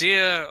 Is the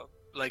deer,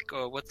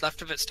 what's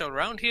left of it still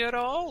around here at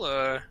all?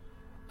 Or?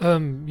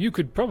 You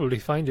could probably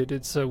find it.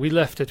 It's we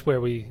left it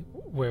where we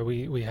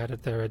had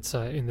it there. It's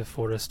in the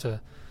forest,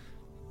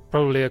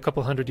 probably a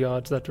couple 100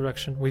 yards that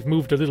direction. We've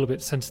moved a little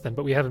bit since then,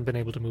 but we haven't been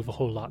able to move a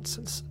whole lot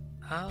since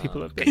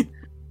people have been.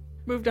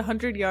 Moved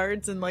 100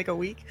 yards in like a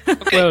week.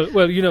 Okay.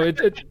 Well,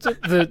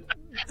 the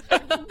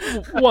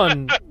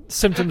one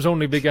symptoms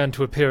only began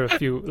to appear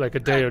a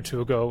day or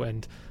two ago,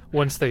 and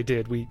once they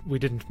did, we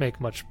didn't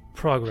make much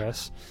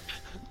progress.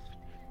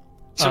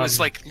 So it's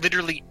like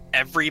literally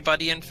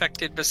everybody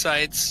infected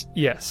besides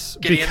Yes,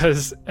 Gideon?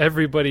 because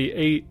everybody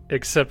ate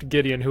except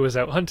Gideon, who was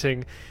out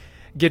hunting.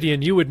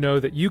 Gideon, you would know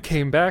that you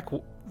came back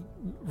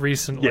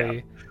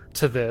recently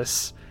to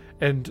this,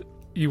 and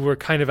you were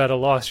kind of at a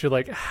loss. You're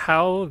like,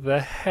 how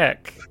the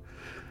heck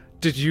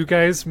did you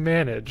guys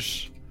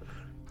manage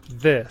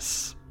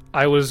this?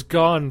 I was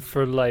gone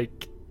for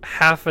like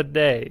half a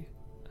day.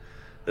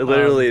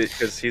 Literally,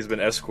 because he's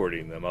been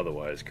escorting them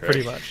otherwise, correct?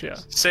 Pretty much, yeah.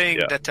 saying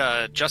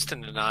that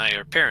Justin and I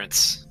are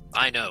parents.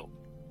 I know.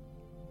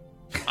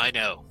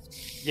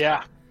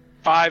 Yeah,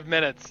 5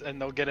 minutes and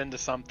they'll get into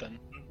something.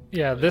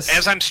 Yeah, this...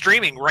 As I'm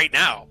streaming right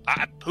now,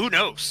 who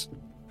knows?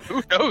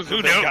 Who knows? Who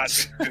what they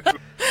knows? got?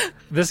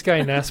 This guy,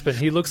 Naspin,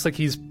 he looks like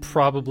he's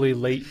probably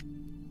late...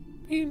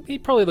 He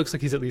probably looks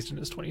like he's at least in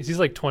his 20s. He's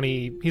like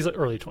 20... He's like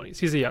early 20s.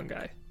 He's a young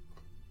guy.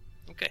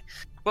 Okay.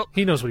 Well,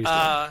 He knows what he's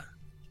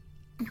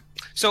doing.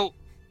 So,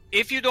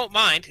 if you don't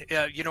mind,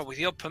 with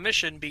your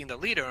permission, being the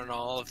leader in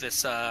all of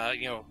this,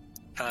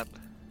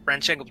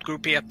 branched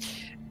group here,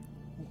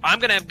 I'm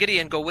going to have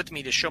Gideon go with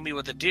me to show me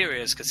where the deer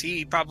is, because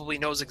he probably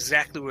knows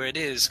exactly where it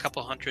is, a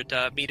couple hundred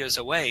meters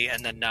away,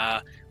 and then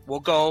we'll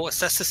go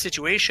assess the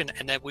situation,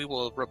 and then we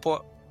will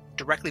report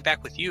directly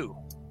back with you.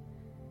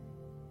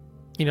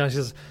 He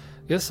says,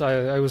 yes,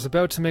 I was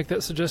about to make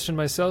that suggestion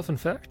myself, in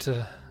fact.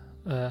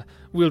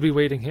 We'll be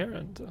waiting here,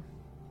 and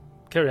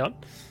carry on.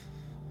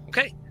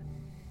 Okay.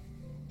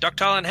 Dark,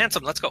 tall, and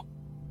handsome, let's go.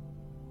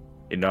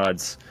 He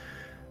nods.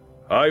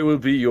 "I will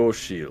be your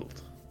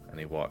shield." And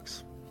he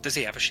walks. Does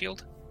he have a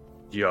shield?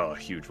 Yeah, a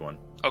huge one.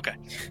 Okay.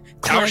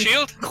 Tower Clank,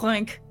 shield?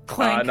 Clank,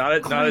 clank. Not a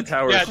clank.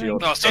 tower Yeah,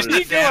 shield. no, so Didn't he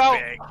Not go that out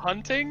big.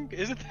 hunting?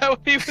 Isn't that what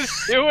he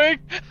was doing?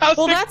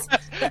 Well,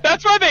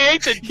 That's why they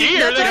ate the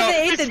deer. That's why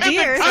they ate the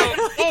deer.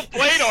 Full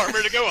plate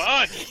armor to go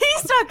hunt.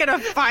 He's not gonna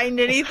find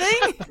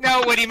anything.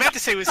 No, what he meant to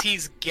say was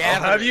he's I'll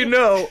gathering. have you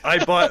know,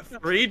 I bought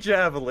 3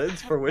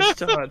 javelins for which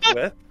to hunt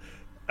with,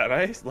 and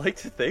I like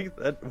to think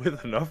that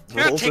with enough You're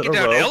not rolls in taking a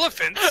down row,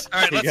 elephants.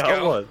 All right, he let's got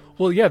go. one.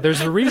 Well, yeah,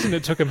 there's a reason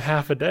it took him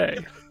half a day.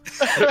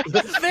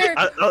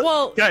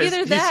 Well, Guys, either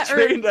he's that or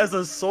trained as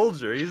a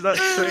soldier. He's not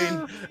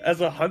trained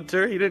as a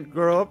hunter. He didn't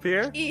grow up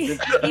here.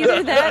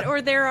 either that or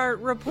there are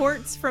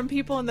reports from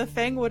people in the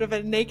Fangwood of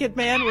a naked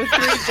man with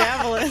 3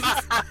 javelins.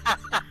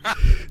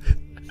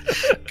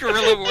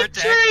 Guerrilla war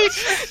Tree,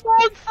 tactics.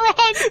 long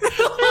front.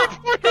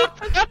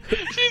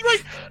 She's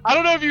like, I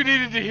don't know if you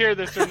needed to hear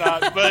this or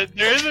not, but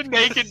there is a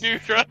naked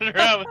dude running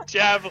around with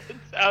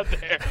javelins out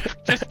there.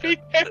 Just be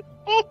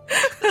careful.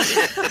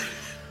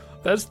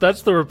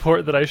 That's the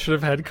report that I should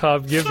have had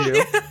Cobb give you.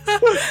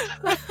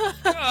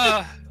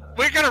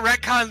 We're gonna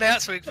retcon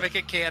that so we can make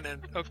it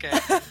canon. Okay.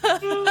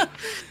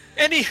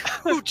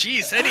 Anywho,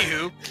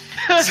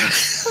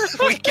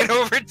 so we get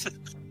over to.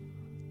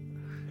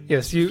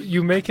 Yes,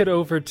 you make it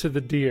over to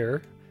the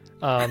deer.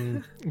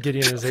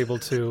 Gideon is able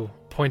to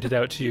point it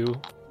out to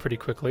you pretty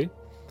quickly.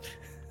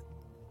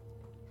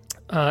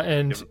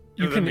 And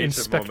you give can him each a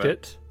inspect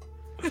moment.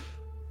 it.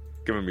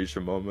 Give him each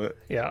a moment.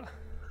 Yeah.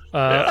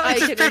 I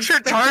just can picture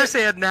inspect it.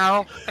 Tarzan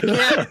now. I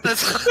can't.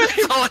 That's all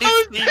I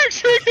I was see.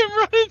 picturing him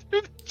running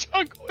through the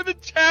jungle with a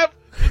javelin,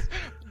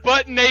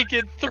 butt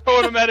naked,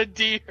 throwing them at a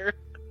deer.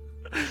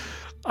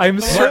 I'm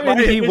certain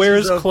my he image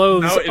wears is of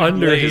clothes mountain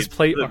under his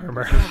blades. plate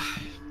armor.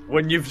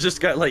 When you've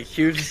just got like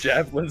huge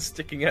javelins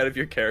sticking out of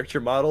your character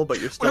model, but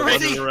you're still Where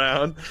is running he?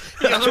 around.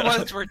 The other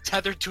ones were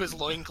tethered to his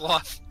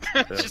loincloth.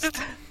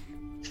 Just...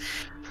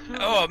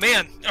 Oh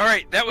man! All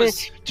right, that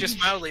was just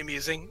mildly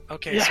amusing.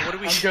 Okay, so what do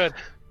we? I'm good.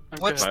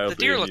 What's good. the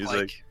deer look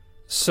Mildly like?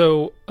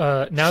 So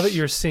now that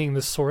you're seeing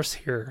the source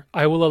here,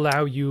 I will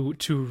allow you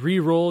to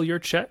re-roll your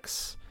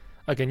checks.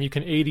 Again, you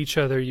can aid each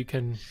other. You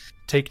can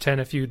take 10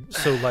 if you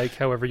so like,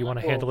 however you want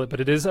to handle it. But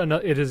it is a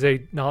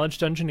knowledge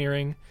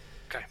dungeoneering.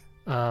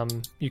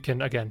 Okay. You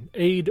can again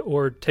aid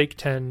or take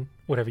 10,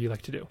 whatever you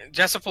like to do.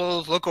 Jessup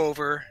will look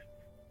over,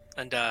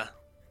 and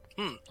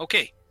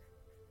okay.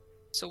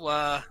 So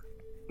let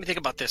me think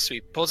about this. So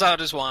he pulls out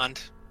his wand.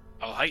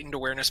 I'll heightened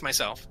awareness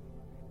myself.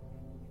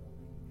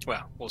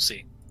 Well, we'll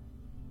see.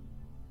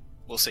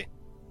 We'll see.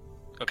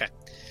 Okay.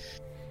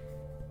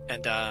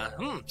 And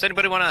does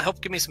anybody want to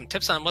help give me some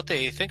tips on what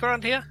they think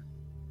around here?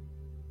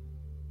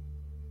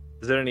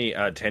 Is there any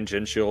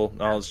tangential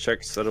knowledge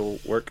checks that'll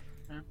work?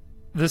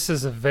 This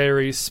is a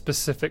very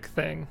specific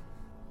thing.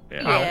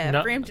 Yeah,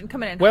 no- Brampton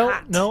coming in Well,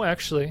 hot. no,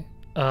 actually,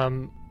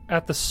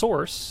 at the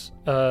source,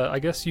 I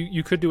guess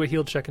you could do a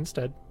heal check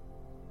instead.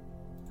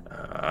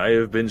 I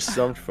have been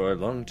stumped for a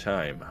long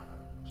time.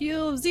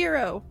 Heal of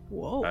 0.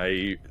 Whoa.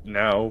 I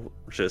now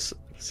just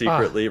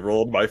secretly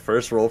rolled my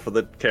first roll for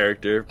the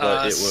character,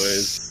 but it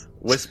was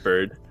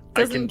whispered.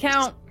 Doesn't I can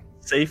count.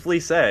 Safely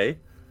say.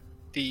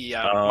 The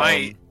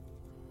my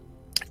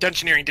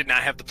dungeoneering did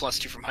not have the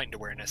 +2 from heightened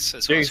awareness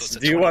as well. Jace, So it's a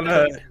do you want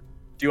 29.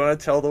 to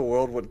tell the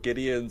world what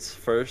Gideon's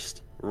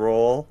first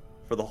roll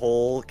for the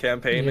whole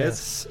campaign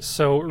is? Yes.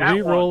 So That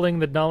re-rolling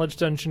the knowledge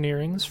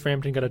dungeoneerings,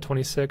 Frampton got a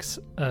 26,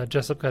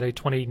 Jessup got a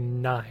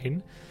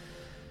 29.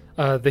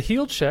 The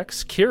heal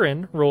checks,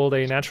 Kieran rolled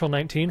a natural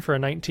 19 for a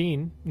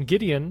 19.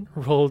 Gideon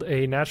rolled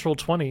a natural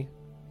 20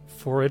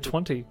 for a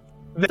 20.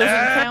 Doesn't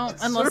count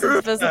unless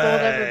it's visible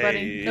to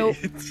everybody. Nope.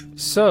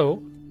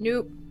 So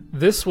Nope.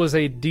 this was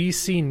a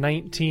DC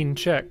 19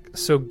 check.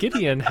 So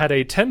Gideon had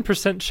a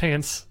 10%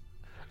 chance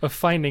of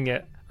finding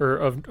it, or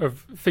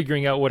of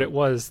figuring out what it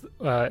was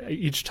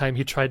each time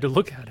he tried to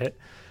look at it.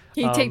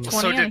 Can you take 20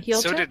 So on a did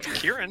heal so check? did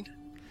Kieran.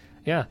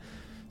 Yeah.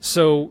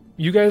 So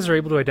you guys are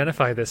able to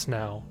identify this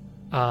now.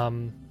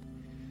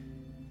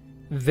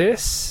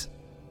 This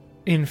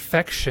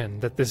infection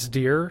that this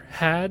deer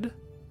had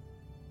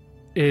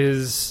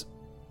is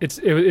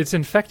it's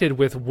infected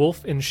with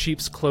wolf in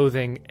sheep's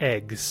clothing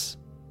eggs,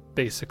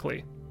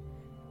 basically.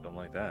 Don't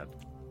like that.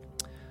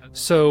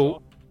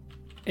 So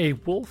a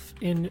wolf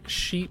in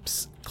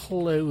sheep's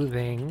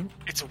clothing.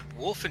 It's a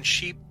wolf and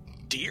sheep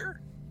deer.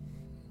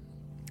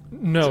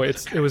 No,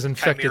 It's it was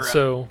infected. chimera.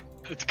 So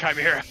It's a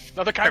chimera.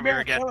 Another Chimera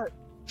chimera. again.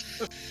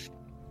 Kill it.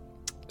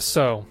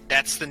 so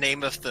That's the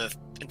name of the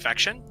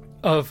infection.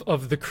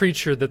 of the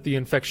creature that the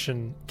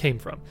infection came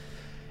from.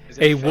 Is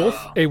A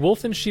it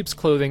wolf in sheep's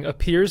clothing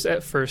appears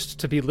at first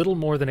to be little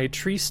more than a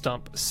tree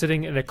stump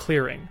sitting in a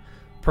clearing,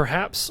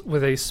 perhaps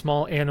with a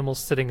small animal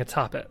sitting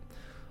atop it.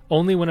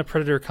 Only when a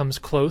predator comes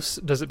close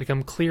does it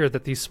become clear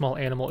that the small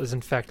animal is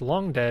in fact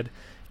long dead,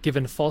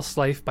 given false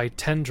life by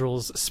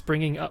tendrils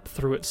springing up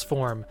through its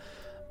form.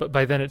 But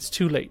by then it's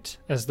too late,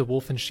 as the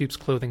wolf in sheep's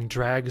clothing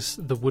drags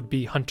the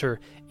would-be hunter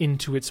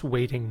into its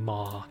waiting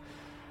maw.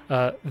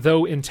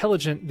 Though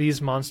intelligent, these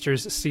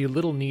monsters see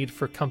little need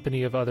for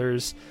company of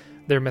others.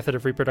 Their method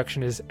of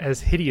reproduction is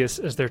as hideous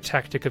as their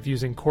tactic of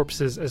using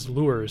corpses as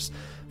lures,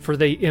 for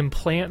they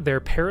implant their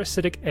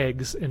parasitic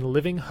eggs in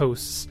living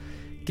hosts,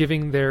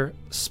 giving their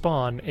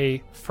spawn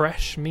a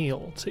fresh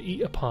meal to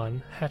eat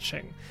upon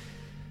hatching.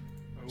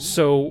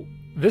 So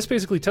this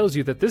basically tells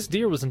you that this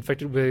deer was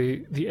infected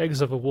with the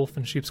eggs of a wolf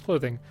in sheep's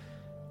clothing,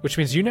 which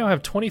means you now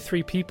have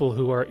 23 people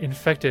who are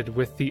infected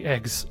with the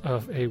eggs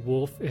of a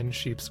wolf in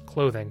sheep's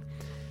clothing.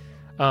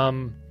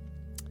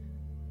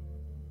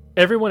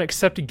 Everyone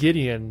except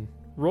Gideon,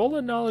 roll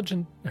a knowledge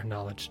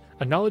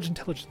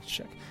intelligence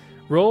check.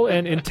 Roll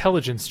an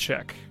intelligence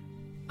check.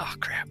 Oh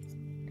crap!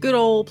 Good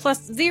old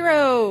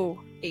 +0.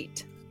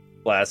 8.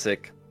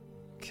 Classic.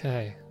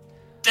 Okay.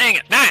 Dang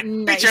it!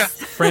 9. Nice. Beat ya.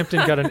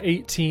 Frampton got an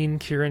 18,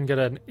 Kieran got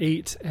an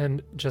 8,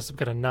 and Jessup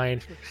got a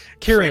 9.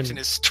 Kieran, Frampton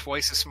is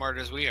twice as smart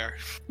as we are.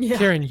 Yeah.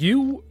 Kieran,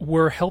 you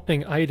were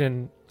helping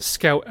Aiden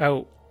scout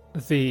out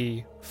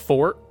the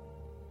fort.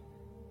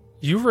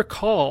 You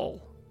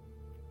recall,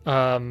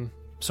 so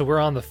we're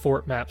on the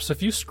fort map. So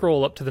if you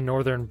scroll up to the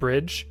northern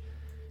bridge,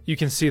 you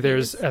can see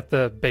there's at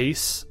the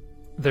base,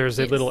 there's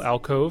a Yes. little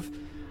alcove.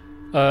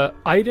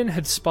 Aiden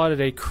had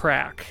spotted a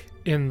crack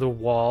in the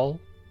wall,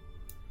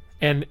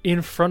 and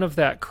in front of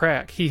that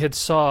crack, he had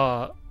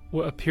saw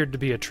what appeared to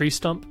be a tree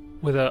stump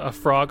with a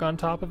frog on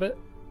top of it.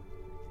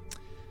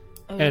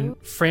 And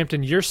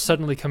Frampton, you're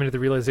suddenly coming to the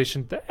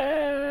realization that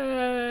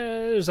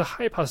there's a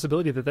high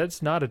possibility that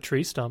that's not a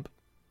tree stump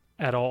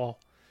at all.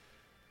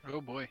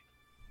 Oh boy.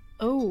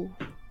 Oh.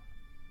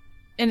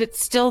 And it's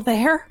still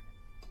there?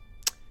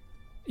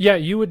 Yeah,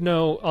 you would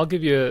know. I'll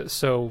give you.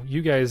 So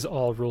you guys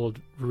all rolled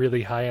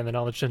really high on the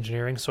knowledge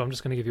engineering, so I'm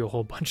just going to give you a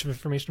whole bunch of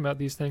information about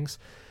these things.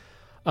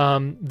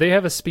 They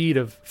have a speed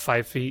of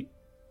 5 feet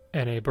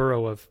and a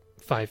burrow of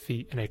 5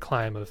 feet and a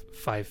climb of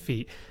 5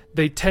 feet.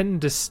 They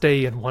tend to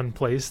stay in one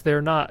place. They're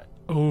not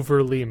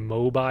overly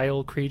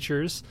mobile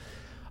creatures.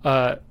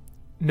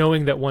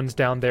 Knowing that one's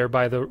down there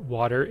by the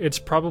water, it's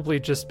probably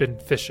just been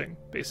fishing,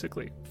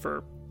 basically,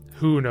 for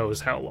who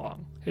knows how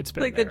long. It's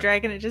been Like there. the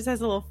dragon, it just has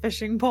a little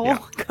fishing pole Yeah.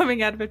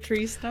 coming out of a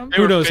tree stump. They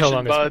Who were knows how fishing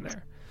long buds. it's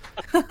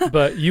been there.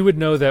 But you would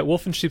know that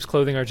wolf in sheep's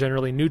clothing are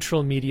generally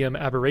neutral medium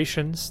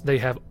aberrations. They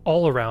have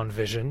all-around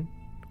vision,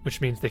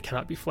 which means they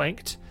cannot be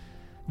flanked.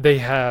 They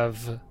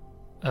have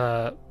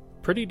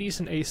pretty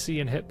decent AC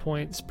and hit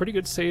points, pretty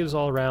good saves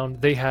all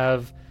around. They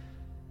have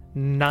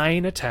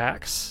 9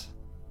 attacks,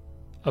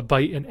 a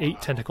bite, and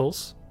 8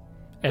 tentacles.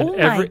 And Oh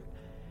my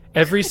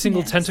every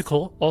single goodness.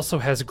 tentacle also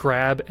has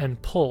grab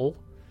and pull.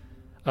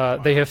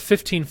 They have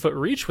 15-foot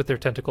reach with their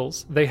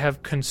tentacles. They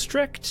have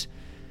constrict,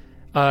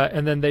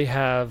 and then they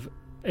have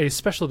a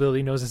special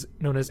ability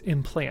known as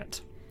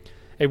implant.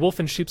 A wolf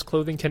in sheep's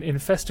clothing can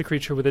infest a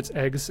creature with its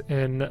eggs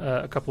in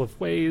a couple of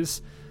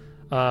ways.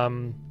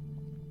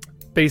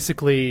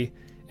 Basically,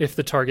 if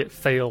the target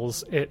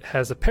fails, it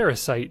has a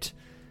parasite,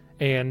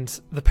 and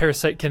the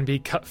parasite can be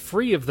cut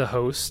free of the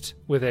host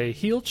with a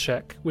heal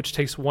check, which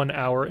takes 1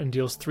 hour and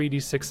deals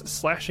 3d6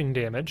 slashing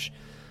damage.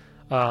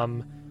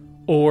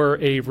 Or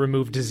a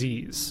remove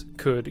disease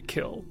could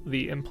kill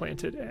the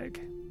implanted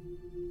egg.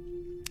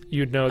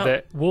 You'd know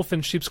that wolf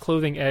in sheep's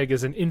clothing egg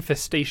is an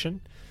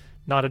infestation,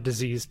 not a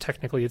disease.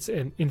 Technically, it's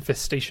an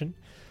infestation.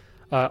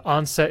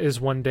 Onset is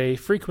 1 day.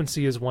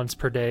 Frequency is once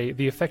per day.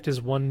 The effect is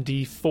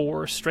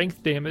 1d4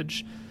 strength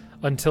damage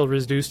until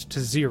reduced to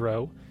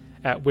 0,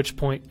 at which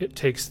point it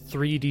takes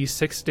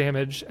 3d6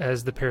 damage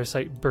as the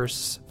parasite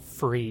bursts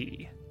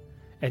free.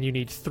 And you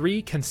need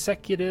 3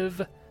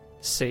 consecutive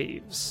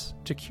saves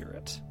to cure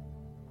it.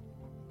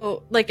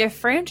 Oh, like if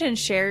Frampton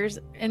shares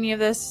any of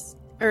this,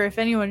 or if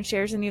anyone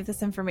shares any of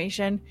this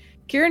information,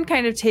 Kieran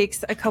kind of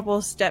takes a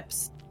couple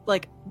steps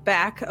like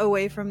back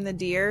away from the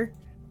deer,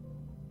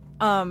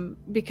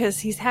 because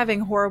he's having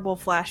horrible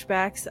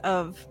flashbacks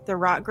of the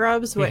rot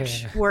grubs,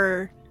 which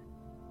were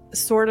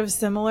sort of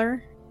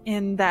similar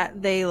in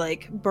that they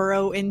like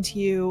burrow into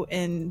you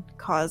and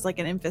cause like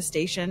an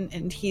infestation,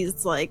 and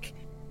he's like,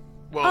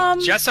 Well,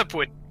 Jessup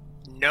would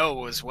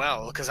know as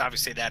well, because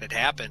obviously that had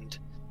happened.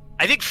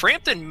 I think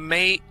Frampton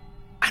may...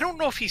 I don't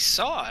know if he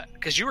saw it,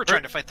 because you were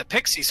trying to fight the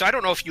pixie, so I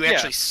don't know if you Yeah,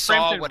 actually saw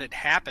Frampton what had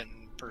happened,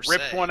 per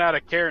Ripped se. one out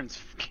of Karen's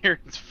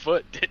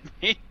foot, didn't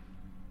he?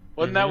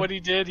 Wasn't that what he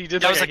did? He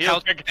did That like was a a heel cow-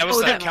 kick that was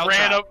and that then cow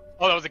ran trap. up.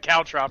 Oh, that was a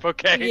cow trap.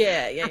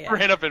 Okay. yeah.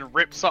 Ran up and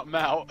ripped something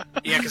out.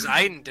 Yeah, because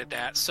Aiden did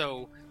that,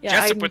 so Yeah,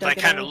 Jessup Aiden would dug like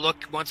it kind of out. look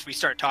once we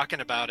start talking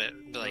about it,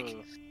 and be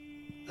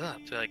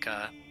like,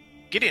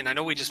 Gideon, I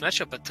know we just met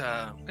you, but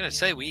I'm gonna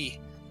say we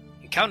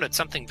encountered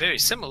something very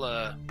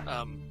similar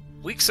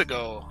weeks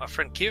ago. Our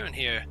friend Kieran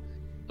here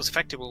was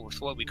affected with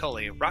what we call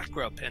a rot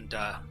grub, and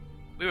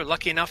we were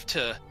lucky enough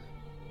to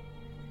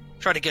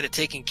try to get it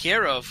taken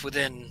care of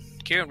within,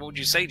 Kieran, what would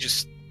you say,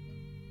 just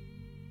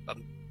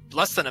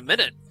less than a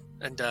minute.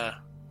 And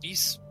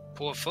these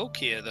poor folk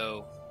here,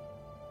 though,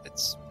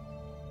 it's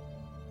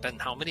been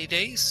how many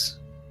days?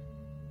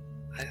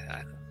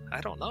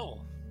 I don't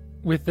know.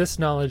 With this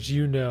knowledge,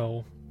 you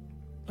know,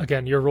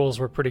 again, your rolls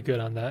were pretty good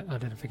on that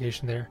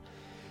identification there.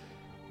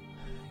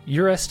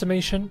 Your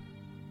estimation,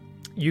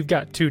 you've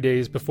got 2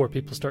 days before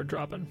people start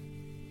dropping.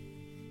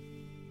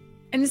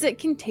 And is it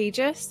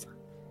contagious?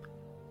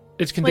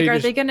 It's Like, contagious. are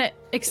they gonna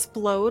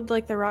explode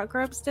like the rot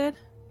grubs did?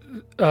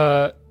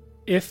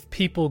 If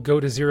people go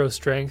to 0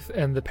 strength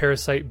and the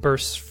parasite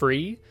bursts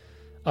free,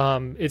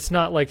 it's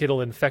not like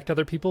it'll infect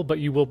other people, but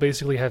you will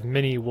basically have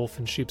mini wolf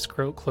in sheep's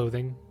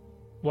clothing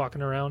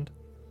walking around.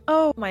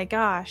 Oh my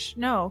gosh,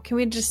 no! Can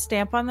we just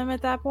stamp on them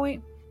at that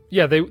point?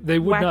 Yeah, they would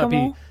not be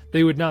Whack-a-mole?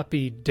 they would not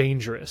be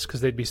dangerous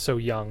because they'd be so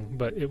young,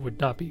 but it would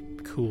not be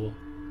cool.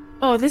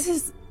 Oh, this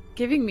is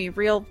giving me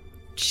real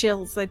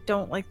chills. I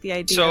don't like the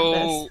idea of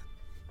So this.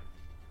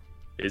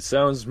 It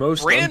sounds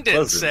most Brandon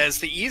unpleasant. says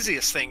the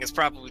easiest thing is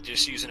probably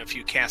just using a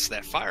few casts of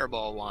that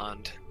fireball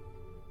wand.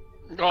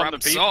 On the Problem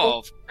people.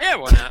 solved. Yeah,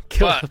 why not?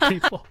 Kill But the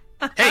people.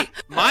 hey,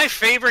 my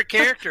favorite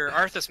character,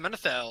 Arthas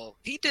Menethil,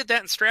 he did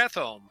that in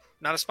Stratholme.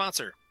 Not a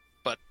sponsor,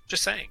 but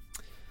just saying.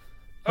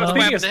 Oh, What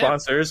Speaking happened of to him?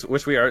 sponsors,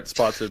 which we aren't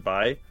sponsored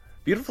by,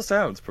 Beautiful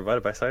Sounds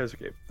provided by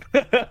Sirenscape.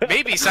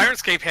 Maybe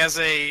Sirenscape has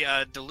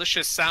a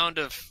delicious sound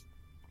of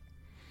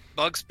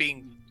bugs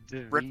being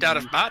ripped out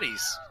of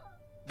bodies.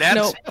 That's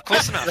Nope.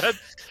 close enough.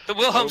 The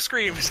Wilhelm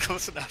scream is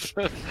close enough.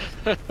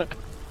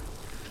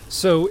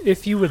 So,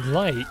 if you would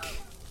like,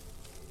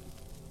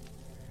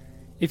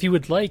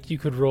 you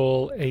could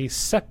roll a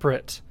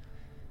separate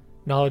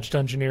knowledge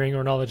dungeoneering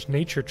or knowledge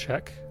nature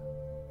check.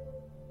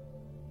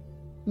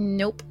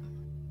 Nope.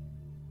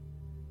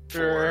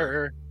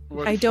 Sure.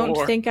 What I don't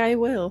for? think I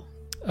will.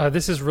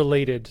 This is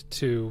related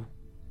to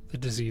the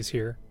disease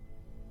here.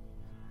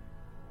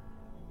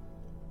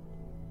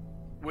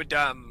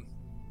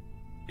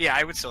 Yeah,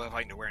 I would still have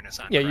heightened awareness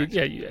on. Yeah, correct?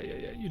 yeah.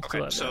 You'd still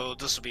Okay, have so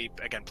this will be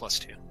again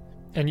 +2. that.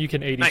 And you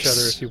can aid Nice. each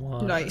other if you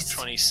want. Nice.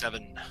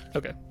 27.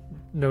 Okay,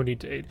 no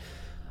need to aid.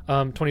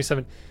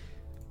 27.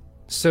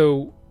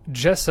 So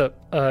Jessup,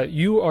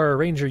 you are a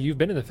ranger. You've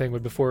been in the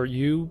Thingwood before.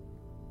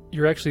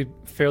 You're actually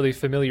fairly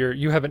familiar.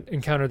 You haven't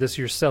encountered this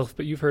yourself,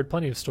 but you've heard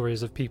plenty of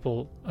stories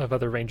of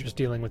other rangers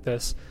dealing with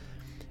this.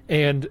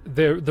 And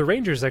the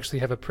rangers actually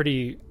have a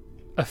pretty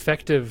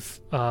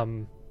effective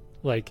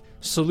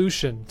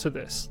solution to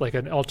this, like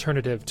an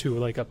alternative to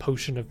like a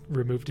potion of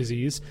remove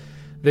disease.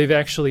 They've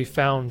actually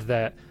found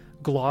that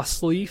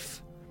gloss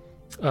leaf,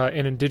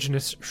 an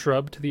indigenous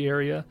shrub to the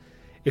area,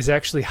 is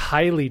actually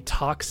highly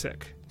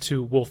toxic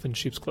to wolf in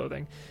sheep's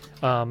clothing,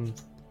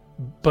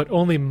 but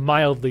only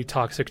mildly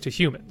toxic to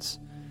humans.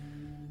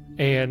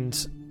 And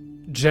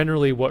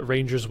generally what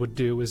rangers would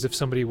do is if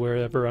somebody were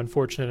ever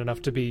unfortunate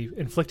enough to be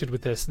inflicted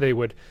with this, they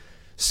would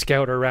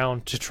scout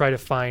around to try to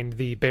find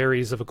the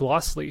berries of a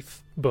gloss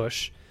leaf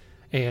bush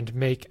and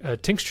make a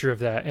tincture of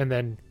that and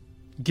then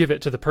give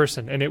it to the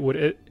person, and it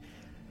would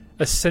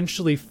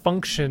essentially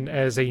function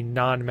as a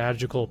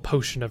non-magical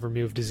potion of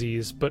remove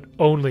disease, but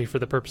only for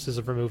the purposes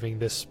of removing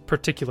this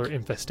particular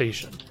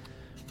infestation.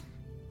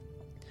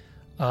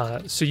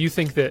 So you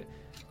think that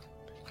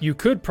you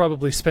could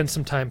probably spend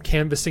some time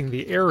canvassing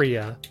the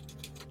area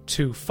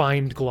to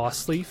find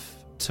gloss leaf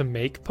to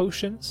make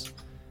potions.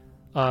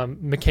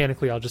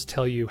 Mechanically, I'll just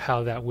tell you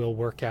how that will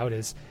work out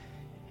is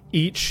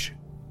each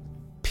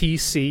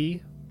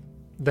PC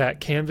that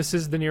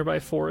canvasses the nearby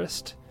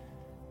forest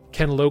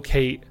can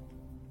locate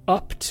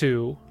up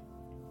to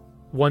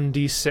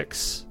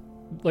 1d6,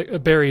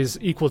 like berries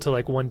equal to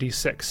like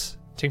 1d6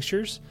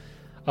 tinctures,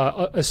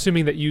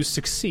 assuming that you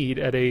succeed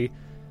at a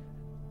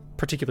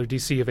particular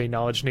DC of a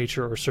knowledge,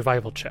 nature, or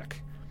survival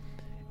check.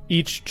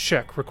 Each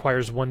check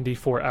requires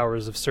 1d4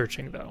 hours of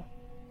searching, though.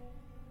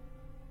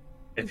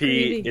 If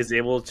he is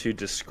able to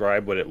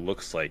describe what it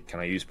looks like, can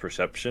I use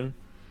perception?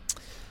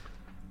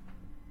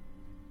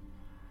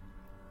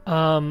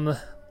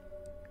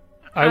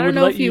 I don't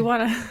know if you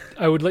want to.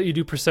 I would let you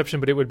do perception,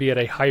 but it would be at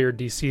a higher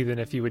DC than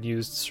if you would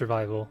use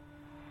survival.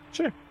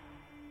 Sure.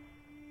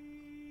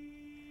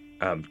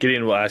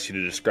 Gideon will ask you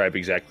to describe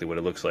exactly what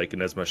it looks like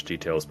in as much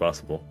detail as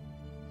possible.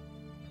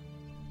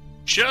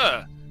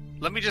 Sure.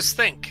 Let me just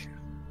think.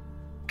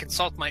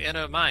 Consult my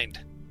inner mind.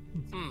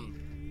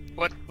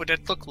 What would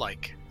it look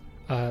like?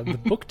 The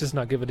book does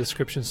not give a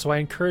description, so I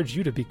encourage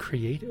you to be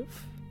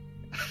creative.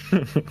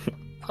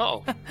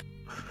 Oh.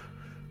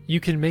 You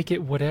can make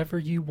it whatever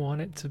you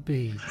want it to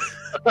be.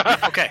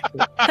 Okay.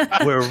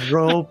 We're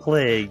role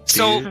playing.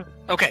 So,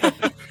 okay.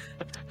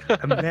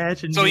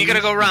 Imagine. So you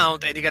gotta go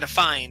around and you gotta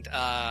find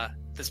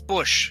this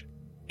bush,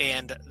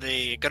 and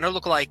they're gonna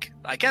look like,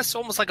 I guess,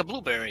 almost like a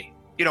blueberry,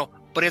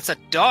 but it's a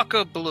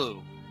darker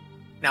blue.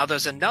 Now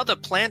there's another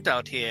plant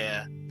out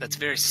here that's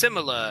very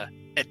similar,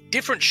 a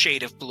different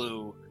shade of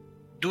blue.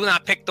 Do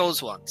not pick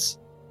those ones.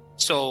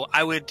 So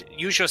I would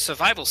use your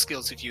survival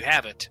skills if you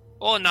have it,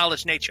 or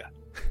knowledge nature.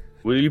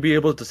 Will you be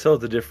able to tell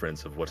the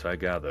difference of what I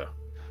gather?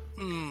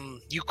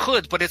 You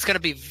could, but it's going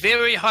to be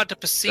very hard to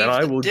perceive then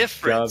I will the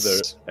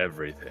difference. gather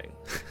everything.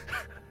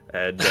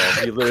 And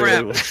he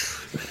literally will...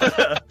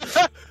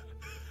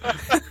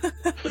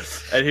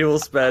 and he will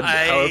spend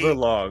however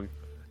long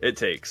it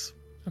takes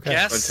Okay.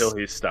 Yes. until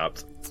he's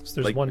stopped.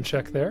 So there's one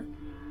check there.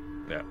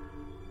 Yeah.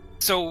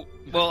 So,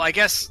 well, I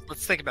guess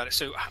let's think about it.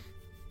 So,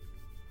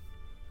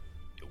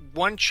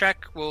 one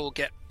check will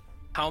get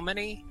how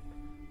many?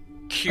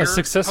 Cure A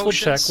successful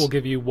potions? check will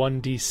give you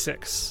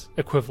 1d6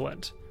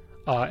 equivalent,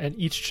 and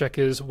each check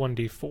is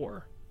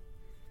 1d4.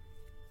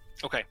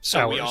 Okay,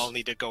 so we hours. all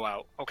need to go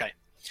out. Okay.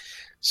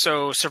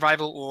 So,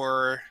 survival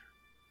or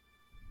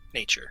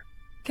nature?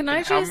 Can I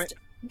And how just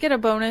get a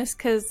bonus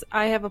because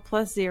I have a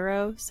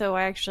 +0, so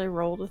I actually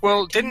rolled a 13.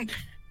 Well, didn't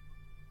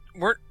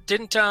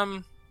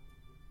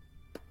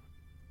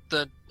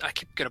I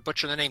keep gonna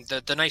butcher the name.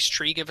 The nice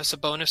tree give us a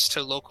bonus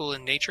to local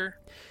and nature?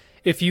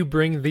 If you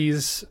bring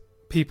these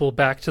people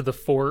back to the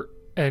fort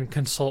and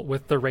consult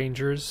with the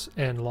rangers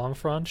and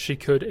Longfront, she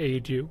could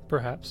aid you,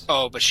 perhaps.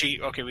 Oh, but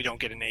we don't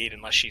get an aid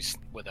unless she's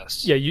with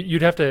us. Yeah,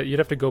 you'd have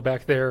to go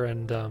back there,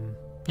 and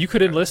you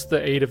could enlist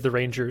the aid of the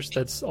rangers.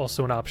 That's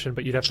also an option,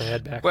 but you'd have to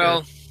head back.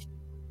 Well,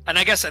 there.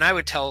 and I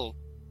would tell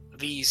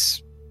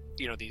these,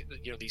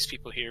 these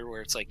people here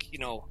where it's like,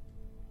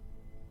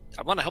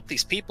 I want to help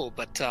these people,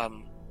 but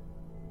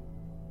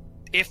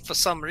if for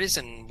some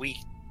reason we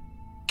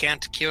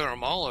can't cure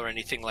them all or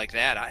anything like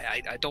that,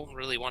 I don't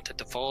really want to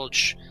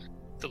divulge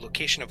the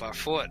location of our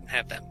fort and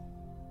have them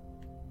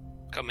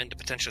come in to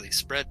potentially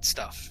spread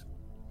stuff.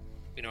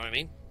 You know what I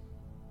mean?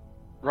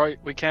 Right,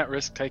 we can't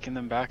risk taking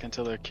them back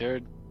until they're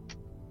cured.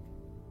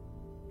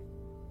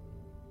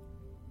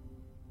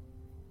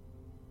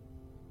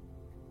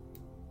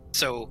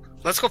 So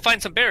let's go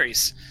find some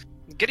berries.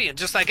 Gideon,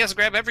 just I guess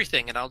grab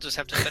everything, and I'll just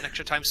have to spend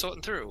extra time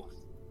sorting through.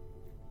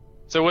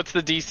 So what's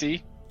the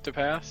DC to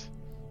pass?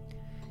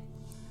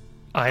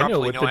 I know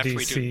probably what know the after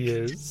we DC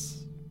do- is.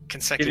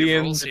 Consecutive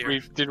Gideon, rolls here.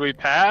 Did we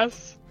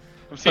pass?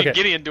 I'm seeing Okay.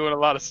 Gideon doing a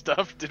lot of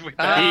stuff. Did we?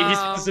 He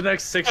spends the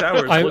next 6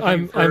 hours.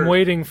 I'm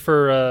waiting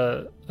for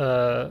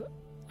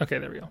okay,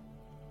 there we go.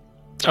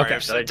 Sorry, Okay. I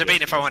was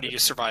debating if I wanted to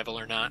use survival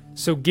or not.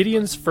 So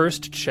Gideon's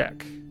first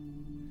check.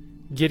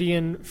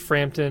 Gideon,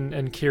 Frampton,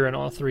 and Kieran,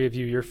 all three of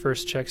you, your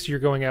first checks. You're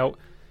going out.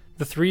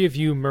 The three of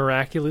you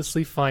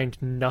miraculously find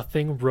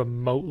nothing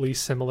remotely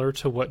similar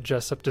to what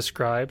Jessup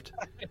described.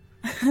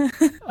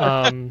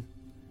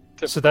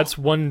 So that's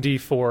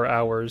 1d4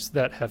 hours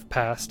that have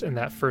passed in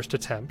that first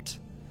attempt.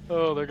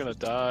 Oh, they're gonna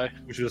die.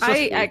 Which was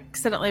I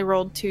accidentally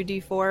rolled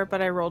 2d4,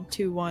 but I rolled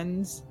 2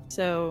 1s,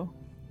 so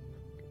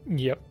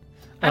Yep.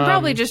 I'm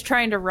probably just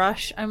trying to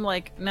rush. I'm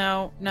like,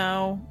 no.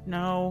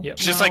 Yep.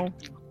 It's just no. like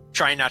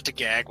trying not to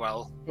gag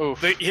while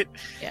Oof.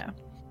 Yeah.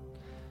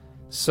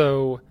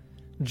 So,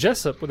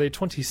 Jessup with a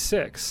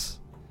 26,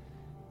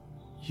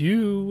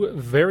 you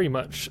very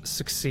much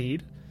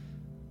succeed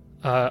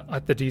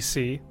at the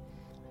DC.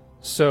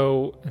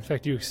 So, in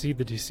fact, you exceed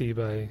the DC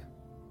by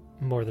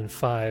more than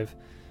 5.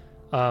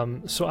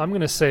 So I'm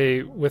going to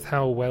say, with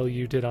how well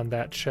you did on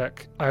that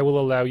check, I will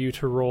allow you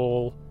to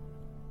roll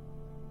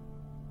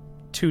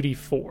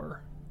 2d4.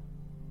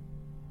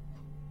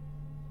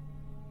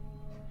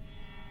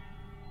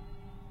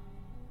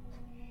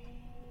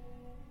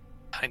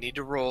 I need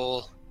to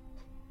roll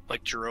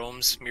like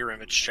Jerome's mirror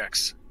image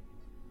checks.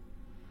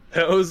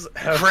 Those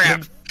have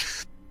Crap. been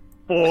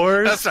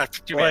 4s That's not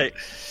too bad. like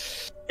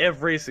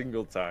every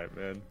single time,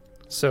 man.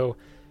 So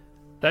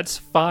that's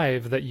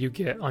 5 that you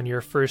get on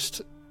your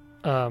first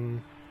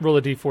roll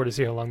a d4 to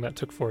see how long that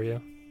took for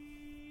you.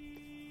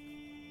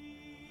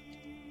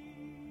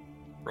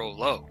 Roll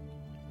low.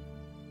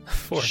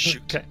 4.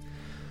 Shoot. Okay.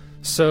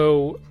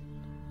 So,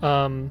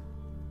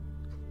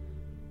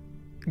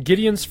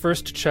 Gideon's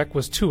first check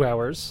was 2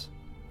 hours,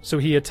 so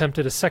he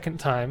attempted a second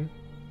time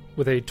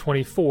with a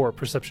 24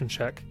 perception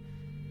check.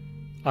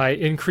 I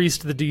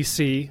increased the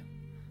DC,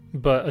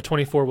 but a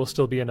 24 will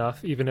still be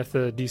enough, even if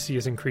the DC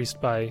is increased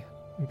by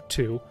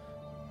 2.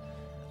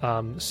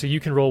 So you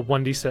can roll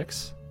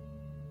 1d6,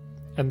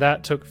 and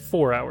that took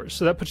 4 hours.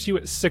 So that puts you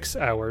at 6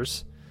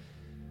 hours.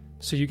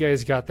 So you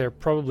guys got there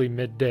probably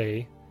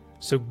midday.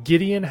 So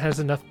Gideon has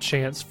enough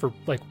chance for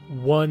like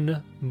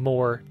one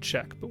more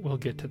check, but we'll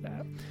get to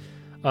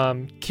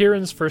that.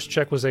 Kieran's first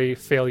check was a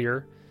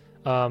failure.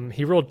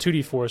 He rolled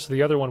 2d4, so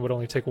the other one would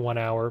only take 1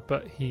 hour,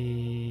 but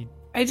he...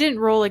 I didn't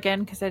roll again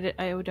because I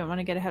didn't want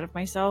to get ahead of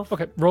myself.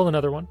 Okay, roll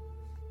another one.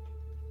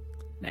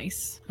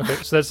 Nice. Okay,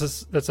 so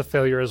that's a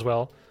failure as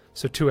well.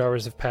 So 2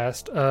 hours have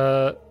passed.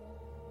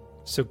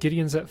 So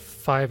Gideon's at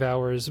 5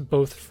 hours.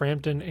 Both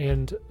Frampton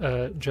and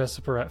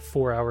Jessup are at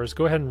 4 hours.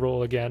 Go ahead and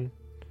roll again.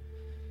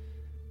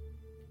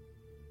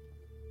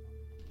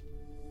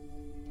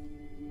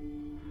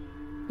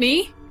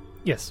 Me?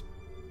 Yes.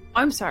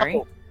 I'm sorry.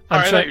 Oh, I'm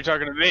I try- thought you were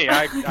talking to me.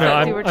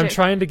 No, You were I'm check-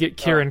 trying to get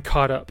Kieran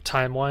caught up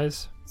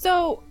time-wise.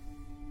 So,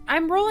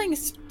 I'm rolling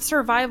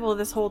survival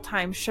this whole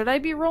time. Should I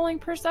be rolling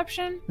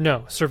perception?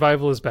 No,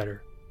 survival is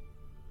better.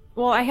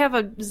 Well, I have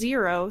a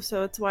 0,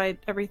 so that's why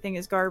everything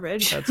is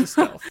garbage. That's a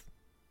stealth.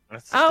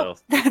 That's Oh,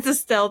 stealth. that's a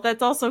stealth.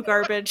 That's also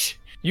garbage.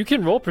 You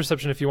can roll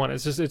perception if you want.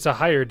 It's a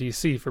higher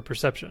DC for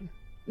perception.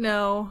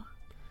 No.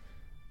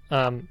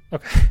 Okay.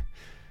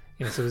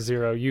 Yeah, so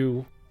 0.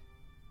 You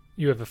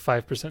have a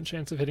 5%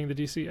 chance of hitting the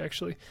DC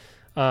actually.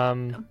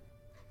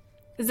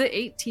 Is it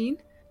 18?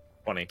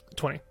 20.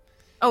 20.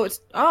 Oh,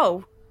 it's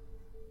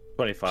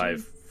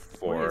 25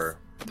 for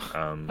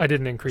I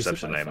didn't increase it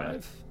Perception, by I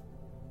meant. 5.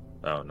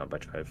 oh, not by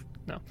 5.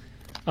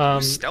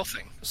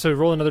 Stealthing. So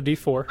roll another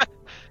D4.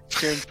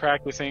 Kieran's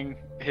practicing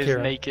his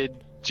Kieran.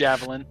 naked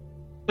javelin.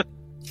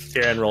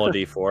 Kieran, roll a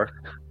d4.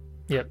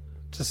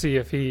 To see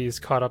if he's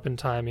caught up in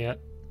time yet.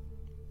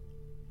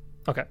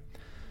 Okay.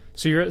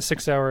 So you're at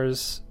 6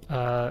 hours.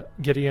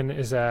 Gideon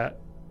is at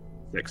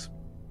 6.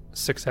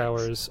 6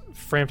 hours.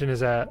 Frampton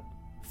is at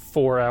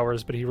 4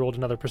 hours, but he rolled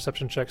another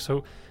perception check.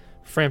 So,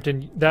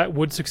 Frampton, that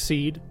would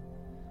succeed.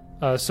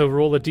 So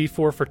roll a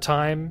d4 for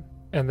time,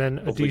 and then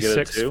a Hopefully get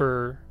a d6 2.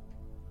 for...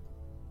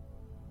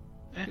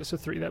 I guess a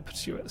 3. That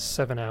puts you at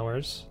 7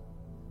 hours.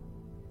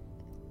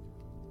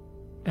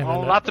 And Oh,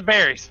 then lots of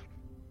berries.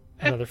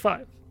 another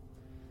 5.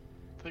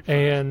 Take five.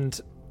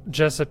 And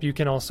Jessup, you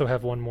can also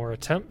have one more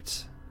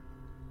attempt.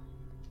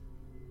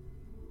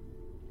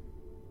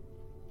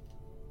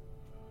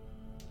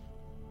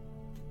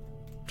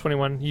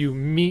 $21. You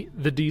meet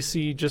the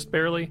DC just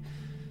barely,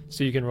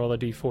 so you can roll a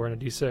d4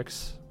 and a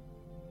d6.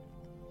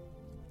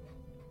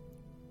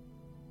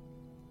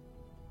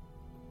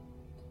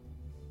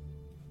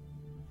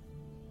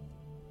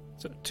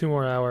 So 2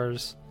 more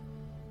hours.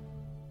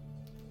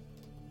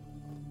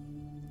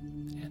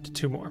 And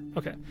 2 more.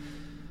 Okay.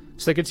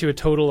 So that gets you a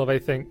total of, I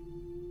think,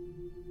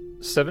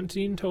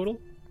 17 total?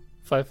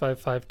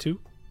 5552?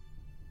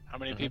 How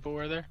many people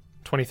were there?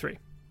 23.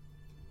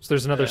 So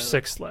there's another Yeah.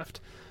 6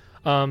 left.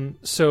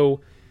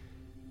 So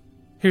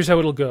here's how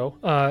it'll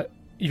go.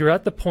 You're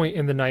at the point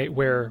in the night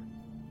where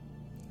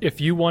if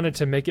you wanted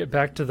to make it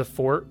back to the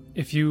fort,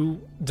 if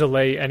you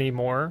delay any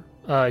more,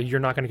 you're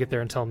not going to get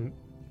there until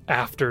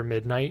after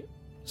midnight.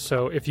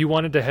 So if you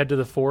wanted to head to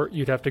the fort,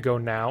 you'd have to go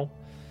now.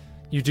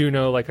 You do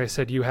know, like I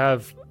said, you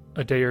have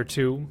a day or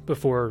two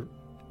before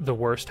the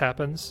worst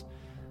happens.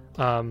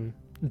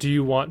 Do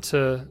you want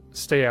to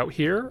stay out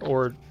here,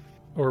 or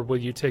will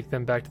you take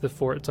them back to the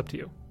fort? It's up to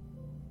you.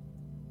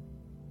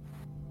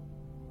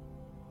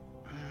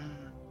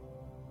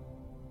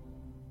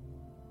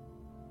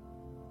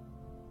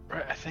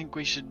 Right, I think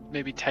we should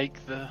maybe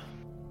take the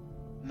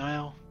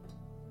Nile.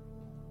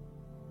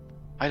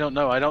 I don't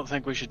know. I don't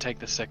think we should take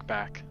the sick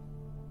back.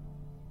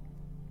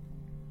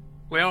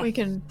 Well, We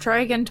can try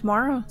again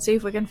tomorrow. See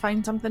if we can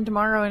find something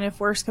tomorrow, and if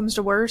worse comes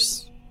to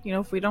worse,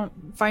 if we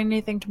don't find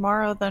anything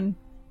tomorrow, then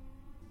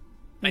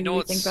maybe know we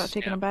it's- think about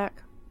taking yeah. them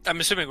back. I'm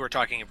assuming we're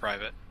talking in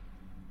private.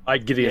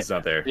 Gideon's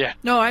not there. Yeah.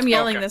 No, I'm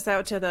yelling Okay. this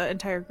out to the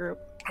entire group.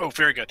 Oh,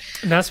 very good.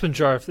 Naspin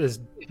Jarf is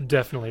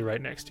definitely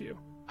right next to you.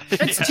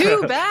 It's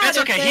too bad. That's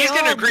if okay. they He's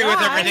going to all agree with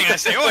die. everything I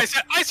say. Oh,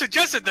 I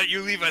suggested that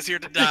you leave us here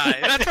to die.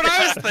 That's what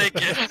I was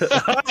thinking.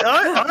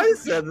 I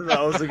said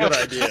that was a good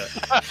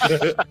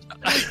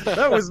idea.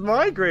 That was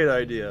my great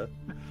idea.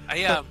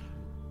 I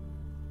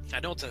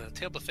know it's a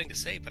terrible thing to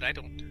say, but I'm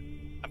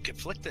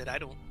conflicted. I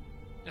don't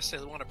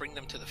necessarily want to bring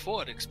them to the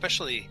fort,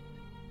 especially,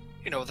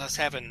 with us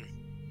having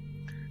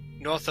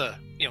north of,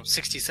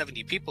 60,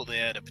 70 people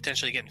there to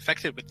potentially get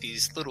infected with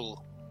these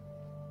little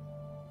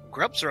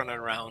grubs running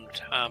around.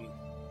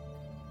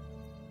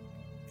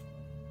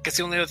 Guess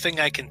the only other thing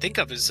I can think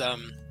of is,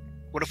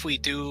 what if we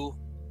do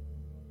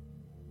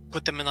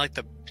put them in like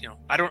the,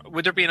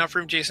 would there be enough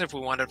room, Jason, if we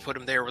wanted to put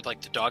them there with like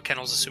the dog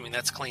kennels, assuming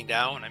that's cleaned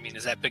down? I mean,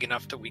 is that big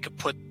enough that we could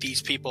put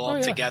these people all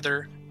yeah.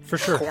 together? For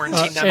sure.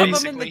 Quarantine them, Put and,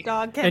 them in the basically.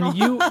 dog kennel.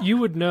 and you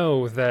would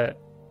know that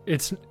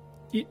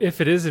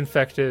if it is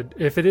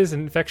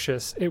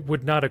infectious, it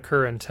would not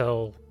occur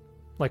until,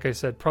 like I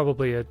said,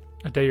 probably a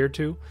day or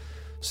two.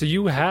 So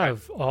you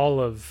have all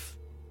of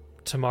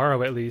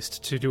tomorrow at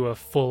least to do a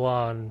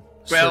full-on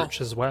search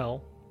as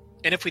well.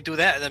 And if we do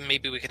that, then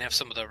maybe we can have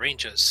some of the other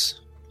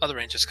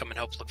rangers come and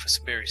help look for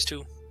some berries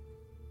too. I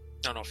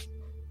don't know if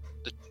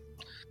the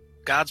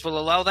gods will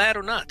allow that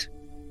or not.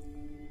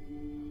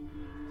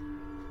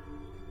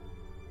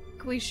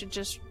 We should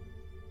just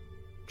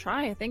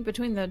try. I think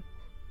between the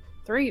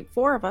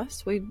 4 of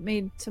us, we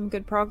made some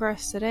good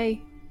progress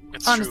today.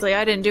 It's Honestly, true.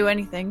 I didn't do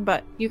anything,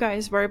 but you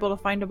guys were able to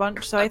find a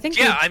bunch, so I think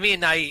Yeah, I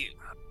mean, I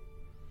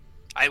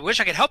wish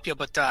I could help you,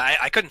 but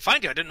I couldn't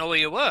find you. I didn't know where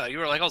you were. You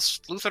were like all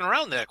sleuthing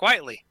around there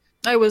quietly.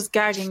 I was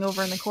gagging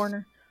over in the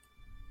corner.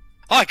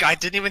 Oh, I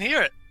didn't even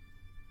hear it.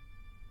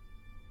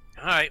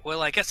 All right,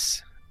 well, I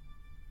guess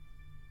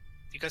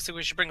you guys think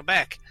we should bring them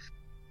back.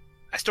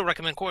 I still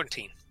recommend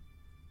quarantine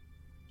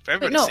for But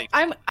everybody's no,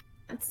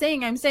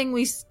 safety. I'm saying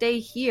we stay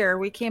here.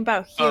 We camp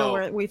out here Oh.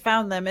 where we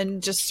found them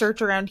and just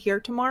search around here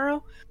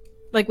tomorrow,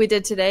 like we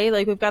did today.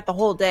 Like we've got the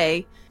whole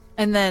day,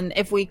 and then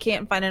if we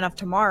can't find enough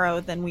tomorrow,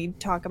 then we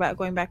talk about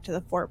going back to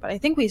the fort. But I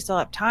think we still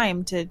have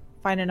time to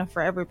find enough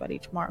for everybody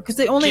tomorrow because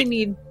they only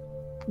need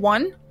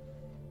 1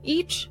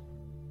 each.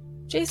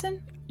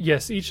 Jason,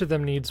 Yes, each of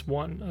them needs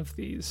one of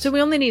these. so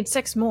we only need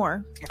 6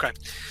 more. Okay,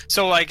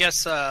 so I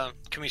guess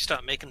can we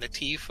start making the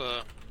tea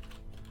for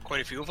quite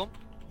a few of them?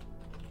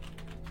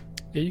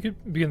 Yeah, you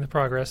could begin the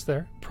process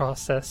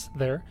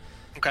there.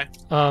 Okay.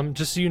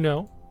 Just so you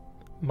know,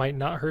 might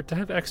not hurt to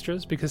have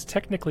extras because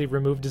technically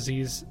remove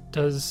disease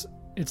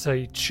it's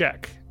a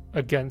check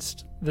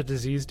against the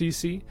disease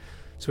DC,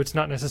 so it's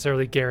not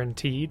necessarily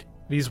guaranteed.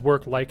 These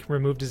work like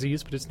remove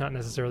disease, but it's not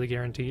necessarily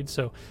guaranteed,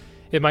 so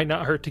it might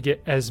not hurt to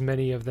get as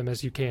many of them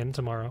as you can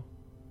tomorrow.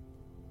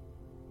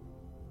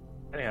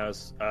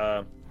 Anyhows,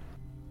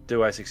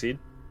 do I succeed?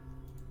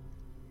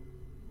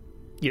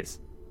 Yes.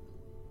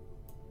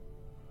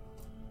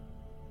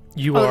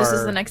 You Oh, are. this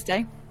is the next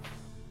day.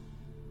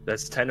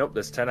 That's 10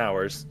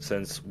 hours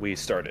since we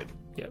started.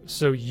 Yeah,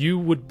 so you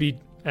would be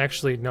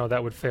actually no,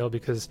 that would fail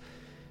because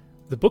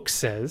the book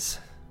says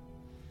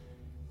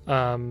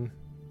the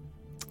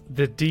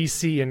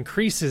DC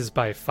increases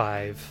by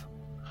 5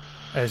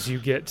 as you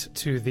get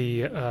to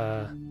the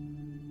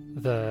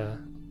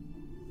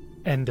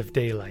end of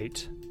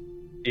daylight.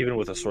 Even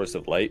with a source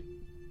of light.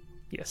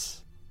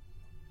 Yes.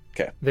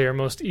 Okay. They are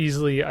most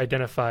easily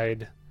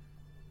identified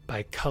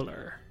by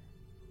color.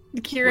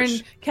 Kieran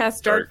Which-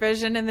 casts dark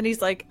vision, and then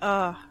he's like,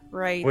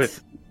 right. Which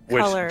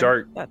Color.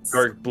 dark That's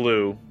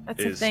blue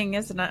a is thing,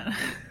 isn't it?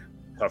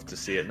 tough to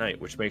see at night,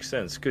 which makes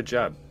sense. Good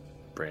job,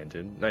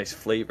 Brandon. Nice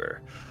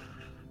flavor.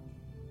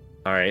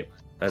 All right,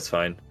 that's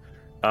fine.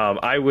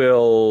 I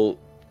will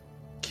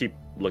keep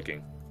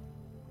looking.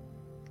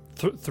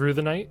 Through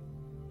the night?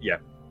 Yeah.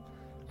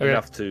 Okay.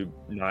 Enough to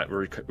not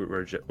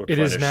replenish It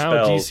is now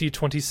spells. DC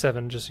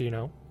 27, just so you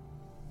know,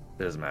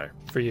 It doesn't matter.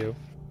 for you.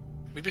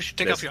 Maybe you should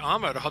take Yes. off your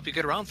armor to help you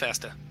get around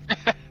faster.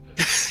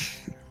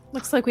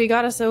 Looks like we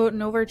got us an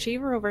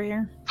overachiever over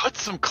here. Put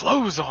some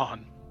clothes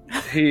on.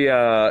 He,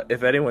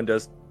 if anyone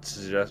does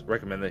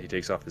recommend that he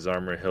takes off his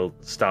armor, he'll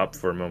stop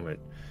for a moment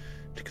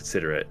to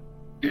consider it,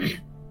 and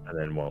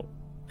then won't.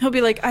 He'll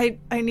be like, I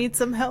need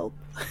some help.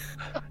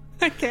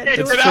 I can't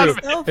do It's it true.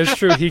 myself. It's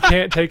true, he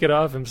can't take it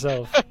off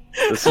himself.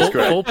 This is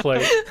great. Full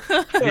plate.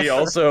 He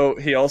also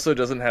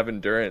doesn't have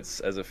endurance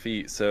as a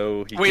feat,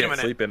 so he Wait a can't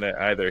minute. sleep in it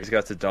either. He's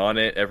got to don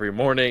it every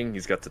morning.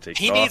 He's got to take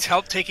He it needs off.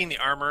 help taking the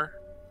armor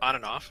on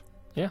and off.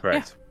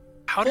 Right.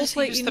 How Full does he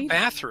plate use you the need?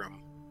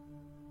 bathroom?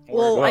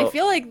 Well, I Well,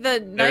 feel like the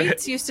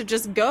knights used to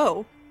just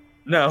go.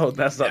 No,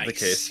 that's not the Nice.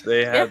 case.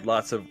 They had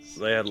lots of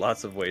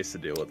ways to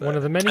deal with that. One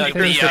of the many Like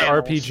things the, that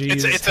uh,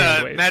 RPGs It's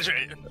hand a wave. magic.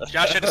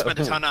 Josh had to spend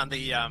a ton on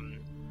the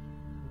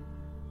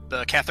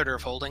catheter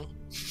of holding.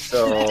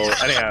 So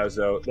anyhow,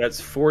 so that's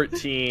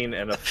 14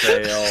 and a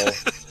fail.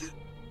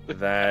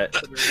 That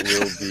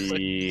will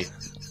be.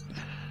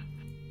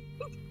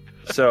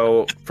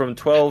 So from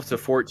 12 to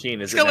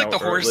 14 is It's it got now like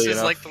the early horses,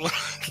 enough like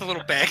the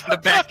little bag in the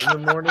back. in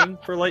the morning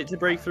for light to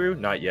break through?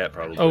 Not yet,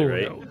 probably. Oh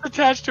right? no.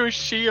 Attached to a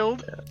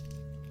shield.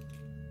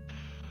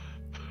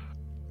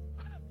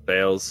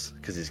 Fails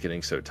because he's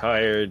getting so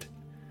tired.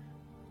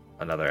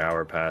 Another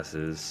hour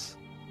passes.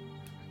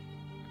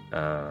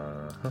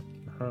 just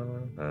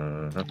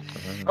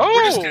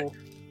Oh!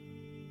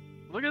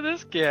 Look at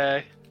this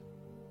guy.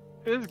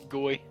 This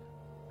goy.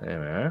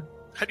 Anyway,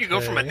 How do you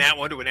go from a Okay. nat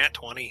 1 to a nat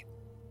 20?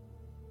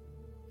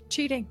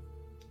 Cheating.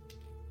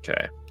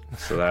 okay.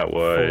 So that 4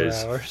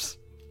 was hours.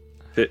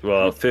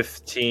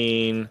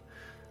 15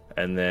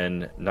 and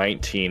then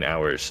 19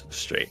 hours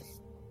straight.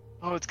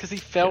 Oh, it's because he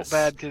felt Yes.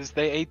 bad because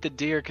they ate the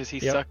deer because he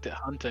Yep. sucked at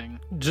hunting.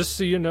 Just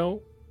so you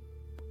know,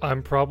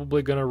 I'm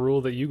probably gonna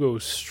rule that you go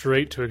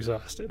straight to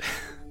exhausted.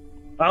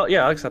 Oh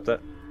yeah, I'll accept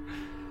that.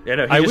 Yeah,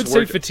 no, he I just would say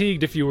worked-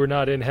 fatigued if you were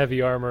not in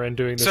heavy armor and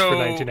doing this So- for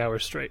 19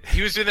 hours straight.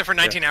 He was doing that for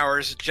 19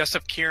 hours. Just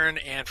as Kieran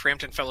and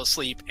Frampton fell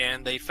asleep,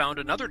 and they found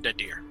another dead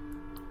deer.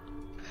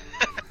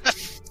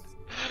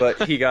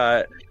 but he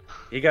got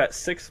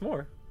 6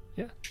 more.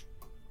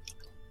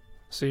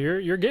 So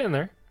you're getting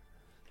there.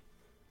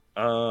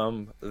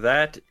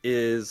 That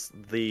is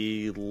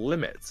the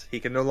limit. He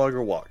can no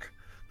longer walk.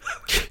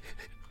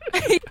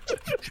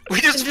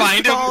 We just just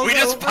find him. falls We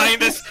just over.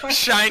 find this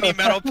shiny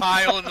metal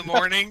pile in the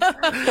morning.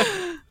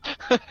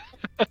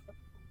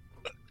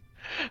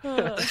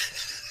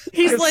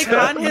 He's like It's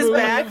on his not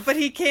back, but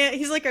he can't.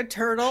 He's like a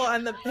turtle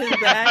on his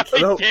back.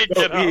 No, can't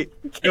no,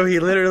 get he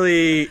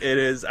literally. It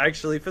is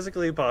actually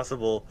physically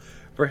possible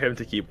for him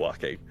to keep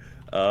walking.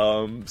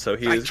 So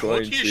he I is told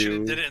going you should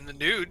have to did it in the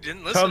nude.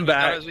 Didn't listen. come You thought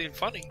back it was being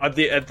funny.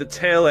 at the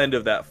tail end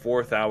of that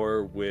 4th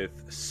hour with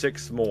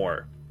 6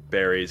 more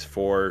berries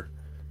for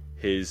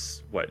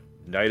his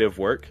night of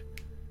work.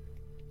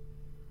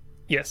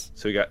 Yes.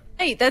 So he got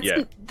Hey, that's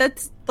Yeah.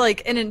 that's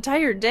like an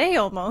entire day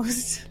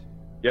almost.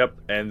 yep,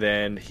 and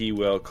then he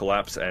will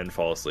collapse and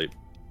fall asleep.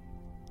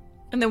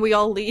 And then we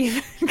all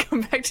leave and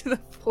come back to the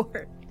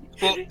fort.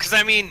 Well, because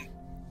I mean,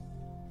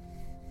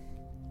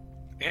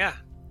 yeah.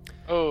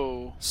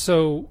 Oh.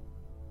 So,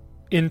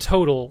 in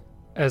total,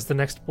 as the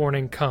next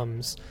morning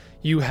comes,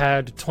 you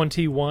had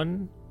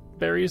 21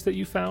 berries that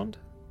you found?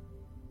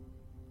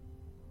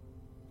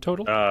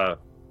 Total?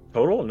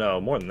 Total?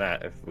 No, more than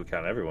that if we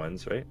count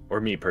everyone's, right?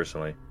 Or me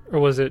personally. Or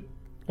was it...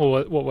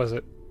 Well, what was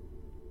it?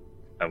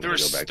 I'm gonna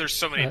go back. There's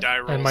so many die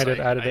rolls. I might have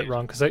added it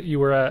wrong, because you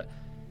were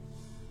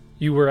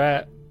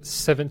at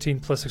 17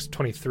 plus 6,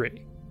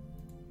 23.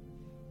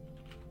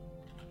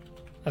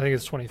 I think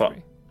it's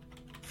 23.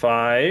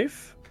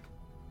 5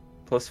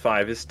 plus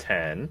 5 is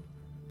 10.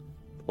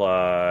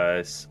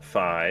 Plus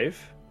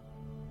 5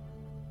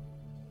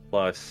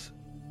 plus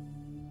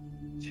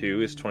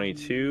 2 is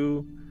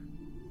 22.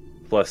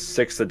 Plus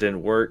 6 that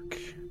didn't work.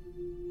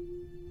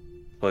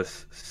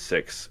 Plus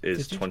 6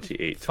 is Did you-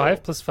 28.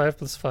 5 plus 5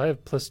 plus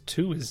 5 plus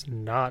 2 is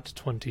not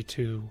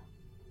 22.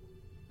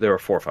 There were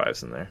 4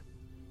 5s in there.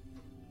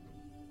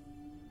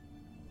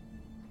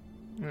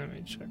 Let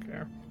me check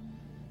here.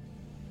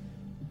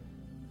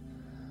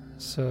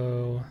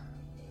 So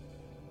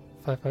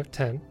 5, 5,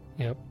 10.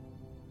 Yep.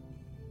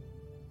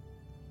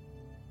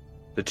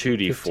 The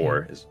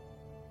 2d4 is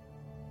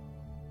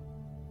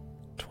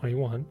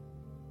 21.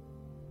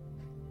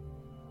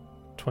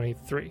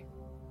 23.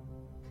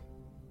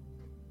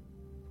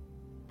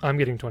 I'm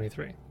getting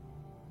 23.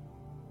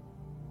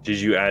 Did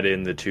you add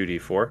in the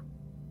 2d4?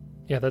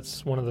 Yeah,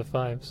 that's one of the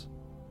 5s.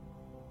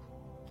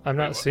 I'm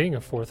not what? seeing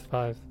a 4th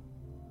 5.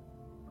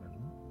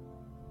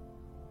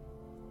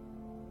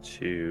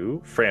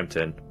 To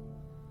Frampton.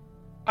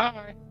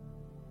 Hi.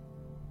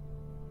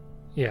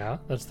 Yeah,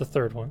 that's the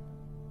 3rd one.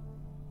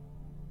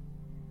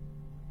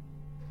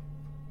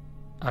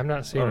 I'm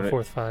not seeing a Alright.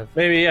 4th 5.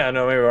 Maybe, yeah,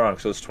 no, maybe wrong.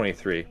 So it's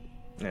 23.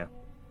 Yeah.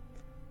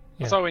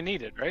 That's all we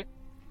needed, right?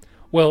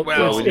 Well,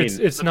 Well, it's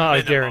the not a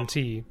minimum.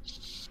 guarantee.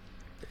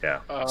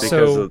 Yeah. Because Because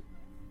So- of,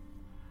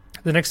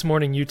 The next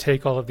morning, you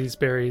take all of these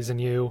berries and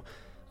you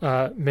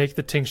make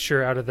the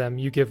tincture out of them.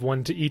 You give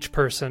one to each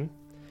person,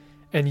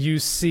 and you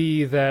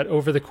see that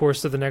over the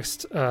course of the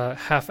next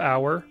half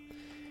hour,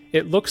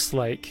 it looks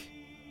like,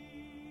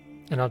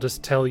 and I'll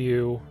just tell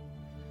you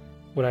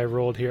what I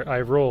rolled here.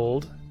 I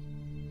rolled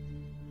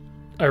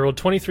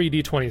 23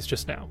 d20s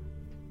just now.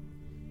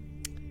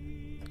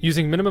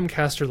 Using minimum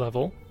caster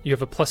level, you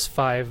have a plus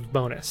 5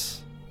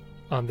 bonus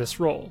on this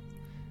roll.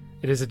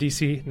 It is a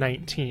DC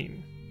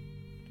 19.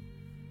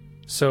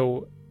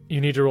 So you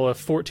need to roll a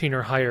 14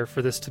 or higher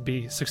for this to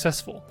be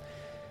successful.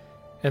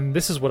 And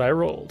this is what I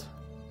rolled.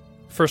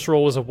 First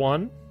roll was a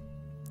 1.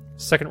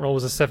 Second roll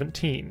was a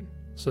 17.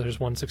 So there's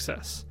 1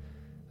 success.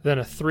 Then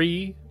a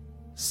 3,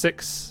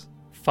 6,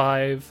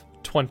 5,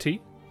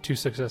 20, 2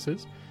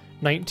 successes.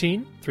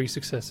 19, 3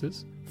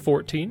 successes.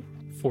 14,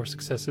 4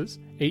 successes.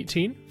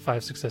 18,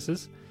 5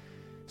 successes.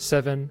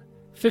 7,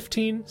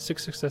 15,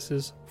 6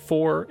 successes.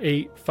 4,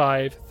 8,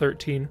 5,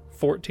 13,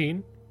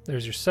 14.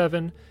 There's your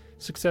 7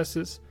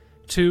 successes.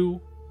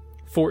 2,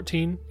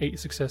 14, 8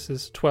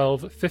 successes.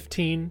 12,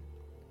 15,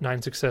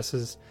 9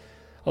 successes.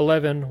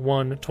 11,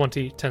 1,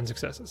 20, 10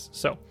 successes.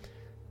 So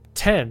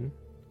 10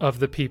 of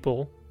the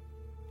people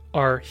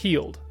are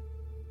healed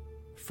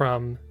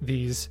from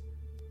these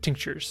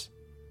tinctures,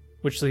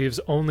 which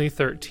leaves only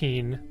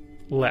 13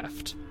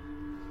 left.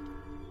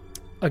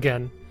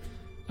 Again,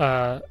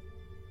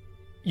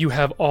 you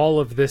have all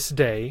of this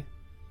day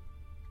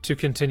to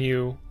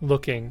continue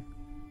looking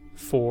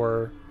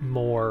for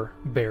more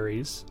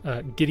berries.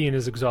 Gideon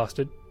is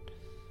exhausted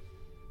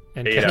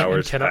and 8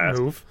 hours cannot passed.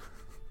 move.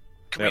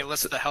 Can Yep. we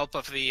enlist the help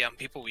of the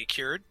people we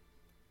cured?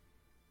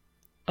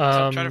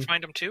 So try to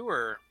find them too,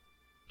 or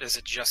is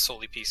it just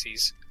solely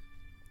PCs?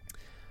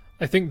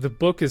 I think the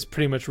book is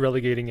pretty much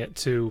relegating it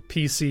to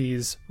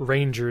PCs,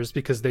 Rangers,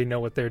 because they know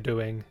what they're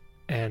doing,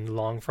 and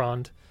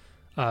Longfrond.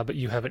 But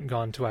you haven't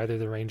gone to either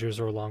the Rangers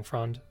or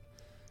Longfrond.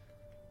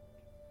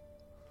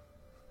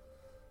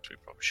 So we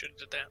probably should have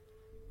did that.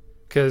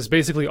 Because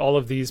basically all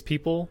of these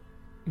people,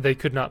 they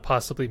could not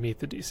possibly meet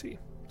the DC.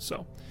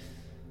 So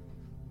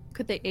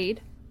Could they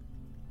aid?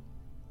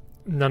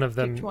 none of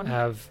them Which one?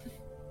 have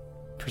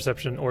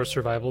perception or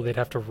survival. They'd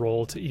have to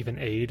roll to even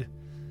aid.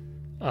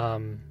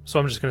 So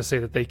I'm just going to say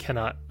that they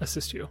cannot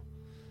assist you.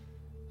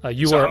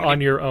 You So are how many-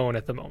 on your own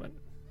at the moment.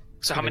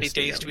 So how I'm many gonna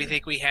stay days down do we here.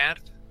 think we had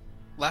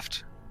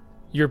left?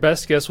 Your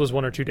best guess was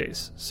 1 or 2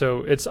 days.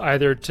 So it's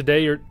either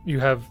today or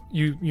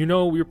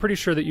you're pretty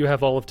sure that you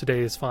have all of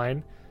today is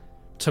fine.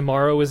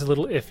 Tomorrow is a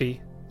little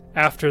iffy.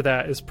 After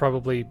that is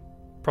probably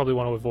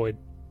want to avoid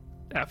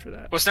after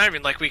that. Well, it's not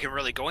even like we can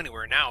really go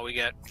anywhere now. We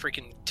got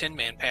freaking Tin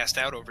Man passed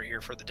out over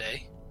here for the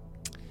day.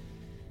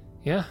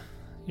 Yeah.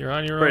 You're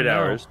on your For own 8 now.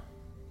 hours.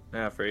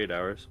 Yeah, for 8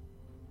 hours.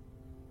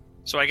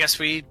 So I guess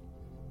we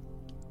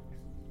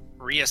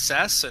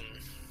reassess and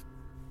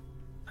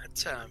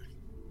that's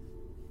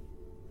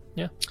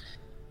Yeah.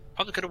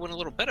 Probably could have went a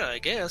little better, I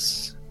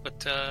guess.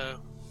 But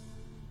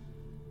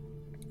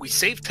we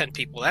saved 10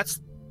 people.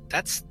 That's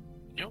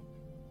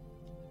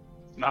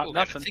Not cool,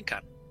 gotta nothing. think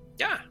on.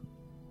 Yeah.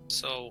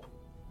 So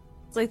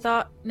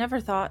I never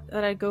thought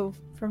that I'd go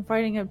from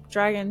fighting a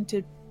dragon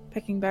to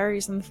picking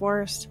berries in the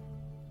forest.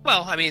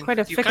 well, I mean, Quite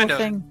a you fickle kind of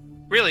thing.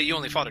 really you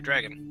only fought a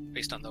dragon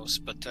based on those,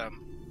 but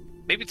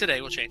maybe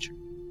today will change.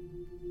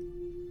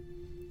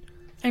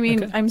 I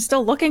mean, Okay. I'm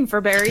still looking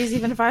for berries,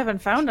 even if I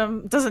haven't found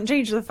them. It doesn't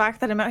change the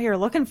fact that I'm out here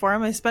looking for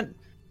them. I spent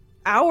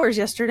hours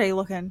yesterday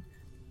looking.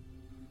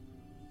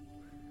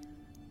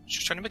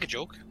 Just trying to make a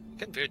joke.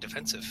 Getting very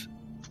defensive.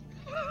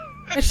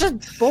 It's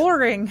just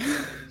boring.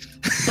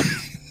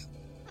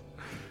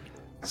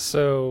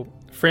 So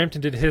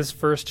Frampton did his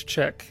first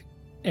check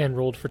and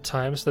rolled for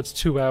time, so that's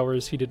 2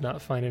 hours. He did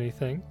not find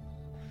anything.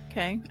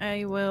 Okay,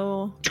 I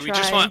will Do we try.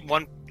 just want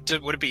one?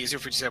 Would it be easier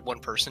if we just had one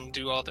person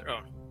do all their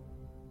own?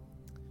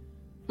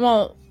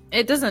 Well,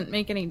 it doesn't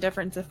make any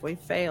difference if we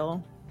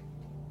fail.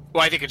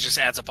 Well, I think it just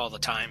adds up all the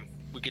time.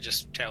 We could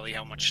just tally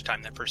how much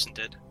time that person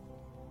did.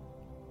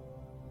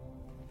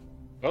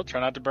 Well, try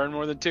not to burn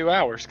more than 2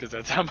 hours, because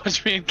that's how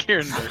much me and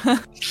Kieran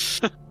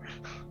did.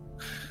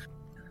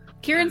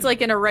 Kieran's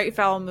like in a right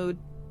foul mood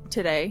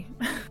today.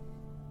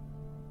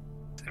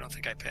 I don't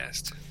think I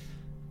passed.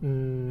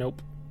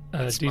 Nope.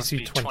 This must DC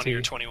be 20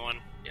 or 21.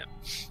 Yeah.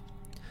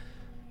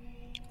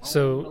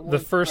 So the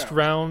first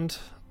round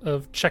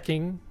of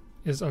checking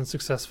is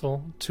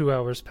unsuccessful. 2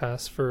 hours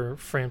pass for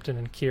Frampton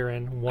and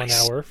Kieran, 1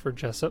 Nice. hour for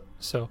Jessup.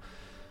 So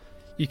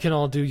you can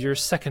all do your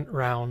second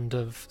round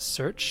of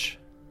search.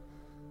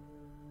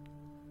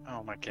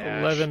 Oh my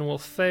gosh. 11 will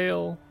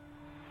fail.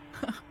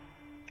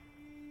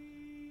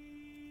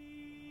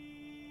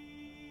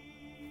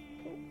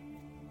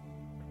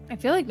 I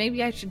feel like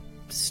maybe I should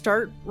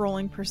start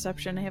rolling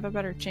perception. I have a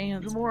better 2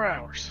 chance. more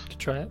hours. To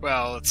try it.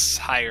 Well, it's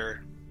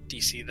higher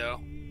DC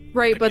though.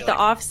 Right, I'd but be the like-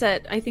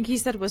 offset, I think he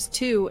said was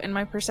 2, and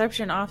my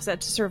perception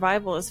offset to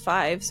survival is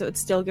 5, so it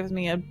still gives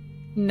me a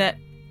net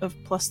of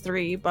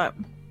 +3, but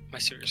I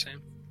see what you're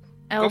saying.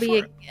 I'll Go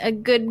be for a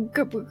good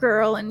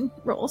girl and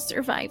roll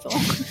survival.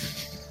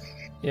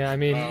 Yeah, I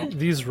mean, Wow.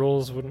 these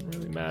rolls wouldn't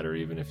really matter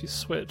even if you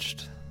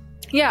switched.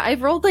 Yeah,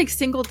 I've rolled like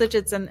single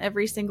digits in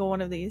every single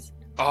one of these.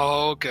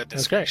 Oh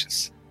goodness Okay.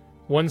 gracious!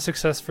 1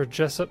 success for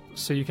Jessup,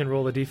 so you can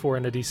roll a d4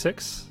 and a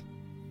d6.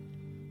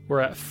 We're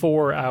at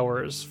 4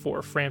 hours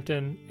for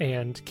Frampton,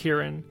 and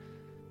Kieran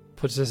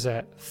puts us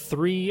at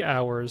 3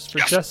 hours for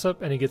Yes.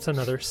 Jessup, and he gets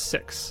another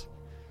 6.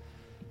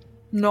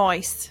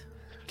 Nice.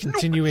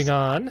 Continuing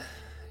on, you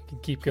can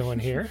keep going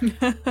here.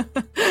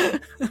 I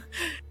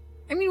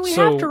mean, we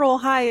So, have to roll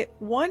high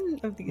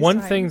one of these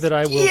One thing times. that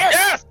I will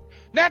Yes!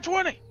 Nat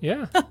 20.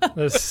 Yeah,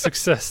 there's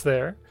success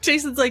there.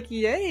 Jason's like,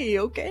 yay,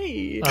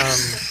 okay.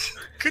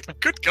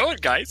 Good going,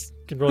 guys.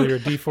 You can roll your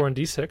D4 and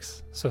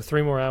D6, so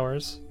 3 more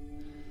hours,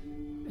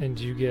 and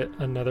you get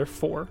another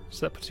 4,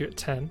 so that puts you at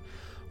 10.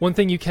 One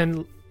thing you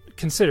can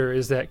consider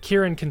is that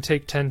Kieran can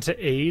take 10 to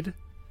aid,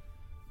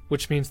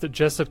 which means that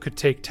Jessup could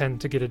take 10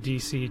 to get a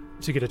DC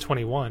to get a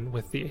 21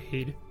 with the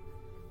aid.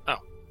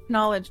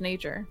 Knowledge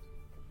nature.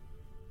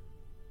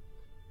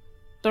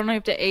 Don't I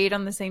have to aid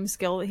on the same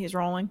skill that he's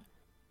rolling?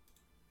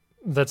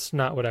 That's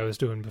not what I was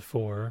doing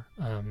before.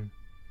 I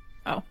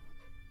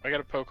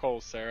gotta poke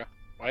holes, Sarah.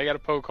 Why you gotta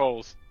poke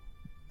holes?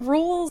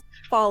 Rules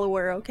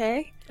follower,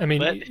 okay? I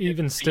mean, Let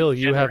even it still, be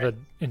you have generous.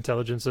 an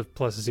intelligence of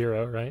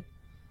 +0, right?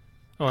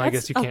 Oh, I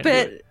guess you can't a do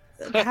bit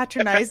it.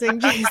 patronizing,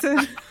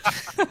 Jason.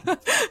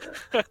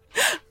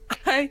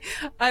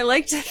 I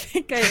like to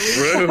think I at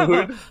least have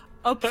Rude.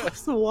 a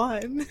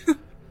 +1.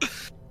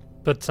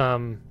 But,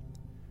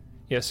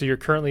 yeah, so you're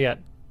currently at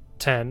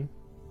 10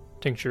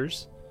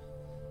 tinctures.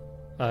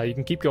 You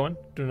can keep going,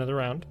 do another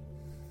round.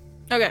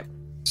 Okay,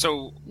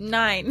 So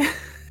 9.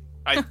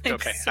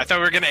 okay. I thought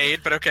we were gonna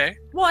aid, but okay.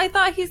 Well, I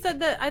thought he said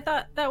that. I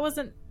thought that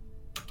wasn't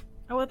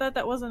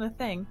a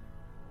thing.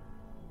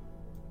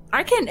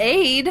 I can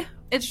aid.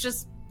 It's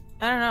just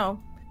I don't know.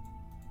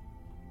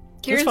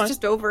 Kieran's fine.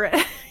 just over it.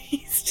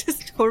 He's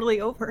just totally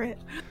over it.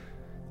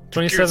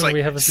 27, Kieran's like,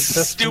 we have a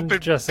success from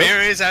Stupid Jessup.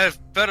 berries. I have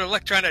better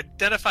luck trying to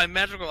identify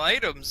magical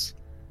items.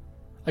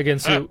 Again,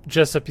 so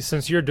Jessup,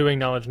 since you're doing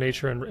knowledge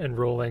nature and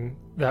rolling,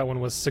 that one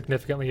was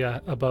significantly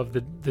above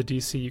the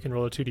DC. You can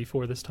roll a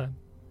 2d4 this time.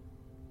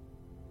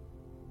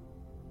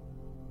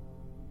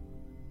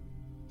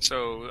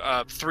 So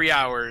 3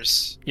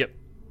 hours. Yep.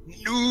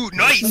 Ooh,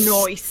 nice.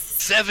 Nice.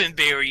 7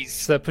 berries.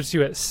 So that puts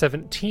you at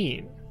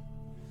 17.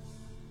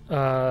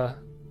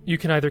 You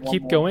can either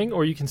keep going,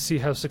 or you can see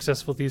how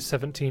successful these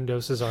 17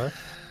 doses are.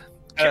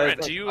 Karen,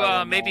 do you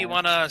maybe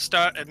want to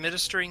start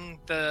administering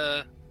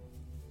the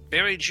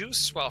berry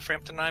juice while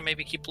Frampton and I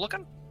maybe keep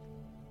looking?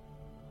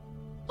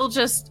 He'll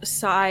just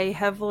sigh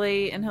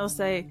heavily and he'll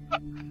say,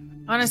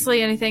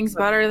 honestly, anything's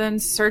better than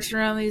searching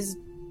around these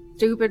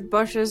stupid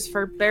bushes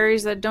for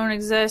berries that don't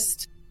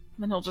exist.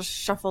 And then he'll just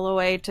shuffle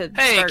away to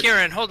Hey, start.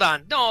 Kieran, hold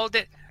on. No,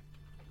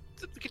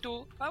 we can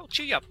do. I'll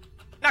cheer you up.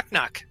 Knock,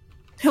 knock.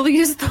 He'll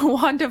use the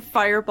wand of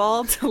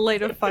fireball to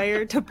light a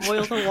fire to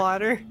boil the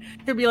water.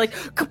 He'll be like,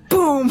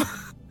 kaboom!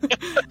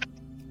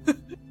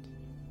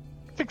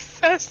 It's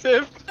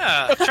excessive.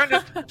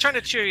 Trying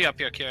to cheer you up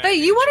here, Kieran. Hey,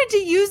 you wanted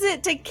to use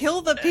it to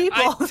kill the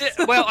people.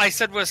 Well, I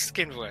said was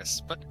skin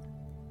voice, but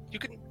you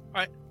can. All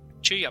right,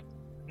 cheer you up.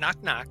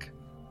 Knock, knock.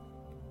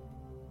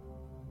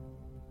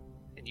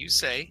 And you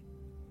say.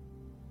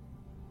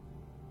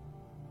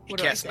 You What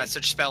do I cast say?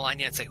 message spell on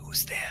you and say,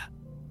 "Who's there?"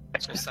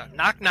 So we'll start.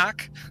 Knock,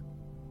 knock.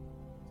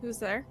 Who's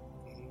there?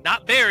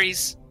 Not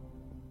berries.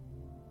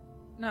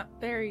 Not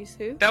berries,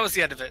 who? That was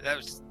the end of it. That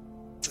was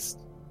just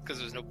because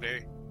there was no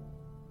berry.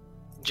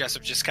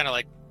 Jessup just kind of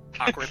like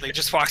awkwardly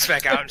just walks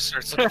back out and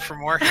starts looking for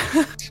more.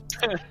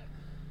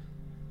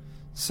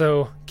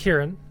 So,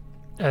 Kieran,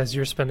 as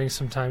you're spending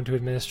some time to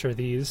administer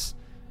these,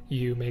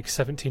 you make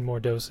 17 more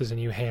doses and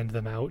you hand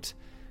them out.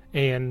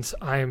 And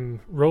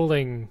I'm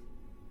rolling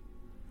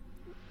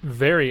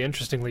very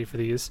interestingly for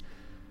these.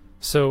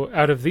 So,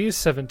 out of these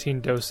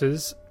 17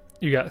 doses,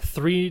 you got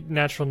 3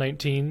 natural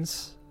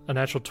 19s, a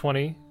natural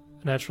 20,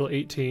 a natural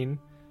 18,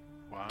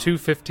 Wow. 2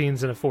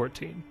 15s, and a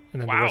 14.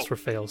 And then Wow. the rest were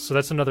fails. So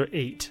that's another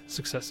 8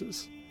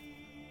 successes.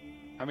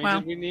 How many Wow.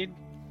 did we need?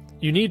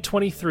 You need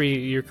 23.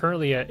 You're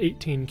currently at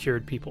 18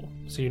 cured people.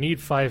 So you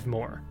need 5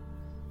 more.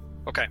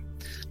 Okay,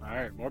 All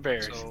right, more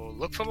berries. so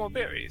look for more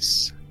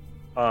berries.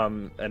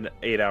 And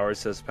 8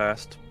 hours has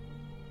passed.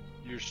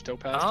 You're still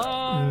past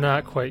that?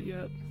 Not quite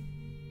yet.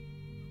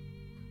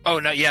 Oh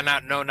no, yeah,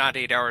 not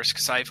 8 hours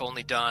because I've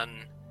only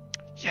done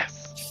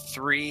Yes.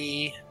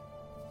 3.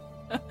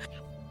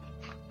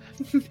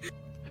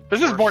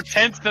 This is more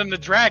tense than the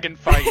dragon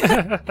fight.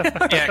 Yeah,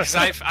 because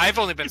I've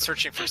only been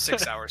searching for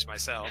 6 hours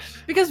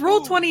myself. Because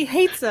Roll20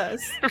 hates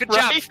us. Good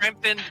Right? job,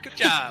 Frampton. Good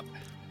job.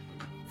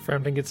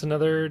 Frampton gets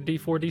another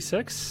D4,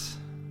 D6.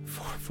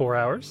 4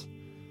 hours.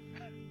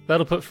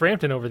 That'll put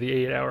Frampton over the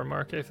 8-hour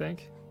mark, I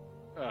think.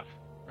 Ugh,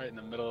 right in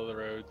the middle of the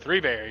road.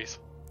 3 berries.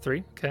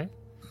 3, okay.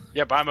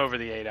 Yep, I'm over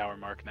the 8-hour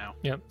mark now.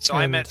 Yep. So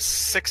I'm And- at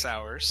 6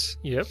 hours.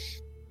 Yep.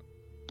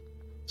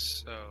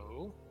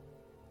 So.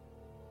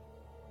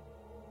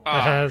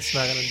 That's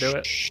not gonna do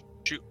it.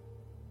 Shoot.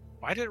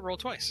 Why did it roll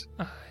twice?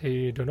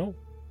 I don't know.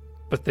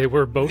 But they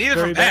were both Neither of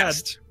very them bad.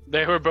 passed.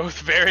 They were both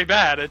very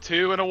bad, a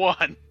 2 and a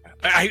 1.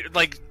 I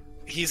like.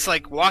 He's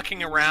like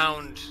walking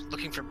around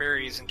looking for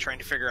berries and trying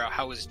to figure out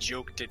how his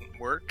joke didn't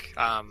work.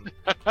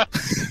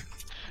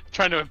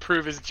 Trying to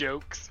improve his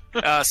jokes.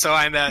 So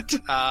I'm at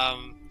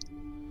 9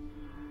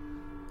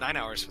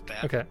 hours with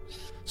that. Okay.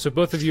 So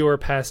both of you are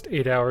past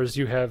 8 hours.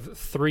 You have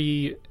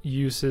 3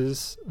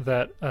 uses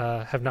that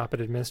have not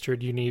been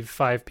administered. You need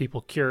 5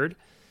 people cured.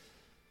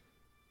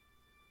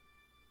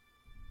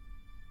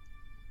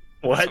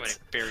 So many What?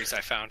 berries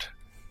I found.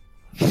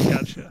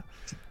 Gotcha.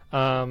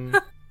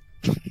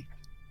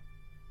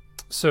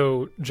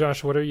 So,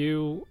 Josh, what are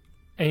you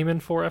aiming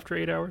for after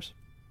 8 hours?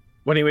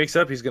 When he wakes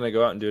up, he's going to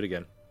go out and do it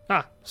again.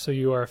 So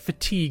you are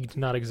fatigued,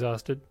 not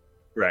exhausted.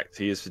 Correct.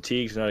 He is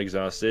fatigued, not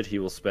exhausted. He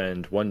will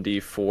spend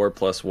 1d4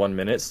 plus 1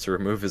 minutes to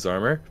remove his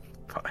armor.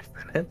 5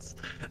 minutes.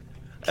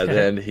 And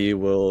then he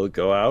will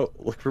go out,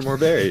 look for more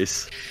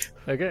berries.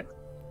 Okay.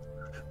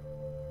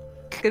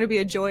 It's gonna be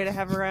a joy to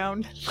have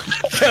around.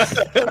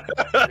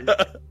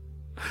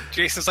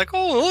 Jason's like,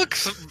 oh, look,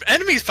 some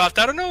enemies popped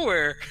out of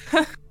nowhere.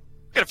 Got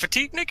a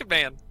fatigued naked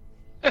man.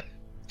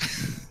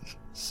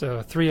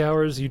 So 3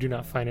 hours, you do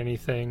not find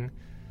anything.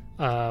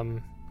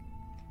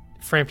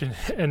 Frampton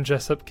and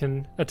Jessup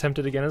can attempt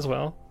it again as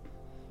well.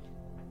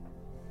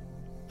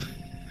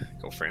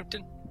 Go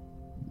Frampton.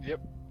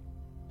 Yep.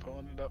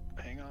 Pulling it up.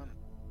 Hang on.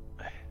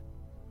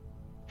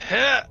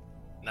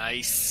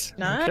 Nice.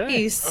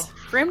 Nice.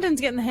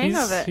 Frampton's getting the hang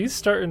of it. He's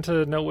starting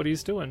to know what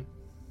he's doing.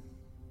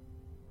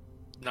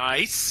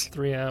 Nice.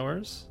 3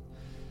 hours.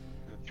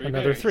 Three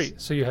Another berries. 3.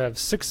 So you have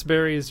 6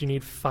 berries. You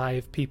need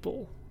 5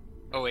 people.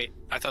 Oh wait,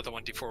 I thought the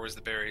 1d4 was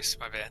the berries.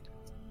 My bad.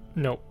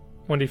 No,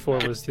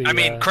 1d4 was the. I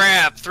mean,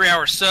 crap. 3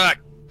 hours suck.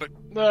 But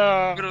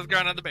No. go to the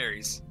ground on the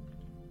berries.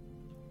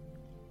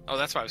 Oh,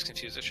 that's why I was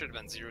confused. It should have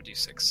been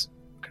 0d6.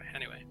 Okay.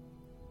 Anyway.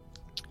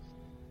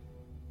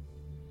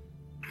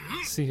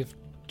 See if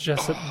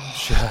Jessup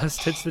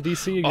just hits the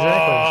DC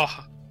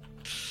exactly. Oh,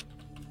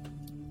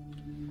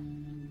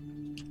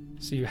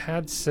 So you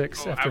had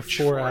 6 Oh, after ouch,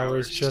 4 4 hours.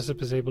 hours.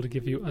 Jessup is able to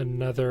give you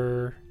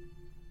another.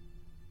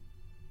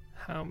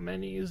 How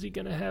many is he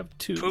going to have?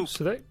 2. Poop.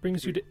 So that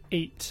brings you to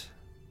 8.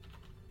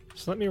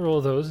 So let me roll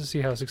those to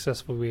see how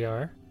successful we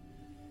are.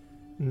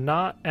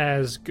 Not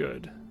as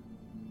good.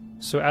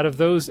 So out of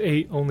those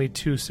 8, only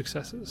 2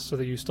 successes. So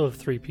that you still have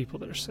 3 people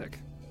that are sick.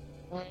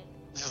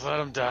 Just let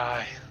him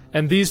die.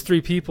 And these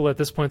 3 people at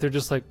this point, they're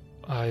just like,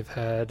 I've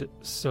had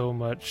so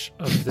much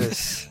of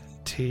this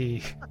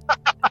tea.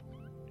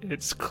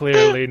 It's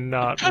clearly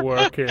not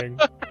working.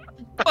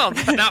 well,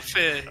 not for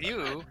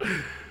you.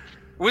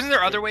 Wasn't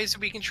there other ways that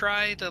we can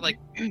try to like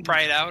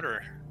pry it out,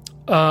 or?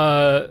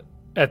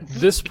 At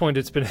this point,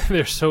 it's been in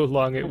there so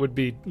long, it would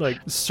be like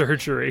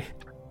surgery.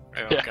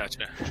 Oh, Yeah.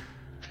 gotcha.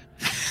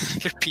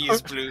 The pee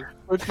is blue.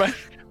 With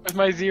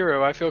my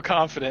 0, I feel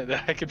confident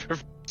that I can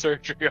perform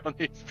surgery on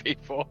these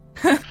people.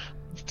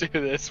 Let's do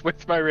this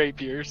with my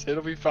rapiers.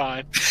 It'll be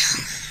fine.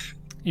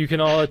 You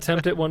can all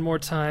attempt it one more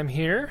time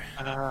here.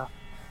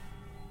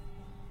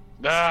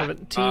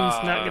 17's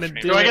not going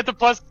to do Do I it. get the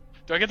plus?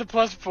 Do I get the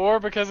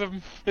 +4 because of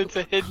it's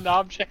a hidden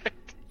object?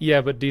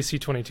 Yeah, but DC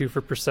 22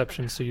 for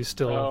perception, so you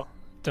still Oh,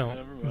 don't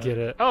never mind. get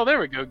it. Oh, there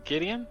we go,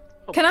 Gideon.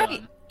 Well Can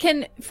done.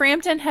 Can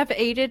Frampton have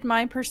aided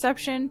my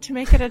perception to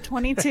make it a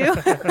 22?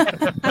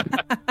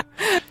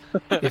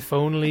 If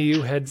only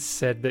you had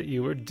said that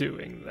you were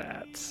doing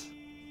that.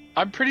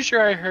 I'm pretty sure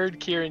I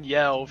heard Kieran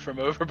yell from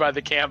over by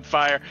the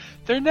campfire.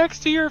 They're next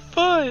to your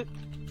foot.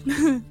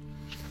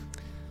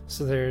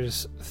 So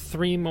there's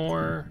 3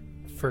 more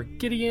for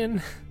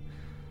Gideon.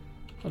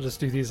 I'll just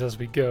do these as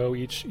we go,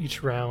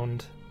 each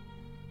round.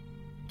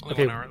 Only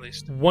Okay. 1 hour at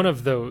least. One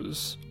of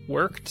those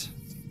worked.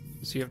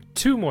 So you have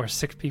 2 more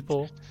sick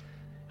people.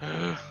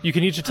 You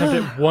can each attempt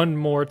it one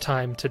more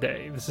time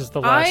today. This is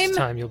the last I'm-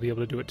 time you'll be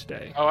able to do it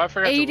today. Oh, I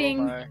forgot Aiding-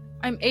 to roll my...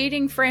 I'm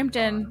aiding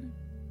Frampton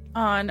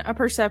on a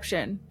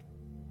perception.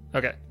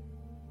 Okay.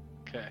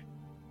 Okay.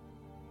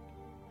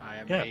 I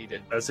am Yeah,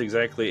 aided. that's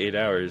exactly 8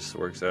 hours.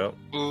 Works out.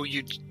 Ooh,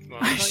 you. Well,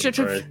 I should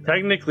Or have.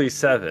 technically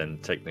 7.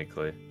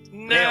 Technically.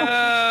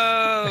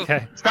 no.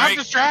 Okay. Stop Alright.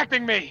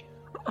 distracting me!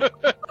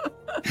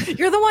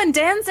 You're the one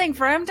dancing,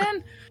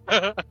 Frampton.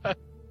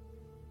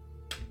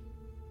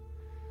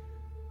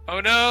 Oh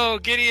no,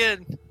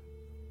 Gideon.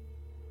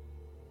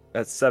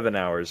 That's 7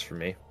 hours for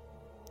me.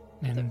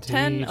 Indeed.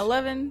 10,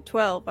 11,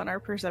 12 on our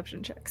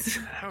perception checks.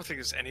 I don't think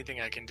there's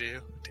anything I can do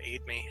to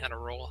aid me on a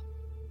roll.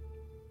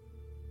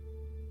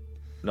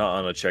 Not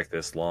on a check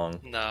this long.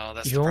 No,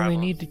 that's You the only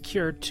problem. need to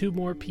cure 2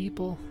 more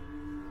people.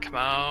 Come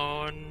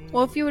on.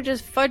 Well, if you would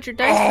just fudge your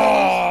dice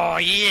rolls. Oh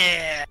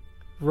yeah.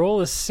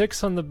 Roll a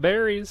 6 on the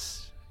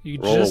berries. You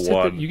Roll a just hit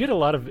 1. you get a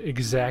lot of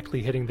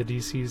exactly hitting the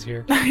DCs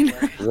here. I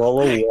know.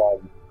 Roll a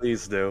 1.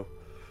 Please do.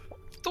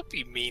 Don't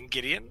be mean,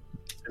 Gideon.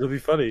 It'll be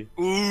funny.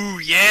 Ooh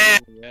yeah.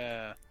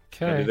 Yeah.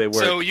 Maybe Okay. they work.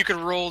 So you can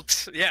roll.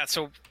 Yeah.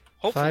 So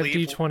hopefully.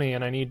 5d20,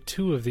 and I need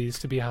 2 of these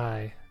to be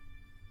high.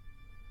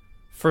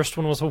 First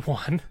one was a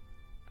 1.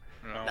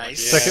 Oh, my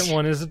Nice. gosh. Second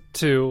one is a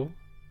 2.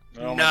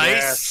 Oh, my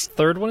Nice.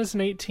 Third one is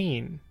an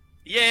 18.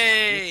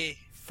 Yay.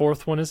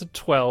 Fourth one is a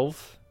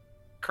 12.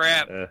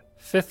 Crap.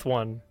 Fifth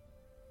one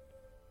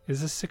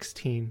is a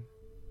 16.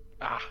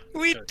 gosh. Ah,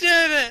 We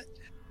did it.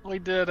 we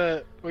did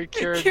it. We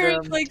cured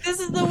Kieran's them. like, this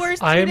is the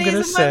worst I 2 am days gonna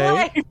of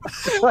say-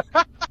 my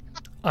life.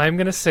 I'm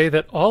going to say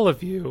that all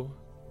of you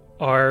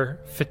are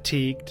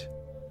fatigued.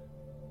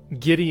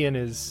 Gideon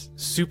is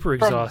super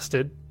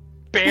exhausted.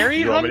 Berry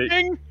You want me to-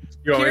 hunting?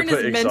 You want me Kieran to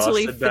put is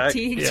mentally exhausted back?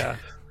 fatigued. Yeah.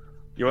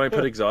 You want me to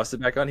put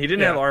exhausted back on? He didn't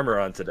Yeah. have armor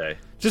on today.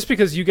 Just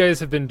because you guys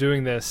have been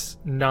doing this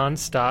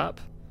nonstop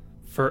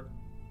for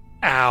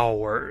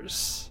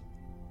hours.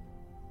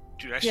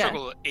 Dude, I Yeah.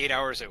 struggle 8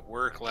 hours at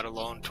work, let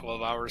alone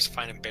 12 hours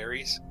finding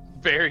berries.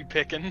 Berry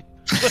picking.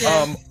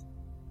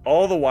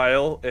 All the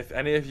while, if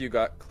any of you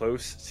got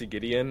close to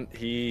Gideon,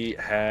 he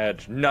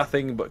had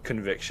nothing but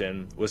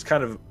conviction, was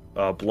kind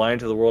of blind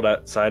to the world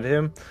outside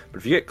him, but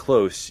if you get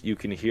close, you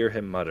can hear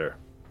him mutter,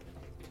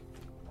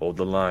 "Hold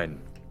the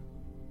line.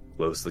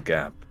 Close the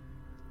gap.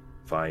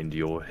 Find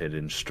your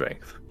hidden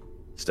strength.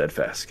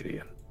 Steadfast,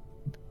 Gideon."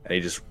 And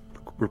he just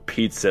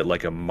repeats it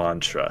like a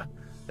mantra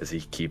as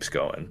he keeps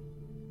going.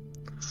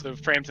 So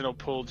Frampton will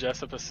pull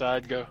Jessup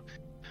aside, go,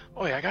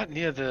 "Oh yeah, I got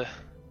near the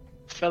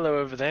fellow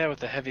over there with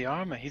the heavy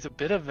armor. He's a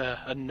bit of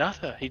a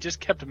nutter. He just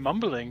kept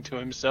mumbling to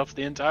himself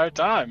the entire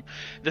time.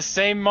 The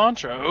same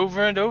mantra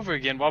over and over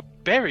again while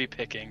berry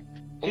picking.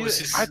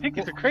 I think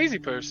he's a crazy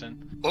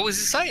person. What was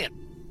he saying?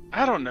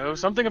 I don't know.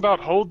 Something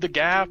about hold the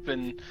gap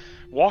and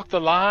walk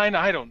the line.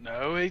 I don't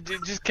know. He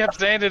just kept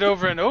saying it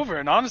over and over.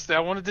 And honestly, I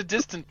wanted to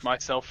distance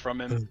myself from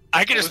him.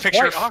 I can It just was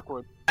picture quite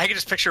awkward. I can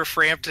just picture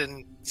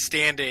Frampton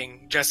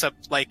standing, Jessup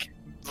like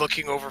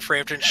looking over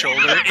Frampton's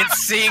shoulder and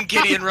seeing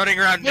Gideon running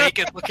around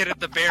naked, looking at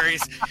the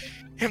berries.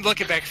 Him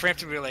looking back at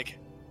Frampton, be like,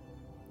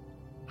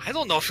 "I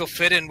don't know if he'll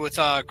fit in with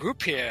our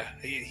group here.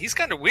 He's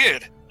kind of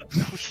weird."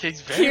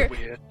 He's very Here-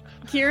 weird.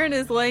 Kieran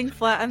is laying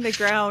flat on the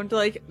ground,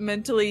 like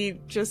mentally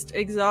just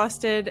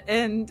exhausted,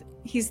 and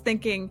he's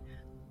thinking,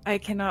 I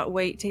cannot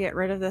wait to get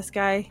rid of this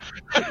guy.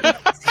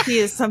 He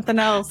is something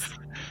else.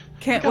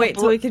 Can't wait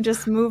till we can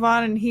just move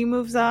on and he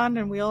moves on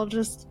and we all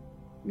just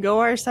go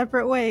our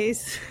separate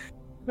ways.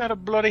 Got a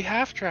bloody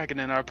half dragon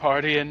in our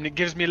party, and it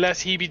gives me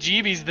less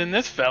heebie-jeebies than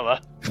this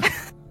fella.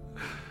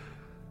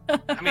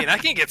 I mean, I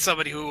can get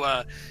somebody who,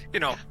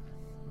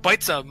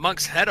 bites a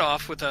monk's head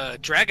off with a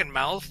dragon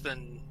mouth,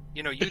 and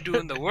you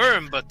doing the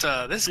worm. But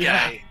this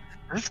guy,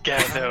 This guy,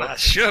 I'm though. not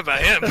sure about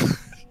him.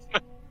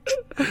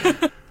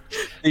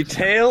 The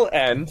tail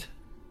end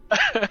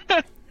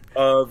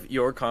of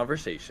your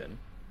conversation,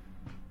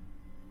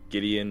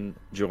 Gideon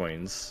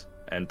joins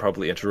and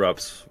probably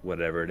interrupts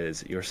whatever it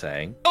is that you're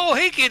saying. Oh,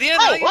 hey, Gideon.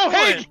 How you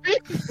hey! doing?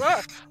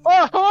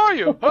 Oh, how are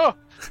you? Oh,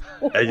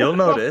 And you'll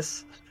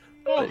notice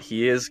that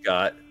he has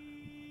got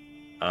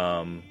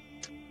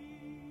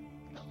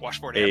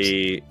Washboard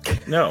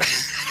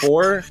abs.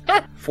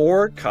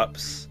 four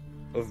cups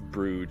of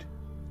brewed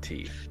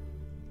tea.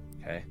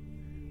 Okay.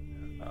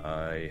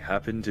 I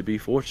happen to be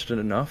fortunate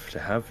enough to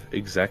have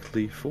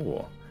exactly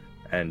 4.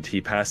 And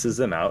he passes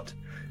them out.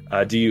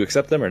 Do you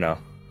accept them or no?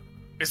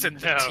 Is it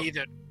the No. tea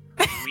that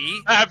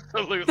we?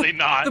 absolutely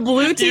not. The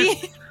blue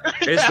tea?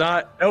 It's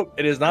not. Nope,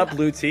 it is not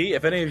blue tea.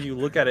 If any of you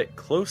look at it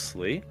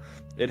closely,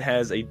 it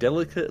has a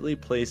delicately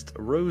placed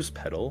rose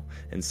petal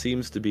and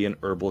seems to be an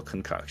herbal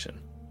concoction.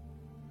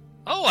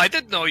 Oh, I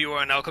didn't know you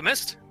were an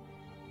alchemist.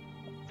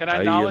 Can I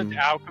I, knowledge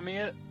alchemy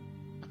it?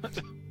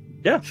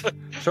 Yeah,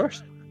 sure.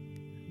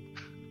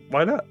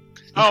 Why not?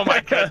 Oh my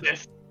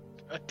goodness.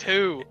 A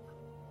 2.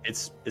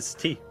 It's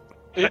tea.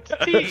 It's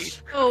tea.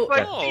 Oh,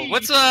 Like Oh, tea.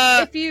 what's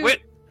If you-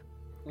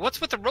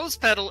 what's with the rose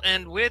petal,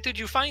 and where did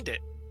you find it?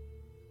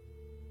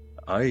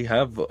 I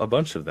have a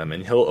bunch of them,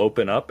 and he'll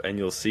open up, and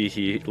you'll see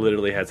he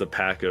literally has a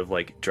pack of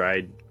like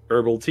dried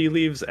herbal tea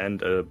leaves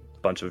and a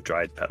bunch of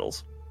dried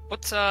petals.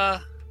 What's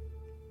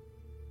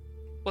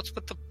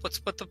with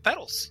the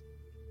petals?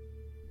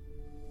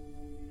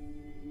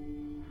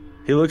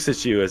 He looks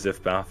at you as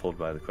if baffled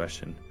by the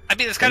question. I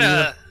mean, it's kind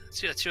of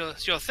it's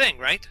your thing,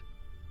 right?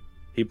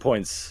 He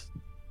points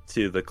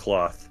to the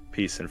cloth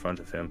piece in front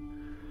of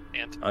him.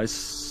 And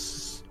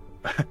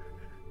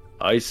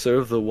I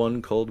serve the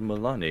one called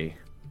Milani.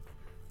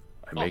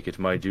 I make it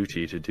my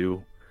duty to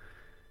do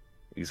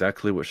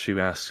exactly what she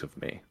asks of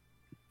me.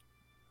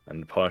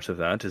 And part of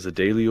that is a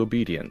daily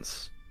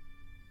obedience.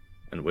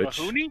 In which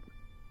Mahoney?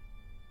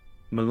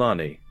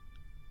 Milani.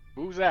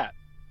 Who's that?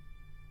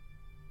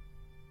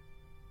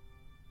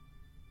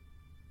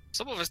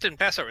 some of us didn't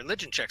pass our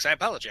religion checks. I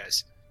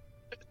apologize.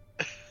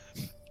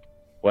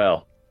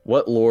 Well,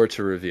 what lore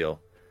to reveal?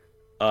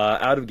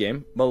 Out of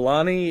game,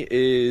 Milani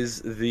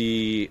is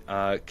the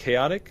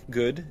chaotic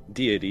good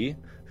deity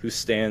who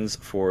stands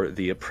for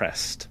the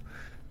oppressed.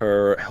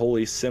 Her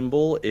holy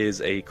symbol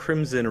is a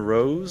crimson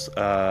rose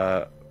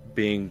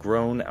being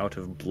grown out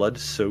of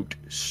blood-soaked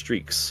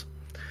streaks.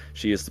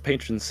 She is the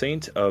patron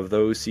saint of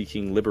those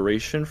seeking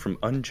liberation from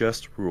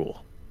unjust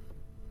rule.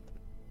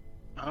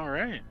 All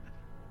right.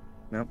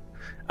 Yep.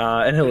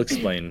 And he'll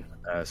explain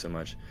so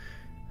much.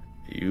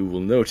 You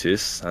will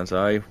notice that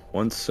I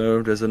once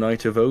served as a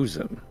knight of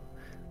Ozim.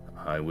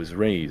 I was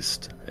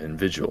raised in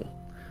Vigil,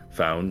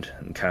 found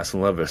in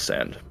Castle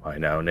Eversand, my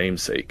now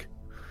namesake.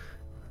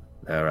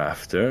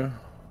 Thereafter,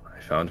 I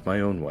found my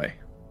own way.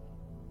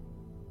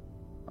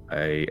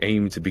 I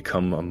aim to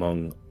become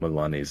among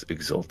Milani's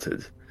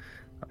exalted.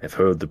 I have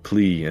heard the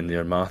plea in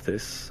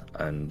Nirmathis,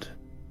 and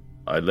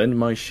I lend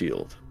my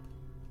shield.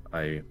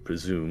 I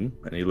presume,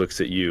 and he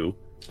looks at you,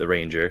 the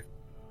ranger,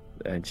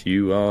 that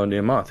you are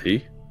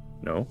Nirmathi,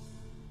 no?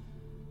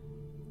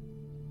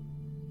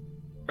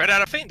 Right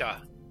out of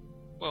Feindar.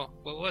 Well,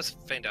 what was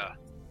Feindar?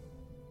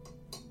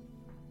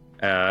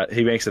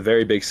 He makes a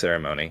very big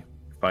ceremony,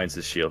 finds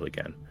his shield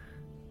again.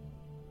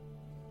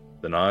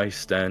 Then I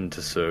stand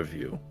to serve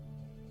you.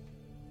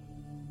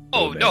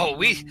 Oh man. no,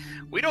 we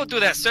don't do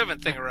that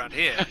servant thing around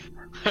here.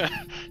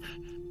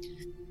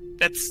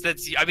 That's.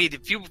 I mean,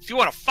 if you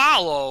want to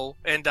follow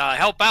and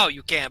help out,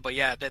 you can. But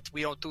yeah,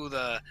 we don't do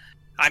the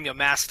 "I'm your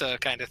master"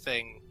 kind of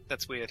thing.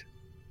 That's weird.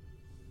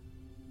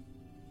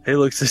 He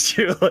looks at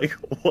you like,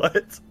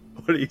 what?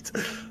 What are you?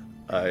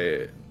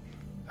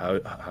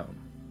 How?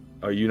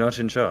 Are you not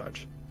in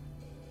charge?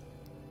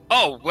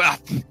 Oh well,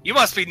 you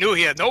must be new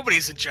here.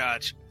 Nobody's in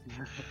charge.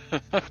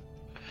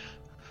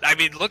 I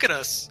mean, look at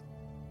us.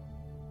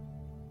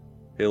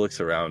 He looks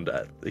around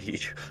at the.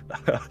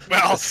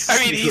 Well, I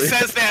mean, he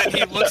says that, and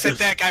he looks at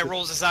that guy,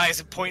 rolls his eyes,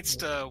 and points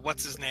to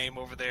what's his name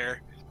over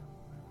there,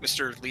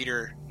 Mr.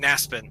 Leader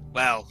Naspin.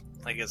 Well,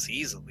 I guess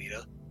he's a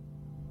leader.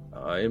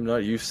 I am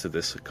not used to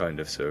this kind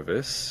of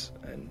service,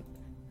 and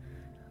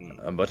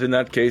but in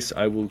that case,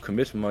 I will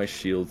commit my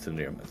shield to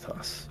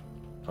Nirmathas.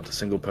 Not a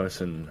single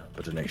person,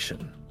 but a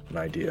nation, an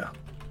idea.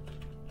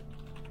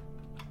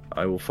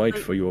 I will fight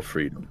for your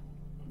freedom.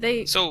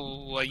 They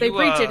So they you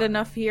preach it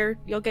enough here.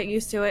 You'll get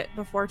used to it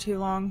before too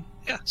long.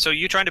 yeah. So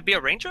you trying to be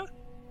a ranger?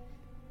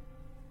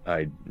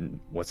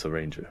 What's a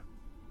ranger?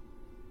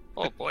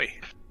 Oh boy.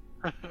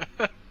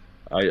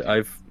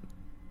 I've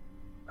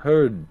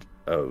heard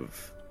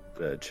of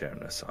the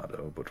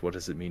Chernasado, but what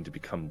does it mean to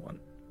become one?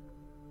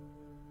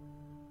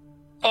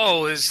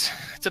 Oh, it's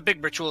a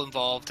big ritual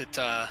involved. It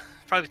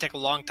probably take a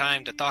long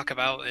time to talk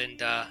about,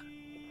 and I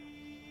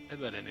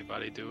let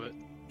anybody do it.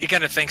 he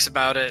kind of thinks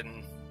about it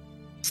and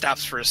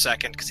stops for a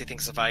second because he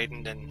thinks of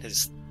Aiden and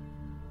his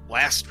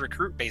last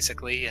recruit,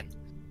 basically. And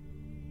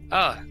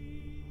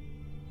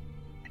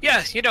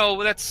yeah, you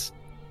know, that's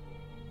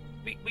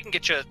we can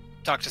get you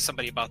talk to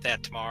somebody about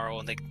that tomorrow,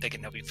 and they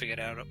can help you figure it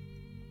out.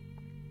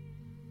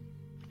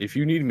 If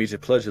you need me to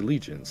pledge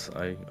allegiance,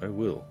 I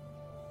will.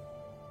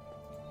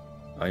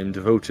 I am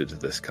devoted to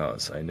this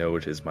cause. I know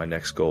it is my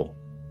next goal.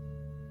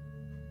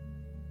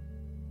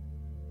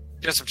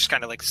 Joseph just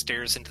kind of like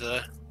stares into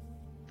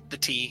the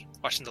tea,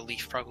 watching the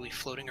leaf probably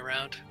floating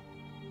around.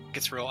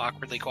 Gets real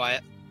awkwardly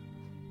quiet.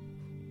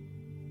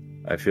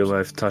 I feel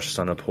I've touched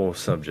on a poor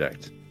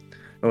subject.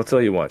 I'll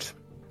tell you what.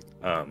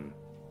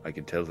 I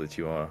can tell that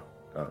you are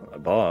a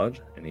bard,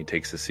 and he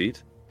takes a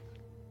seat.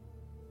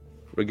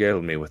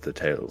 Regale me with the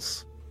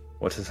tales.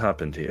 What has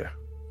happened here?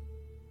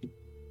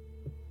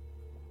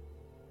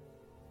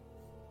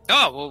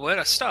 Oh, well, where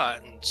to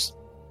start? And just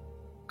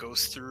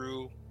goes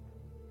through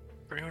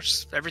pretty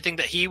much everything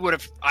that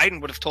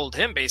Aiden would have told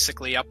him,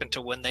 basically, up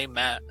until when they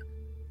met,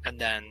 and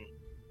then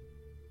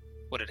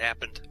what had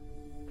happened.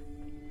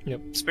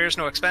 Yep. Spares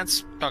no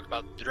expense. Talk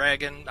about the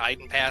dragon,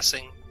 Aiden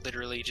passing,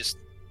 literally just,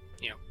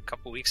 a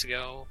couple weeks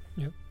ago.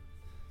 Yep.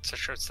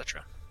 Etc.,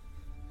 etc.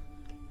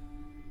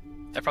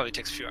 That probably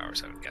takes a few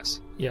hours, I would guess.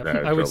 Yeah, Right,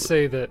 I would probably.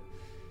 say that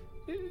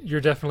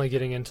you're definitely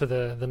getting into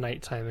the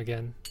nighttime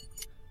again,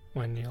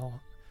 when you'll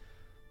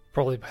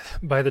probably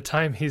by the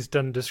time he's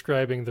done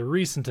describing the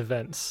recent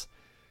events,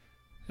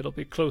 it'll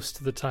be close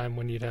to the time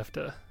when you'd have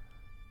to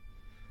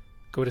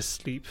go to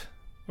sleep,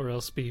 or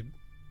else be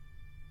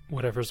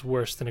whatever's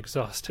worse than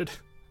exhausted.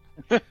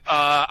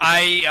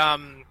 I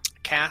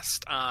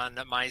cast on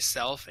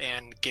myself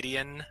and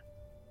Gideon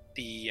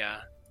the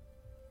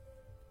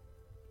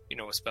you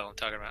know what spell I'm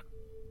talking about.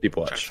 Deep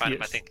Trying to watch. find it,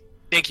 I Yes. think.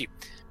 Thank you.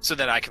 So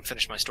that I can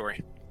finish my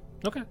story.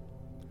 Okay.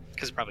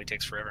 Because it probably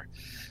takes forever.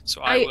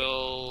 So I- I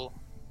will...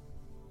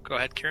 Go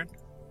ahead, Kieran.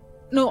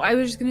 No, I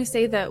was just gonna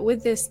say that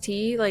with this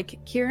tea,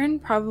 like Kieran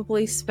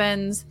probably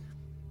spends,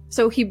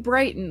 so he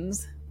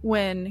brightens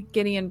when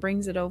Gideon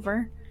brings it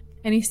over,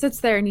 and he sits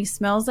there and he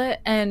smells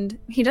it, and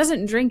he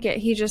doesn't drink it.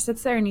 He just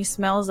sits there and he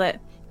smells it,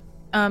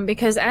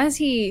 because as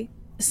he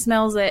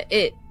smells it,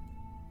 it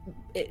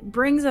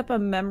brings up a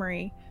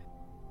memory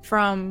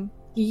from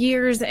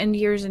years and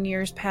years and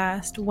years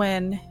past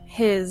when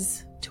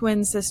his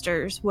twin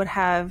sisters would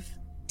have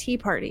tea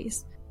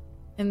parties,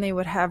 and they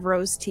would have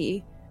rose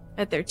tea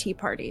at their tea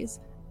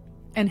parties.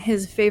 And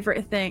his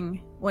favorite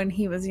thing when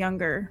he was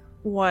younger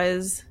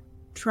was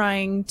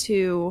trying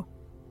to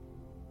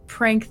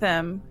prank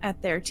them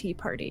at their tea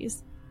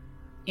parties.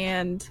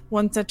 And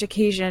one such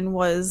occasion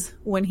was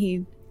when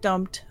he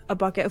dumped a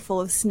bucket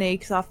full of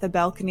snakes off the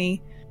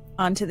balcony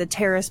onto the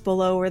terrace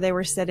below where they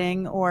were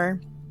sitting,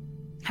 or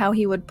how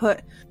he would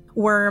put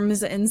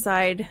worms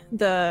inside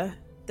the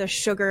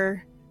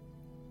sugar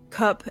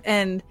cup,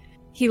 and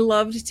he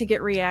loved to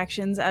get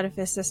reactions out of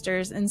his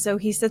sisters, and so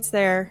he sits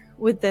there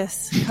with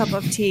this cup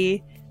of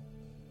tea,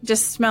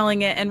 just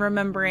smelling it and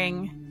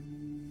remembering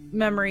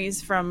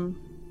memories from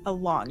a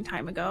long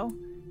time ago.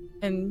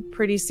 And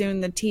pretty soon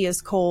the tea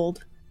is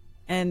cold,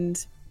 and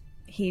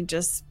he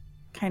just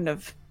kind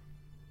of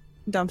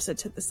dumps it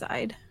to the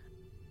side.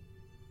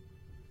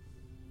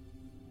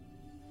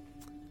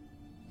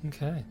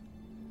 Okay.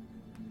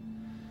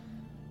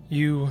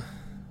 You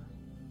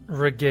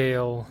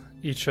regale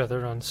each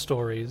other on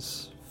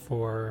stories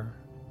for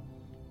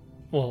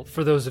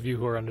those of you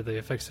who are under the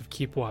effects of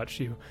Keep Watch,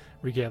 you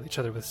regale each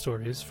other with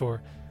stories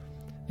for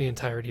the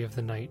entirety of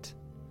the night.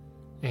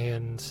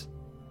 And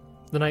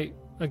the night,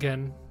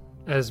 again,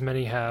 as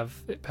many have,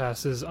 it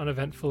passes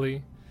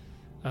uneventfully.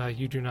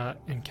 You do not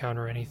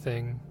encounter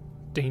anything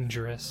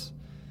dangerous,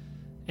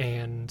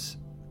 and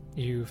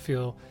you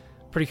feel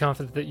pretty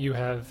confident that you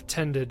have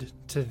tended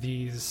to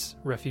these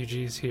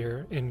refugees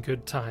here in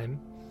good time.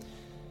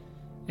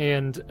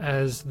 And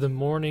as the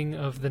morning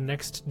of the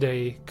next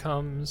day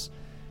comes,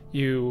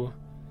 you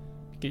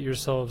get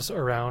yourselves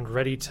around,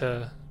 ready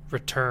to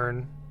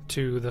return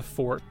to the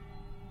fort.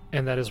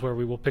 And that is where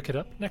we will pick it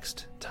up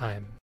next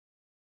time.